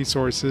out of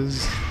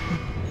resources.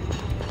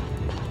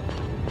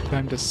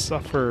 Time to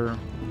suffer.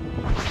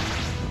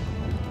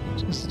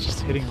 Just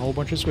hitting a whole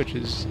bunch of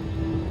switches.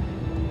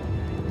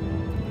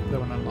 That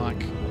one unlock.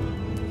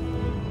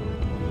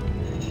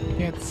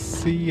 Can't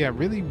see. I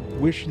really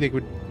wish they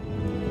would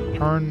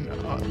turn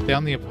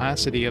down the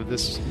opacity of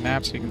this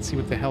map so you can see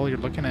what the hell you're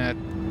looking at.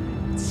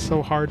 It's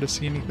so hard to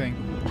see anything.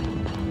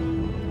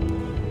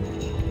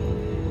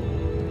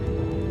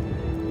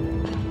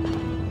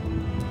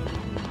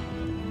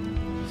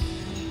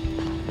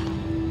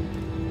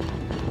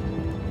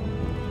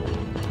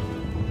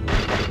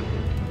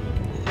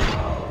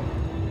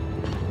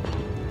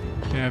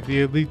 Yeah, if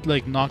you at least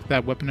like knock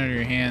that weapon out of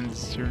your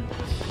hands, you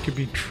could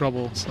be in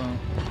trouble. So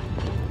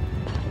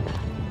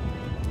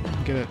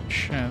get a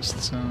chest.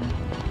 So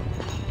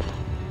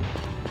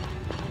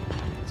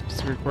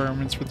specific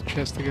requirements for the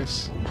chest, I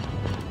guess.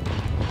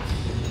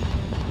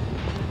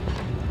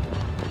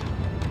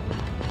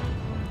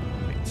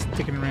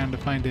 Sticking around to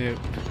find out.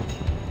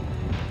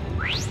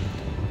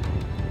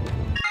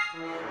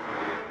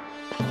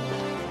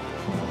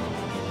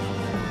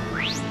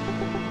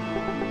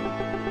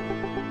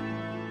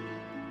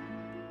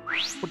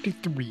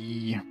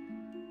 Yeah,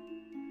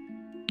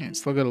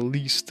 still got at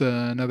least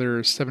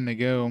another 7 to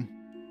go.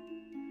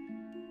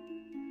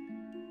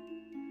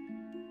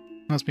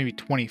 That's maybe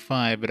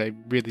 25, but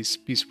I'd really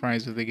be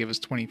surprised if they give us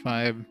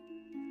 25.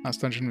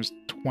 Last dungeon was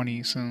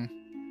 20, so...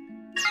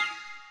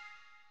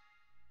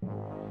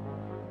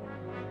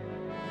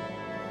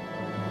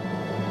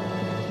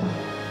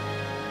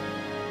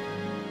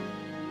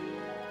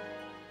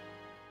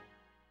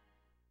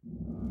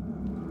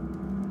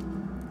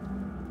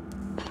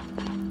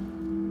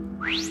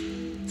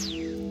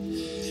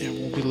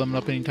 leveling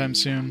up anytime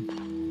soon.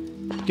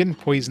 Getting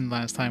poisoned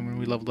last time when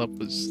we leveled up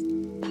was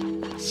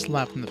a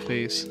slap in the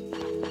face.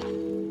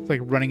 It's like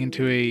running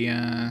into a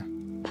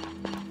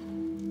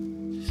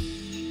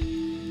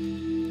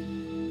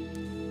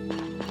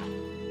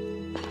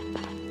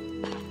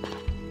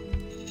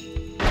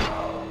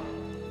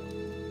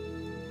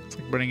it's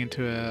like running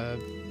into a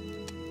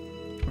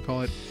what do we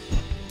call it?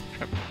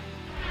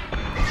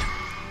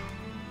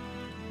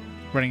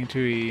 Running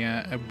into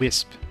a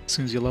wisp as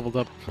soon as you leveled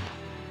up.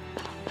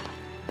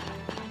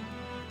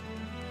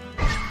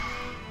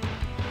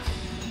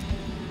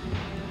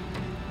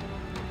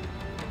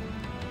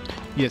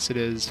 Yes, it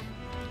is.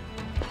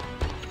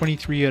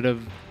 23 out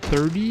of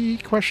 30,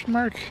 question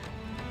mark?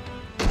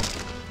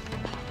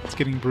 It's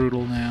getting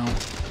brutal now.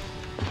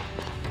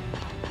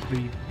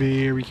 Be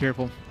very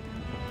careful.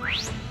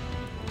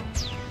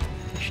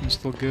 Mission's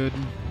still good.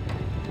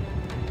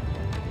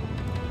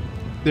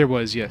 There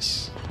was,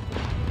 yes.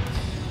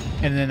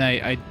 And then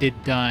I did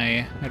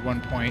die at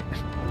one point.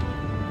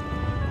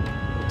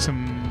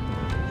 Some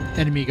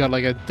enemy got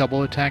like a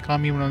double attack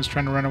on me when I was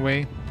trying to run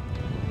away.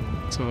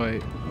 So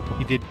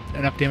he did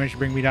enough damage to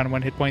bring me down to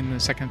 1 hit point, and the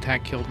second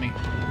attack killed me.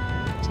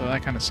 So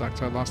that kind of sucked.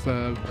 So I lost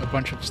a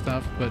bunch of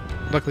stuff, but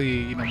luckily,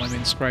 you know, my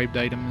inscribed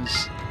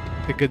items,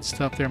 the good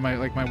stuff there,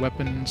 my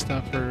weapon and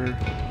stuff are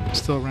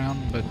still around,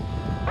 but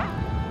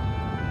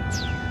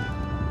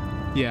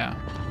yeah.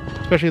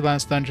 Especially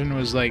last dungeon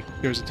was like,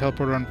 there was a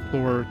teleporter on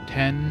floor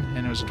 10,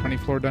 and it was a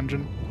 20-floor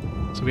dungeon.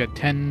 So we had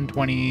 10,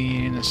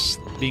 20, and this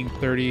being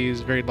 30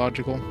 is very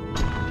logical.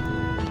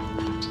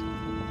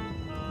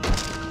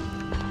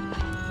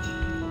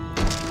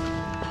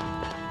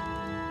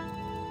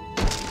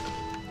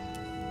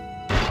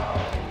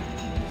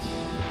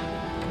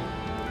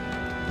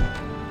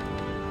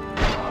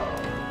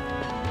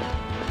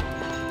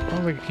 As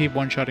long as I can keep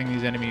one-shotting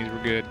these enemies,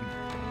 we're good.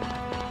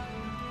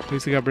 At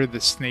least I got rid of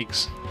the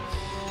snakes.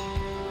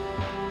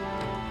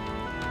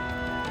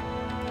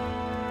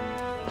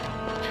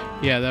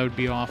 Yeah, that would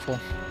be awful.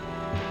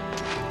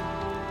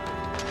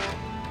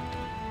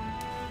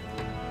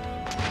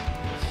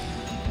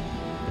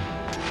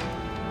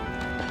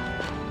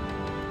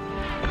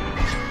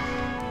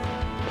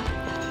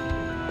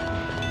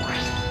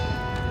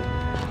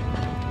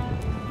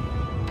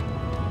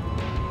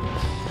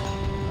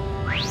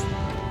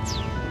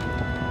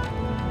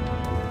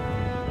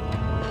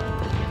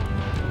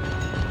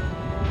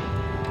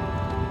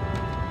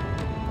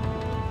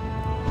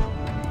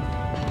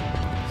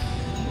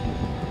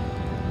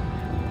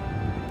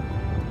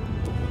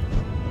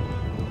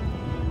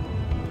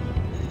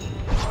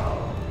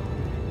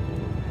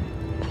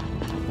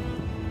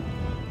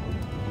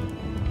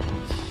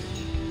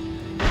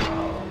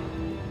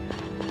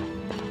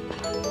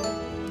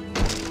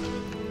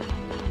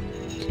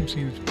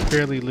 Seems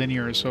fairly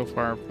linear so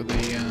far for the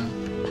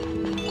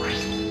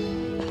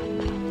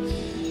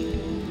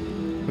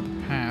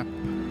path.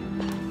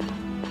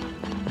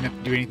 Don't have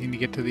to do anything to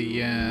get to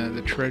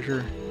the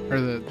treasure or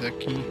the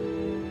key.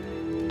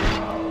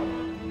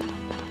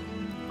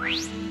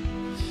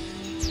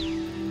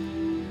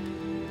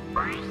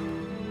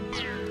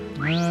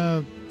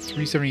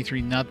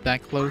 373, not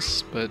that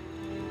close, but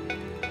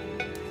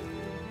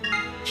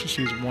let's just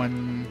use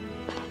one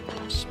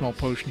small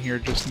potion here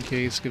just in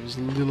case. Give us a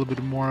little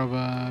bit more of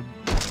a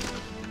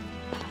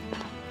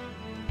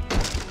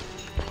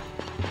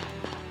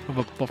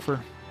buffer.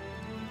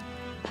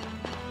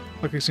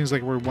 Luckily, it seems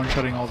like we're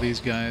one-shotting all these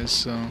guys,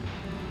 so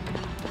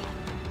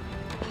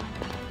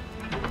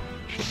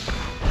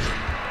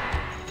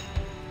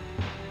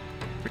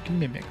freaking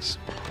mimics.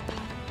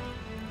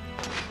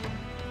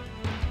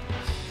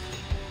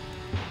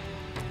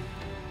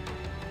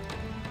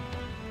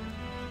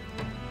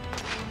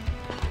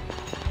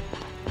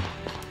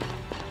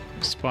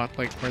 spot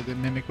like where the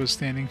mimic was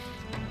standing.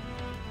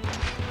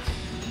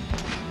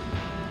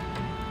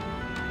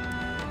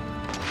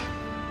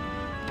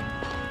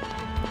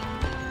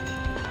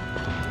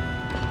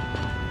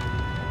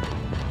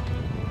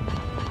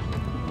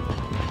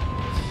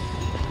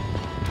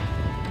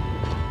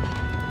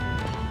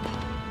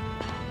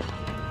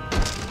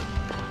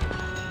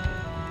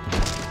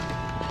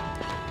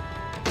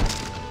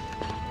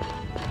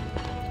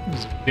 It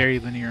was very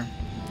linear.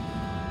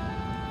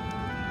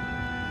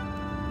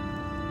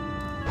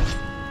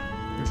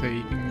 So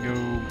you can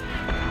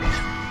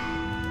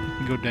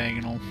go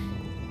diagonal.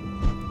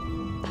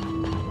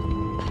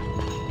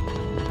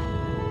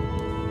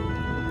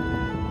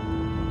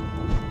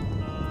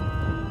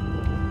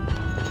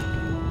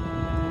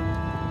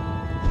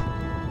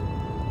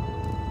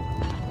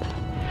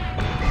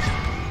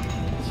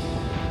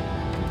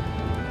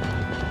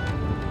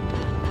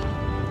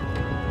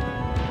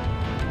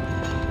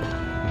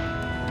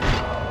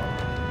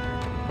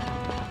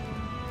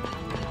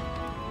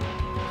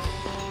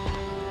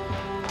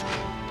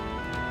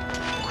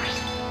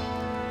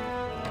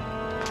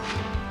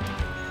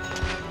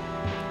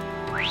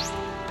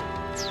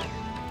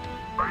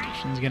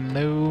 Getting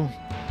low.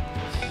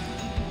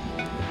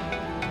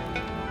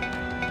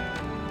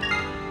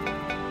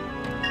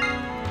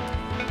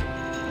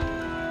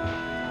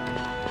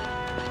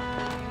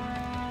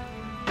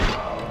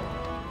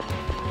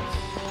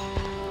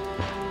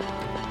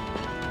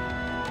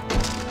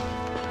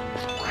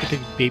 I take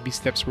baby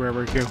steps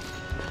wherever I go.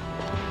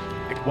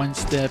 Like one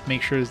step,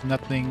 make sure there's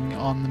nothing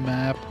on the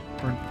map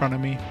or in front of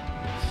me.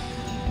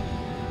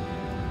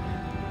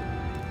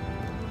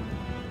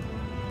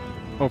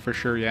 Oh, for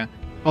sure, yeah.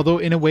 Although,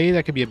 in a way,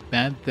 that could be a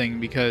bad thing,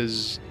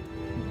 because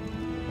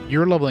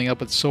you're leveling up,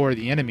 but so are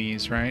the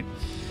enemies, right?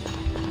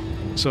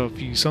 So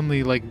if you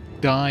suddenly, like,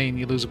 die and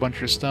you lose a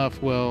bunch of stuff,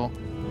 well,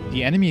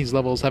 the enemies'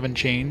 levels haven't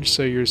changed,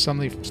 so you're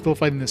suddenly still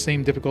fighting the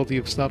same difficulty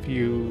of stuff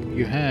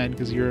you had,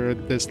 because you're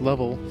at this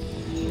level.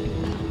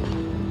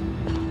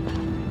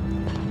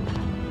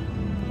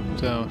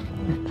 So,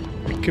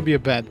 it could be a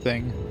bad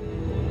thing.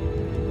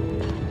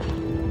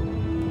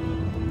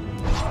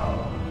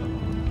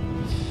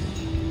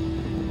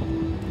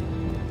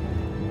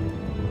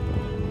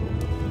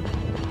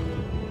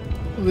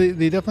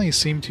 They definitely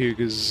seem to,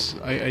 because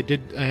I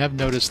have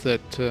noticed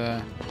that.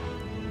 I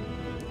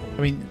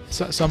mean,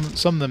 some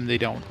of them they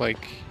don't.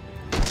 Like,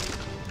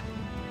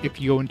 if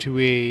you go into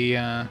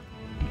a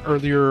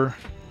earlier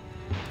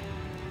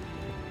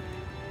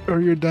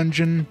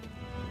dungeon,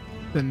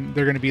 then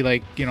they're gonna be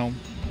like, you know,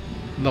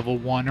 level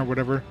 1 or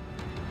whatever.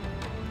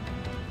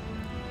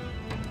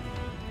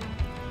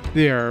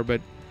 They are, but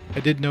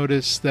I did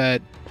notice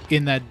that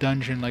in that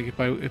dungeon, like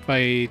if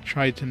I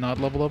tried to not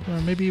level up,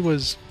 or maybe it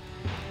was.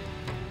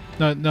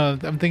 No,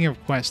 I'm thinking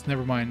of quest.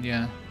 Never mind.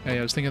 Yeah, I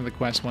was thinking of the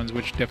quest ones,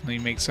 which definitely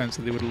makes sense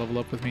that they would level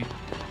up with me.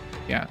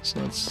 Yeah, so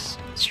that's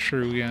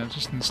true. Yeah,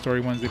 just in the story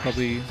ones, they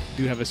probably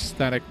do have a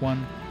static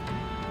one.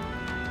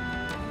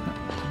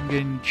 I'm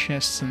getting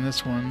chests in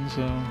this one,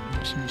 so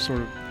some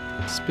sort of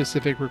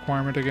specific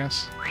requirement, I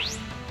guess.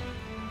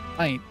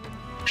 I ain't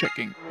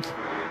checking.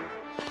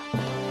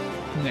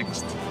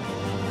 Next.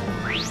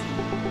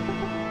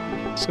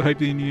 So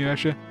hyped in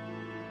Inuyasha.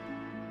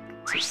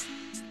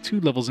 2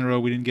 levels in a row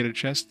we didn't get a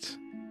chest.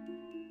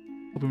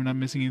 Hoping we're not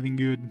missing anything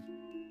good.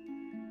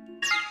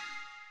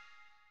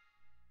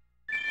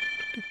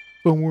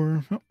 Bone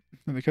war. Oh,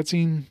 another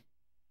cutscene.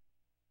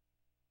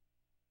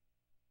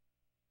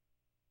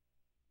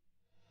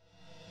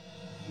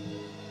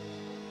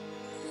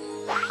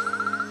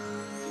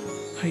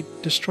 I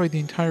destroyed the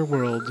entire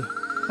world.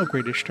 Oh,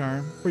 great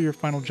Ishtar, for your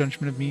final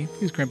judgment of me,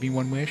 please grant me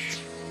one wish.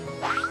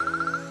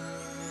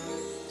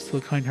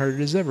 Still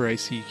kind-hearted as ever, I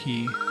see,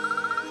 Key.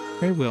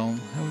 Very well,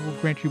 I will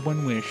grant you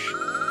one wish.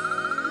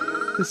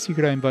 This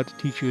secret I am about to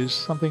teach you is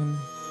something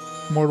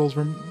mortals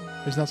were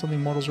not something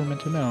mortals were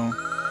meant to know.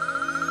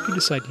 If you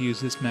decide to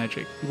use this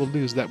magic, you will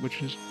lose that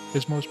which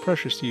is most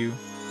precious to you.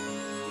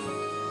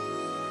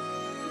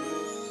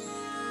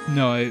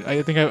 No,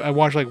 I think I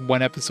watched like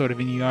one episode of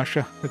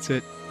Inuyasha. That's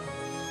it.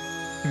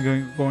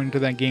 I'm going to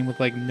that game with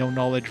like no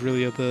knowledge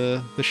really of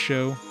the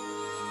show.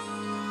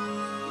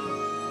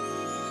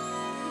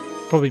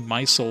 Probably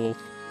my soul.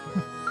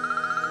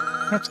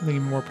 Perhaps something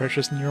even more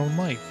precious than your own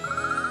life.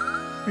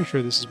 Are you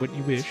sure this is what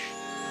you wish?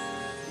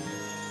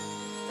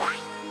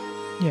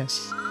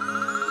 Yes.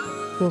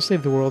 If it'll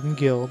save the world and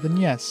Gil, then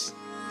yes.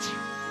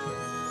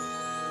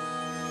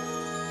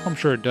 I'm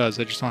sure it does,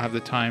 I just don't have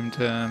the time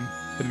to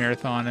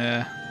marathon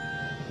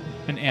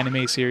an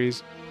anime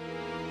series.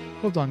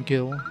 Well done,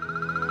 Gil.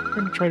 We're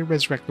going to try to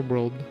resurrect the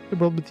world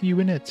with you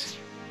in it.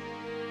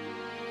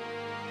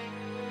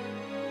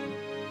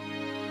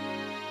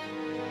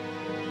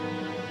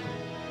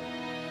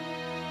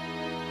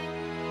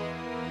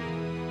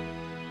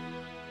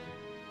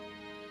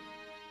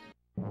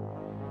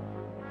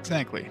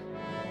 Exactly.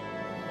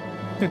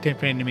 No time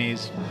for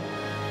enemies.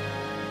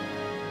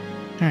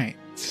 Alright.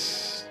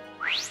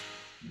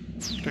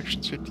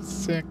 Production's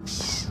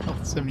 56.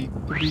 Health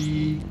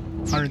 73,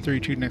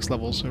 132 next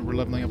level, so we're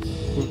leveling up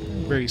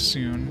very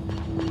soon.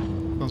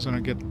 I was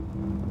gonna get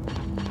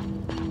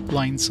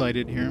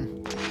blindsided here.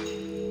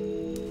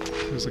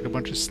 There's like a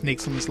bunch of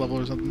snakes on this level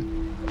or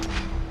something.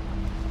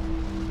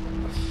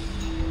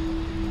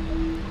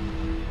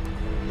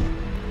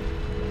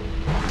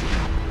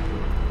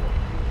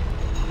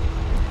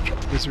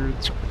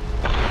 Wizards.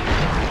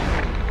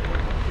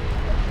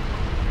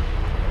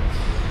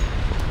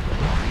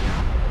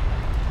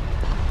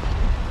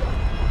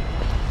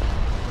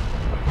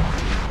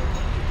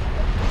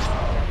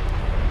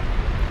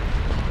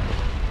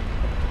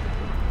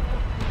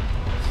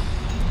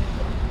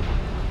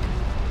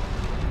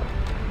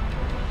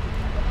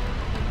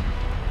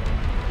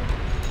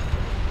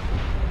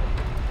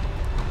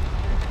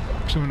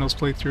 Someone else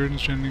played through it and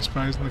is genuinely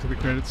surprised and look at the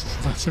credits.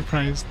 Not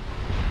surprised.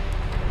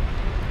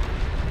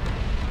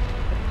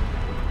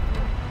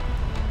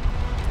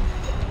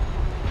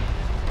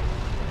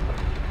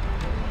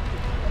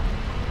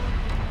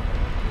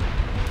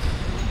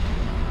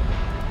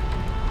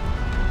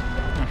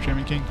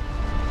 Shaman King.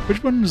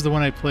 Which one was the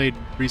one I played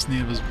recently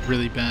that was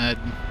really bad?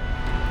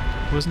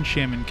 It wasn't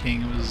Shaman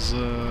King, it was,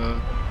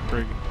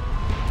 frig.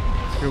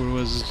 I forget what it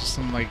was, just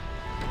some, like,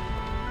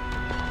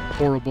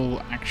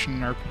 horrible action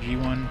RPG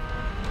one.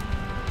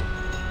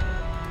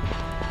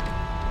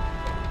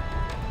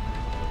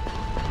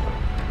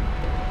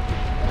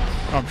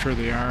 Oh, I'm sure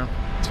they are.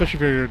 Especially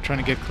if you're trying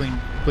to get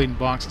clean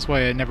box. That's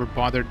why I never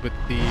bothered with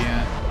the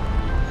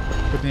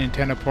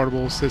Nintendo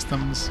portable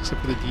systems,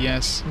 except for the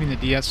DS. I mean, the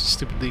DS was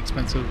stupidly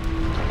expensive.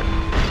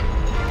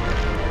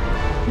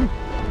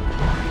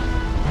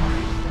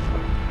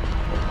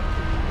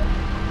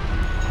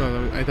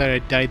 So I thought I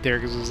died there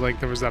because it was like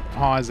there was that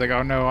pause, like,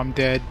 oh no, I'm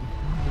dead.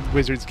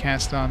 Wizards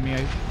cast on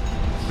me.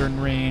 They're in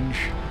range.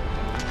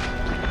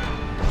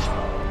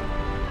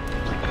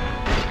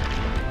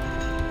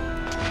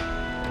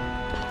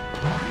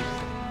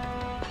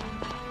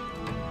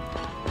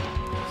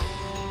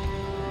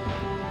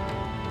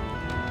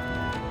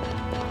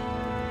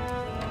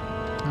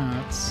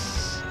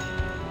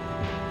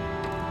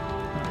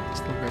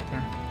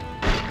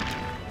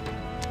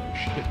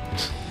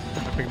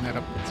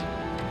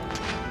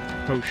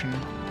 Potion.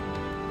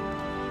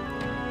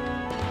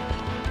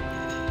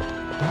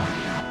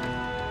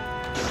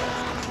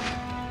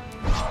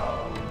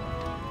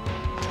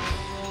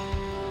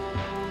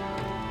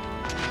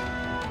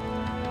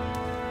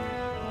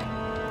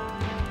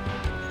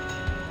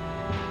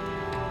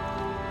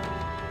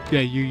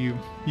 Yeah, Yu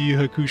Yu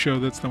Hakusho,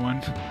 that's the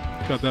one.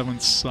 God, that one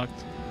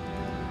sucked.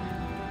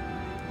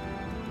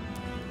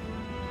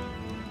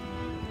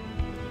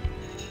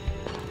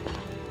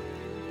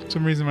 For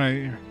some reason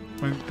when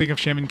I think of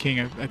Shaman King,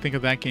 I think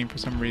of that game for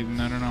some reason.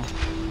 I don't know.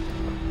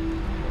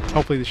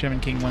 Hopefully the Shaman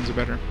King ones are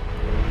better.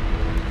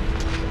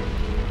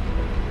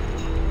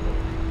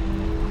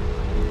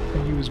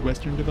 He was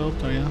Western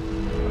developed? Oh yeah?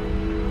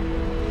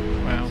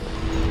 Wow.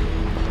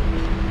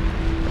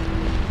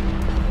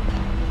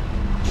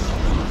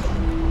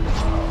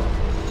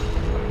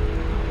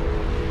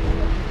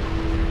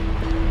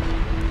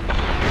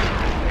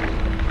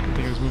 I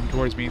think it was moving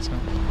towards me, so...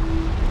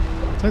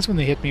 It's nice when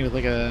they hit me with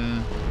like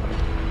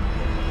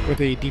with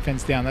a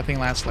defense down. That thing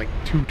lasts like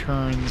 2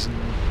 turns and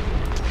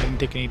I didn't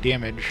take any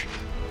damage.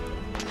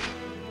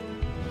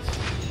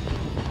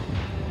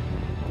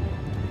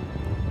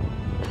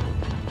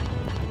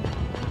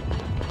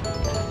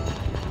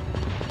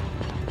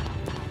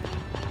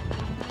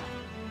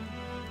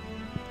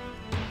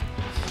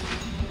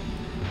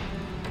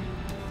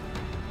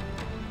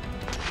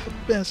 The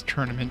best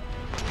tournament.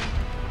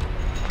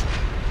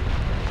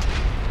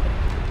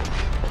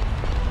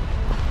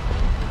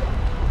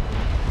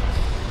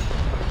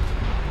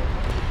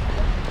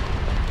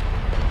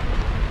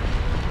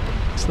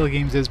 Still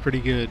Games is pretty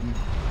good.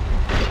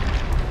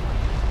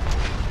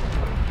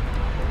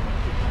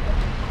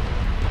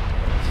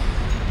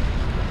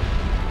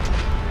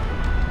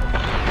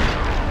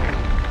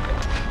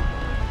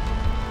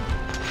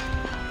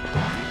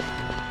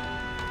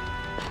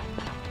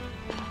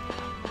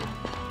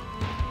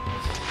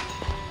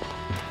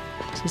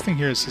 So this thing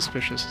here is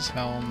suspicious as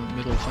hell in the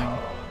middle thing.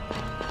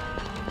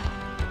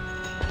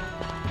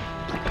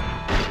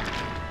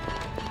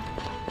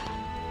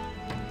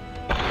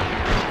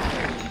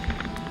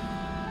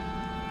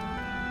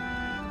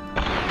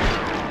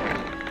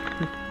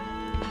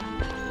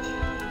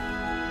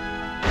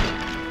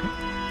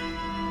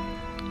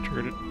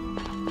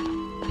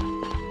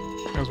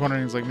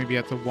 Wondering is like maybe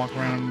I have to walk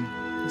around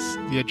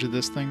the edge of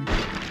this thing.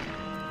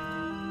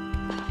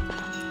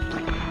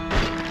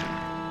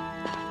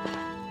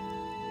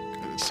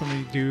 There's so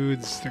many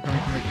dudes, they're coming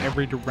from like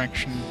every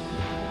direction.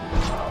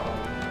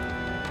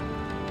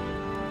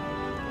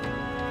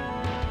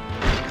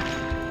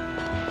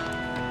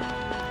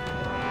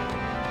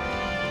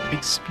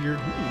 Big spear,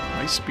 ooh,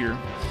 nice spear.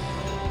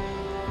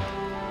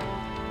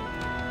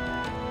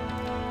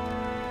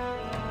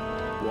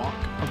 Walk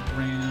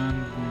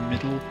around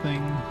middle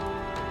thing.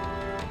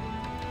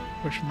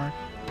 Question mark.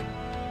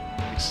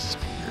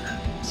 Spear.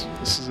 So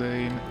this is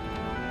a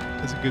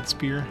as a good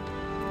spear.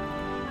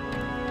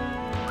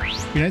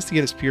 It'd be nice to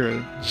get a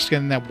spear, just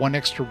getting that one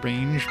extra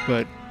range,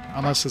 but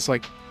unless it's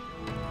like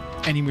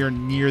anywhere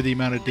near the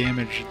amount of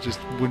damage, it just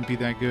wouldn't be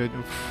that good.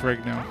 Oh,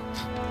 frig, no.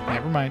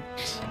 Never mind.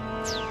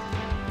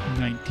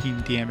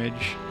 19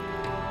 damage.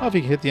 Well, if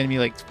you can hit the enemy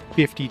like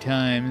 50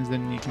 times,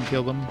 then you can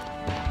kill them.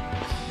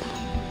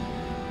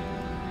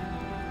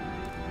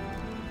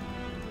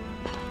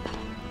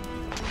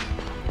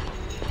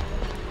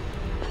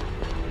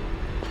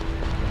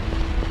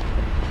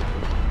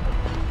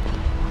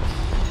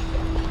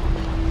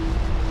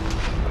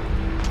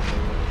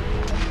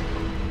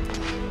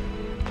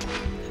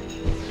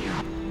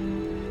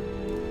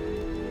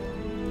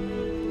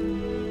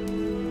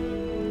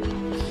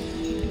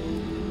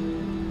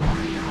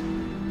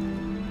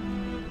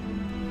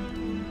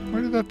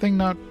 That thing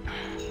not...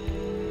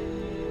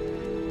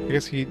 I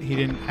guess he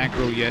didn't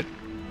aggro yet,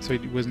 so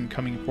he wasn't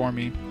coming for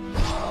me.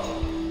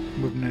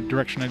 Moving in a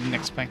direction I didn't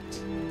expect.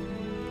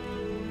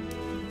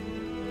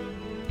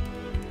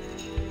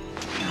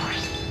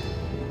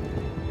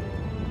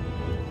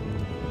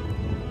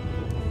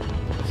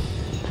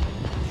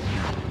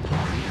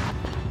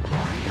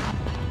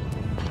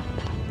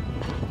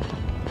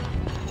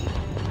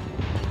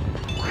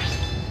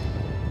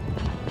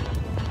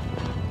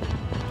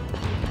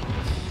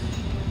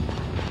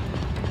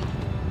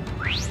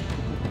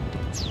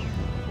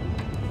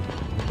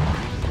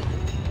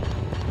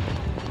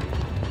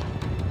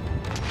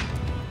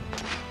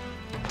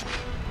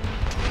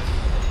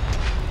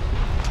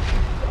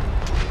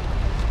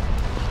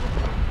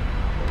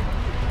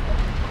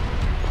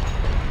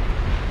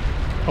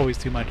 Always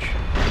too much.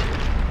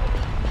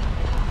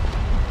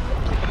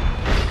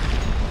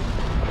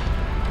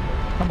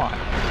 Come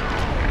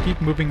on.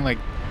 Keep moving like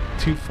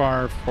too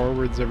far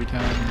forwards every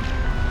time.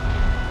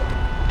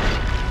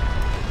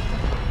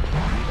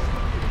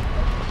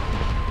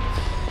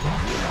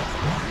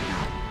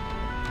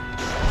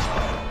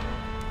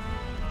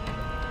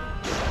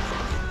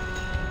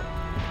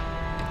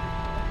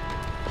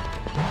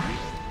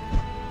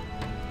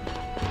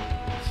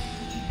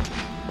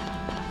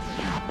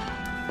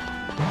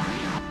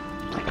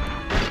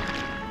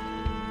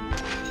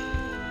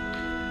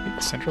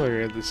 Central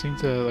area, there seem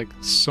to, like,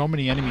 so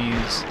many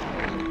enemies.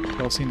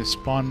 They all seem to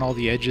spawn on all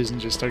the edges and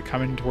just start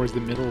coming towards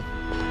the middle.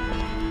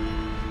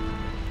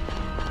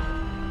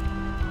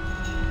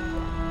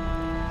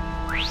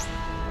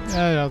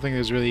 I don't think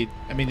there's really...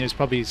 I mean, there's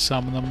probably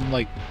some of them,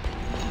 like...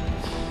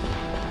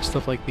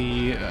 Stuff like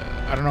the...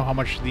 I don't know how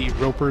much the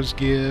ropers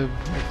give.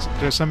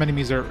 There's some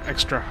enemies that are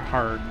extra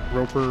hard.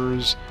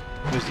 Ropers.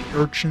 There's the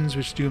urchins,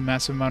 which do a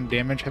massive amount of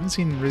damage. Haven't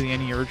seen really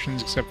any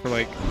urchins except for,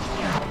 like...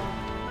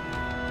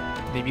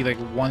 maybe like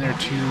 1 or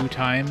 2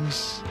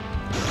 times.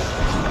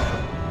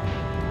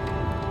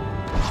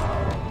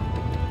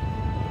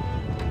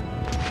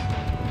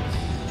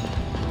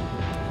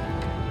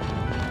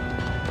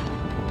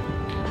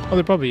 Oh,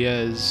 there probably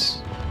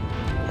is.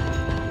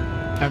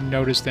 I haven't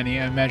noticed any.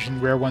 I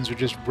imagine rare ones would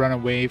just run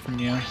away from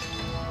you.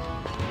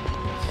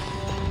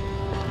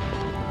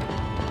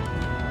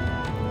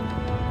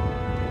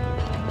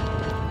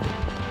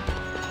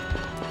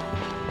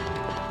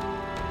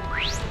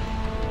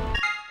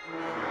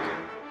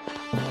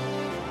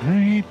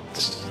 Alright,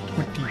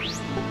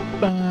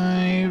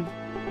 25.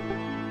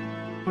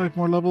 5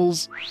 more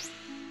levels.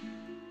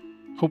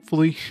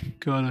 Hopefully.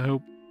 God, I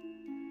hope.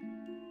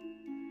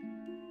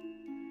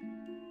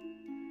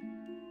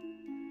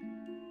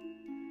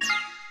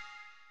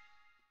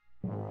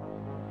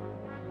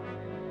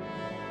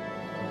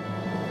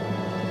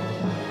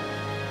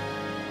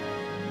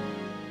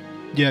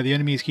 Yeah, the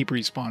enemies keep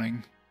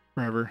respawning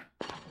forever.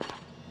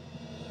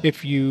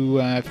 If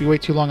you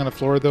wait too long on the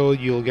floor, though,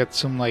 you'll get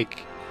some,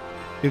 like...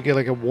 You'll get,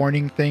 like, a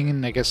warning thing,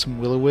 and I guess some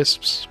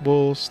will-o-wisps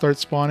will start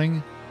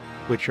spawning,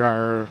 which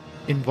are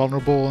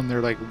invulnerable, and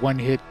they're, like, one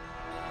hit...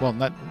 Well,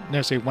 not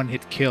necessarily one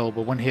hit kill,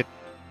 but one hit...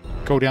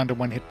 Go down to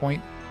 1 hit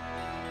point.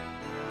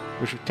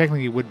 Which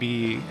technically would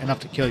be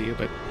enough to kill you,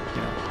 but,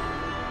 you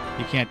know...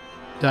 You can't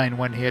die in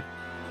 1 hit.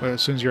 But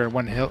as soon as you're at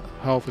 1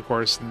 health, of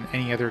course, then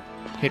any other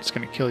hit's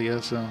gonna kill you,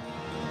 so...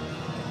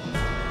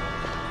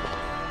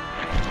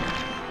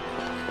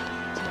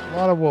 A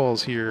lot of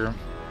walls here.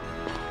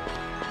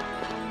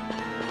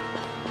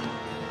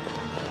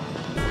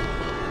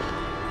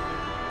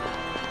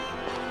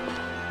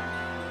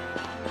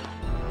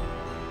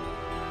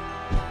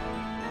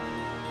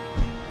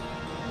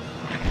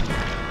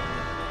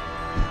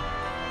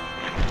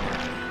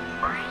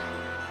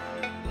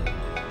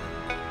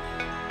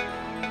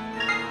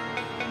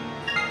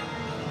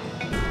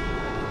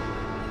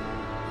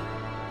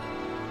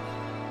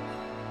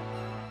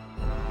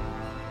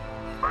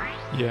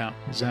 Yeah,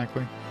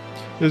 exactly.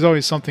 There's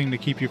always something to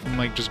keep you from,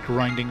 like, just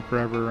grinding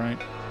forever, right?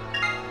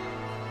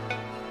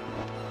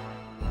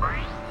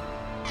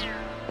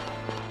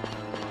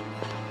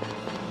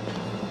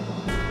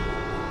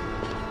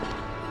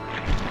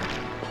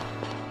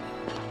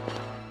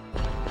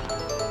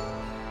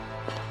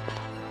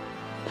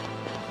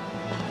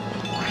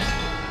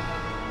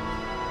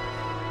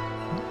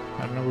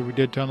 I don't know what we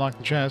did to unlock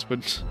the chest,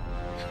 but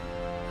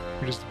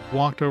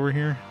walked over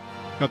here.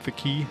 Got the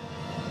key.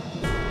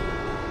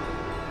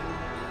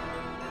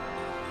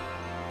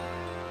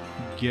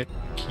 Get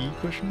key,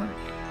 question mark?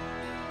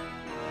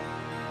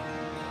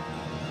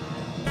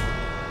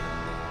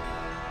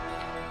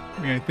 I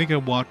mean, I think I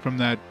walked from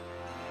that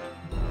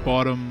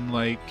bottom,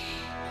 like,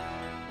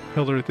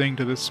 pillar thing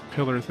to this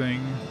pillar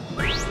thing.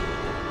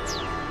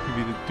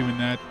 Maybe doing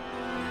that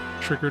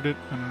triggered it?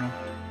 I don't know.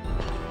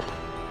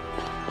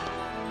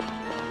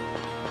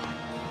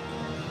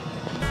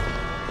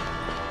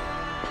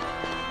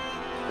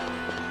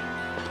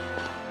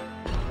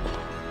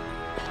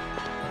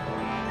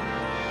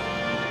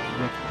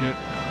 Rough hit,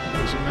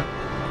 isn't it?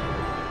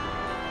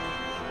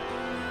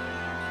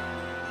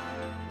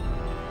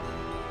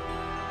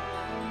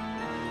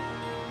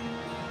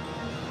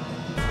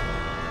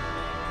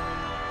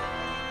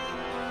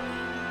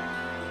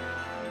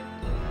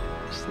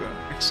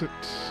 Exit.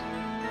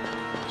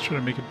 Should I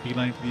make a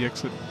beeline for the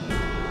exit?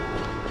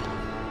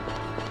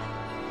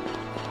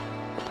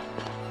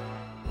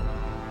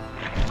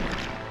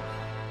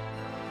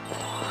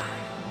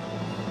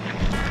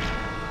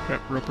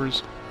 Crap,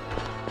 ropers.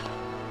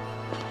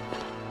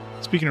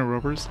 Speaking of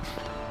ropers.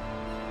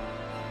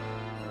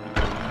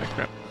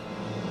 Crap.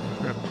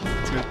 Crap.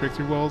 These guys break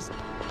through walls.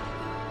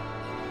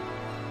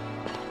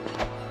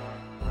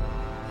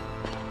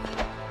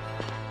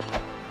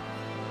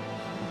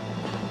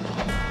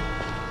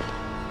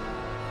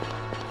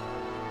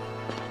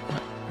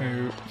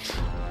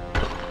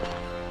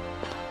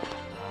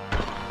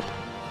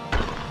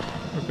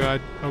 Oh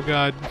god, oh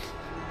god.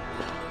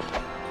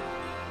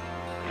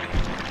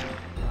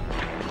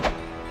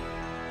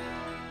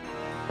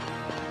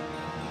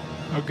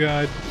 Oh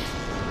god.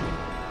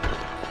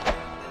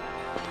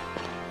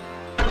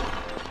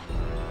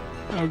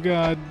 Oh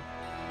god.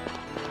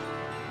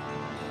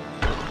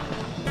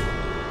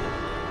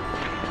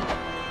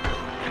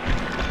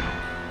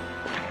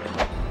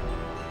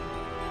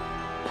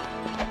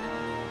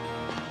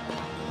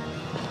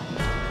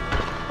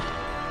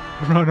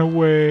 Run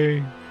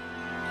away.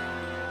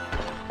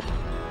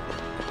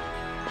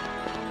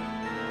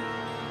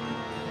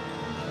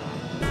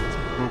 It's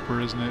a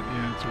roper, isn't it?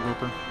 Yeah, it's a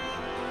roper.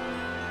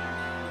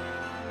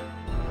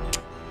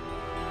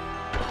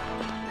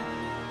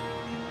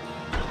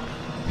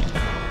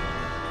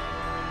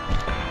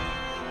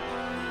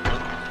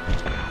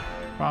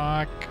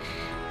 Fuck.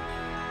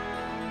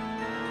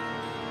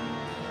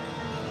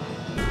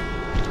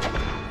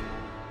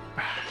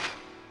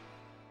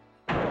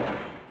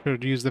 Should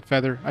have used the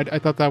feather. I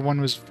thought that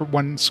one was for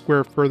one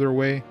square further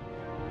away.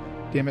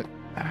 Damn it.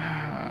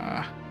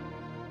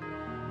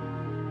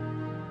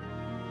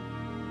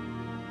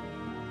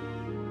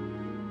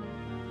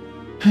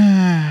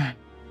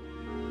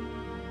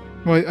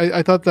 Well,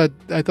 I thought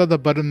the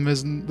bottom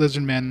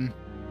lizard man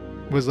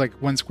was like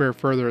one square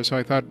further, so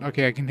I thought,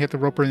 okay, I can hit the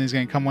roper and he's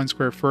gonna come one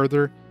square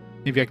further.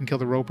 Maybe I can kill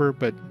the roper,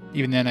 but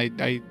even then I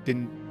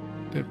didn't.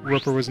 The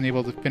roper wasn't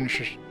able to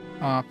finish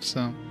off,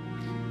 so.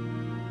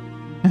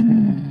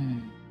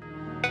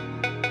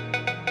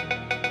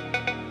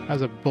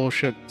 That's a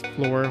bullshit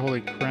floor,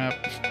 holy crap.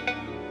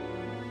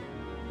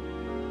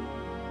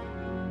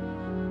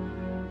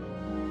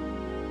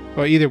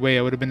 Well, either way,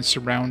 I would have been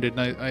surrounded.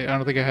 I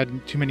don't think I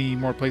had too many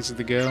more places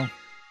to go.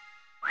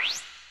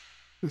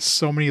 There's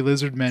so many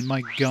lizard men,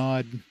 my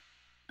god.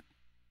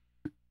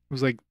 It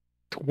was like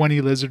 20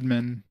 lizard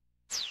men.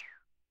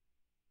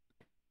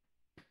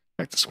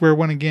 Back to square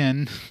one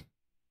again.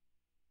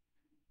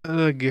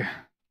 Ugh.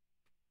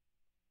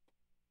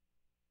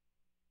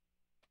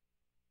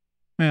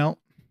 Well,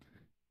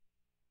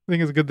 I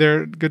think it's a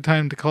good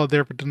time to call it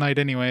there for tonight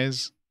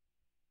anyways.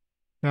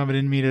 I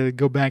didn't mean to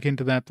go back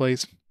into that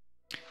place.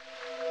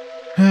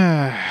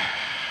 I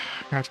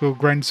have to go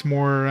grind some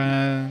more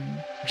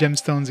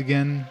gemstones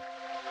again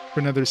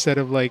for another set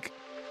of like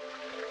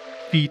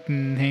feet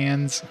and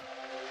hands.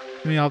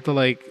 Maybe I'll have to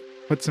like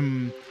put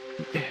some.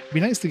 It'd be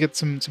nice to get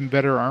some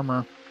better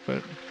armor,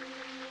 but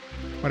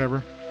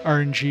whatever.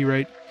 RNG,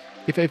 right?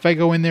 If I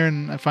go in there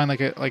and I find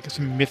like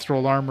some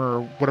mithril armor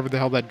or whatever the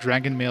hell that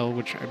dragon mail,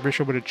 which I wish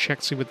I would have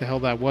checked, see what the hell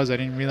that was. I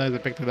didn't realize I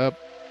picked it up.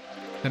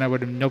 Then I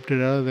would have noped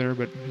it out of there,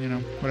 but you know,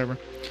 whatever.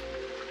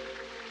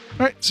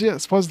 Alright, so yeah,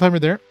 let's pause the timer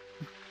there.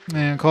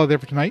 And call it there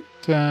for tonight.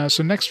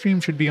 So next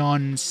stream should be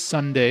on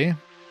Sunday.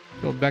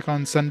 Go back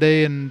on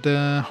Sunday and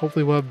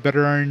hopefully we'll have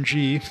better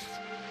RNG.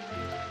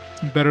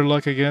 Some better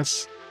luck, I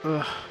guess.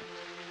 Ugh.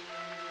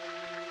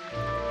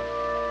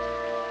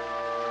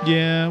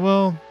 Yeah,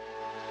 well,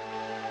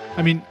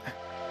 I mean,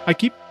 I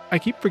keep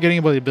forgetting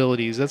about the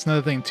abilities. That's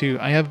another thing too.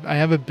 I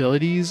have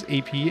abilities,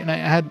 AP, and I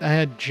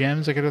had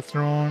gems I could have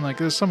thrown. Like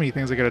there's so many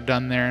things I could have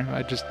done there.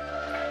 I just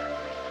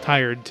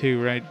tired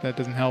too, right? That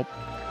doesn't help.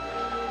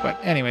 But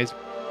anyways,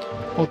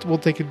 we'll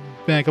take it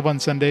back up on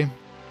Sunday.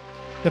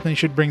 Definitely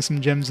should bring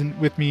some gems in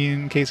with me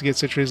in case I get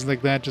situations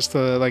like that. Just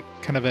like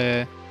kind of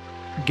a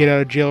get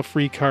out of jail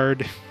free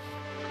card.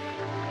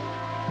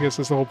 I guess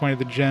that's the whole point of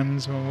the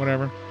gems or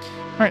whatever.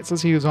 All right, so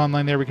let's see who's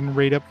online there. We can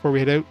raid up before we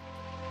head out.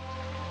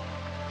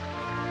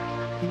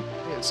 Who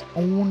is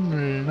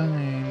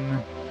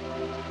online?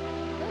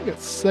 We got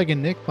Sega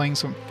Nick playing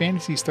some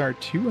Phantasy Star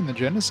 2 on the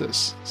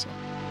Genesis. So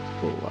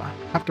we'll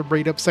have to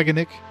braid up Sega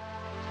Nick.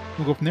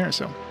 We'll go from there.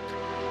 So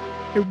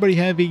everybody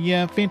have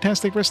a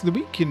fantastic rest of the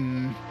week,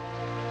 and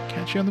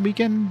catch you on the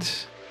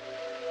weekend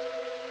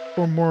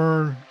for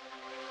more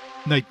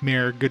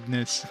Nightmare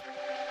goodness.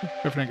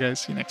 Bye for now,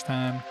 guys. See you next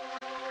time.